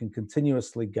that we can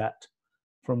continuously get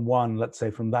from one, let's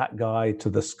say from that guy to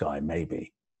this guy,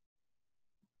 maybe.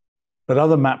 But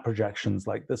other map projections,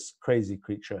 like this crazy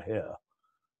creature here,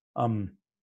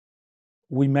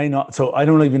 we may not, so I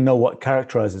don't even know what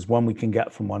characterizes when we can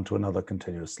get from one to another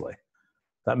continuously.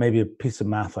 That may be a piece of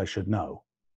math I should know.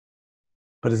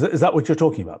 But is that what you're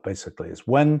talking about, basically? Is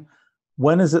when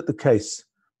is it the case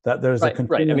that there's a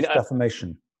continuous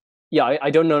deformation? Yeah, I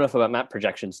don't know enough about map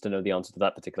projections to know the answer to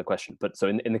that particular question. But so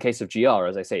in the case of GR,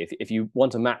 as I say, if you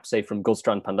want to map, say, from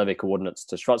Goldstrand-Panlevy coordinates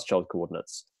to Schwarzschild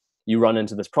coordinates, you run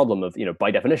into this problem of, by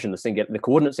definition, the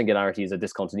coordinate singularity is a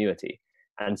discontinuity.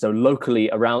 And so locally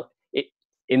around it,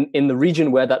 in the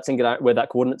region where that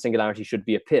coordinate singularity should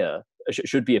be appearing,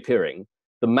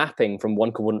 the mapping from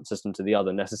one coordinate system to the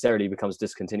other necessarily becomes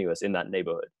discontinuous in that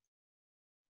neighborhood.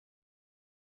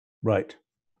 Right.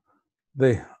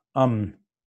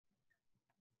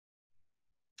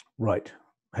 Right.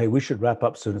 Hey, we should wrap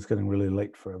up soon. It's getting really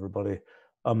late for everybody.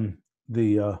 Well,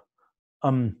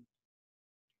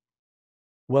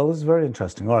 this is very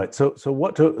interesting. All right. So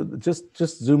what to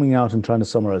just zooming out and trying to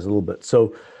summarize a little bit.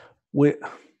 So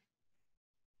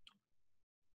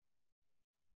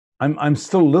I'm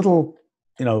still a little,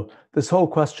 this whole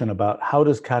question about how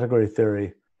does category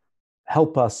theory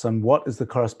help us and what is the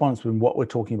correspondence between what we're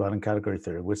talking about in category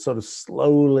theory? We're sort of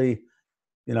slowly,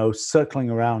 circling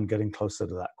around, getting closer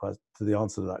to to the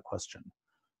answer to that question.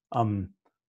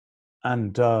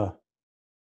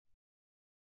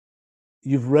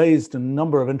 You've raised a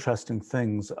number of interesting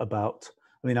things about,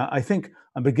 I think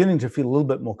I'm beginning to feel a little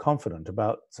bit more confident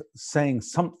about saying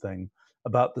something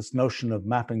about this notion of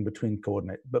mapping between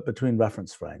between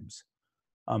reference frames,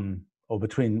 or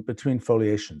between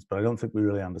foliations, but I don't think we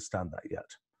really understand that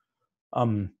yet.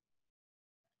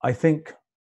 I think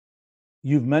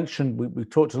you've mentioned, we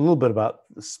talked a little bit about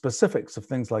the specifics of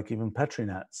things like even Petri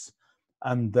nets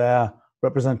and their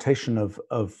representation of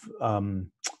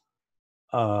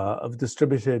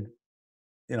distributed,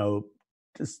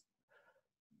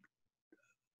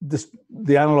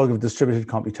 the analog of distributed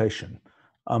computation.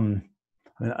 I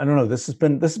don't know. This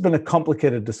has been a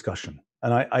complicated discussion,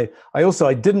 and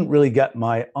I didn't really get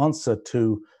my answer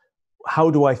to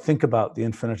how do I think about the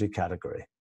infinity category.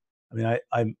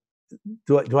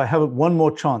 Do I have one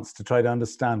more chance to try to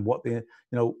understand what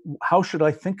how should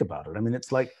I think about it?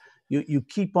 It's like you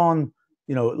keep on,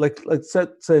 let's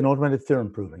say an automated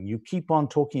theorem proving, you keep on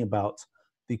talking about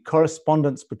the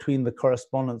correspondence between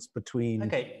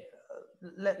Okay,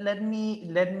 let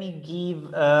me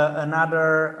give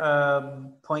another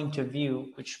point of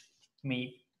view, which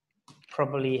may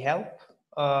probably help.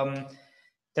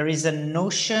 There is a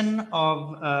notion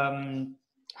of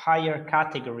higher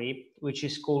category, which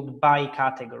is called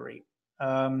bi-category.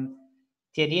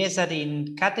 The idea is that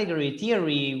in category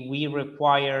theory, we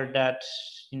require that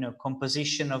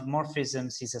composition of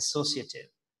morphisms is associative,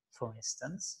 for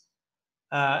instance,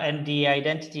 and the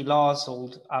identity laws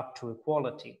hold up to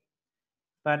equality.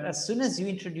 But as soon as you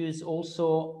introduce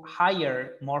also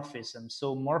higher morphisms,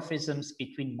 so morphisms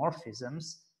between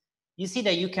morphisms, you see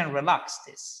that you can relax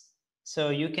this. So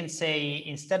you can say,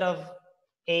 instead of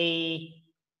A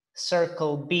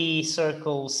circle B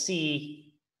circle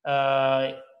C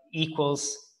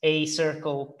equals A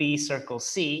circle B circle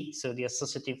C, so the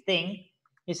associative thing,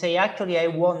 you say, actually, I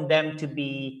want them to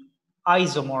be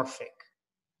isomorphic.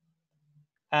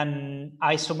 And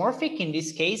isomorphic in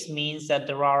this case means that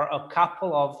there are a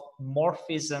couple of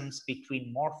morphisms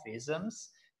between morphisms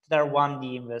that are one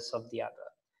the inverse of the other.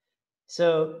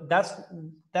 So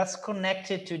that's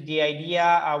connected to the idea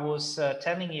I was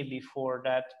telling you before,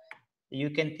 that you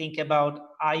can think about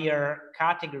higher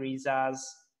categories as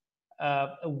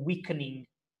a weakening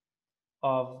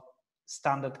of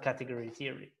standard category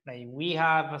theory. Like, we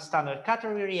have a standard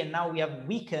category and now we have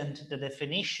weakened the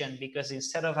definition, because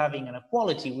instead of having an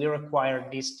equality, we require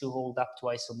this to hold up to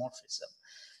isomorphism.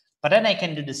 But then I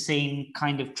can do the same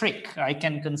kind of trick. I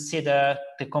can consider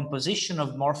the composition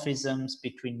of morphisms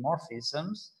between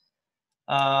morphisms,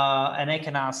 and I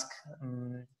can ask,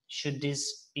 should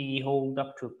this be hold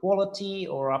up to equality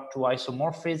or up to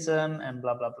isomorphism, and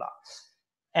blah, blah, blah.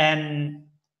 And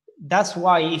that's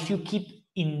why if you keep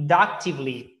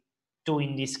inductively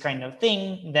doing this kind of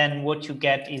thing, then what you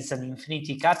get is an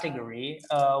infinity category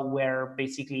where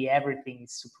basically everything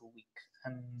is super weak.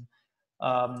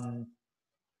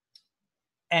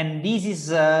 And this is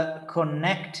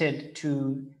connected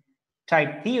to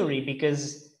type theory,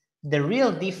 because the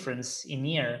real difference in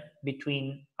here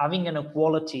between having an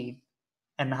equality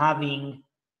and having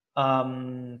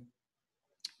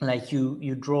like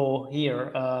you draw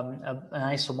here an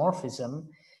isomorphism,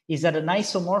 is that an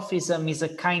isomorphism is a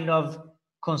kind of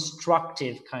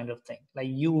constructive kind of thing. Like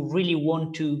you really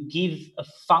want to give a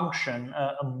function,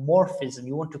 a morphism,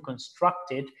 you want to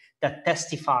construct it that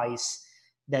testifies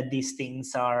that these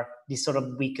things are this sort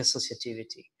of weak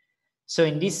associativity. So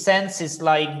in this sense, it's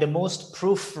like the most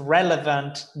proof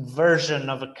relevant version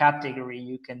of a category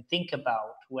you can think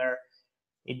about, where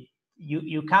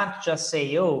you can't just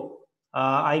say, oh,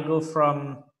 I go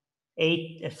from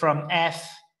F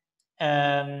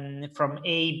from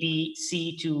A, B,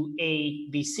 C to A,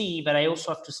 B, C, but I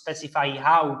also have to specify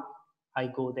how I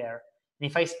go there. And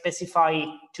if I specify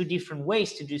two different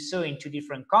ways to do so in two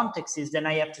different contexts, then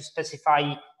I have to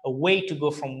specify a way to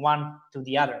go from one to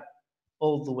the other,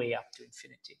 all the way up to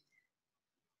infinity.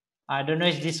 I don't know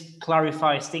if this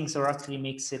clarifies things or actually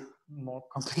makes it more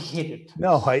complicated.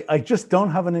 No, I just don't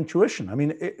have an intuition. I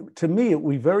mean, to me, it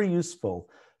would be very useful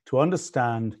to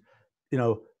understand, you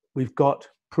know, we've got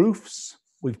proofs,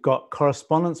 we've got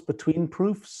correspondence between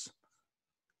proofs,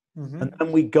 and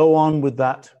then we go on with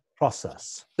that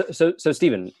process. So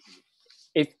Stephen,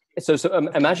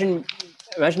 imagine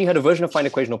you had a version of fine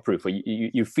equational proof where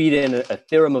you feed in a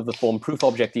theorem of the form proof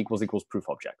object equals proof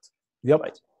object. Yep.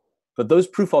 Right. But those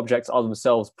proof objects are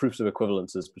themselves proofs of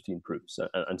equivalences between proofs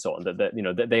and so on.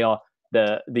 That they are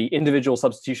the individual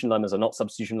substitution lemmas are not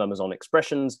substitution lemmas on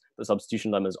expressions, but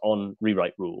substitution lemmas on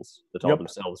rewrite rules that are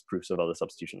themselves proofs of other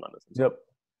substitution lemmas. Yep.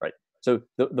 Right. So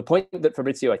the point that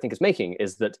Fabrizio I think is making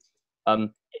is that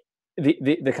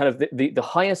the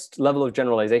highest level of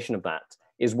generalization of that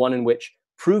is one in which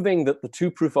proving that the two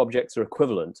proof objects are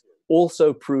equivalent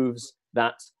also proves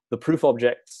that the proof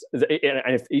objects,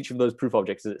 and if each of those proof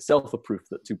objects is itself a proof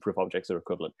that two proof objects are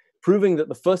equivalent, proving that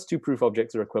the first two proof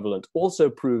objects are equivalent also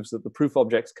proves that the proof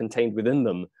objects contained within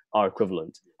them are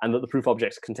equivalent, and that the proof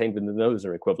objects contained within those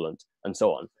are equivalent, and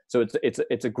so on. So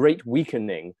it's a great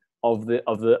weakening of the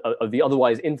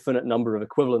otherwise infinite number of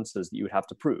equivalences that you would have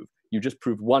to prove. You just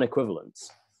prove one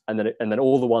equivalence, and then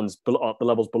all the ones the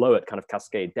levels below it kind of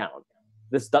cascade down.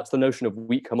 That's the notion of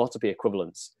weak homotopy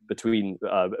equivalence between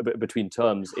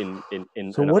terms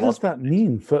in. So what does that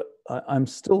mean? I'm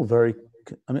still very.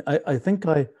 I mean, I think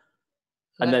I.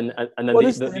 And then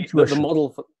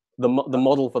the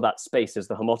model for that space is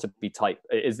the homotopy type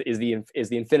is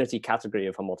the infinity category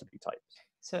of homotopy types.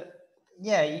 So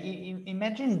yeah, you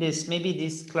imagine this. Maybe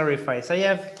this clarifies. I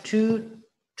have two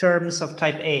terms of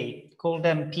type A. Call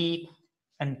them P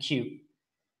and Q,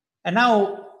 and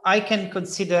now I can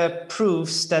consider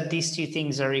proofs that these two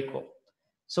things are equal.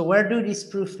 So where do these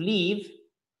proofs live?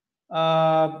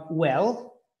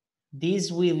 Well,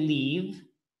 these will live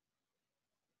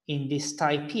in this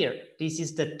type here. This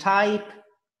is the type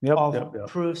of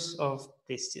proofs of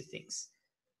these two things.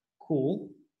 Cool.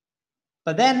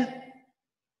 But then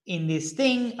in this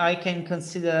thing, I can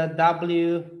consider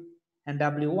W and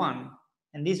W1.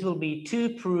 And these will be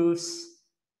two proofs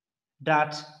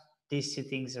that these two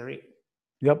things are equal.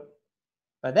 Yep.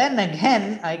 But then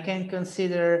again, I can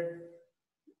consider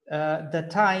the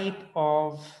type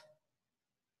of.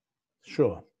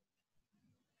 Sure.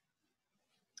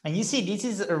 And you see, this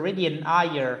is already an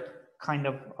higher kind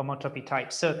of homotopy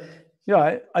type. So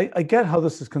yeah, I get how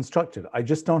this is constructed. I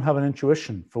just don't have an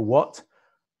intuition for what.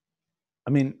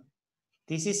 I mean,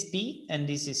 this is P and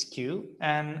this is Q,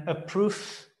 and a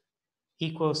proof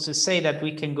equals to say that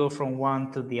we can go from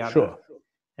one to the other. Sure.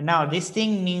 And now this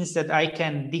thing means that I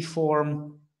can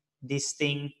deform this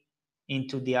thing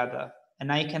into the other.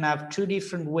 And I can have two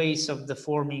different ways of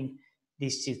deforming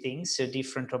these two things, so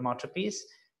different homotopies.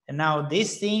 And now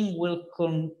this thing will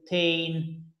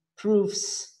contain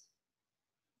proofs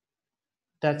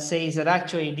that says that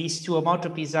actually these two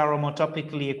homotopies are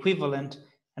homotopically equivalent.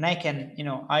 And I can,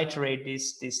 iterate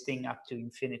this thing up to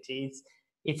infinity.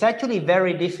 It's actually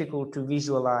very difficult to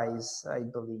visualize, I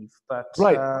believe, but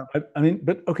right.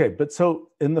 But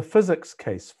so in the physics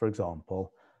case, for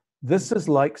example, this is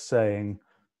like saying,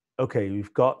 okay,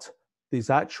 you've got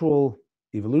these actual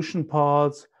evolution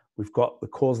paths, we've got the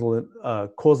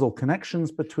causal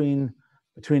connections between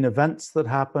events that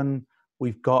happen,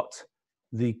 we've got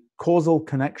the causal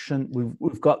connection,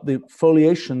 we've got the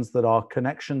foliations that are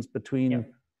connections between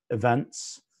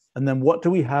events. And then what do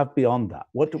we have beyond that?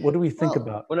 What do we think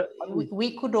about?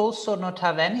 We could also not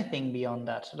have anything beyond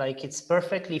that. Like it's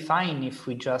perfectly fine if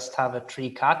we just have a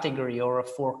 3 category or a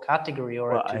 4 category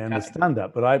or a 2 category. I understand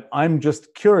that, but I'm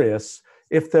just curious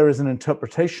if there is an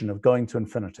interpretation of going to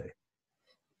infinity.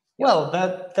 Well,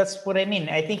 that's what I mean.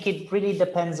 I think it really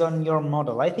depends on your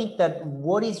model. I think that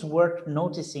what is worth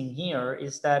noticing here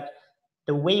is that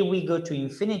the way we go to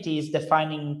infinity is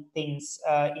defining things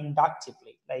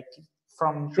inductively. Like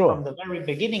from the very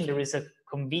beginning, there is a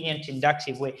convenient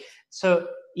inductive way. So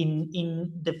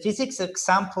in the physics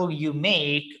example you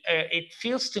make, it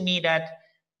feels to me that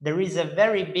there is a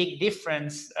very big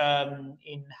difference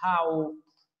in how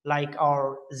like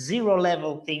our zero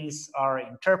level things are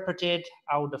interpreted,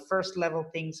 how the first level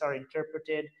things are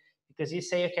interpreted, because you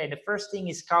say, okay, the first thing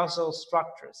is causal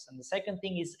structures, and the second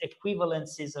thing is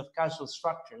equivalences of causal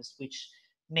structures, which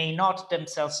may not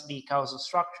themselves be causal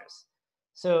structures.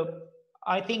 So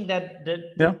I think that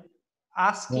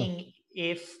asking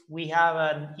if we have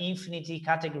an infinity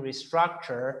category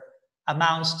structure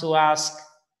amounts to ask,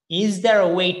 is there a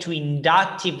way to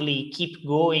inductively keep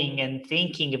going and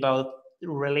thinking about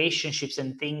relationships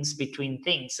and things between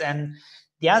things? And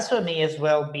the answer may as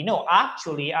well be no.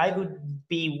 Actually, I would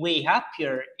be way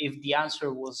happier if the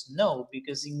answer was no,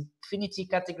 because infinity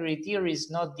category theory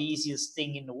is not the easiest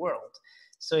thing in the world.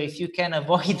 So if you can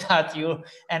avoid that,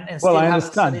 well, I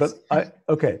understand, but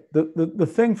okay. The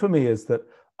thing for me is that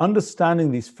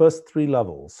understanding these first three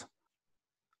levels,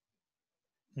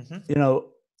 you know,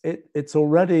 it's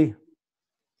already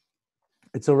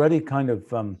kind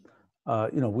of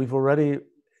you know,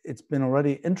 it's been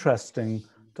already interesting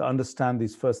to understand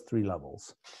these first three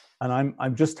levels, and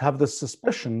I'm just have this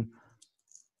suspicion.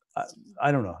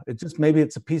 I don't know. It just maybe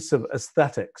it's a piece of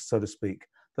aesthetics, so to speak,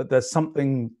 that there's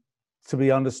something to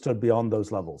be understood beyond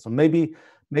those levels, and maybe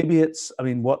it's. I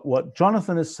mean, what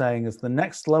Jonathan is saying is the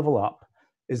next level up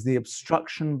is the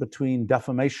abstraction between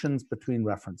deformations between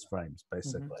reference frames,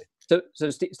 basically. So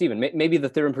Stephen, maybe the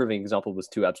theorem proving example was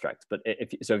too abstract, but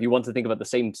if you want to think about the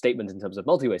same statement in terms of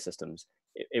multi-way systems,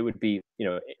 it would be, you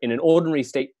know, in an ordinary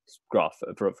state graph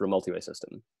for a multi-way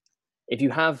system, if you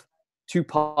have two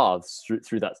paths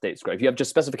through that state graph, if you have just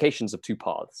specifications of two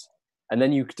paths, and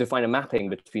then you define a mapping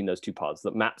between those two paths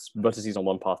that maps vertices on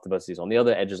one path to vertices on the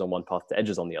other, edges on one path to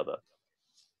edges on the other.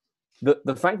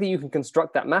 The fact that you can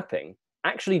construct that mapping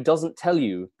actually doesn't tell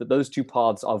you that those two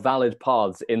paths are valid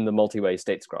paths in the multi-way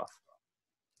states graph,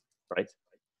 right?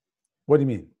 What do you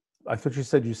mean? I thought you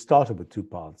said you started with two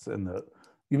paths in the.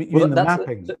 You mean the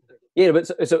mapping? Yeah, but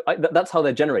that's how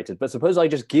they're generated. But suppose I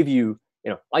just give you,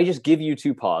 I just give you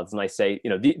two paths, and I say,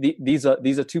 these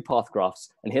are two path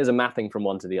graphs, and here's a mapping from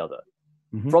one to the other.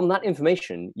 From that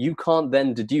information, you can't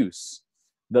then deduce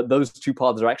that those two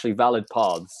paths are actually valid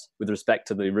paths with respect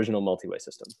to the original multi-way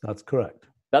system. That's correct.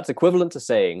 That's equivalent to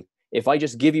saying, if I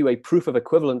just give you a proof of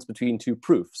equivalence between two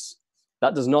proofs,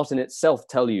 that does not in itself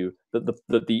tell you that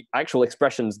the actual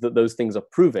expressions that those things are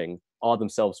proving are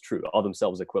themselves true, are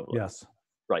themselves equivalent. Yes.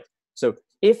 Right. So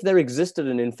if there existed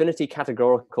an infinity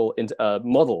categorical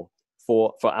model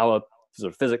for our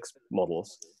sort of physics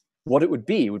models, what it would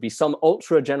be some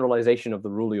ultra generalization of the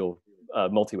Rullial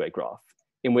multi-way graph,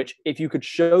 in which if you could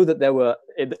show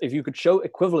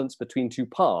equivalence between two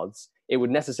paths, it would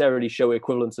necessarily show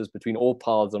equivalences between all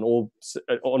paths on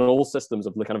all systems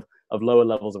of the kind of lower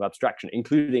levels of abstraction,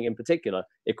 including in particular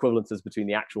equivalences between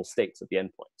the actual states at the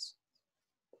endpoints.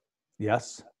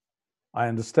 Yes, I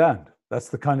understand. That's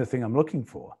the kind of thing I'm looking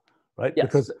for, right? Yes.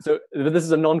 Because so this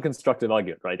is a non-constructive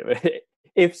argument, right?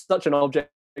 If such an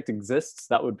object exists,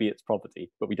 that would be its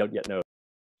property, but we don't yet know.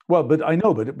 Well, but I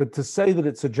know, but to say that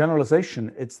it's a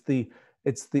generalization, it's the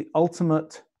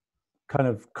ultimate kind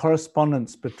of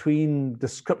correspondence between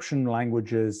description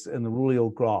languages in the Rullial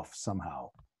graph somehow.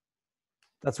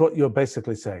 That's what you're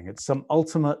basically saying. It's some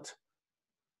ultimate.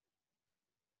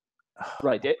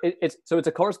 Right. So it's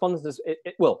a correspondence.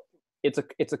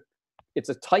 It's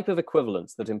a type of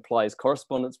equivalence that implies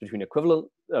correspondence between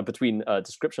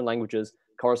description languages,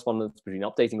 correspondence between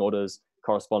updating orders,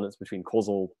 correspondence between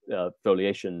causal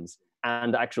foliations,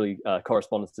 and actually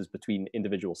correspondences between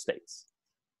individual states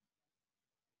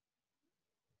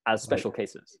as special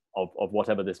cases of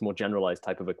whatever this more generalized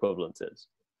type of equivalence is.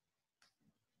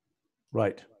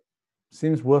 Right.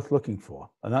 Seems worth looking for.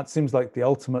 And that seems like the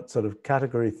ultimate sort of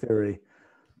category theory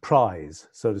prize,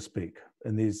 so to speak,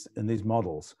 in these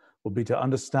models, will be to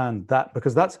understand that,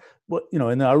 because that's what,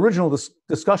 in the original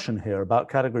discussion here about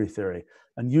category theory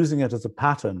and using it as a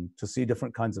pattern to see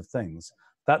different kinds of things,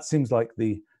 that seems like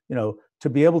to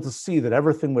be able to see that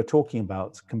everything we're talking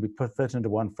about can be fit into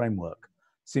one framework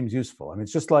seems useful. I mean,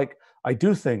 it's just like, I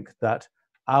do think that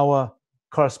our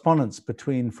correspondence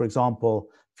between, for example,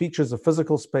 features of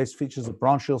physical space, features of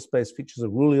branchial space, features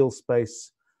of Rullial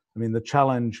space. I mean, the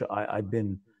challenge I've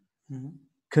been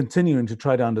continuing to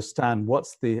try to understand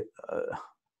what's the,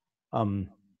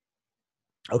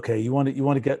 okay, you want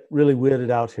to get really weirded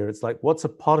out here. It's like, what's a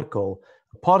particle?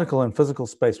 A particle in physical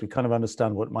space, we kind of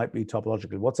understand what might be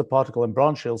topologically. What's a particle in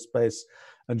branchial space?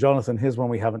 And Jonathan, here's one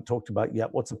we haven't talked about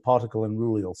yet. What's a particle in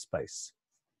rulal space?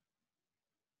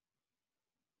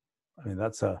 I mean,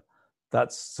 that's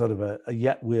sort of a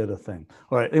yet weirder thing.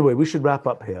 All right. Anyway, we should wrap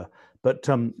up here. But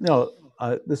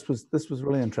this was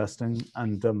really interesting,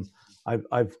 and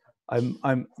I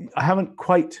haven't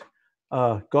quite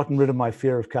gotten rid of my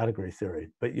fear of category theory.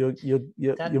 But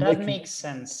that makes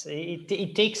sense.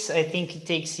 It takes, I think, it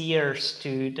takes years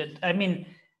to. I mean,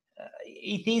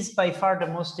 it is by far the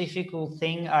most difficult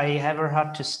thing I ever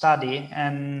had to study,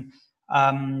 and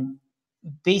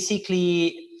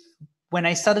basically, when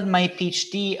I started my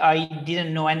PhD, I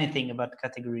didn't know anything about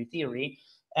category theory,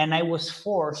 and I was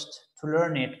forced to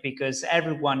learn it because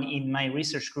everyone in my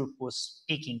research group was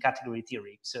speaking category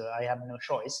theory, so I had no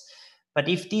choice. But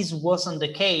if this wasn't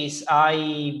the case,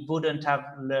 I wouldn't have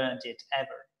learned it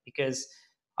ever, because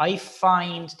I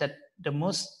find that the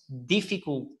most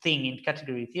difficult thing in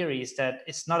category theory is that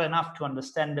it's not enough to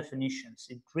understand definitions.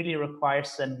 It really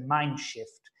requires a mind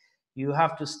shift. You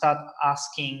have to start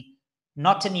asking,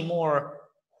 not anymore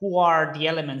who are the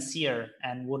elements here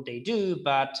and what they do,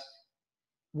 but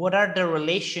what are the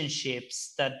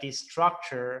relationships that this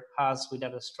structure has with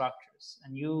other structures?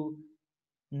 And you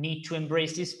need to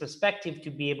embrace this perspective to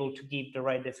be able to give the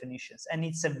right definitions. And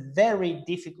it's a very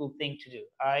difficult thing to do.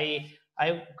 I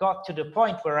got to the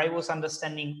point where I was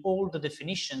understanding all the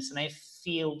definitions, and I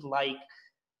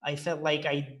felt like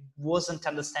I wasn't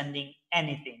understanding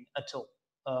anything at all.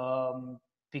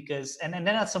 Because and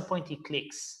then at some point it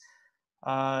clicks.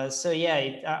 So yeah,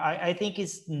 I think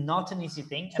it's not an easy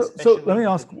thing. So let me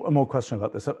ask one more question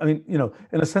about this. I mean,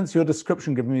 in a sense, your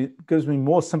description gives me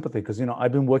more sympathy, because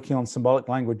I've been working on symbolic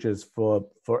languages for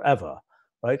forever,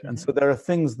 right? Mm-hmm. And so there are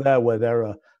things there where there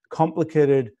are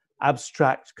complicated,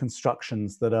 abstract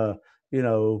constructions that are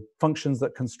functions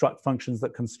that construct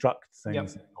things, yep,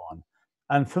 and so on.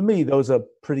 And for me, those are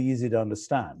pretty easy to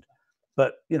understand.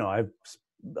 But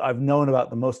I've known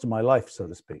about them most of my life, so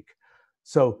to speak.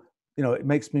 So it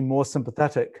makes me more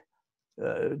sympathetic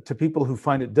to people who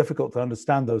find it difficult to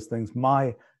understand those things.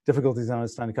 My difficulties in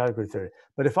understanding category theory.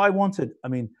 But if I wanted,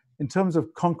 in terms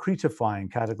of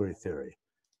concretifying category theory,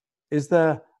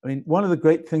 one of the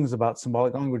great things about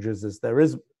symbolic languages is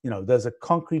there's a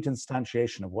concrete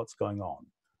instantiation of what's going on.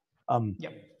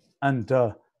 Yep. And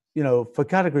for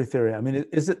category theory,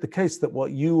 is it the case that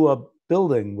what you are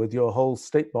building with your whole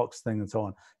state box thing and so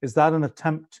on, is that an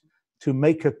attempt to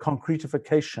make a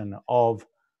concretification of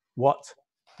what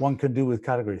one can do with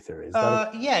category theory?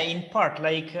 Yeah, in part.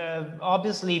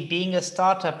 Obviously, being a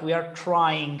startup, we are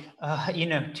trying,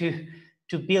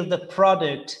 to build a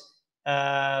product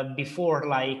before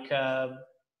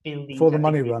building. Before the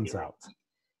money runs out.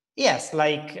 Yes,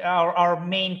 our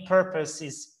main purpose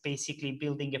is basically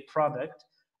building a product.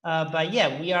 But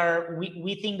yeah,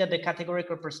 we think that the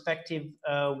categorical perspective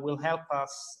will help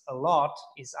us a lot,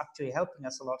 is actually helping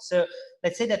us a lot. So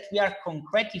let's say that we are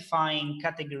concretifying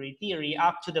category theory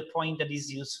up to the point that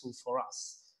is useful for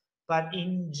us. But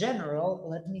in general,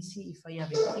 let me see if I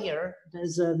have it here.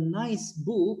 There's a nice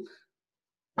book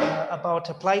about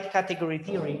applied category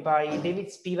theory by David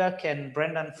Spivak and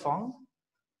Brendan Fong.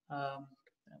 I want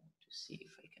to see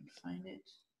if I can find it.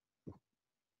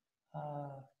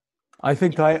 I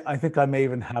think I may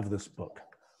even have this book.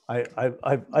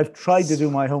 I've tried to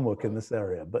do my homework in this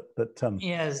area, but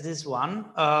yes, this one,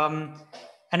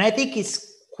 and I think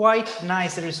it's quite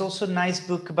nice. There is also a nice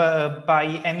book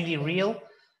by Emily Real,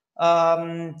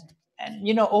 and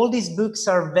all these books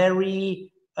are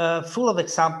very full of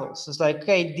examples. It's like,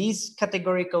 okay, this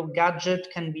categorical gadget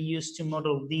can be used to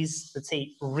model this, let's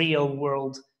say, real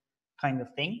world kind of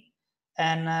thing.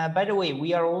 And by the way,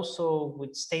 we are also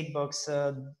with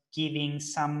Statebox giving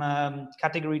some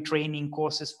category training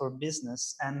courses for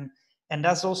business, and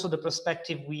that's also the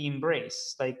perspective we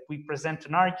embrace. Like, we present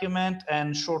an argument,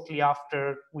 and shortly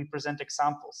after we present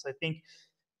examples. I think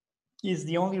is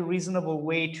the only reasonable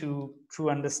way to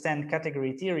understand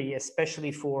category theory,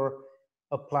 especially for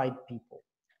applied people.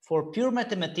 For pure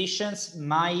mathematicians,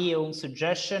 my own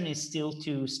suggestion is still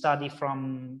to study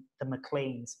from the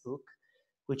McLean's book,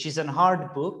 which is a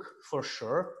hard book for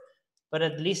sure, but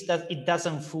at least that it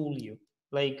doesn't fool you.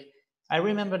 Like, I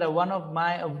remember that one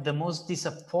of the most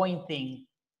disappointing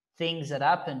things that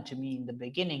happened to me in the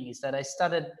beginning is that I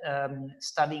started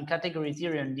studying category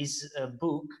theory on this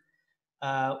book,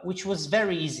 which was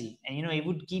very easy. And, it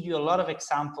would give you a lot of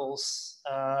examples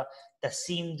that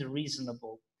seemed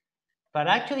reasonable. But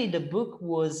actually the book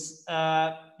was,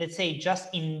 let's say,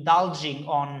 just indulging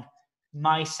on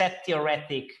my set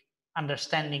theoretic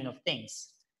understanding of things.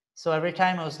 So every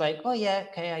time I was like, oh yeah,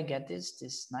 okay, I get this,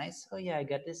 this is nice. Oh yeah, I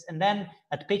get this. And then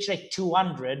at page like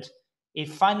 200, it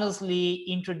finally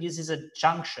introduces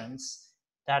adjunctions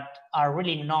that are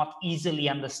really not easily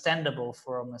understandable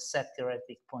from a set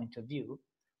theoretic point of view.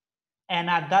 And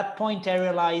at that point, I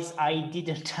realized I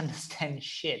didn't understand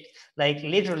shit. Like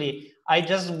literally, I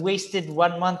just wasted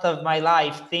 1 month of my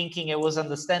life thinking I was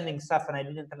understanding stuff and I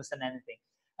didn't understand anything.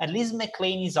 At least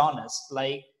McLean is honest.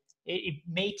 Like it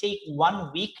may take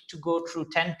 1 week to go through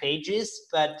 10 pages,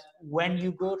 but when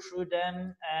you go through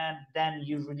them, then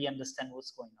you really understand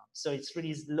what's going on. So it's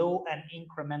really slow and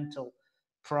incremental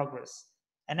progress.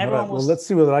 And everyone well, let's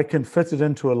see whether I can fit it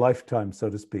into a lifetime, so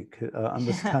to speak,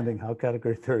 understanding how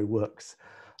category theory works.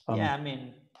 Yeah, I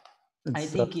mean, I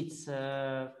think it's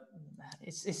not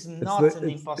an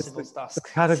impossible task. The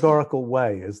categorical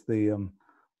way is the,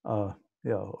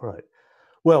 yeah, all right.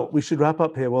 Well, we should wrap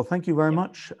up here. Well, thank you very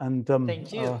much. And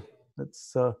thank you.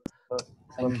 It's,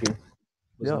 thank you.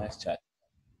 It was a nice chat.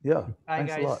 Yeah, Bye,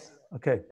 thanks guys. a lot. Okay.